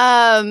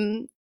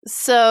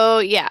 So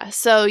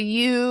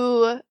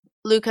you,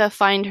 Luca,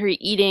 find her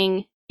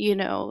eating,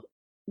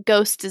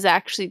 Ghost is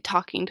actually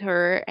talking to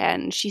her,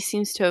 and she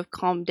seems to have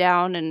calmed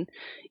down, and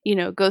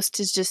Ghost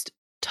is just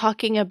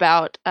talking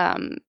about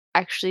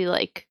actually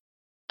like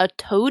a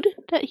toad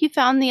that he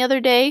found the other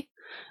day,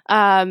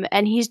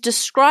 and he's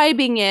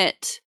describing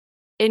it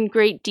in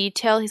great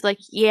detail. He's like,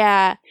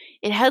 yeah,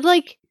 it had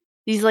like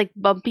these like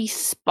bumpy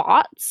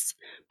spots,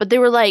 but they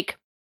were like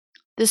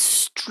this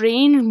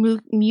strange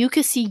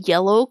mucusy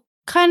yellow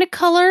kind of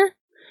color,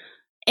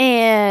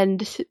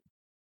 and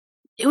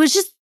it was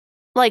just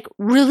like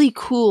really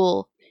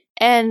cool.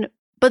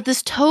 But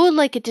this toad,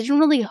 like, it didn't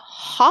really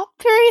hop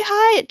very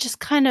high. It just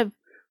kind of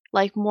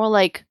like more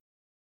like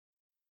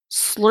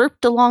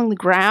slurped along the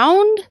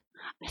ground.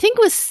 I think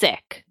it was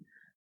sick,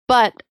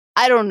 but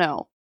I don't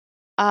know.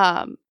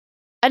 I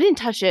didn't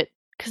touch it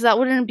because that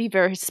wouldn't be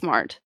very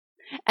smart.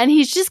 And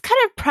he's just kind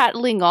of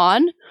prattling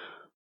on,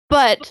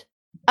 but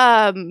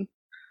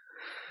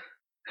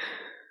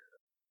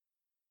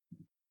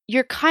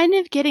you're kind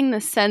of getting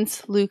the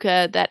sense,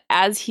 Luca, that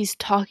as he's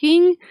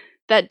talking,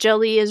 that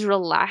Jelly is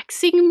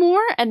relaxing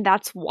more, and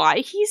that's why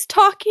he's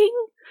talking.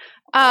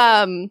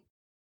 And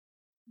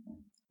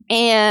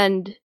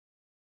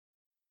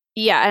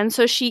yeah, and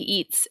so she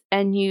eats,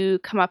 and you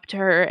come up to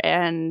her,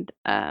 and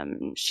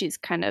she's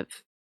kind of,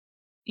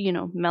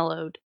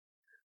 mellowed.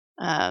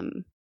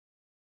 And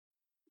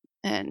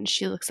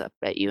she looks up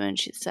at you and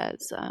she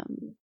says,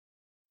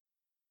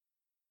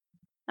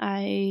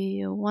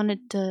 I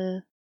wanted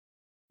to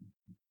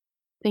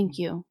thank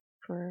you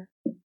for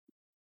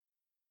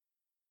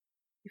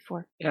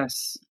before.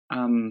 Yes.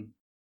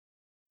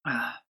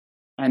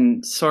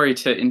 And sorry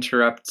to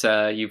interrupt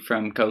you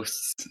from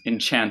Ghost's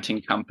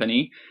enchanting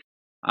company.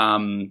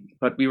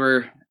 But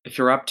if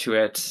you're up to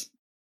it,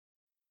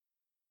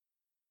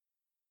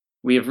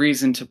 we have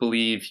reason to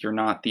believe you're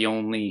not the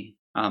only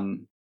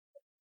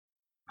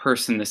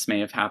person this may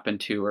have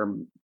happened to or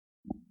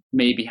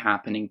may be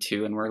happening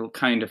to, and we're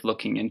kind of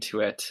looking into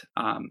it.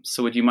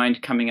 So would you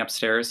mind coming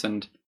upstairs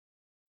and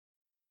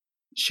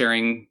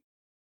sharing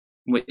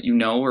what you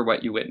know or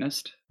what you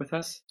witnessed with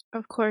us?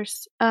 Of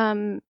course.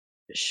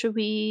 Should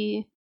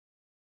we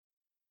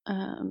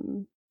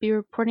be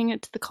reporting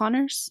it to the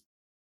Connors?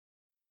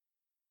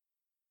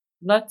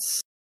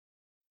 Let's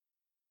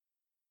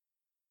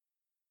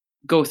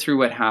go through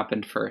what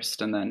happened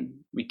first, and then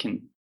we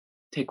can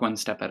take one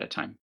step at a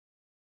time.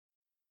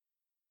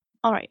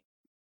 All right.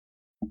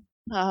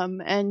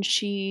 And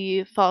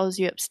she follows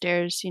you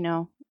upstairs,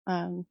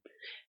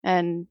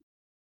 and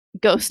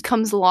Ghost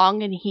comes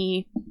along, and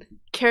he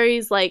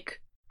carries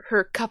like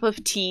her cup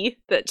of tea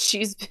that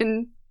she's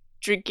been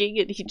drinking,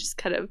 and he just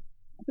kind of,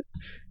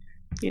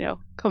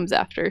 comes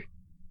after.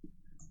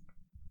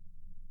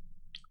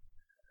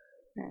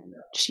 And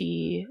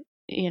she,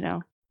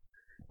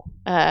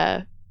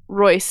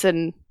 Royce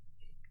and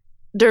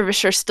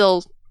Dervish are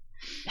still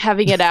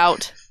having it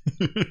out.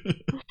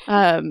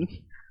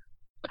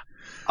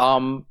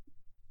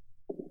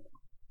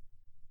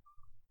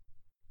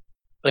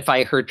 If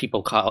I heard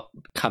people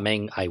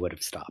coming, I would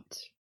have stopped.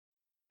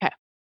 Okay,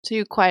 so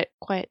you quiet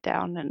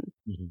down,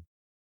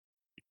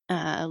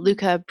 and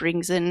Luca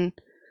brings in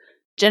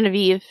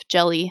Genevieve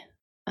Jelly,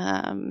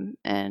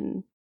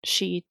 and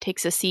she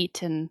takes a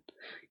seat, and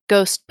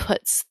Ghost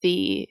puts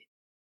the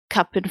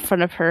cup in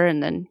front of her,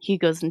 and then he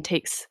goes and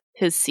takes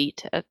his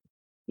seat at,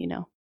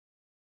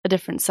 a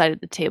different side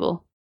of the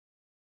table.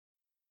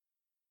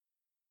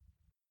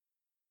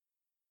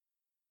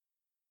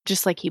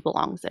 Just like he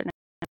belongs there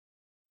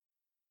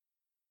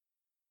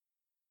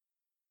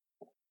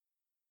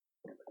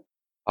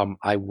now.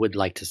 I would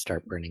like to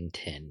start burning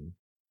tin.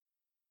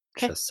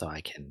 Okay. Just so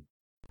I can...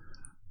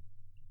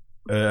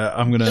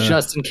 I'm gonna...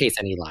 Just in case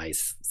any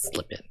lies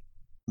slip in.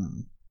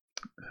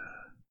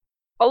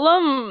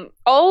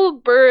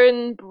 I'll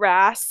burn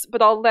brass,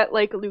 but I'll let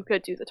Luca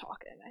do the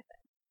talking, I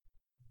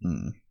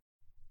think.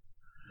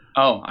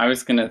 Oh, I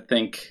was gonna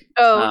think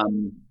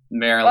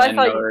Marilyn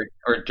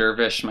or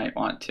Dervish might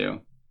want to.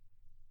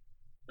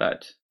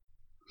 But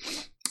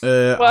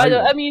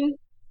I mean,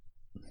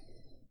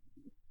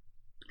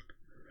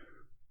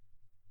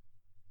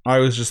 I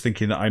was just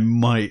thinking that I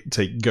might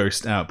take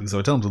Ghost out because if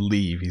I tell him to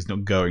leave, he's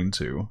not going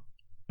to.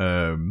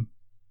 But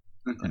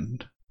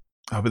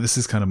this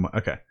is kind of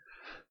okay.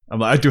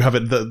 I do have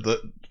it.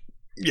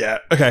 Yeah.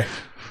 Okay.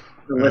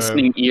 The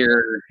listening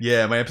ear.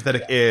 Yeah, my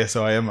empathetic ear.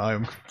 So I'm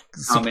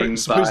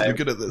supposed to be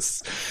good at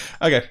this.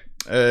 Okay.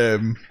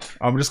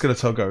 I'm just gonna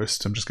tell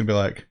Ghost. I'm just gonna be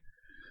like,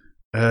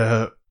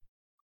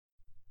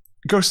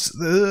 Ghost.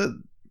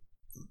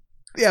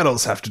 The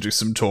adults have to do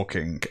some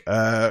talking.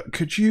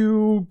 Could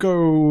you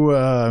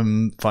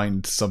go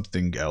find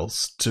something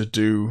else to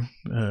do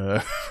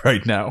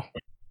right now?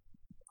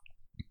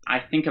 I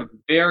think a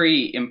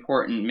very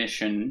important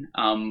mission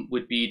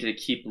would be to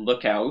keep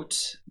lookout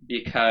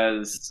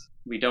because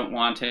we don't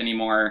want any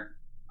more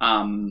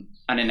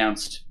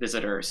unannounced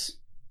visitors.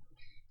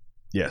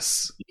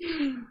 Yes.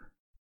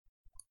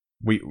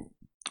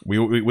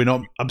 We're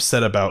not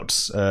upset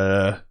about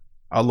our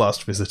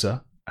last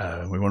visitor.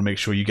 We want to make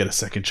sure you get a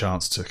second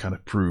chance to kind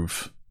of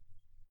prove,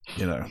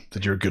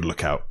 that you're a good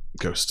lookout,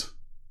 Ghost.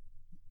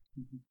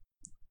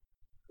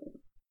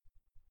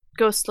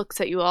 Ghost looks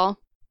at you all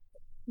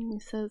and he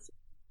says,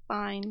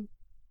 "Fine."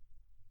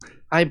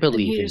 I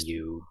believe in just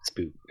you,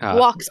 Spook.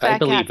 walks I back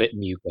believe out.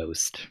 in you,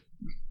 Ghost.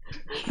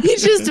 He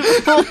just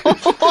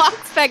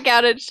walks back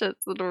out and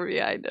shuts the door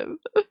behind him.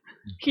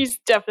 He's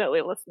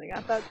definitely listening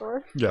at that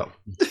door. Yeah.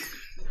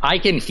 I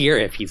can hear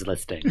if he's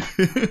listening,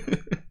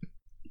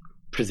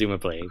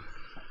 presumably.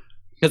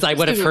 Because I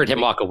would have heard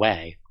him walk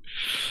away.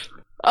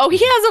 Oh,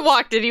 he hasn't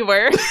walked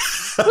anywhere.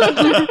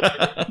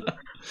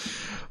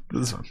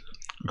 This one.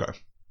 Okay.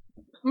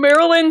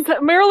 Marilyn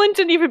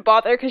didn't even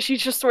bother because she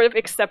just sort of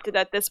accepted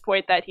at this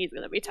point that he's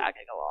going to be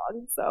tagging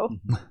along.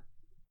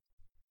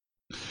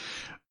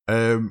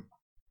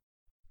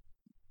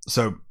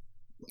 So,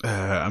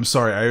 I'm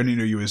sorry, I only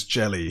knew you as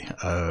Jelly.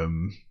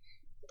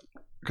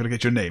 Could I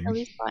get your name?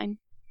 Ellie's fine.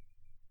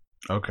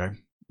 Okay.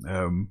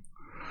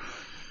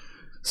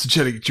 So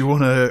Jelly, do you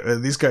want to?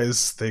 These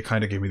guys, they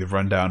kind of gave me the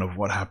rundown of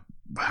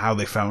how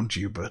they found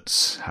you,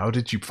 but how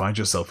did you find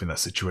yourself in that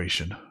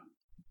situation?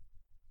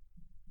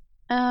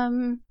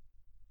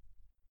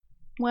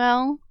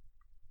 Well,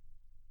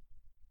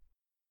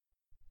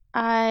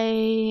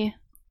 I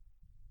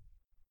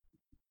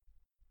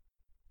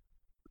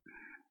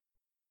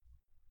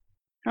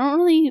don't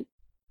really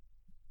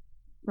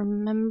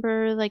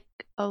remember like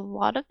a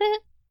lot of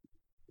it.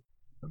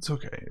 That's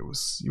okay.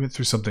 You went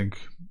through something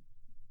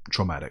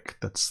traumatic.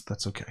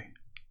 That's okay.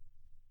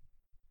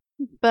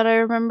 But I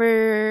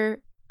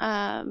remember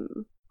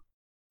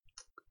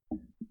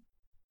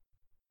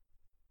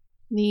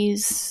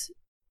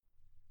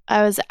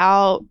I was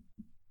out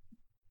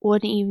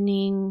one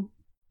evening.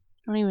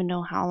 I don't even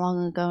know how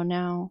long ago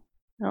now.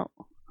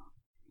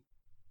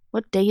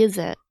 What day is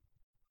it?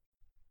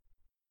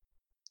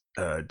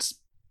 It's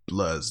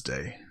Blur's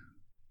Day.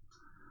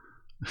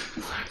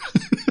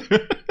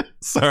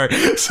 sorry.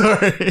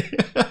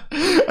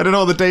 I don't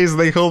know what the days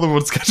they call them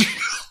on schedule.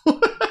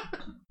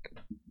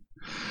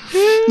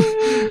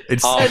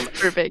 That's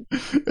perfect.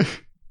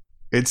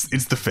 It's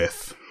the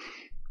 5th.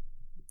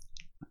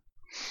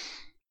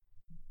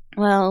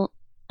 Well,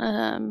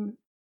 a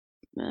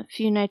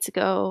few nights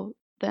ago,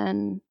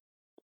 then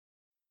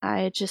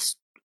I just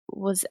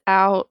was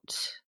out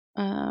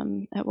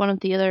at one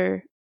of the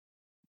other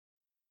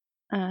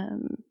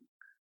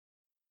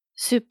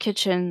soup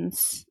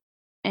kitchens,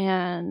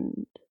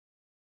 and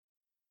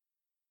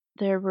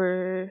there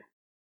were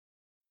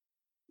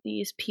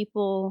these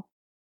people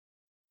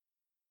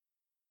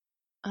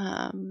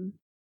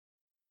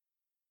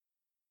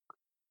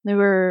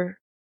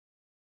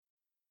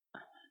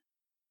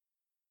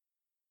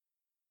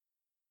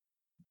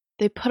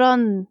they put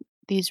on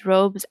these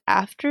robes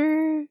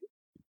after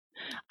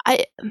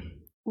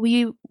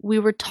we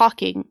were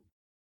talking,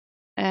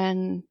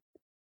 and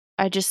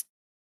I just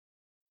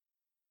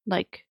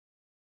I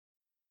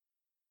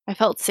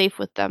felt safe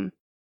with them.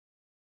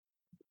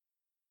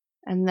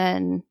 And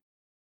then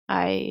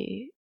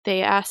they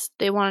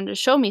wanted to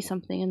show me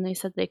something, and they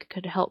said they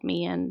could help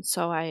me, and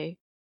so I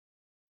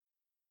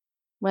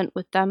went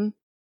with them,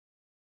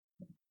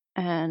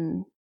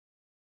 and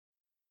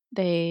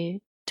they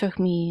took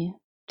me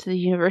to the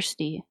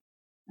university,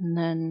 and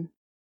then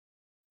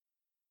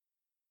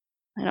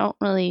I don't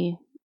really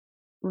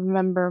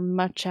remember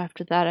much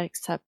after that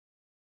except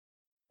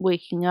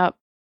waking up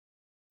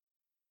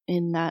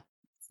in that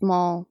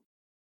small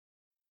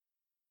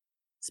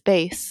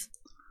space.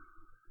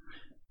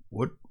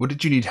 What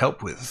did you need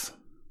help with?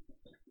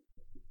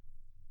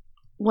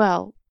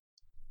 Well,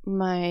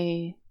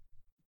 that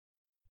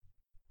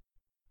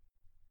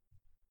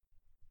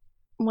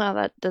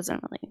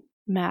doesn't really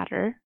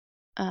matter.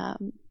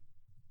 And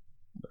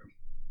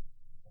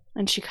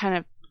she kind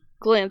of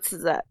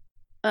glances at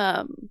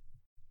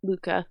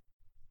Luca.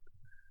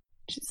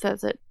 She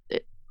says it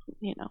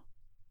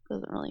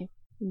doesn't really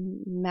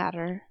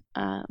matter.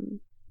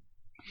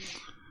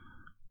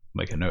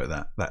 Make a note of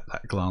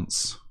that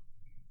glance.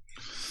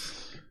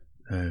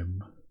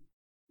 And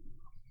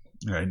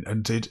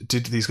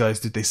did these guys,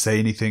 did they say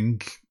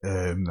anything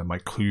that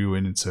might clue you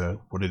into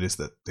what it is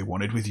that they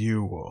wanted with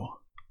you, or?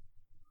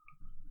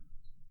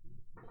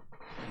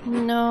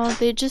 No,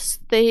 they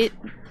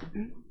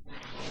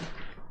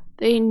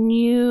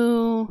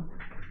knew.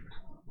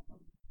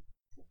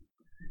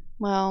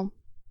 Well,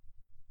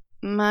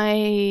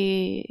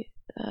 my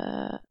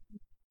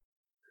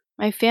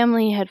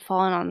family had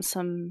fallen on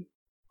some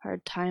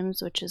hard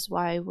times, which is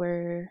why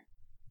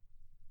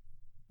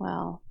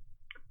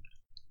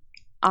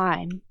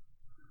I'm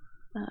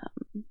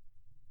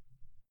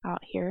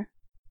out here,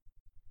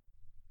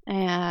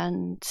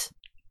 and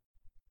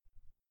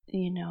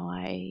they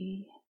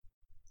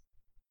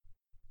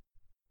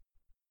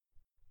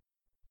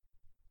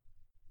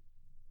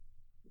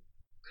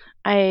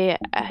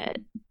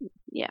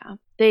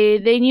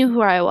knew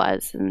who I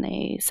was, and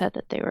they said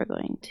that they were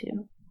going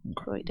to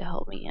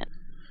help me. And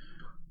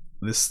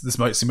this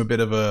might seem a bit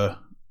of a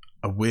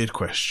weird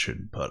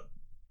question, but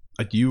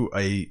are you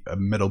a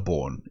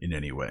Metalborn in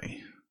any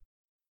way?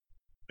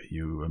 Are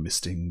you a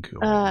Misting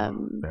or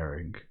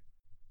Bearing?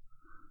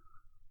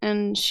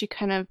 And she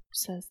kind of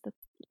says that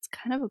it's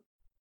kind of a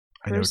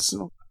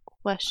personal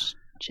question.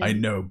 I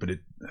know, but it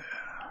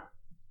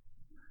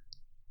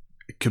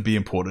could be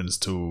important as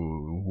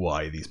to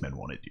why these men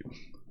wanted you.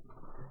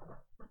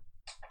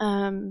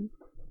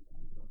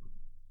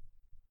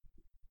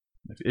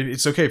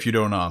 It's okay if you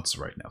don't answer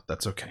right now.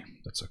 That's okay.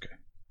 That's okay.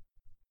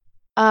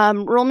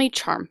 Roll me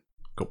charm.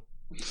 Cool.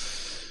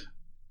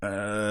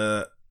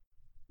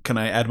 Can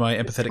I add my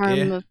empathetic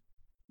ear?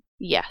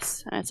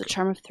 Yes, and it's a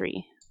charm of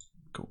 3.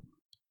 Cool.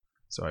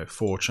 So I have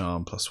 4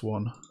 charm plus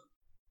 1.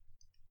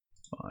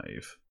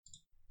 5.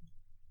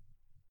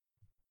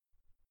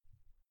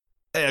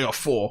 Hey, I got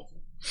 4.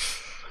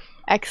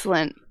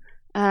 Excellent.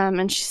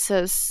 And she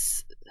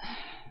says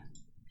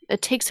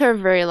it takes her a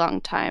very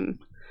long time.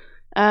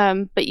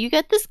 But you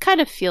get this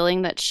kind of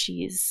feeling that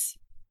she's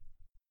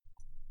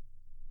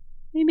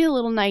maybe a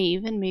little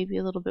naive and maybe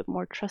a little bit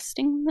more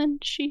trusting than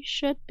she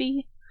should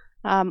be.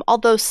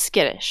 Although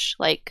skittish,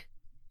 like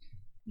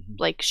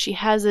she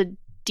has a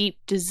deep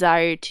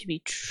desire to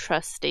be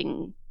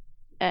trusting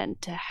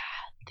and to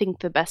think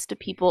the best of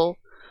people,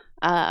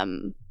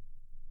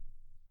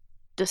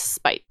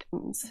 despite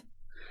things.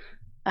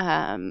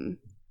 And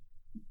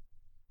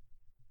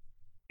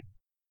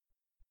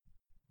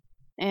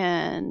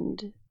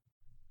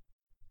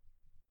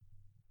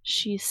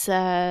she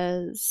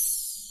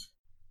says,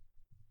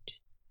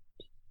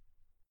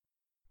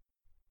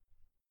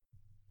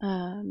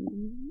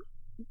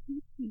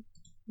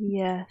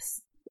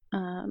 yes,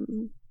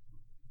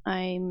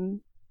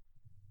 I'm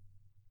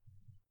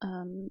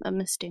a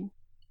misting.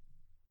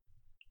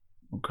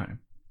 Okay.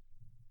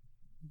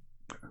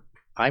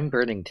 I'm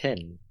burning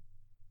tin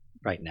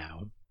right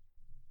now.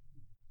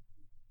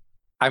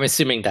 I'm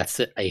assuming that's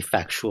a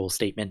factual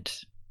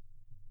statement,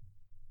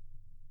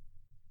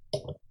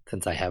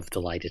 since I have the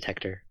lie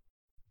detector.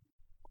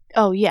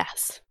 Oh,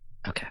 yes.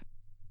 Okay.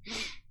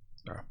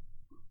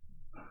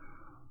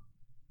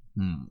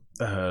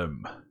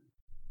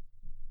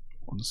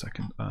 One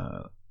second.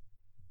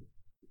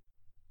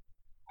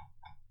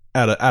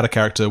 Add a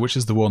character. Which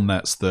is the one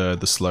that's the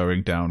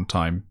slowing down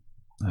time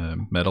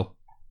medal?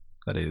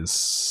 That is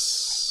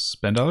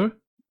Spendalo?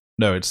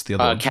 No, it's the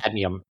other one.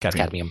 Cadmium.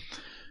 Cadmium.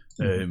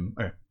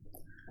 Okay.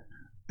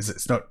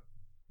 It's not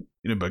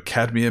but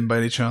cadmium by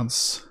any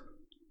chance?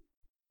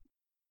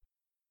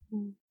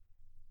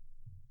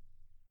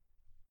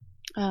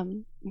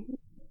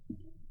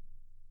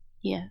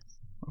 Yes.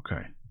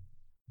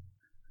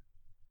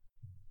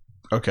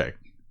 Okay.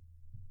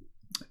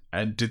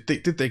 And did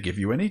they give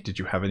you any? Did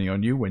you have any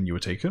on you when you were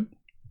taken?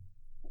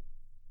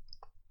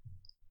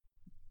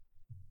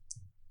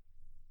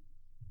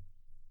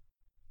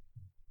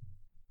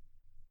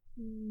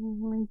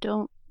 I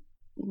don't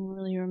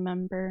really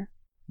remember.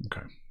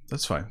 Okay,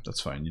 that's fine. That's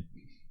fine.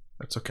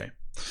 That's okay.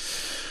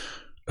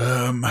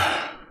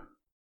 Like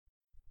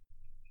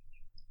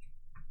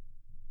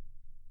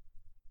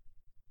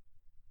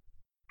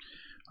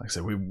I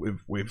said,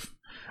 we've.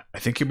 I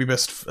think it'd be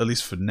best, at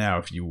least for now,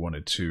 if you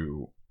wanted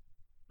to.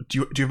 Do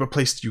you have a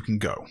place you can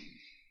go?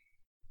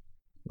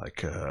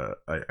 Like,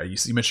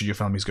 you mentioned your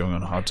family's going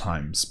on hard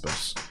times,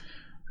 but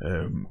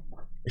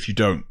if you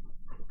don't,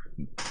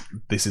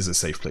 this is a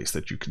safe place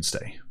that you can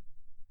stay.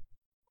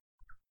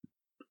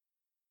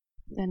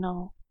 Then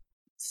I'll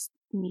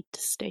need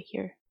to stay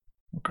here.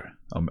 Okay,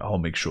 I'll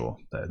make sure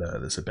that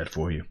there's a bed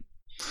for you.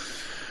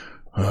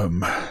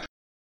 Okay.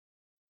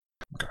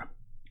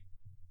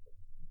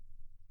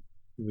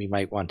 We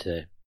might want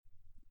to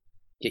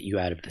get you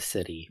out of the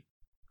city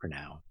for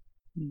now.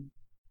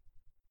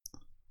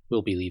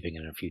 We'll be leaving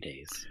in a few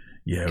days.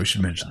 Yeah, we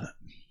should mention that.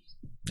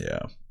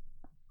 Yeah.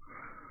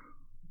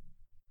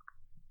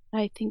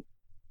 I think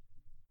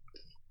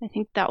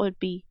that would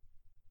be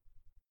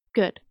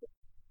good,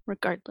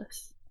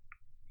 regardless.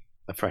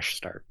 A fresh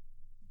start.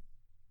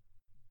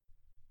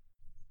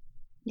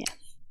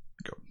 Yes.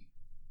 Go.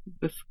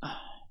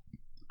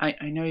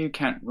 I know you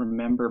can't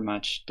remember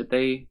much. Did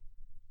they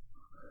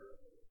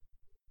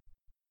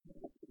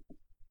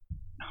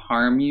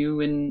harm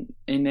you in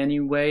any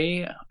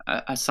way,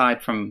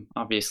 aside from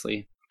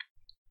obviously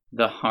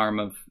the harm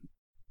of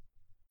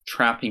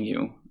trapping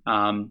you,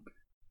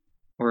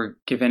 or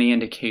give any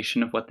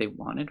indication of what they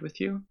wanted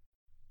with you?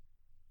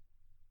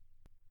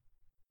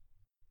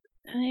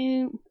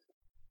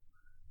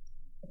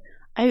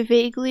 I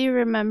vaguely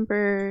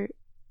remember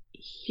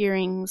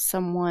hearing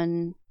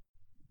someone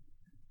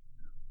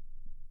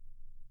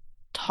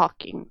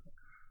talking,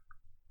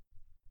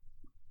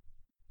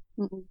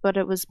 but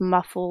it was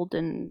muffled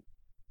and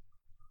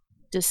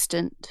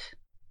distant.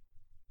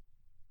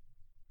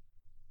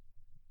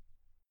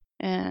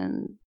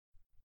 And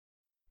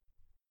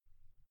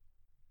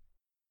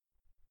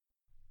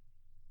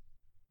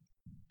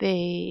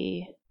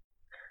they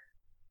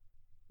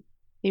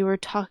were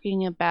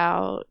talking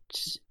about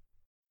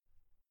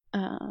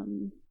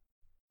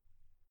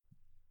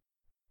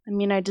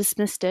I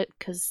dismissed it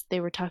because they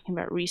were talking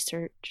about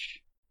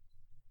research,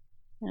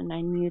 and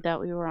I knew that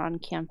we were on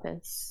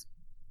campus.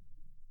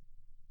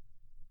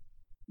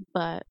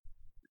 But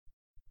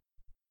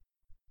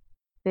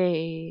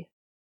they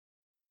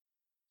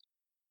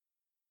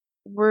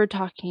we're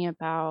talking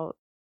about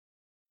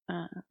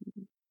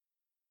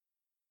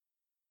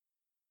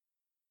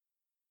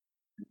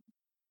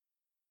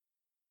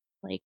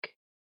like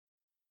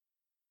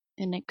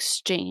an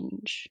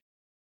exchange.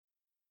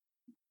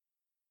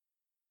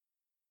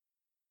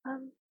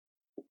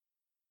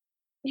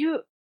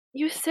 You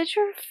said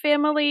your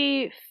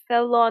family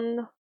fell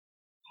on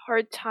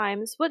hard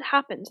times. What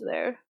happened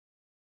there?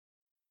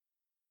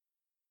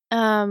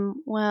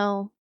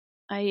 Well,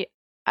 I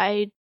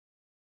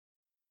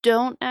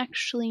don't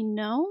actually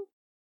know.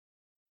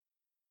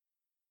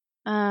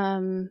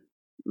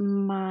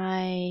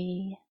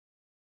 My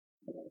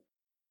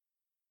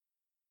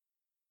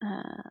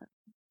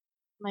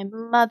my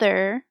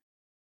mother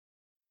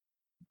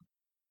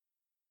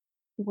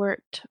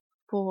worked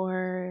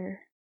for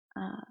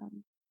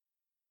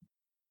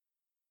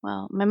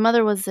well, my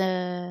mother was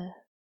a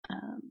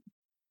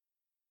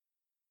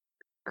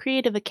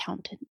creative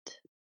accountant.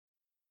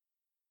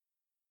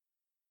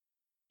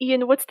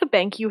 Ian, what's the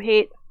bank you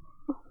hate?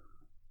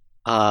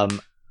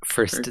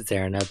 First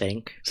Zarna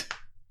Bank.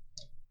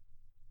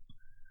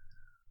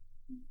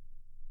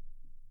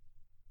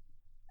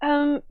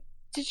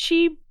 Did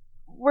she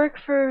work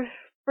for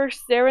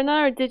First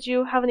Zarina, or did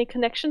you have any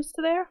connections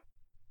to there?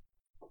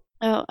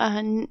 Oh,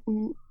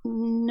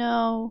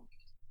 no.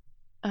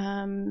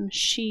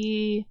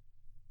 She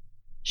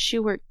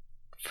worked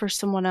for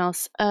someone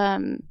else.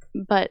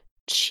 But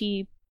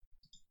she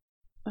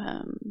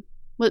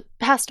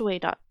passed away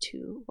not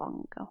too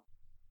long ago.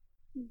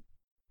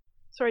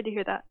 Sorry to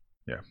hear that.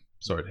 Yeah,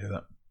 sorry to hear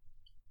that.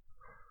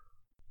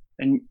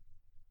 And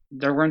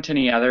there weren't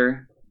any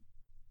other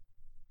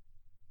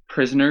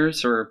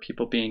prisoners or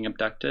people being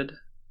abducted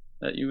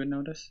that you would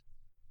notice?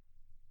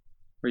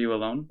 Were you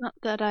alone? Not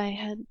that I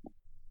had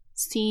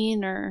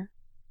seen or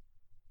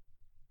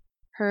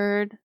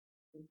heard.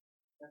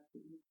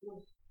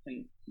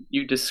 And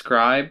you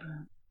describe,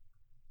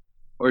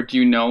 or do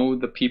you know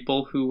the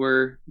people who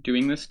were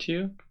doing this to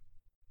you?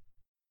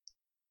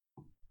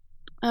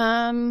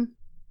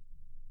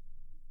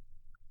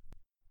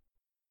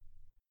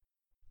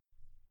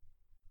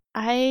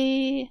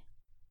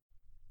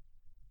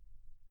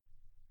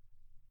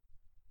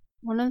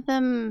 One of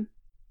them,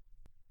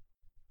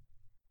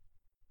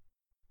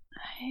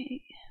 I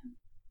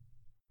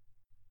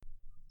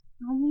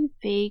only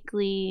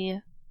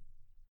vaguely.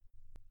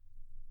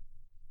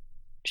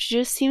 She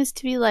just seems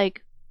to be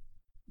like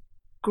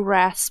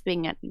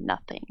grasping at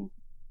nothing.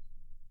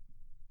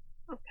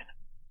 Okay.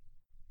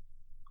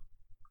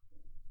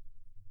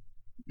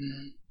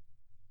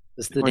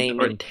 Does the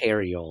name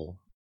Interior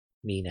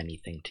mean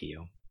anything to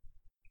you?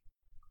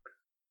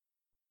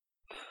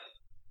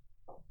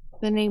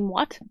 The name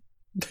what?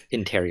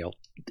 Interior.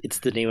 It's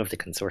the name of the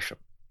consortium.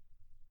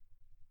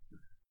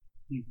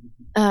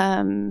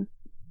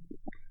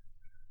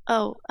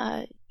 Oh,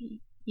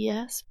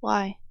 yes,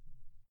 why?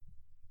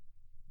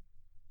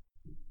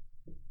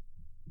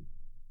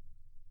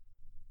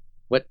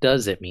 What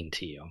does it mean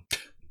to you?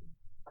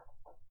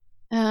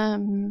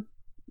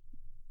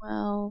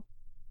 Well,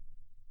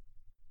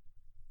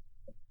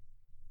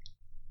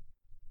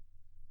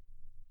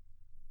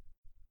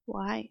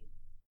 why?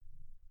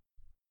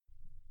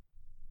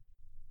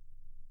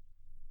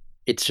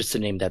 It's just a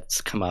name that's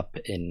come up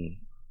in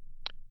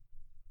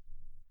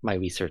my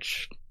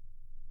research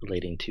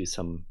relating to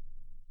some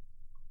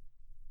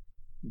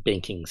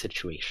banking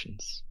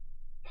situations.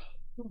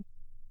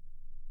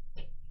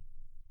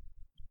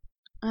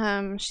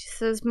 She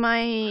says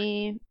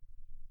my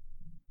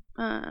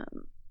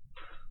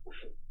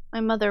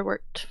mother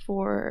worked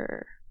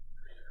for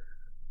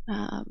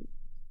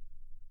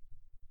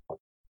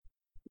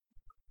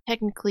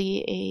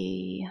technically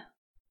a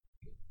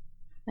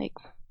like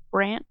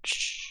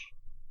branch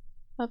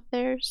of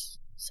theirs,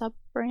 sub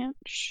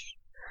branch.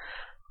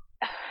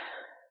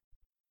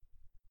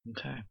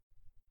 Okay.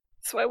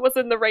 So I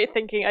wasn't the right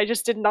thinking. I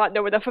just did not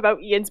know enough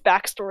about Ian's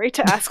backstory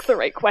to ask the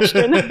right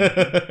question.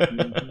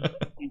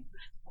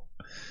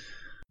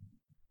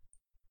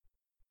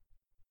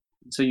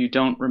 So you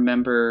don't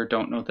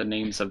know the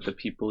names of the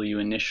people you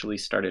initially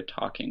started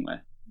talking with?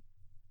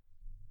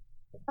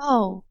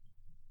 Oh,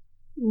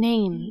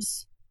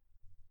 names.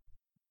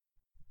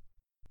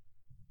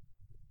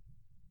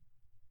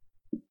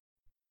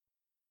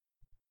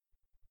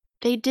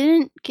 They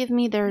didn't give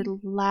me their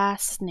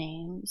last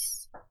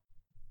names.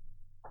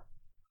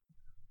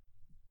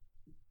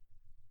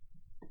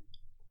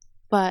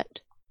 But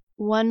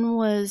one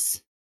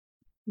was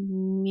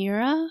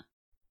Mira,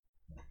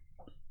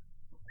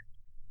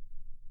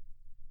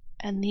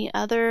 and the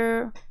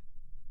other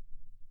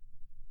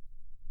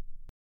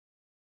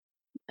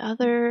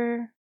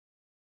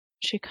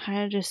she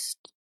kind of just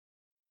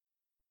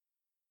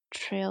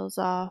trails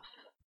off.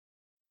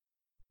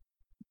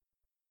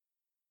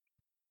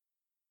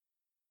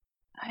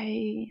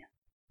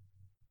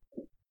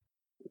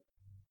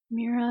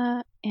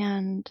 Mira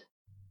and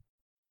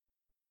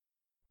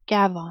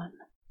Gavon.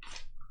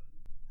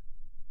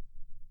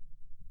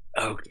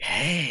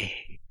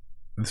 Okay.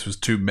 This was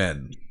two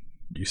men,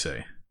 you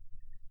say?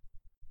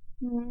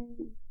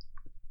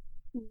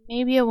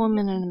 Maybe a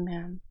woman and a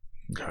man.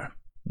 Okay.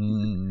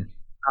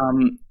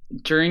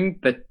 During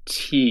the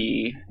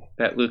tea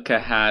that Luca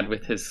had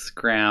with his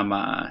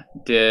grandma,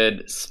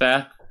 did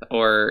Sveth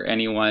or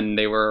anyone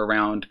they were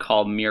around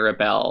call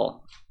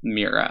Mirabelle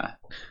Mira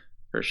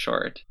for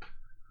short?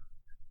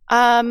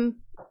 Not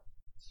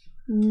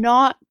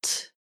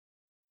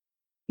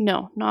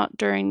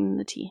during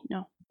the tea.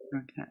 No.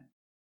 Okay.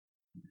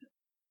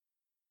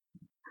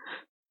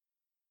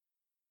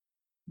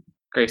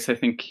 Grace, I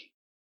think.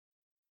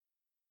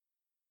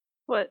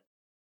 What?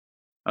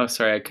 Oh,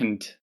 sorry, I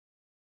couldn't.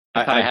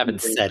 I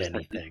haven't said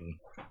anything.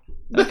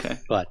 Okay.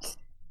 But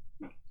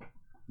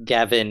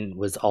Gavin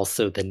was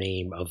also the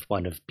name of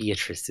one of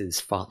Beatrice's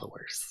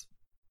followers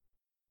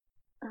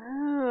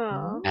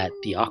Oh. at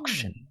the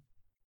auction.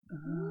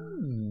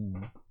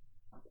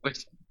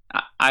 Which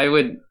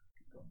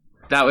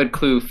that would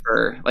clue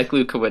for, like,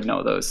 Luca would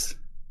know those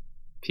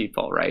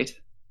people, right?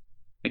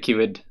 Like, he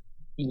would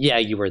Yeah,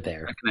 you were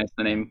there. recognize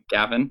the name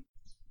Gavin.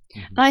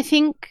 I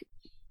think.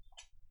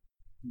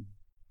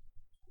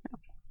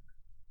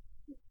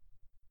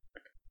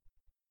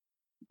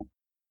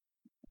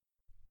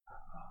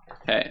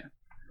 Okay.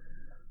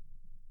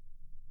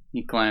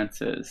 He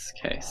glances.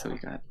 Okay, so we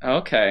got.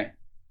 Okay,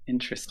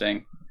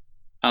 interesting.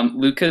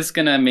 Luca's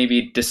gonna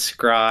maybe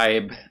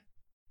describe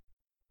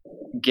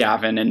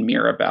Gavin and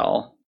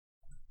Mirabelle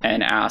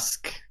and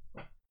ask,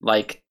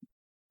 like,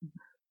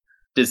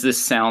 does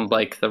this sound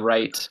like the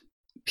right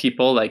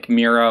people? Like,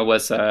 Mira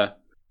was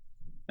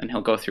and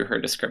he'll go through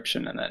her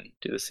description and then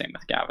do the same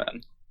with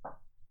Gavin.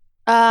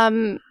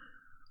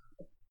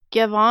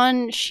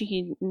 Gavin,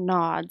 she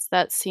nods.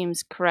 That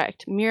seems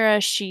correct.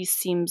 Mira, she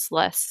seems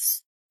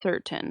less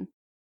certain.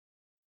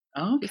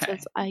 She Okay.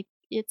 says,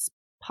 it's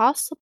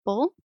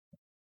possible.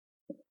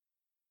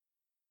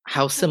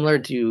 How similar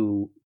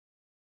do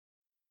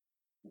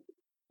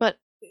But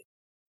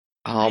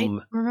I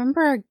um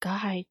remember a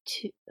guy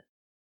too.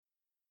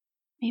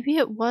 Maybe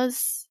it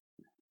was.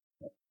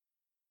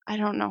 I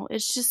don't know.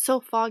 It's just so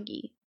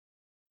foggy.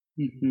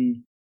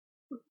 Mm-hmm.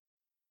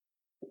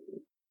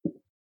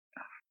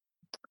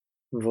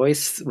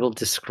 Voice will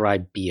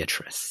describe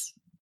Beatrice.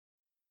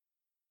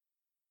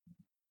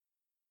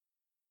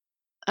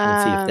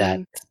 Let's see if that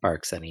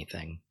sparks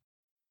anything.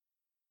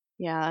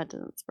 Yeah, that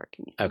doesn't spark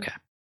anything. Okay.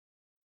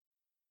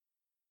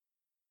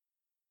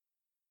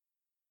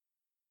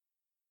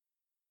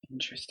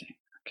 Interesting.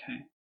 Okay.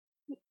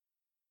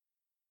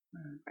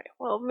 Right.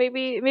 Well,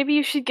 maybe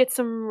you should get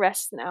some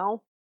rest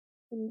now.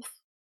 And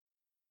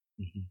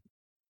Mhm.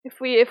 if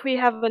we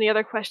have any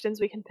other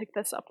questions, we can pick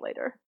this up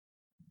later.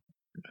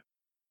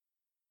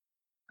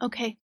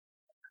 Okay.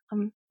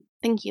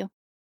 Thank you.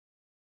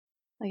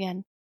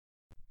 Again.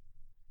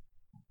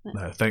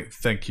 No,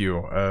 thank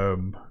you.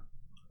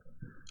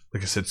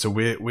 Like I said, so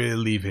we're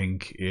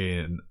leaving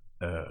in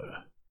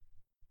the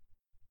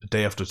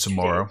day after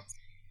tomorrow.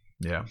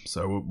 Yeah,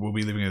 so we'll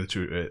be leaving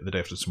the day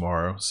after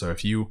tomorrow. So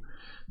if you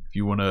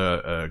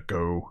wanna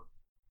go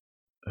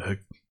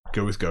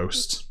with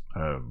Ghost,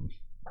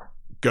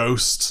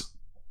 Ghost,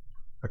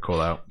 I call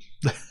out.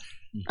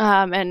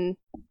 And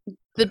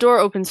the door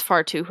opens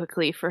far too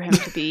quickly for him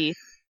to be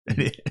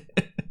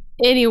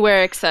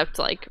anywhere except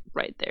like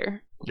right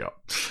there. Yeah.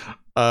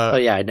 Oh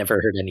yeah, I never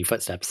heard any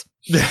footsteps.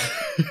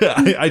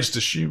 I just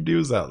assumed he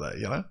was out there,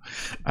 you know.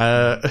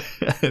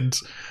 And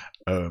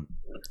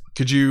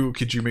could you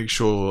make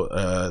sure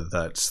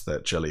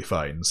that Jelly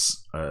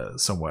finds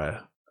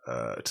somewhere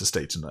to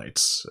stay tonight,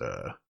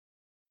 so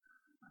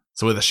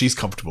that she's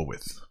comfortable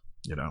with,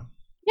 you know.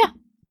 Yeah,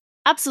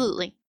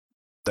 absolutely.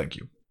 Thank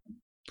you.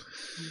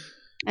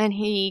 And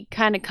he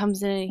kind of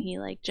comes in and he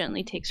like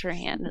gently takes her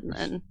hand and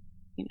then,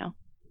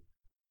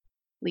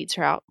 leads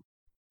her out.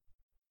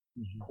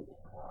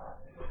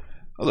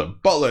 That was a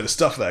buttload of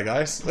stuff there,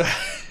 guys.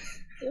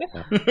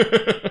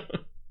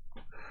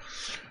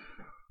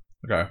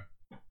 Okay.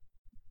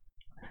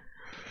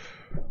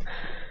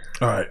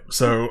 Alright,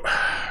 so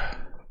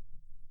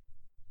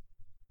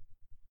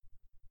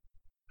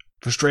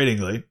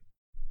frustratingly,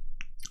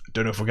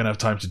 don't know if we're gonna have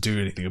time to do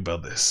anything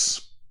about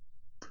this.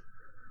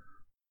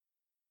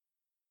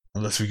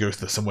 Unless we go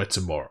somewhere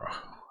tomorrow.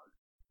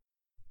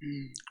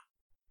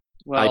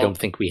 Well, I don't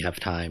think we have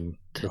time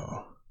to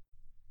Oh.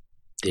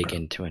 dig Okay.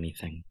 into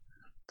anything.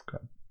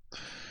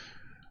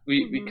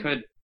 we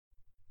could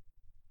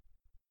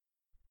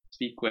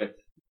speak with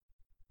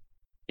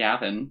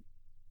Gavin.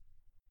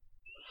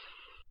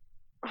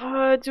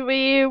 Do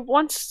we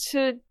want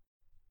to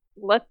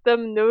let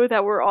them know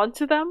that we're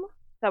onto them?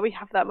 That we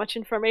have that much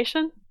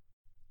information?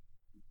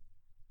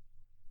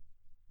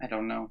 I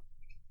don't know.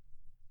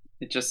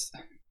 It just...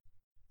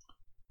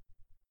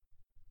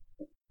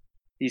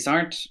 These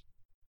aren't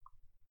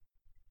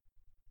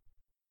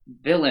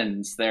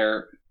villains.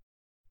 They're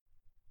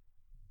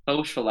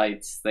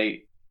socialites.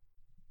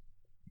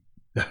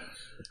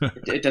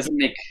 It doesn't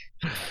make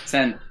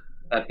sense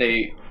that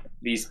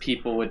these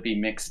people would be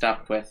mixed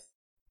up with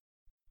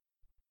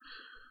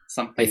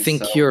something. I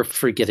think so... you're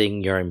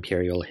forgetting your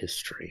imperial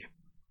history.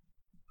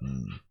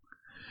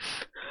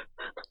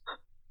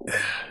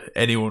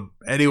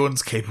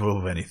 Anyone's capable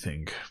of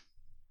anything.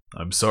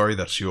 I'm sorry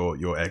that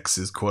your ex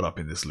is caught up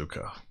in this,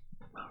 Luca.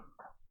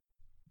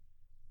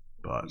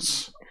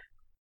 But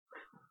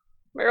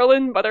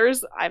Marilyn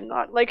mutters, I'm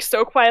not like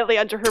so quietly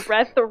under her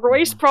breath. The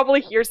Royce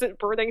probably hears it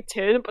burning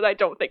tin, but I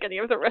don't think any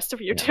of the rest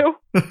of you do.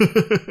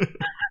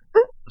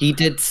 He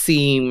did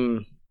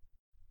seem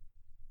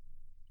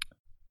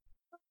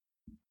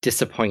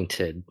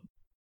disappointed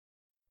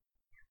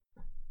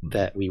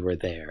that we were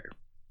there.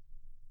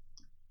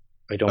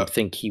 I don't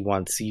think he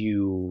wants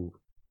you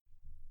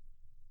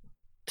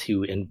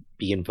to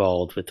be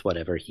involved with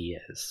whatever he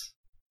is,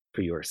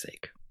 for your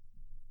sake.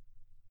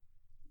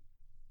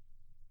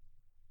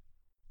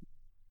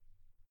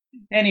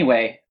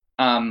 Anyway,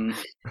 I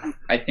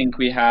think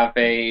we have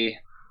I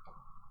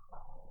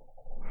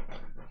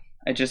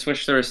just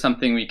wish there was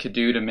something we could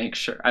do to make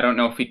sure. I don't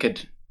know if we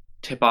could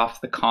tip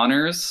off the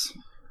Connors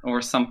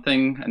or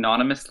something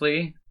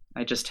anonymously.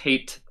 I just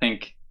hate to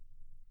think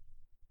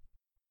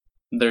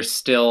there's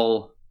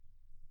still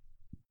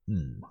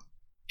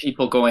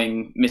people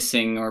going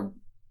missing or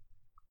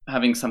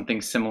having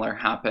something similar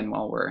happen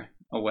while we're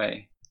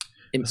away.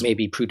 It may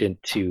be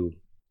prudent to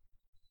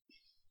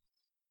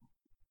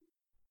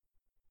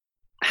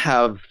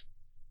have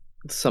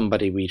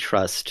somebody we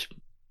trust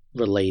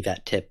relay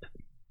that tip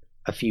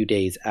a few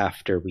days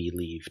after we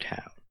leave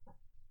town.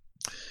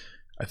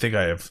 I think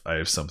I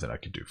have something I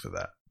could do for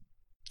that.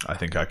 I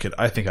think I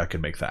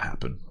could make that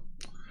happen.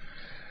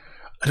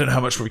 I don't know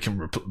how much we can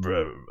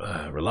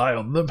rely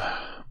on them,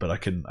 but I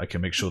can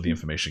make sure the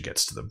information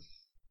gets to them.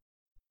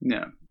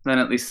 Yeah, then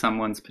at least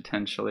someone's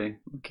potentially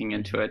looking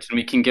into it, and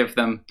we can give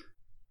them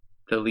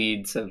the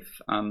leads of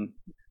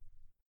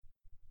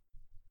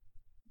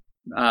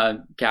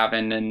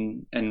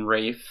Gavin and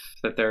Rafe,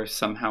 that they're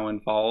somehow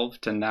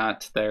involved, and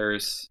that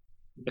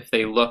if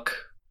they look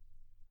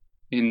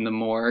in the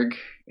morgue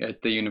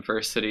at the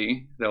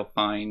university, they'll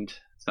find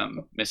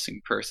some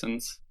missing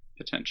persons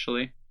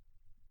potentially.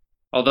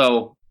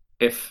 Although,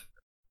 if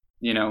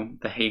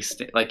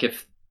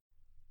if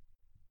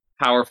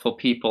powerful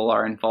people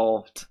are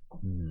involved,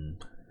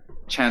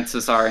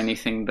 chances are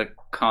anything the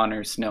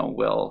Connors know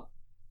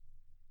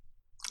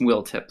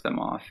will tip them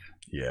off.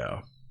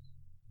 Yeah.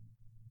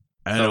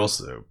 And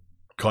also,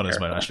 Connors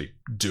might actually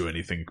do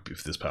anything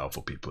if there's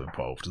powerful people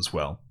involved as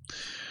well.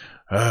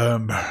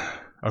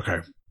 Okay.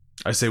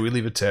 I say we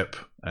leave a tip,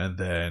 and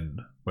then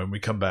when we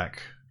come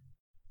back,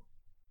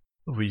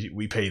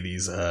 we pay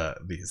these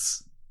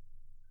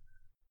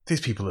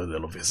people a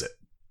little visit.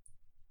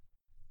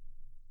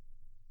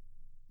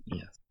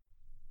 Yes.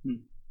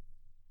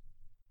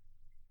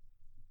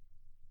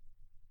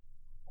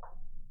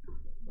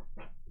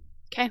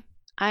 Okay.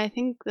 I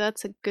think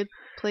that's a good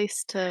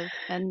place to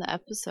end the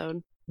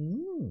episode.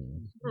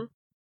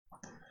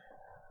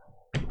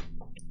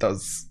 That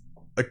was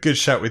a good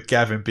shout with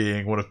Gavin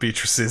being one of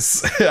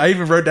Beatrice's. I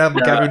even wrote down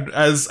Gavin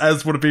as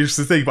one of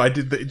Beatrice's thing, but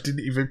it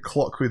didn't even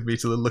clock with me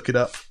to look it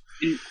up.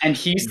 And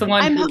he's the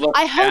one who looked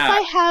I hope at,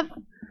 I have.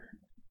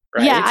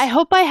 right? Yeah, I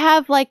hope I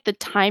have like the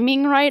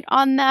timing right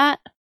on that.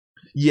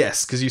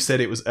 Yes, because you said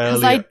it was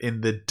earlier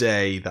in the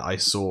day that I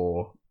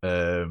saw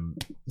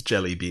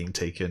Jelly being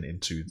taken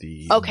into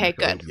the... Okay,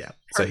 good. Yeah,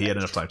 so he had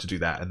enough time to do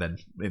that, and then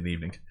in the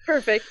evening.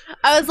 Perfect.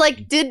 I was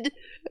like,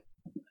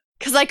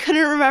 because I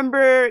couldn't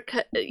remember.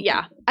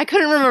 Yeah, I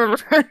couldn't remember,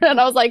 and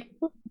I was like,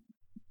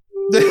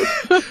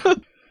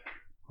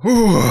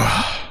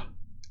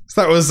 So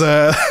that was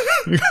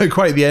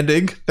quite the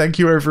ending. Thank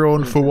you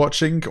everyone for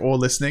watching or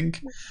listening.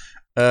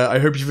 I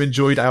hope you've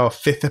enjoyed our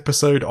 5th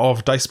episode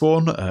of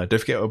Diceborn. Don't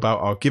forget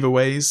about our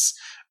giveaways.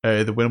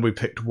 The winner will be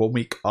picked 1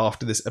 week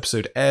after this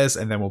episode airs,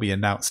 and then will be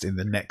announced in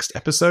the next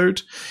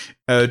episode.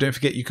 Don't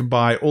forget you can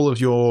buy all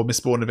of your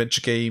Mistborn Adventure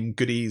Game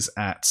goodies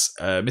at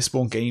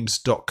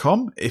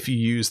mistborngames.com if you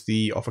use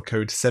the offer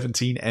code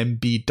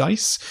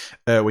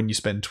 17MBDICE. When you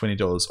spend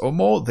 $20 or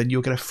more, then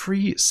you'll get a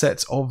free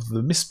set of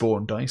the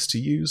Mistborn dice to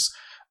use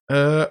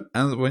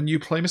and when you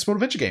play Mistborn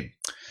Adventure Game.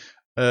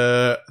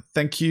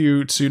 Thank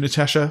you to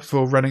Natasha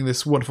for running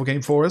this wonderful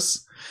game for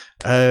us.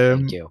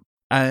 Thank you.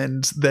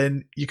 And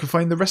then you can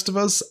find the rest of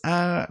us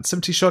at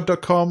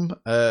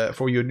 70shod.com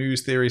for your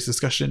news, theories,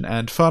 discussion,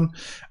 and fun.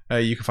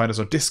 You can find us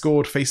on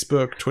Discord,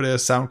 Facebook, Twitter,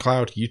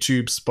 SoundCloud,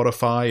 YouTube,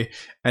 Spotify.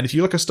 And if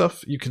you like our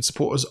stuff, you can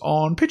support us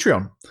on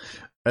Patreon.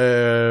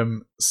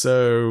 That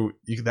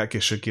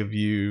should give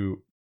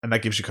you... And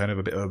that gives you kind of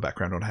a bit of a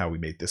background on how we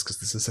made this, because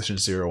this is session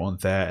 0 on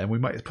there, and we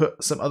might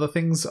put some other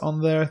things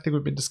on there I think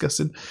we've been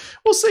discussing.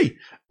 We'll see.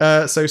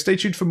 So stay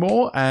tuned for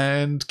more,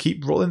 and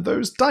keep rolling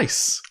those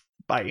dice.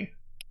 Bye.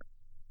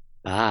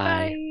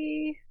 Bye. Bye.